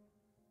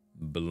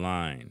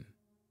 Blind.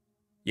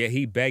 Yeah,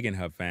 he begging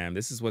her, fam.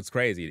 This is what's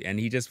crazy. And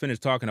he just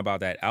finished talking about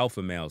that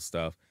alpha male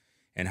stuff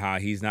and how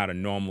he's not a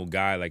normal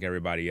guy like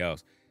everybody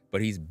else.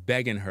 But he's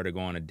begging her to go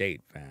on a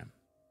date, fam.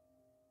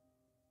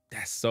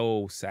 That's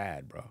so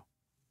sad, bro.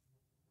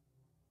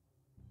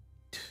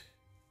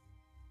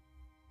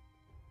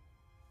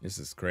 This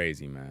is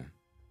crazy, man.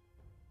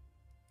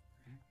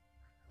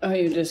 Oh,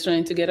 you're just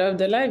trying to get off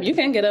the live? You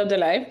can get off the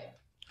live.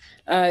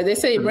 They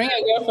say bring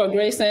a girl for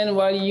Grayson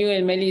while you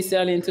and Melly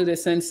sail into the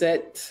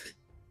sunset.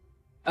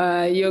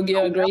 Your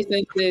girl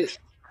Grayson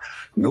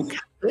Nope.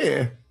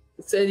 Yeah.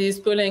 said he's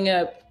pulling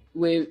up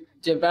with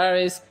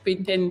Javaris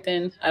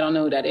Pittenton. I don't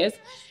know who that is.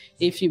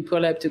 If you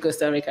pull up to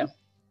Costa Rica.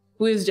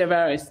 Who is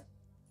Javaris?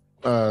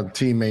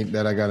 Teammate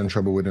that I got in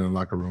trouble with in the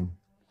locker room.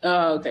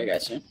 Oh, okay,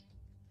 gotcha.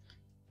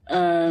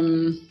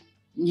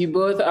 You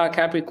both are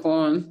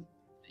Capricorn.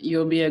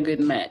 You'll be a good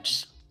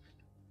match.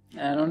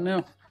 I don't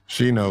know.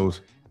 She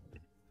knows.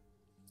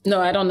 No,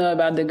 I don't know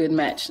about the good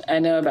match. I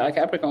know about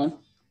Capricorn.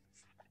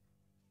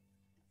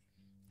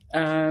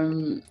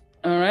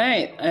 All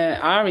right,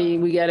 Ari,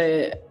 we got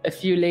a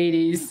few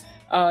ladies.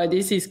 Oh,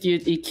 this is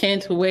cute. He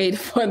can't wait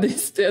for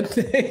this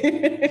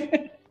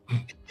Thursday.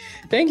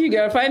 Thank you,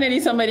 girl. Finally,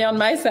 somebody on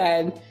my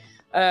side.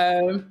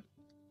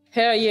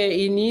 Hell yeah,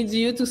 he needs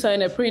you to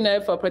sign a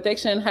prenup for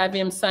protection. Have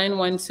him sign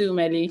one too,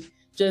 Melly.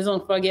 Just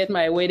don't forget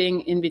my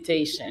wedding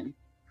invitation.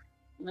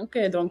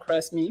 Okay, don't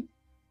cross me.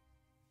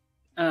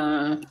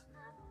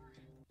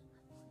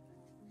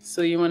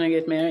 So you want to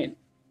get married?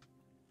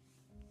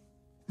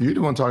 You're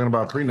the one talking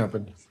about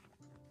prenuping.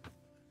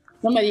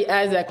 Somebody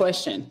asked that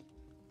question.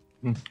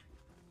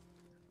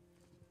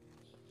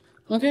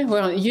 Okay,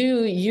 well,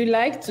 you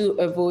like to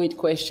avoid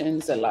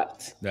questions a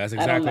lot. That's I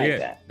don't exactly like it.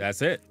 that.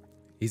 That's it.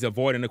 He's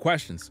avoiding the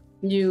questions.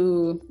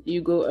 You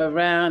go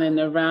around and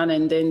around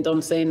and then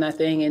don't say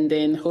nothing and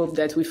then hope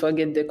that we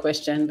forget the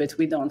question, but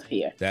we don't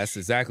hear. That's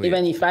exactly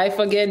Even it. if I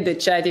forget, the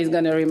chat is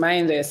going to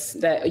remind us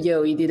that,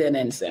 yo, he didn't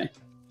answer.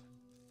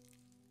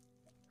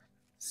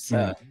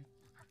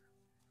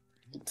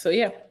 So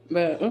yeah,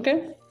 but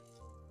okay.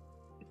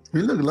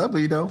 You look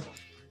lovely, though.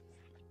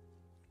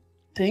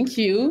 Thank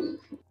you.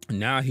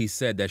 Now he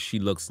said that she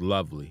looks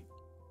lovely.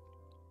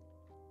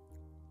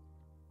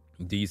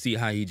 Do you see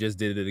how he just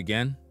did it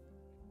again?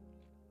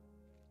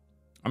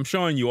 I'm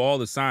showing you all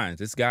the signs.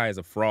 This guy is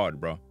a fraud,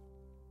 bro.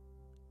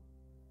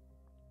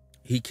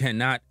 He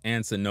cannot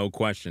answer no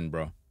question,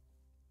 bro.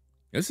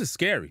 This is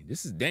scary.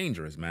 This is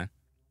dangerous, man.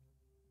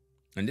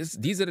 And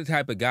these are the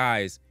type of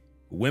guys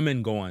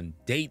women go on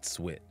dates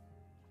with.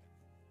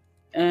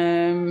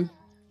 Did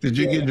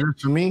you get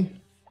dressed for me?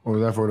 Or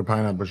was that for the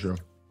pineapple show?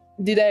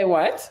 Did I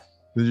what?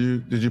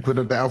 Did you put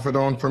up the outfit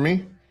on for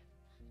me?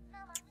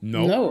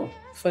 No. No,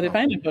 for the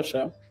pineapple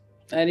show.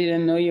 I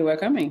didn't know you were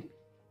coming.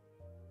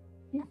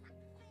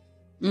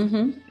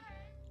 Mm-hmm.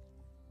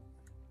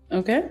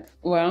 Okay,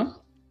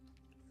 well,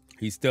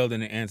 He still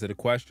didn't answer the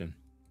question.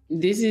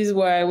 this is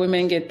why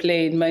women get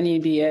played money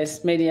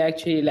BS. Maybe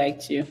actually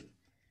liked you.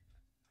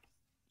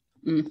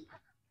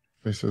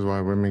 This is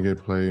why women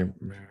get played.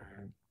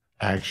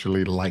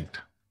 Actually liked.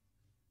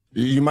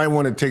 You might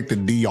want to take the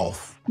D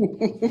off.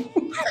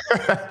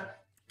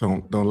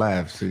 Don't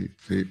laugh. See.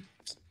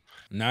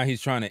 Now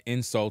he's trying to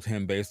insult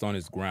him based on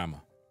his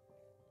grammar.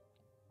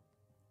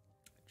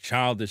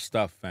 Childish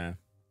stuff, fam.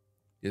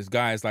 This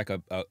guy is like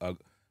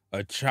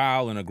a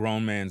child in a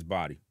grown man's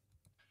body.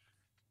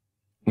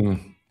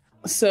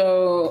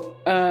 So,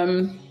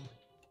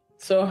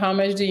 so how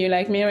much do you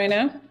like me right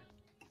now?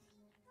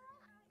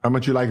 How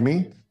much you like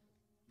me?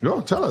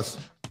 Go tell us.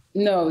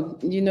 No,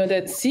 you know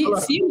that. See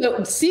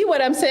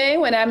what I'm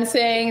saying when I'm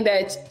saying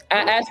that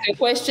I ask a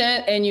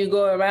question and you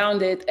go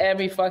around it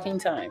every fucking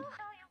time.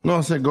 No,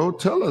 I said go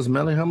tell us,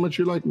 Melly, how much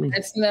you like me.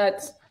 It's not.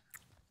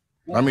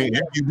 I mean,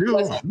 if you do,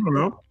 I don't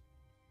know.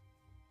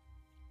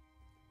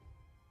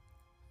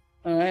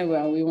 All right.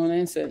 Well, we won't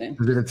answer then.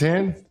 Is it a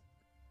 10?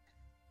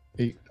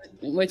 8.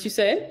 What you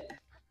said?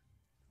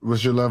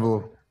 What's your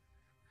level?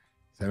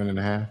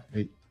 7.5,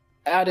 8.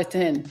 Out of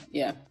 10.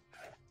 Yeah.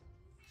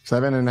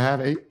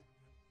 7.5, 8.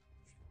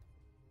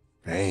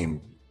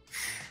 Damn.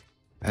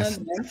 Okay.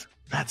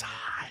 That's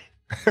high.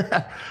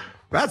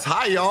 That's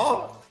high,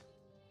 y'all.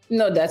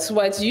 No, that's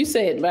what you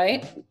said,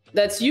 right?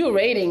 That's you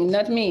rating,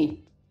 not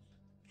me.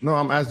 No,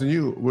 I'm asking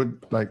you. What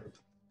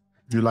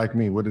you like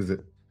me? What is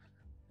it?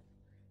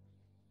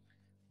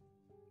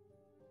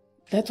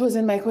 That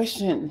wasn't my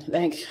question.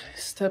 Like,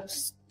 stop.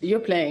 You're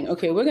playing.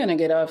 Okay, we're gonna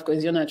get off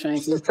because you're not trying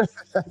to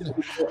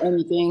do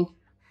anything.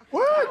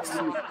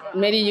 What?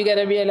 Maybe you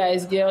gotta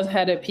realize Gil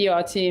had a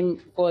PR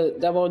team for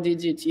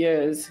double-digit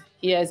years.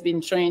 He has been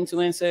trained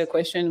to answer a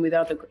question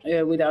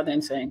without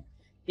answering.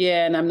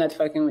 Yeah, and I'm not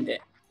fucking with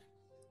it.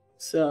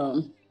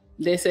 So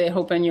they say,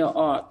 open your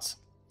heart.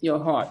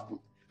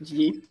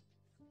 G.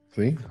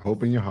 See,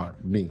 hope in your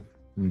heart. Me.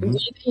 Do you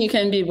think you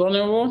can be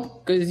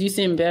vulnerable? Because you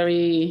seem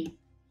very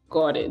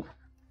guarded.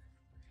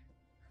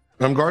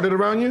 I'm guarded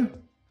around you?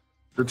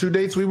 The 2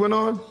 dates we went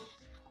on?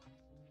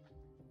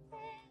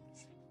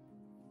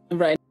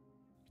 Right.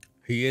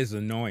 He is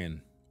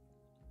annoying.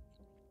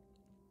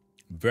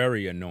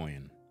 Very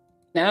annoying.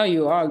 Now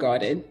you are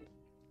guarded.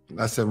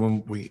 I said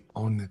when we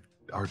on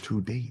our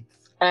 2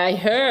 dates. I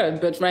heard,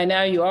 but right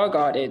now you are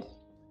guarded.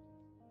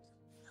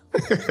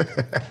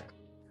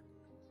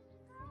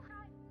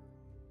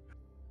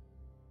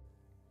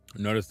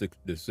 Notice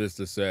the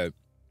sister said,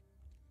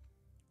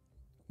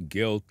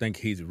 Gil think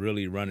he's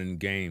really running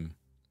game.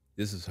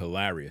 This is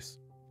hilarious.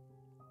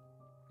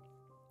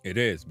 It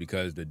is,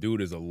 because the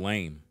dude is a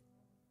lame.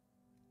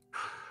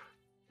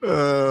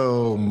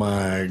 Oh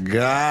my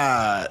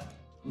God.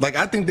 Like,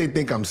 I think they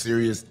think I'm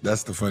serious.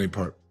 That's the funny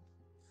part.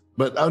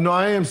 But no,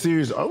 I am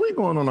serious. Are we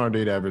going on our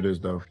date after this,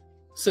 though?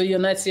 So you're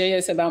not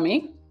serious about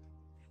me?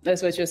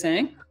 That's what you're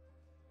saying?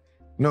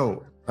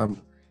 No.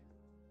 I'm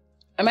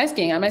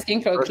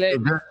asking for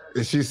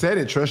She said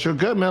it. Trust your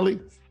gut, Melly.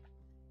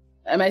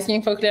 I'm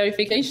asking for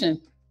clarification.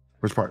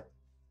 Which part?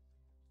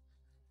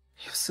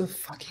 You're so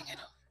fucking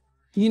annoying.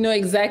 You know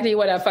exactly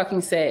what I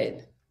fucking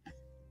said.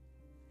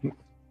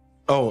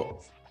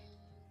 Oh,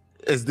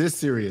 is this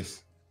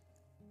serious?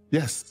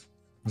 Yes,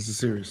 this is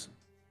serious.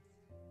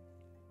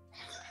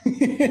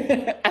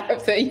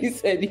 After you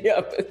said the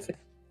opposite.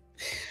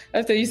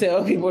 After you said,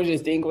 oh, people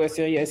just think we're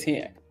serious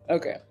here.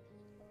 Okay.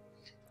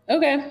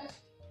 Okay.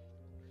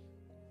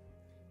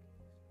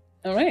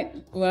 All right.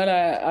 Well,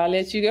 I'll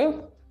let you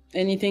go.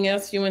 Anything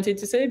else you wanted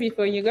to say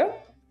before you go?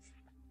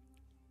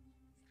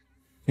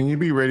 Can you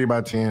be ready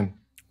by 10?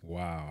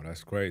 Wow,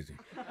 that's crazy.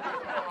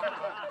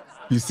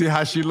 You see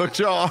how she looked,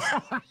 y'all?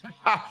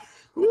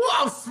 Ooh,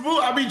 I'm smooth.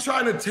 I be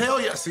trying to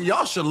tell you. See,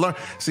 y'all should learn.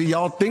 See,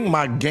 y'all think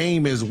my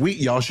game is weak.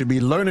 Y'all should be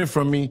learning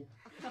from me,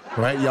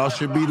 right? Y'all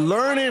should be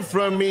learning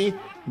from me.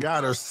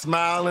 Got her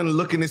smiling,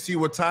 looking to see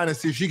what time to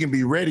see if she can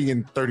be ready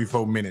in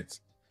 34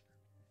 minutes.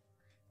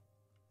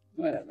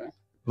 Whatever.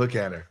 Look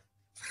at her.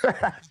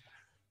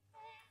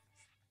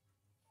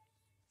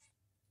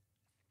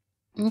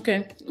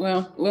 Okay.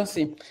 Well, we'll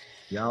see.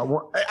 Y'all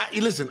want?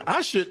 Listen.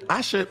 I should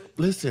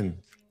listen.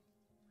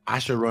 I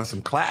should run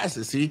some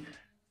classes. See,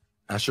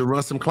 I should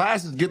run some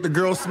classes. Get the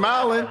girl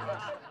smiling.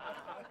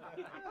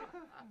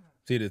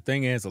 See, the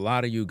thing is, a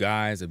lot of you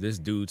guys, if this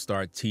dude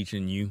start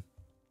teaching you,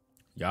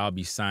 y'all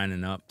be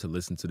signing up to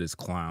listen to this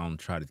clown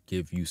try to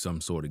give you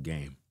some sort of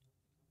game.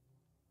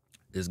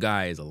 This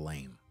guy is a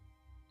lame.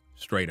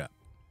 Straight up.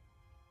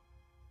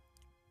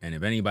 And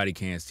if anybody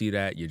can't see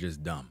that, you're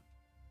just dumb.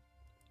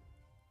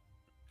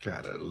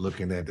 Got her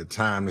looking at the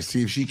time to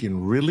see if she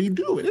can really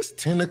do it. It's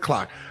 10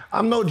 o'clock.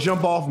 I'm no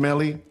jump off,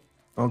 Melly.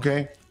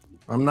 Okay?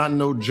 I'm not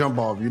no jump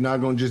off. You're not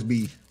going to just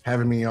be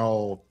having me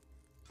all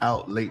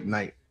out late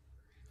night,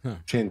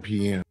 10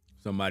 p.m.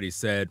 Somebody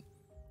said,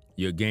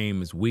 your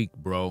game is weak,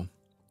 bro.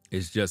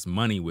 It's just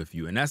money with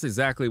you. And that's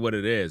exactly what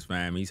it is,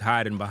 fam. He's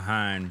hiding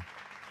behind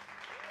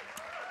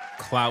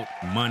clout,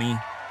 money.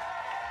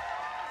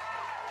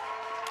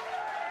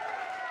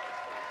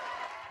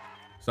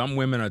 Some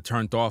women are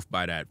turned off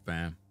by that,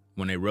 fam.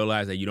 When they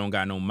realize that you don't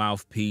got no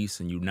mouthpiece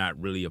and you're not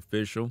really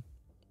official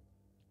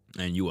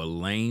and you are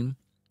lame,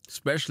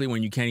 especially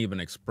when you can't even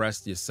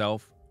express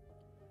yourself.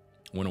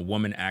 When a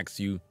woman asks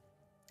you,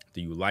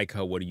 do you like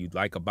her? What do you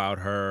like about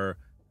her?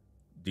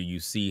 Do you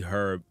see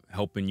her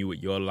helping you with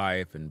your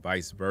life and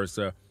vice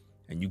versa?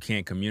 And you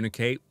can't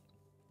communicate,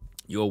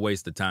 you're a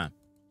waste of time.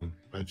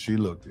 But she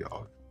looked,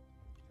 y'all.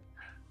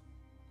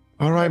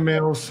 All right,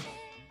 males.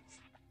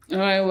 All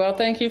right. Well,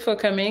 thank you for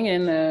coming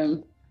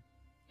and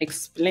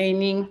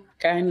explaining,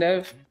 kind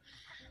of.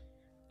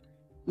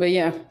 But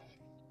yeah.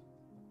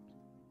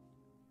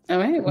 All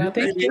right. Well,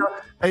 thank you.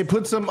 Hey,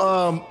 put some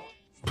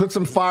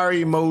fire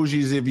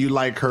emojis if you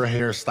like her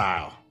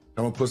hairstyle.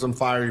 I'm gonna put some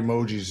fire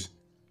emojis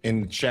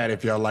in the chat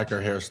if y'all like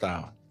her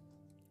hairstyle.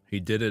 He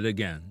did it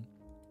again.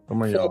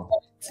 Come on, y'all.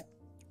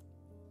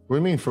 What do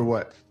you mean for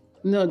what?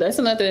 No, that's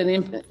not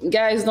an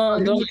guys.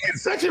 Don't.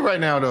 It's sexy right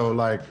now though,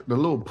 like the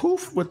little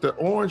poof with the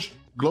orange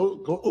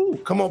glow. Ooh,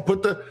 come on,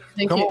 put the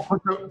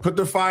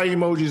fire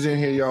emojis in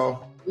here,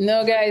 y'all.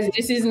 No, guys,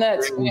 this is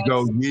not. There we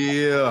go.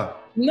 Yeah.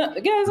 No,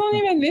 guys, don't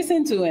even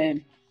listen to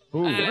him.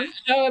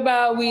 How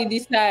about we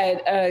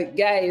decide,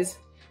 guys?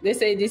 They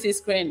say this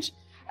is cringe.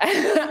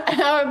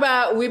 How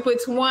about we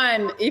put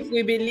 1 if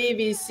we believe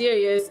he's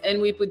serious, and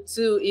we put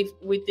 2 if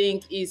we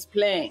think he's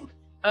playing?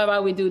 How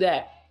about we do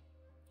that?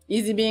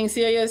 Is he being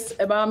serious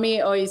about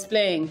me or he's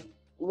playing?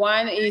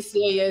 1 is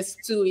serious,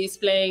 2 is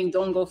playing.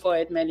 Don't go for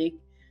it, Melly.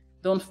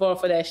 Don't fall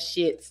for that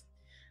shit.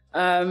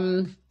 Are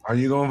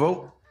you gonna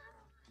vote?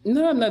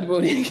 No, I'm not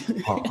voting.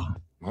 Okay.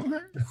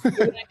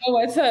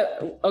 What's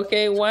up?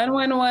 Okay, 1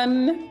 1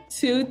 1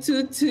 2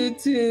 2 2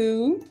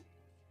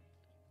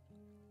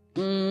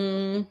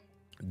 2.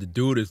 The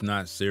dude is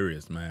not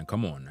serious, man.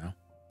 Come on now.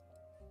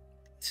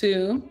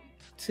 2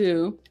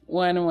 2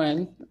 1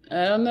 1.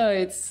 I don't know.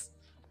 It's.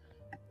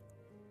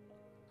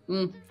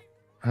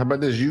 How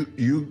about this?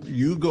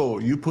 You go.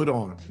 You put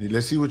on.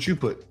 Let's see what you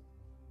put.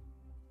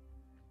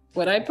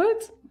 What I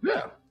put?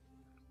 Yeah.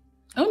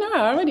 Oh no,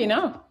 I already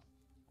know.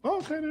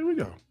 Okay, there we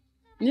go.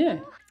 Yeah.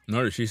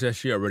 Notice she says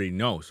she already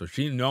knows, so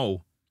she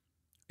know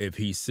if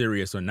he's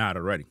serious or not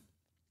already.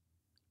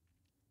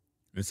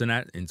 Isn't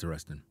that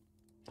interesting?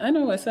 I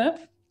know what's up.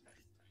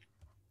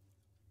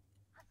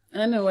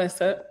 I know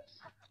what's up.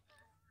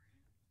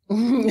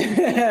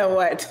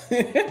 What?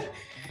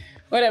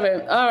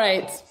 Whatever. All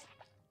right.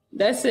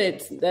 That's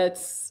it.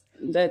 That's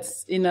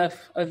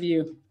enough of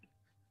you.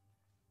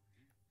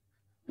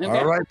 Okay.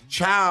 All right.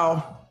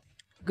 Ciao.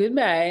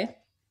 Goodbye.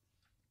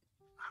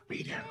 I'll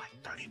be there in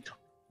like 32.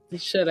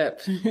 Shut up.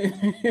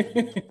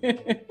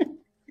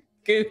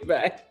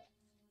 Goodbye.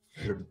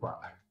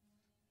 Goodbye.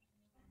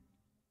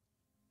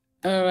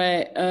 All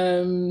right.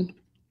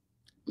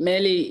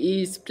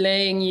 Melly is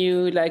playing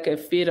you like a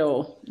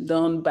fiddle.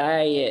 Don't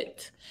buy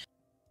it.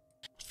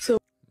 So,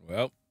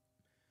 well,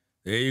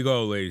 there you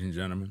go, ladies and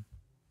gentlemen.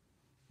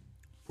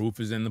 Proof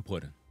is in the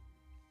pudding.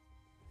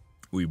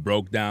 We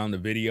broke down the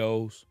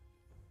videos.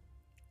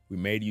 We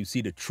made you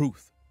see the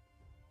truth.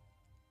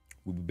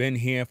 We've been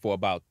here for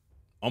about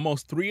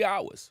almost 3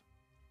 hours.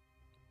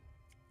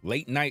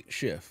 Late night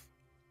shift.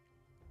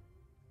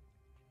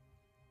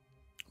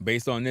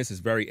 Based on this,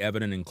 it's very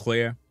evident and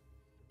clear.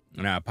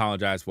 And I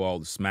apologize for all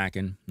the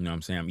smacking. You know what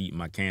I'm saying? I'm eating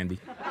my candy.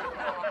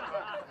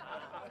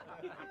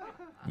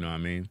 You know what I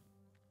mean?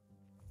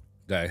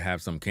 Gotta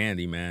have some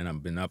candy, man.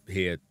 I've been up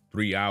here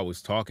 3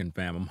 hours talking,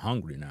 fam. I'm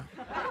hungry now.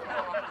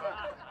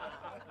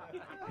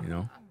 You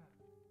know?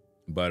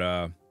 But,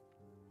 I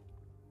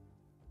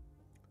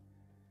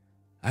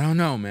don't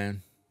know,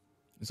 man.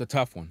 It's a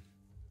tough one.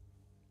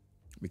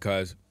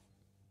 Because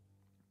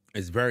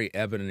it's very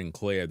evident and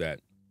clear that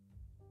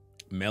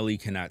Melly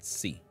cannot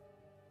see.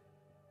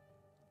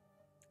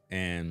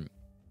 And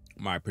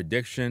my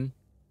prediction,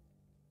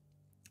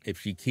 if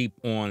she keep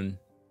on,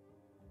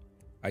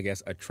 I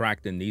guess,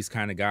 attracting these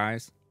kind of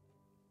guys,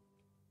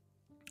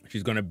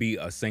 she's going to be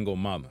a single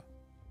mother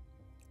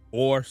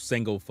or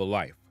single for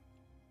life.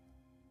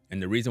 And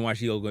the reason why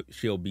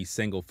she'll be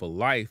single for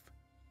life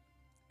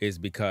is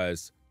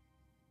because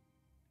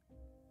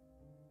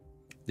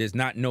there's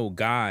not no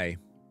guy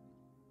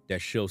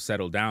that she'll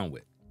settle down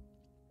with.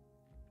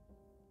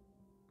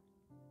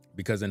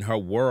 Because in her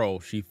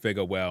world, she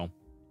figure, well,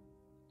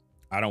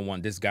 I don't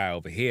want this guy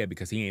over here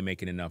because he ain't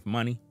making enough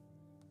money.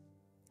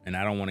 And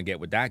I don't want to get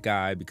with that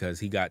guy because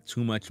he got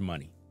too much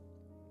money,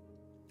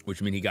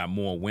 which means he got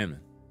more women.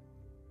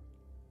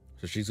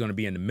 So she's going to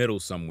be in the middle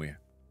somewhere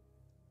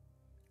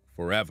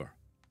forever.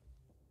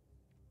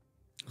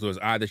 So it's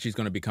either she's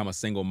going to become a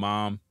single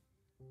mom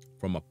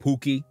from a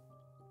POOKIE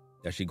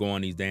that she go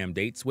on these damn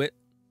dates with,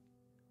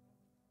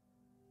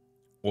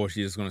 or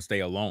she's just going to stay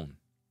alone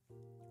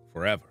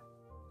forever.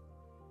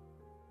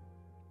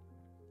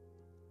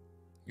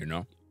 You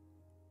know?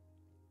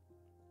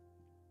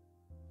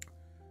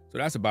 So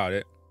that's about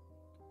it.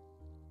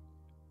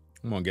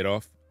 I'm gonna get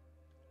off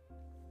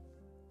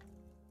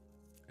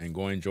and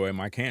go enjoy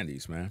my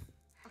candies, man.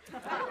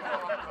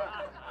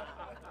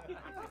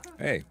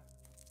 Hey,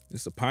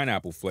 it's a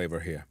pineapple flavor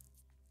here.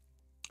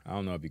 I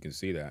don't know if you can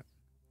see that.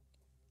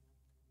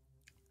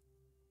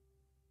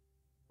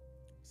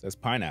 It says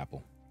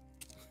pineapple.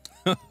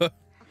 It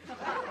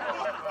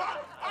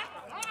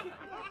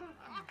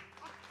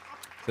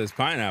says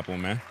pineapple,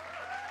 man.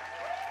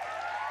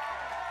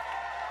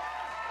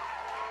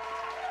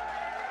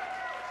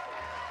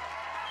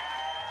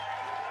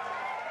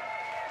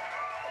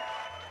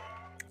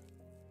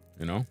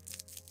 You know?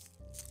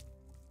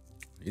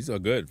 These are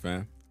good,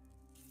 fam.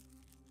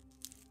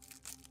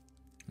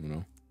 You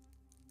know?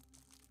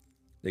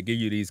 They give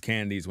you these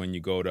candies when you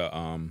go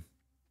to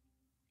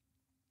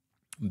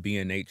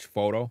B&H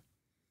Photo.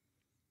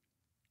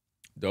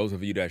 Those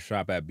of you that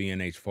shop at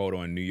B&H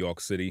Photo in New York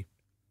City,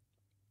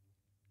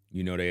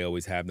 you know they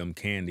always have them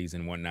candies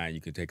and whatnot.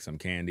 You can take some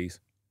candies.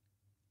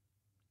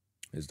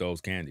 It's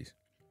those candies.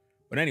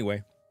 But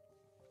anyway,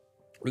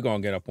 we're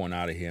going to get up on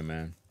out of here,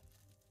 man.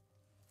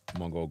 I'm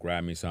going to go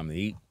grab me something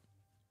to eat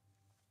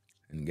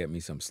and get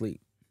me some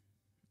sleep.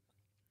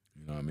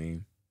 You know what I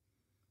mean?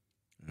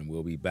 And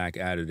we'll be back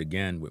at it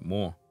again with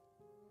more.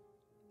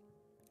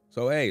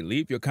 So, hey,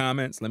 leave your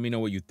comments. Let me know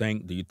what you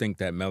think. Do you think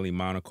that Melly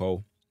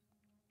Monaco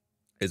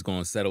is going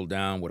to settle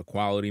down with a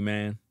quality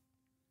man?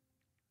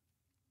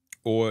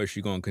 Or is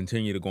she going to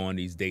continue to go on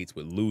these dates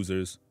with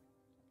losers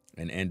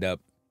and end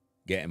up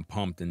getting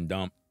pumped and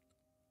dumped,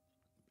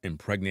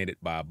 impregnated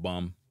by a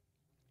bum?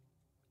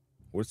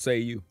 What say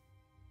you?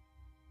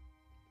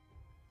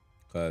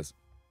 Because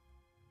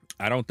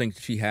I don't think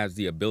she has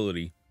the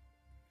ability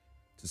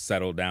to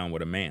settle down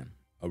with a man,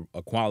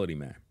 a quality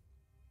man.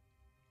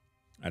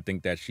 I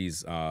think that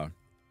she's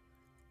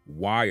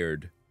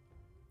wired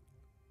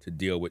to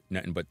deal with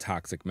nothing but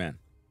toxic men.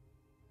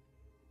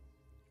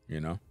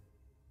 You know?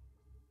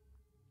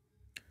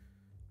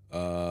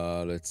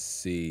 Let's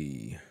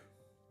see.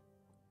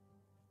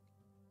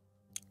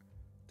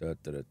 I'm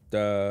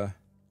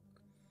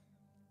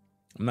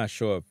not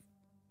sure if,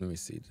 let me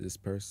see, this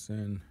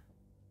person.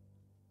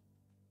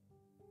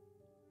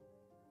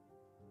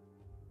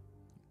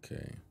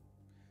 Okay.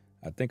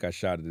 I think I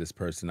shouted this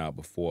person out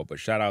before, but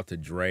shout out to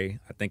Dre.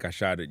 I think I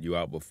shouted you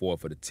out before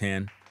for the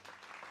 10.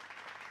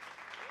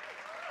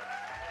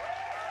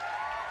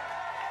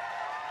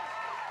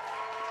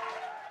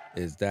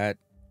 Is that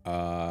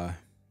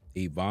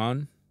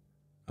Yvonne?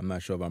 I'm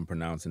not sure if I'm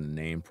pronouncing the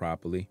name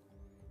properly,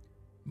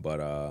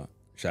 but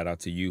shout out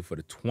to you for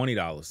the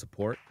 $20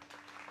 support.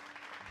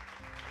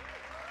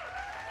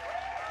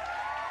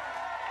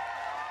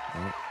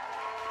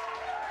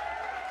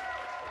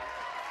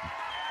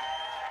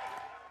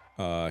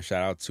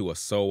 Shout out to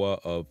Asoa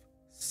of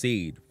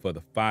Seed for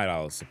the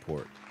 $5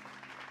 support.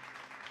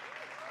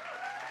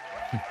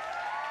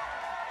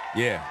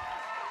 Yeah.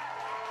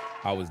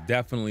 I was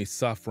definitely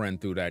suffering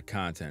through that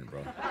content,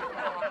 bro.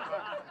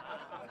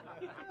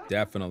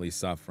 Definitely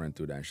suffering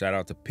through that. Shout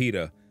out to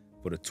Peter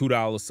for the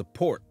 $2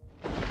 support.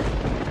 All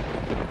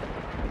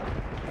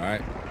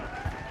right.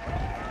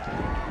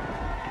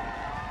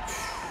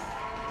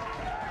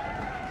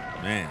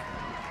 Man.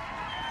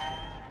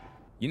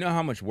 You know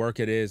how much work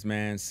it is,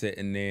 man,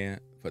 sitting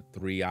there for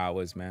 3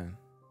 hours, man?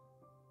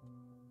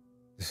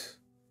 That's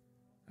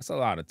a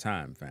lot of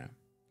time, fam.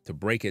 To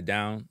break it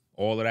down,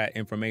 all of that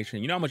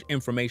information. You know how much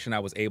information I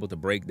was able to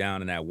break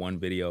down in that one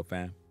video,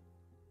 fam?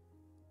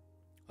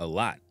 A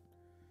lot,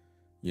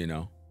 you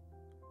know?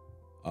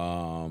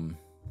 Let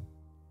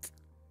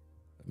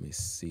me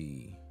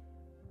see.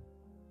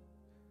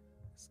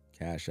 This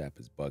Cash App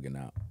is bugging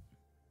out.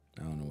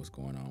 I don't know what's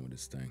going on with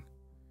this thing.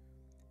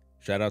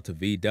 Shout out to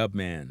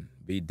V-Dubman.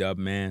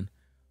 V-Dubman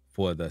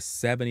for the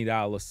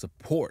 $70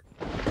 support.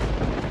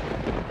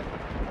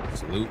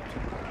 Salute.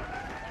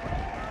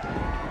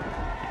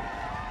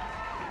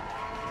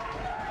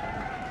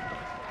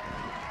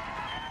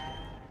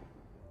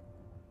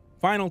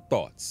 Final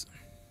thoughts.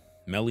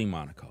 Melly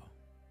Monaco.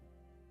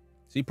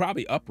 She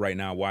probably up right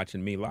now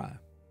watching me live.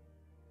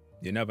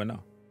 You never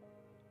know.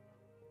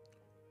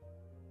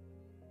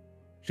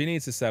 She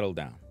needs to settle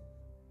down.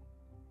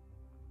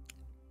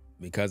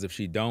 Because if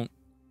she don't,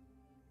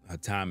 her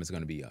time is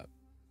going to be up.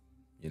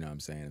 You know what I'm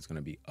saying? It's going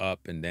to be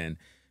up, and then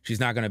she's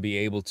not going to be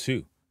able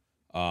to.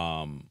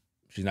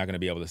 She's not going to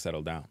be able to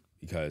settle down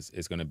because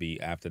it's going to be,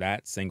 after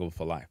that, single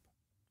for life.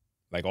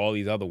 Like all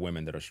these other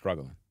women that are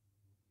struggling.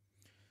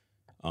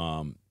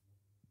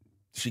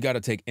 She got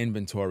to take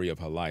inventory of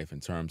her life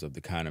in terms of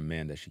the kind of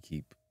men that she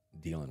keep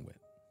dealing with.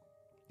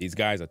 These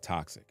guys are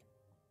toxic.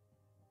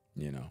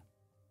 You know?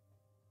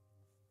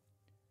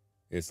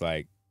 It's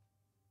like,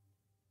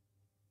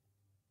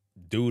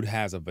 dude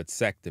has a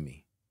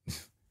vasectomy.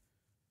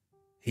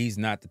 He's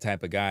not the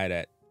type of guy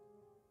that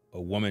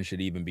a woman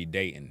should even be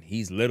dating.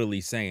 He's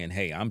literally saying,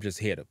 hey, I'm just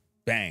here to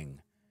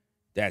bang.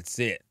 That's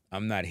it.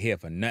 I'm not here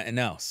for nothing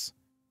else.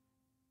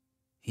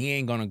 He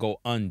ain't gonna go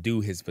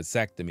undo his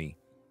vasectomy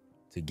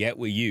to get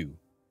with you,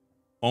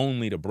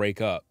 only to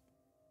break up,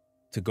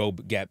 to go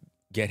get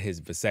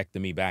his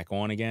vasectomy back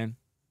on again.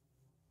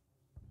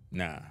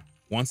 Nah.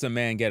 Once a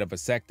man get a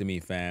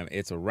vasectomy, fam,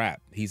 it's a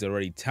wrap. He's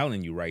already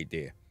telling you right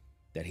there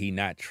that he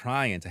not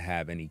trying to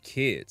have any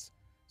kids.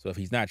 So if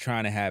he's not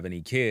trying to have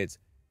any kids,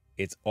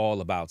 it's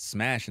all about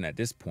smashing at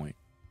this point.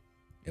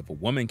 If a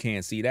woman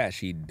can't see that,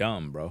 she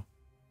dumb, bro.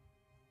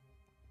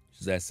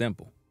 It's that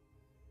simple.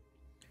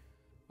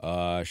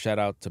 Shout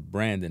out to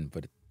Brandon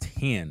for the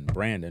 10.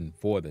 Brandon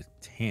for the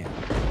 10.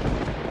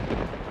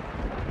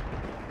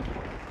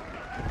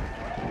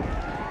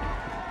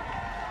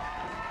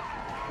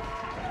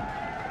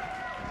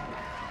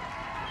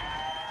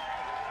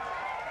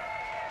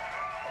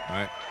 All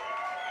right.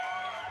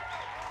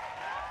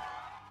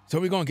 So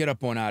we're going to get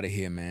up on out of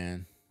here,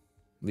 man.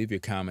 Leave your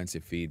comments,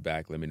 your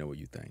feedback. Let me know what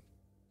you think.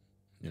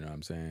 You know what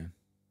I'm saying?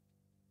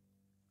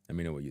 Let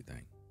me know what you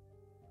think.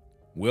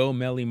 Will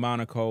Melly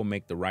Monaco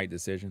make the right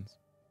decisions?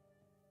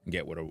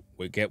 Get with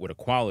a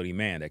quality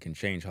man that can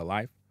change her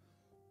life?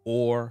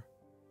 Or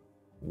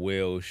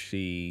will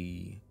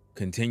she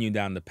continue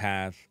down the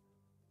path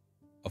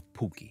of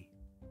Pookie?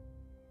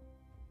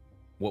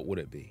 What would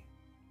it be?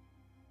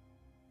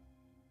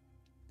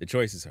 The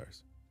choice is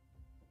hers.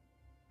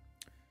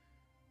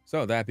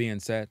 So that being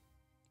said,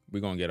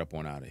 we're going to get up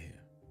on out of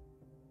here.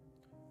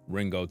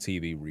 Ringo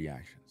TV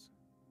Reactions.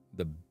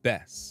 The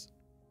best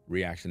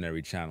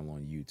reactionary channel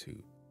on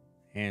YouTube.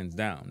 Hands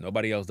down.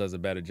 Nobody else does a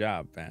better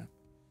job, fam.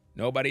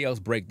 Nobody else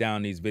break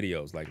down these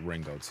videos like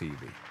Ringo TV.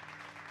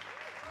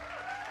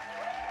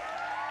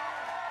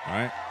 All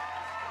right?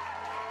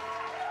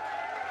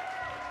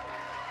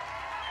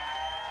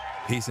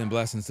 Peace and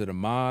blessings to the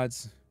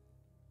mods.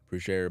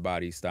 Appreciate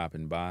everybody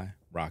stopping by,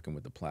 rocking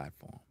with the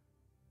platform.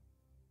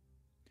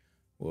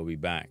 We'll be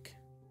back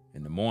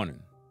in the morning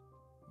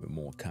with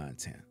more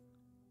content.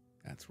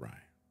 That's right.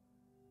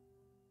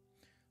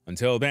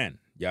 Until then,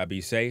 y'all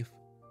be safe.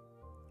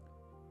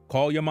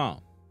 Call your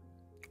mom.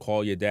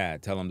 Call your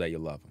dad. Tell them that you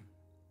love them.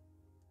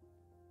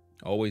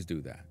 Always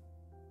do that.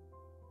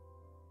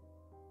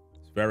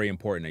 It's very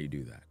important that you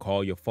do that.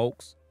 Call your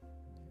folks.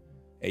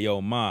 Hey,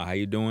 yo, Ma, how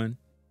you doing?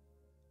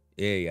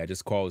 Hey, I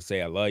just called to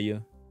say I love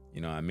you. You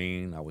know what I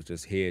mean? I was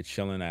just here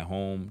chilling at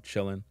home,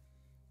 chilling.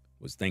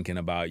 Was thinking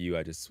about you.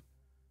 I just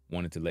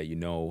wanted to let you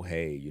know,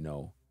 hey, you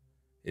know,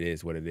 it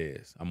is what it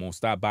is. I'm going to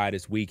stop by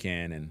this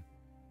weekend and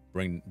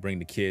bring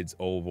the kids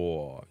over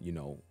or, you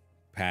know,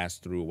 pass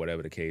through,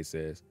 whatever the case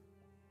is.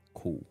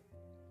 Cool.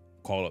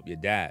 Call up your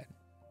dad.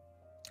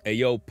 Hey,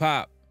 yo,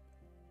 Pop.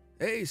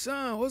 Hey,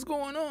 son, what's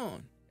going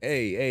on?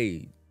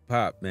 Hey,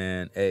 Pop,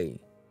 man. Hey,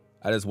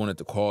 I just wanted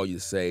to call you to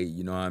say,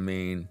 you know what I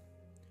mean?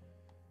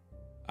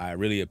 I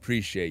really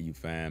appreciate you,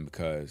 fam,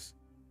 because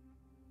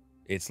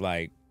it's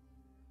like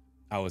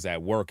I was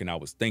at work and I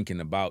was thinking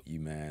about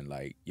you, man.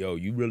 Like, yo,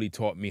 you really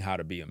taught me how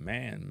to be a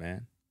man,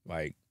 man.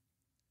 Like,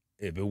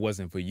 if it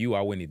wasn't for you,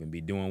 I wouldn't even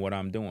be doing what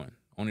I'm doing.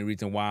 Only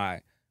reason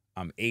why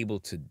I'm able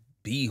to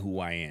be who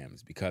I am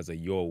is because of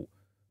the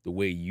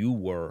way you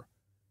were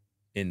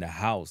in the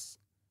house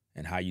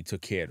and how you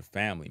took care of the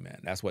family, man.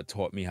 That's what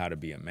taught me how to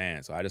be a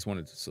man. So I just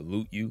wanted to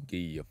salute you,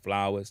 give you your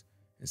flowers,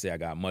 and say I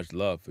got much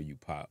love for you,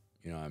 Pop.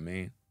 You know what I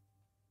mean?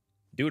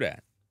 Do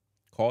that.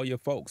 Call your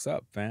folks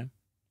up, fam.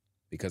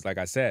 Because like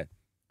I said,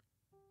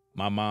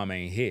 my mom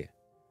ain't here.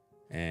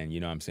 And you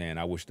know what I'm saying?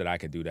 I wish that I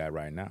could do that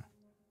right now.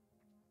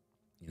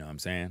 You know what I'm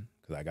saying?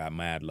 Because I got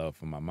mad love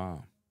for my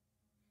mom.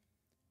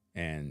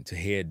 And to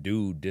hear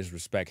dude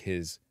disrespect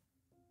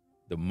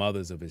the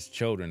mothers of his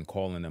children,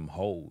 calling them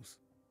hoes.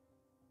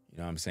 You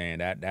know what I'm saying?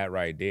 That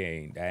right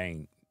there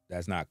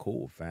that's not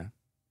cool, fam.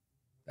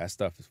 That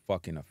stuff is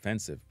fucking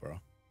offensive, bro.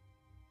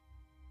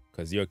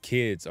 Because your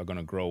kids are going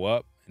to grow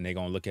up and they're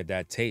going to look at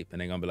that tape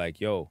and they're going to be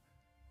like, yo,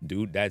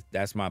 dude,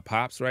 that's my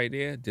pops right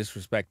there,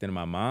 disrespecting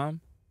my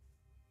mom.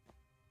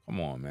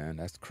 Come on, man.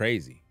 That's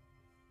crazy.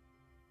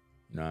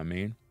 You know what I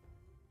mean?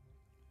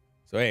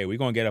 So, hey, we're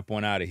going to get up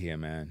on out of here,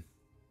 man.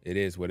 It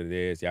is what it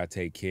is. Y'all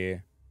take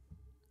care.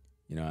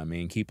 You know what I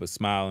mean? Keep a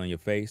smile on your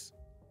face.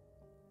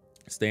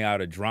 Stay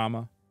out of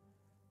drama.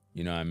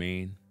 You know what I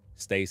mean?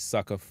 Stay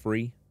sucker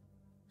free.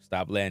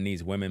 Stop letting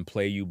these women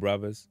play you,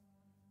 brothers.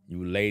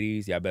 You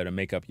ladies, y'all better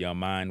make up your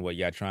mind what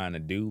y'all trying to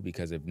do,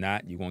 because if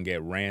not, you're going to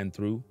get ran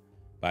through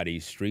by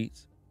these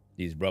streets.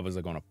 These brothers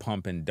are going to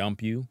pump and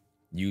dump you,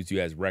 use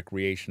you as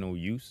recreational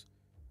use.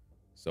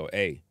 So,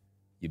 hey,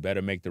 you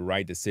better make the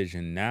right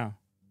decision now.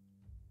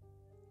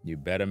 You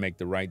better make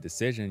the right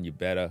decision. You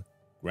better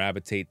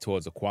gravitate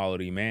towards a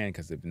quality man,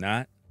 because if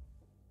not,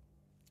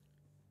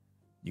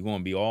 you're going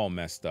to be all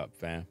messed up,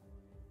 fam.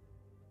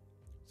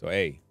 So,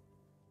 hey,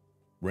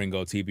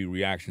 Ringo TV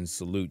Reactions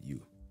salute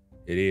you.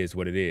 It is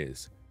what it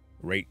is.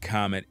 Rate,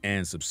 comment,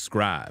 and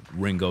subscribe.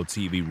 Ringo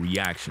TV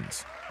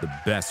Reactions, the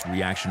best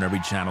reactionary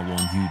channel on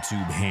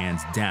YouTube,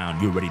 hands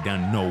down. You already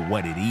done know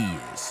what it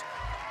is.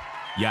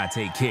 Y'all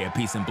take care.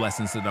 Peace and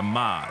blessings to the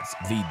mods.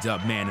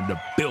 V-Dub Man in the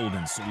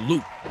building.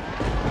 Salute.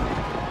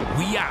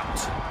 We out.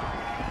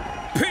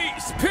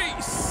 Peace,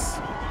 peace.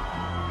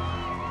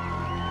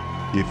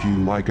 If you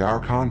like our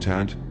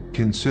content,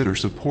 consider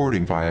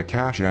supporting via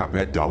Cash App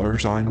at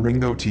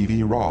 $Ringo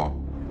TV Raw.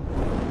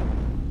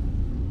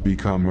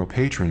 Become a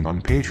patron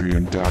on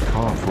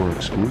patreon.com for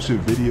exclusive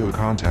video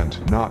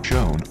content not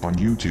shown on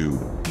YouTube.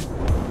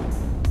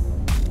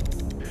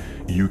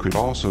 You could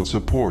also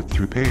support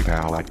through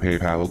PayPal at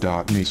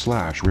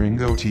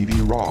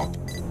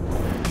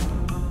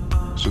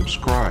paypal.me/RingoTVRaw.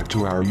 Subscribe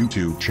to our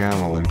YouTube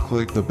channel and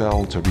click the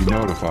bell to be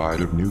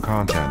notified of new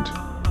content.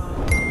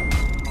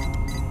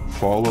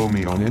 Follow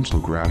me on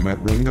Instagram at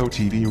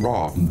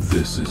RingoTVRaw.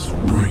 This is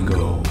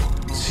Ringo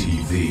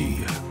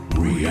TV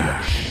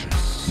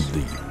Reactions,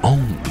 the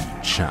only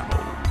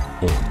channel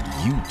on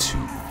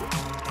YouTube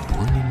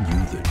bringing you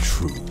the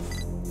truth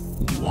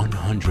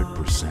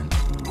 100%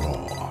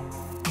 raw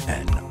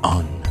and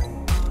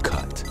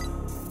uncut.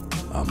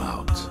 I'm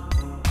out.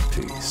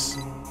 Peace.